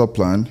a master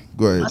plan.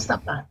 Go ahead. Master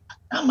plan.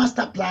 That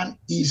master plan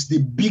is the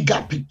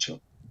bigger picture.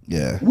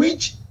 Yeah.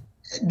 Which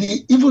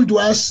the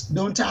evildoers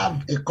don't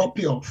have a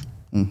copy of.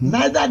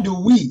 Neither do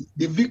we,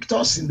 the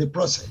victors in the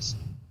process.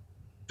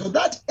 To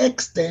that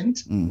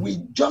extent, we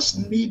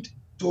just need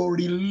to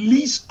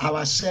release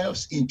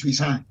ourselves into his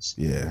hands.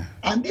 Yeah.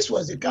 And this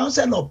was the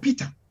counsel of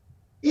Peter.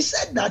 He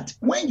said that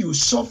when you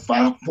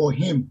suffer for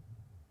him,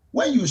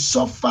 when you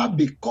suffer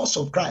because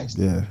of Christ,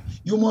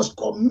 you must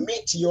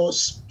commit your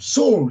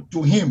soul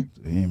to him.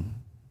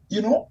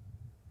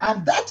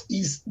 And that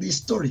is the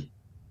story.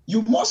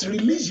 You must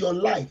release your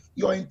life,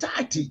 your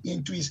entirety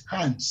into his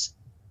hands.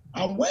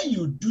 And when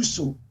you do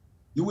so,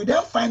 you will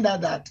then find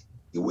out that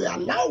he will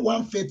allow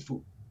one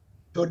faithful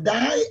to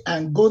die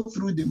and go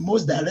through the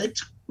most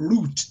direct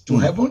route to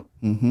heaven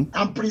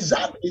and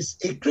preserve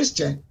a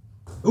Christian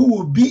who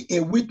will be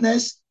a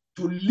witness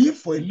to live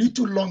for a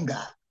little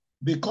longer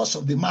because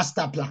of the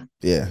master plan.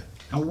 Yeah.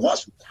 And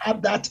once we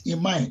have that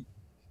in mind,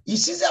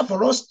 it's easier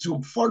for us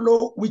to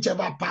follow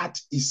whichever path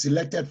is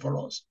selected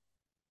for us.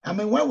 I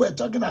mean, when we're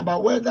talking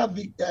about whether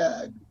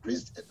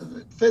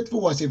faithful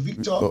was a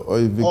victor or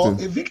a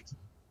victim,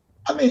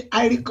 I mean,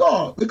 I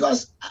recall,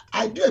 because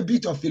I do a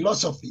bit of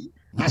philosophy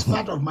as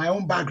part of my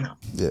own background.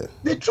 Yeah.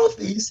 The truth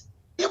is,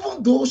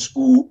 even those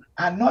who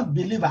are not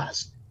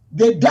believers,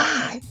 they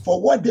die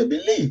for what they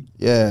believe.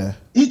 Yeah.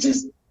 It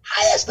is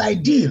highest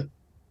ideal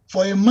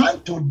for a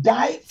man to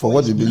die for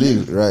what he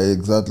believes. Right,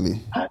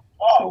 exactly. And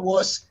Paul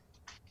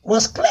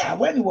was clear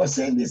when he was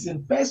saying this in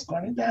 1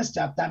 Corinthians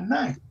chapter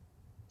 9.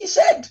 He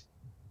said,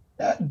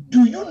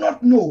 do you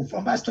not know,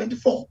 from verse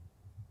 24,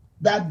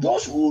 that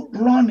those who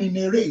run in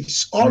a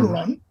race all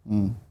run,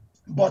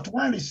 but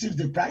one receives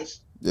the prize?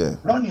 Yeah.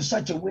 Run in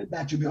such a way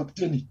that you may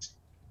obtain it.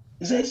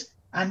 He says,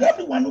 and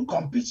everyone who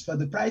competes for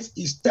the prize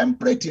is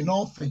temperate in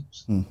all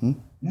things.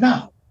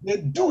 Now, they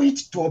do it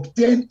to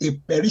obtain a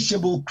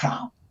perishable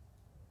crown,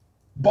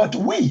 but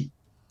we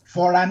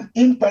for an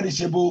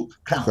imperishable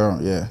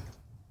crown. Yeah.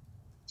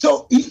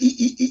 So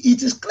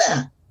it is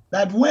clear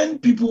that when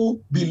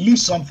people believe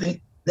something,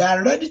 they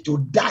are ready to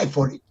die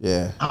for it.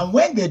 Yeah. And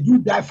when they do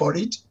die for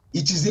it,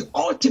 it is the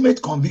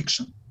ultimate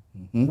conviction.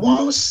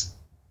 Once,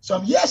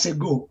 some years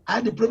ago, I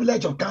had the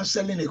privilege of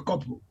counseling a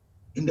couple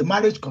in the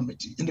marriage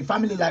committee, in the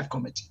family life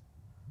committee.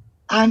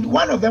 And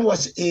one of them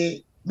was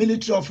a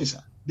military officer,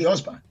 the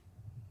husband.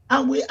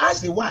 And we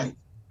asked the wife,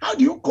 how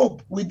do you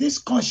cope with this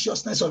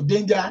consciousness of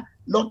danger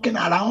lurking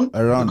around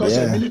because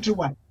you're a military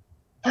wife?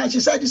 And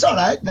she said, it's all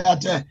right,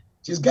 that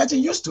she's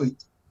getting used to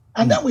it.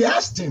 And then we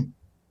asked him,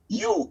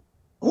 you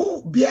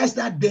who bears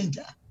that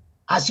danger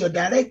as your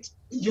direct,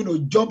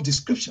 job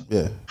description,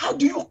 how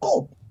do you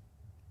cope?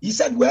 He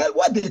said, well,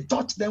 what they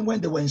taught them when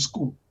they were in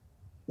school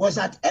was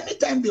that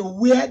anytime they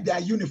wear their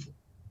uniform,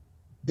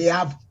 they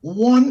have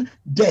won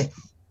death.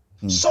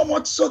 So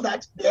much so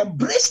that they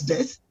embrace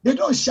death, they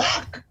don't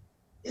shy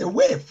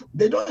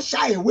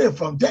away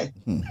from death.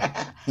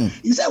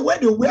 He said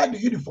when they wear the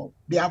uniform,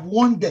 they have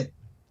won death.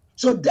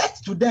 So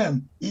death to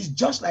them is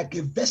just like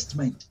a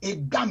vestment, a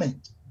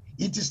garment.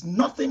 It is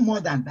nothing more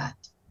than that.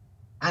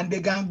 And they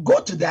can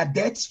go to their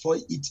deaths, for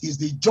it is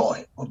the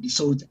joy of the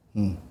soldier.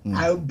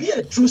 I will be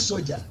a true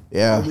soldier.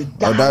 Yeah,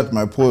 that's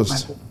my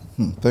post.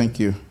 Thank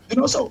you.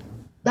 So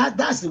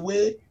that's the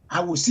way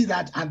I will see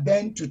that. And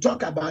then to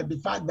talk about the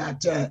fact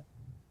that,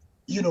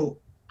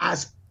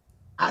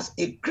 as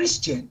a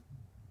Christian,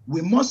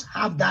 we must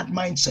have that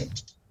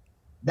mindset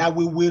that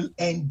we will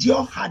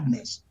endure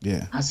hardness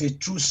as a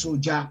true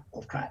soldier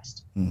of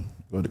Christ.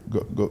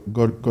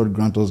 God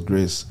grant us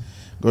grace.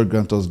 God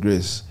grant us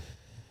grace.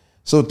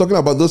 So talking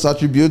about those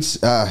attributes,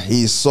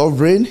 he is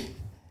sovereign,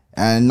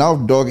 and now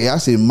he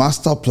has a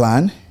master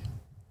plan,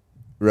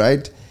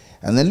 right?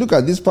 And then look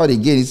at this part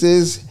again. He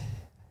says,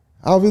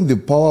 having the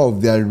power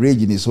of their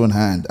rage in his own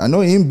hand. I know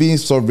him being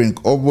sovereign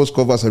almost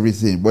covers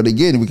everything, but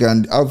again, we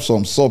can have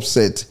some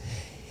subset.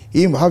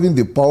 Him having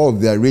the power of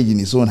their rage in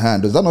his own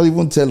hand. Does that not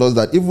even tell us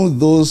that even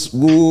those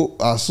who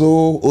are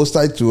so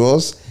hostile to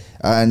us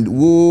and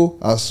who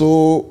are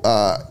so,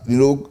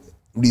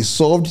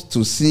 resolved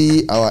to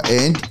see our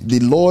end, the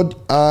Lord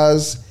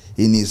has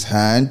in his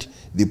hand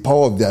the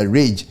power of their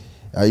rage.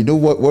 You know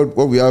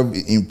what we have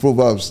in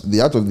Proverbs, the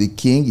heart of the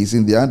king is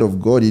in the hand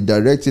of God. He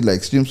directs it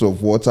like streams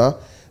of water.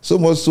 So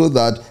much so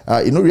that,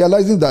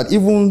 realizing that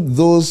even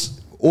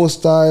those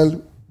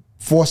hostile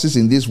forces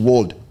in this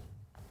world,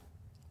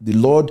 the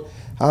Lord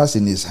has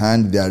in his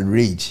hand their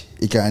rage.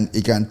 He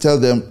can tell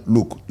them,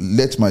 look,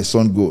 let my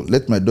son go,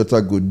 let my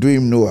daughter go, do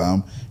him no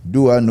harm,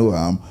 do her no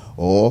harm.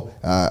 Or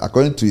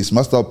according to his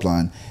master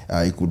plan,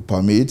 he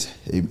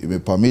may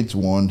permit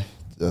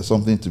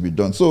something to be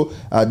done. So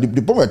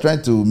the point we're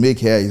trying to make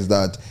here is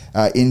that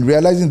in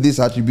realizing these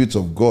attributes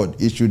of God,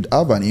 it should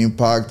have an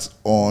impact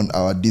on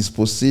our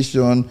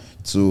disposition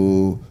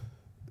to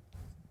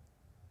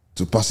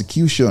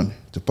persecution.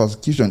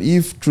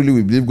 If truly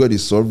we believe God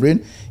is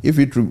sovereign, if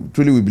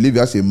truly we believe he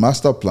has a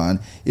master plan,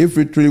 if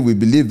truly we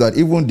believe that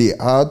even the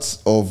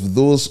hearts of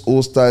those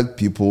hostile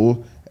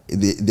people,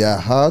 their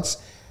hearts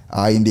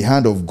are in the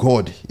hand of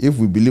God. If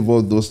we believe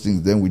all those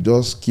things, then we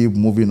just keep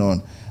moving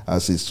on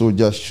as a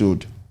soldier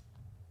should.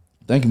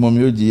 Thank you,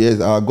 Mommy Oji.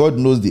 Yes, our God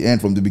knows the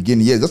end from the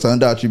beginning. Yes, that's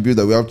another attribute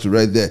that we have to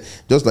write there.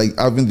 Just like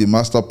having the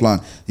master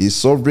plan. He's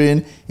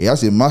sovereign. He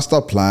has a master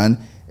plan.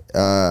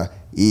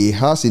 He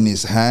has in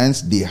his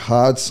hands the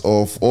hearts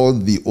of all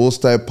the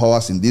hostile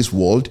powers in this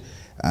world.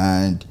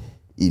 And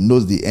he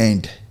knows the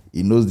end.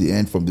 He knows the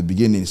end from the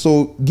beginning.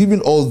 So, given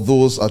all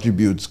those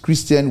attributes,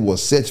 Christian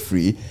was set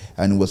free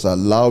and was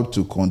allowed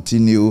to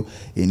continue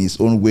in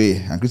his own way.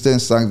 And Christian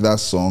sang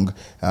that song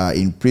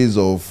in praise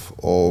of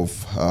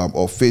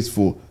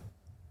faithful.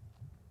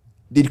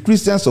 Did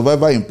Christian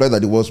survivor imply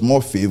that he was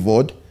more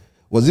favored?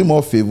 Was he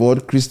more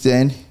favored,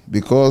 Christian,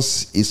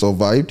 because he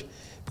survived,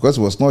 because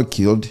he was not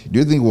killed? Do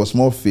you think he was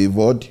more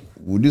favored?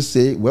 Would you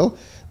say, well,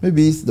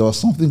 maybe there was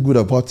something good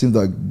about him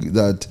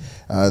that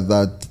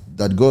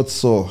God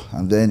saw,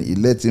 and then he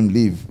let him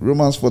live?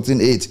 Romans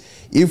 14:8.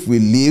 If we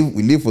live,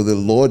 we live for the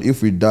Lord.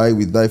 If we die,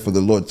 we die for the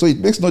Lord. So it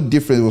makes no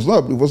difference.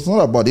 It was not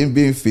about him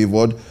being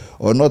favored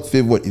or not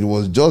favored. It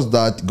was just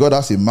that God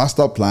has a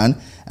master plan,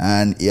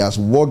 and he has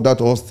worked out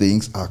all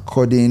things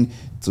according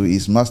to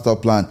his master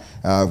plan.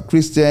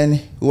 Christian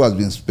who has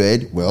been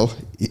spared, well,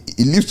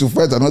 he lives to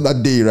fight another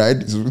day, right?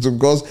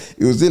 Because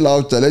he will still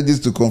have challenges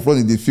to confront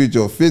in the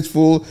future.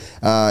 Faithful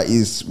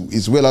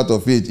is well out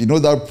of it. You know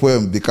that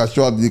poem, the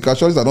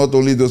casualties are not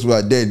only those who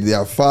are dead, they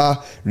are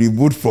far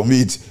removed from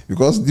it.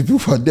 Because the people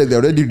who are dead, they're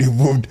already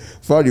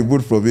far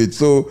removed from it.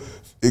 So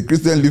a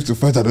Christian lives to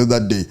fight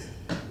another day.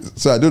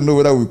 So I don't know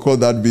whether we call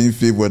that being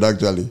favored,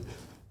 actually.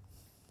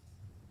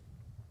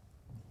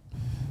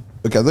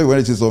 Okay, I thought you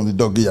wanted to say something,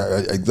 Doug. Yeah,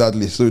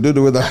 exactly. So you don't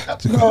know whether...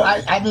 No,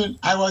 I mean,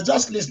 I was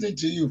just listening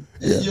to you.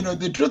 Yeah. You know,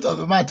 the truth of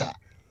the matter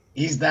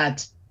is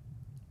that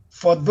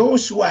for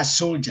those who are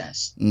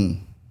soldiers,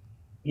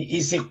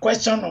 it's a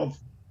question of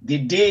the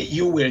day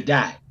you will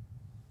die.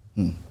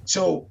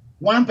 So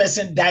one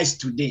person dies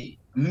today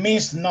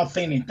means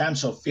nothing in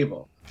terms of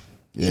favor.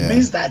 Yeah. It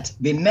means that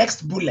the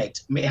next bullet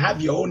may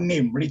have your own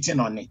name written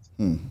on it.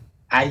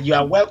 And you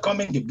are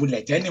welcoming the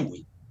bullet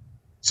anyway.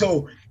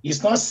 So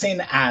it's not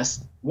seen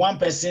as one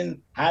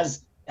person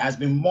has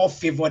been more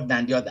favored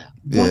than the other.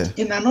 But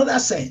in another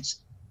sense,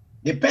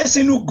 the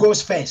person who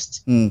goes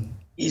first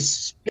is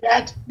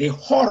spared the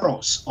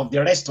horrors of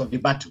the rest of the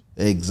battle.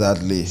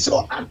 Exactly.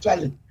 So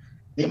actually,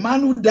 the man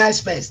who dies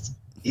first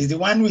is the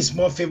one who is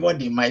more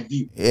favored in my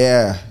view.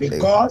 Yeah.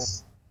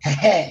 Because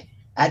I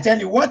tell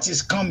you what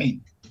is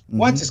coming.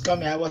 What is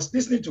coming? I was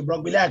listening to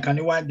Brogbile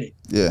Akani one day.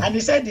 And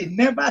he said he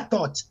never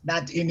thought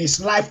that in his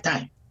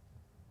lifetime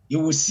you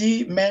will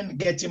see men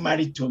getting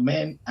married to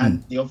men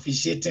and the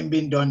officiating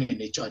being done in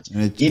the church.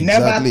 He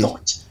never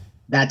thought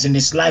that in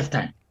his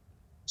lifetime.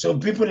 So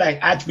people like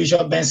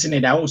Archbishop Benson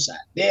Idahosa,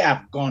 they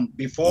have gone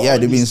before. Yeah,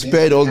 they've been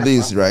spared all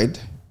this, right?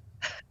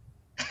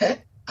 Huh?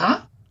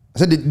 I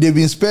said they've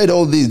been spared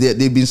all this.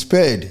 They've been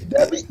spared.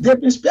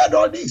 They've been spared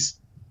all this.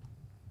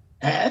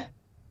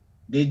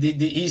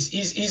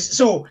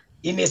 So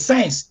in a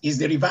sense, is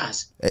the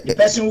reverse. The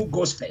person who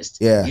goes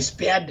first is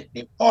spared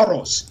the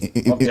horrors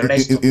of the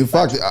rest. In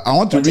fact, I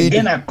want to read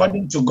again,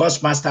 according to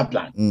God's master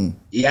plan.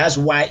 He has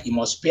why he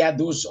must spare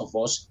those of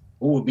us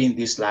who will be in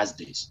these last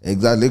days.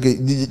 Exactly. Okay,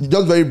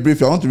 just very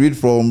briefly, I want to read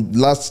from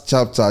last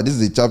chapter. This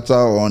is the chapter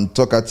on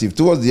talkative.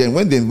 Towards the end,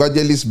 when the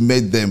evangelist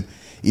met them,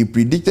 he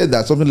predicted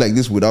that something like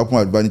this would happen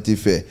at Vanity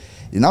Fair.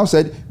 He now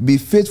said, "Be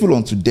faithful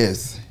unto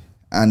death,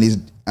 and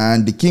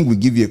the king will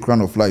give you a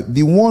crown of life.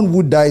 The one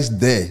who dies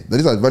there," that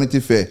is at Vanity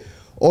Fair,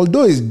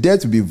 "although his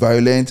death will be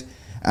violent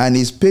and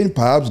his pain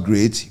perhaps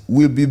great,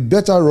 will be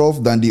better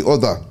off than the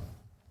other.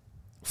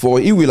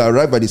 For he will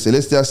arrive at the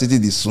celestial city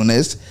the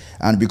soonest,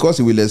 and because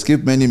he will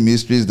escape many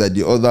mysteries that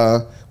the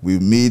other will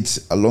meet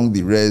along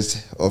the rest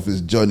of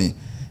his journey."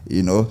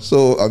 You know,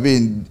 so I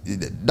mean,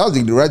 that's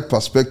the right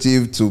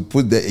perspective to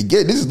put there.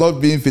 Again, this is not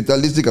being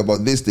fatalistic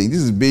about this thing.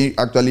 This is being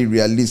actually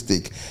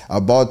realistic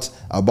about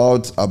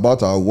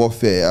our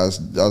warfare. As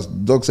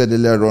Doug said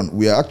earlier on,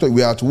 we are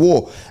at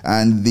war,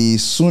 and the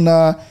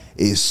sooner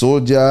a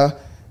soldier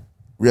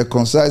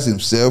reconciles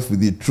himself with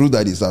the truth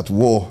that is at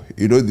war,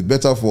 you know, the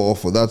better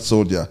for that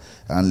soldier.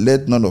 And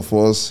let none of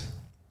us.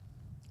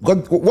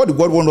 What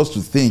God wants us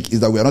to think is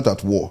that we are not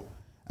at war.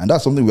 And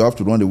that's something we have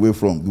to run away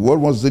from. The world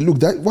wants to say, look,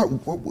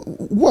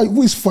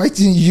 who is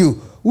fighting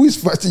you? Who is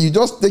fighting you?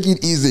 Just take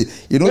it easy.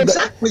 You know,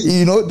 exactly.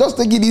 Just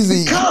take it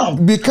easy.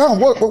 Be calm.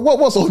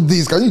 What's all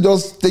this? Can you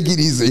just take it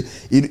easy?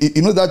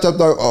 You know that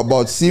chapter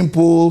about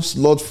simple,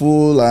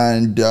 slothful,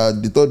 and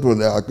the third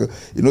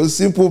one,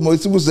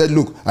 simple said,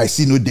 look, I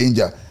see no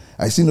danger.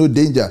 I see no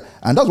danger.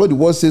 And that's what the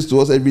word says to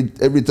us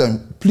every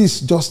time.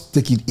 Please just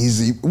take it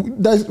easy.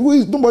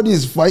 Nobody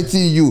is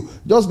fighting you.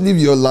 Just live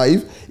your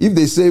life. If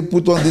they say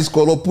put on this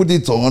color, put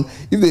it on.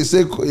 If they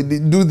say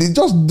do this,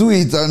 just do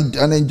it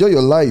and enjoy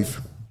your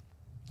life.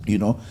 You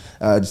know,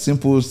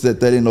 simple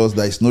telling us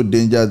there is no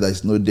danger, there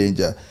is no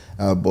danger.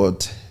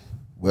 But,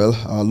 well,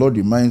 our Lord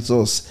reminds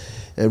us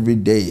every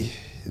day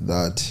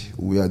that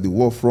we are at the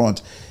war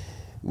front.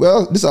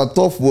 Well, these are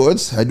tough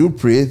words. I do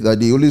pray that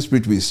the Holy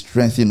Spirit will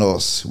strengthen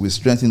us.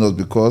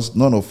 Because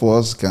none of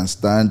us can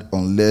stand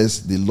unless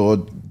the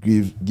Lord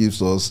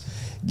gives us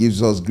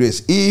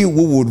grace. He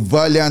who would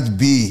valiant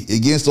be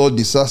against all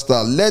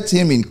disaster, let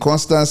him in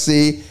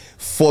constancy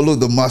follow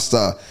the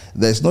master.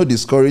 There is no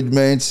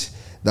discouragement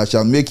that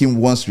shall make him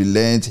once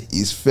relent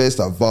his first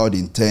avowed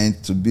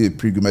intent to be a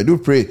pilgrim. I do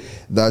pray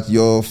that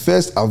your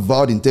first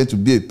avowed intent to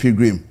be a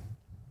pilgrim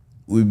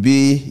will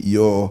be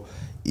your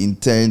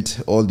intent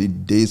all the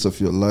days of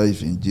your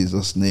life, in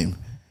Jesus' name.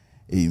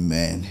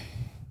 Amen.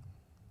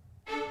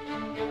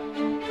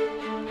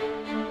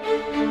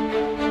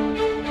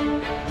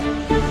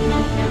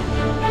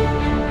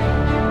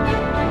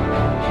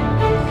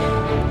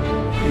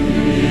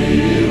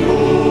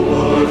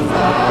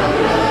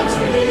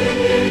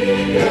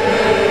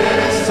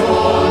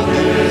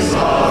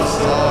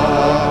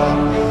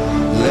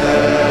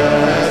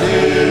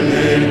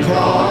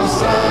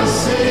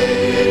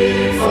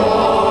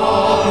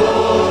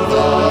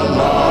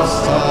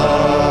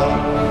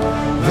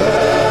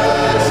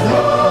 There's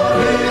no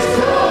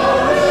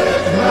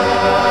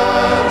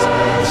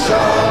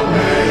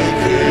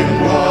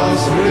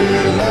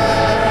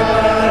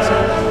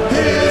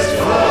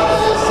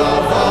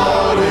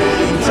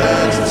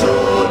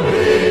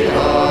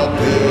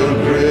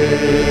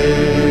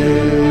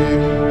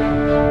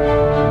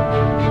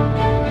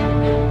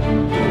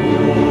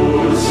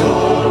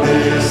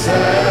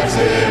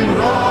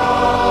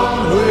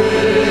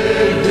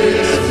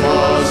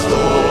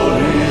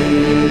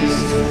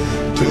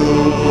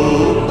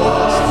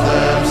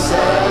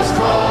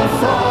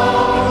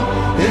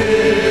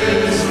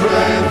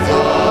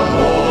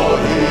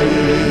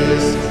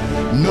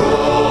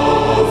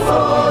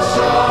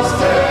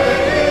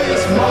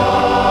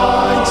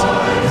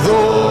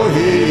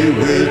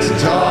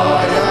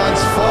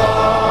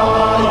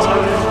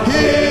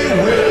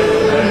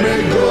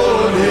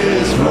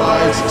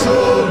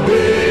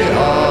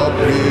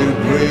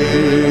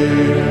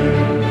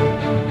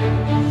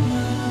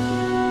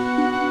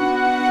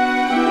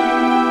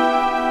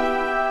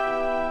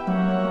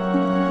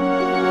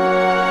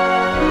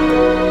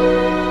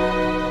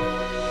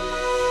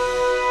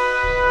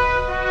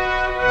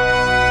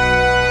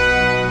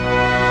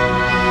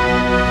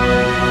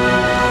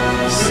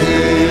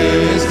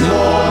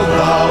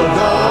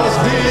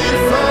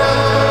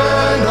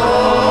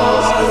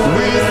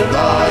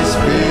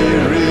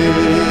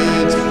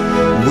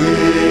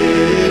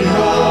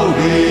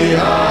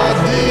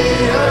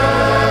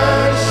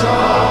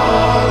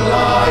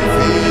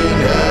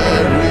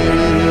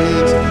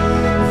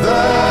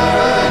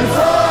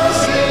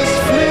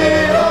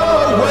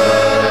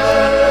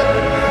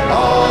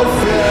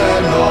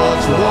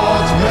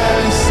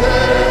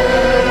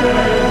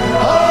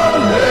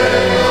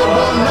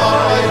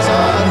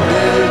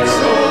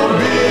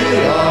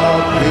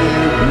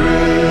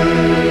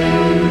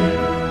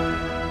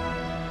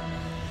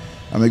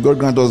God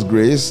grant us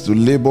grace to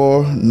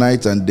labor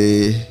night and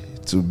day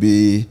to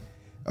be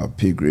a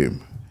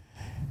pilgrim.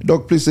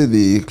 Doc, please say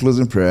the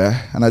closing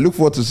prayer. And I look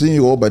forward to seeing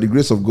you all by the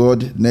grace of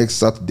God next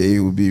Saturday.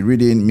 We'll be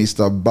reading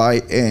Mr. By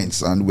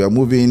Ends, and we are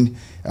moving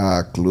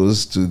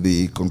close to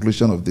the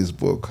conclusion of this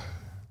book.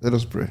 Let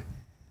us pray.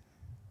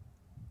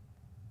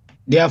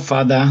 Dear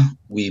Father,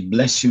 we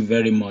bless you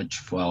very much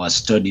for our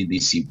study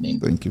this evening.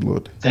 Thank you,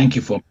 Lord. Thank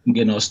you for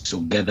bringing us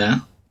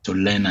together to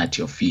learn at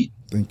your feet.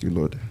 Thank you,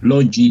 Lord.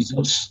 Lord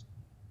Jesus,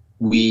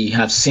 we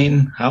have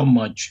seen how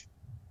much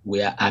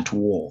we are at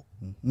war.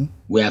 Mm-hmm.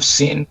 We have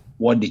seen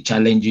what the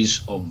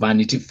challenges of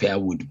Vanity Fair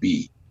would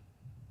be.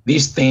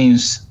 These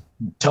things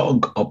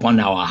tug upon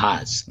our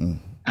hearts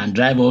and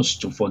drive us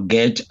to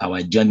forget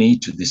our journey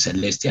to the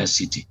celestial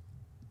city.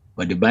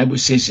 But the Bible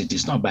says it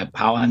is not by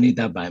power,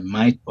 neither by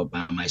might, but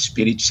by my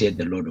spirit, said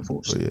the Lord of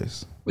hosts. Oh,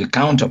 yes. We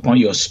count upon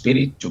your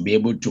spirit to be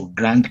able to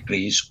grant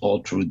grace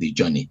all through the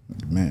journey.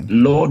 Amen.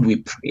 Lord,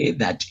 we pray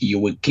that you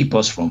will keep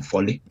us from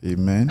falling.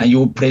 Amen. And you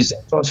will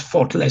present us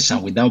faultless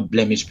and without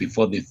blemish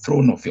before the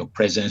throne of your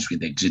presence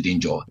with exceeding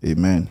joy.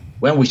 Amen.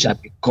 When we shall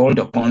be called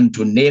upon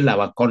to nail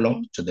our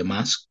collar to the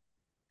mast,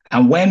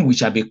 and when we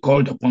shall be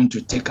called upon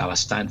to take our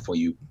stand for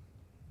you,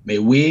 may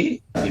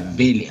we be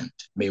valiant.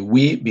 May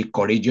we be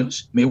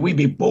courageous. May we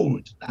be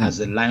bold as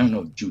the Lion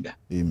of Judah.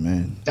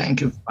 Amen. Thank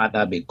you,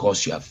 Father,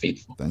 because you are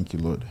faithful. Thank you,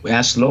 Lord. We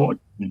ask, Lord,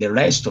 in the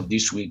rest of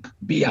this week,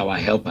 be our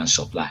help and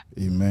supply.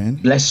 Amen.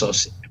 Bless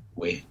us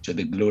way to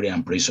the glory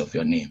and praise of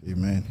your name.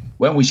 Amen.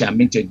 When we shall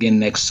meet again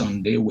next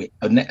Sunday,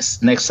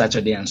 next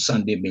Saturday and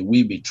Sunday, may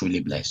we be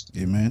truly blessed.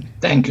 Amen.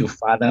 Thank you,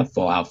 Father,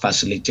 for our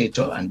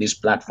facilitator and this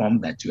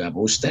platform that you have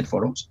hosted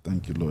for us.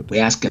 Thank you, Lord. We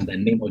ask in the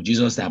name of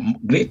Jesus that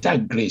greater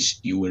grace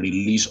you will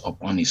release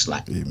upon his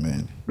life.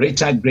 Amen.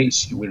 Greater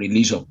grace you will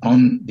release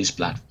upon this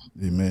platform.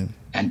 Amen.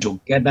 And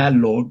together,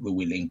 Lord, we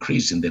will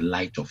increase in the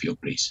light of your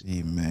grace.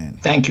 Amen.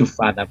 Thank you,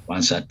 Father, for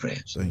answered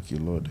prayers. Thank you,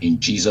 Lord. In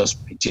Jesus'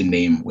 mighty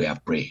name we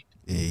have prayed.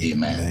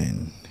 Amen.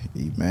 Amen.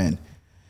 Amen.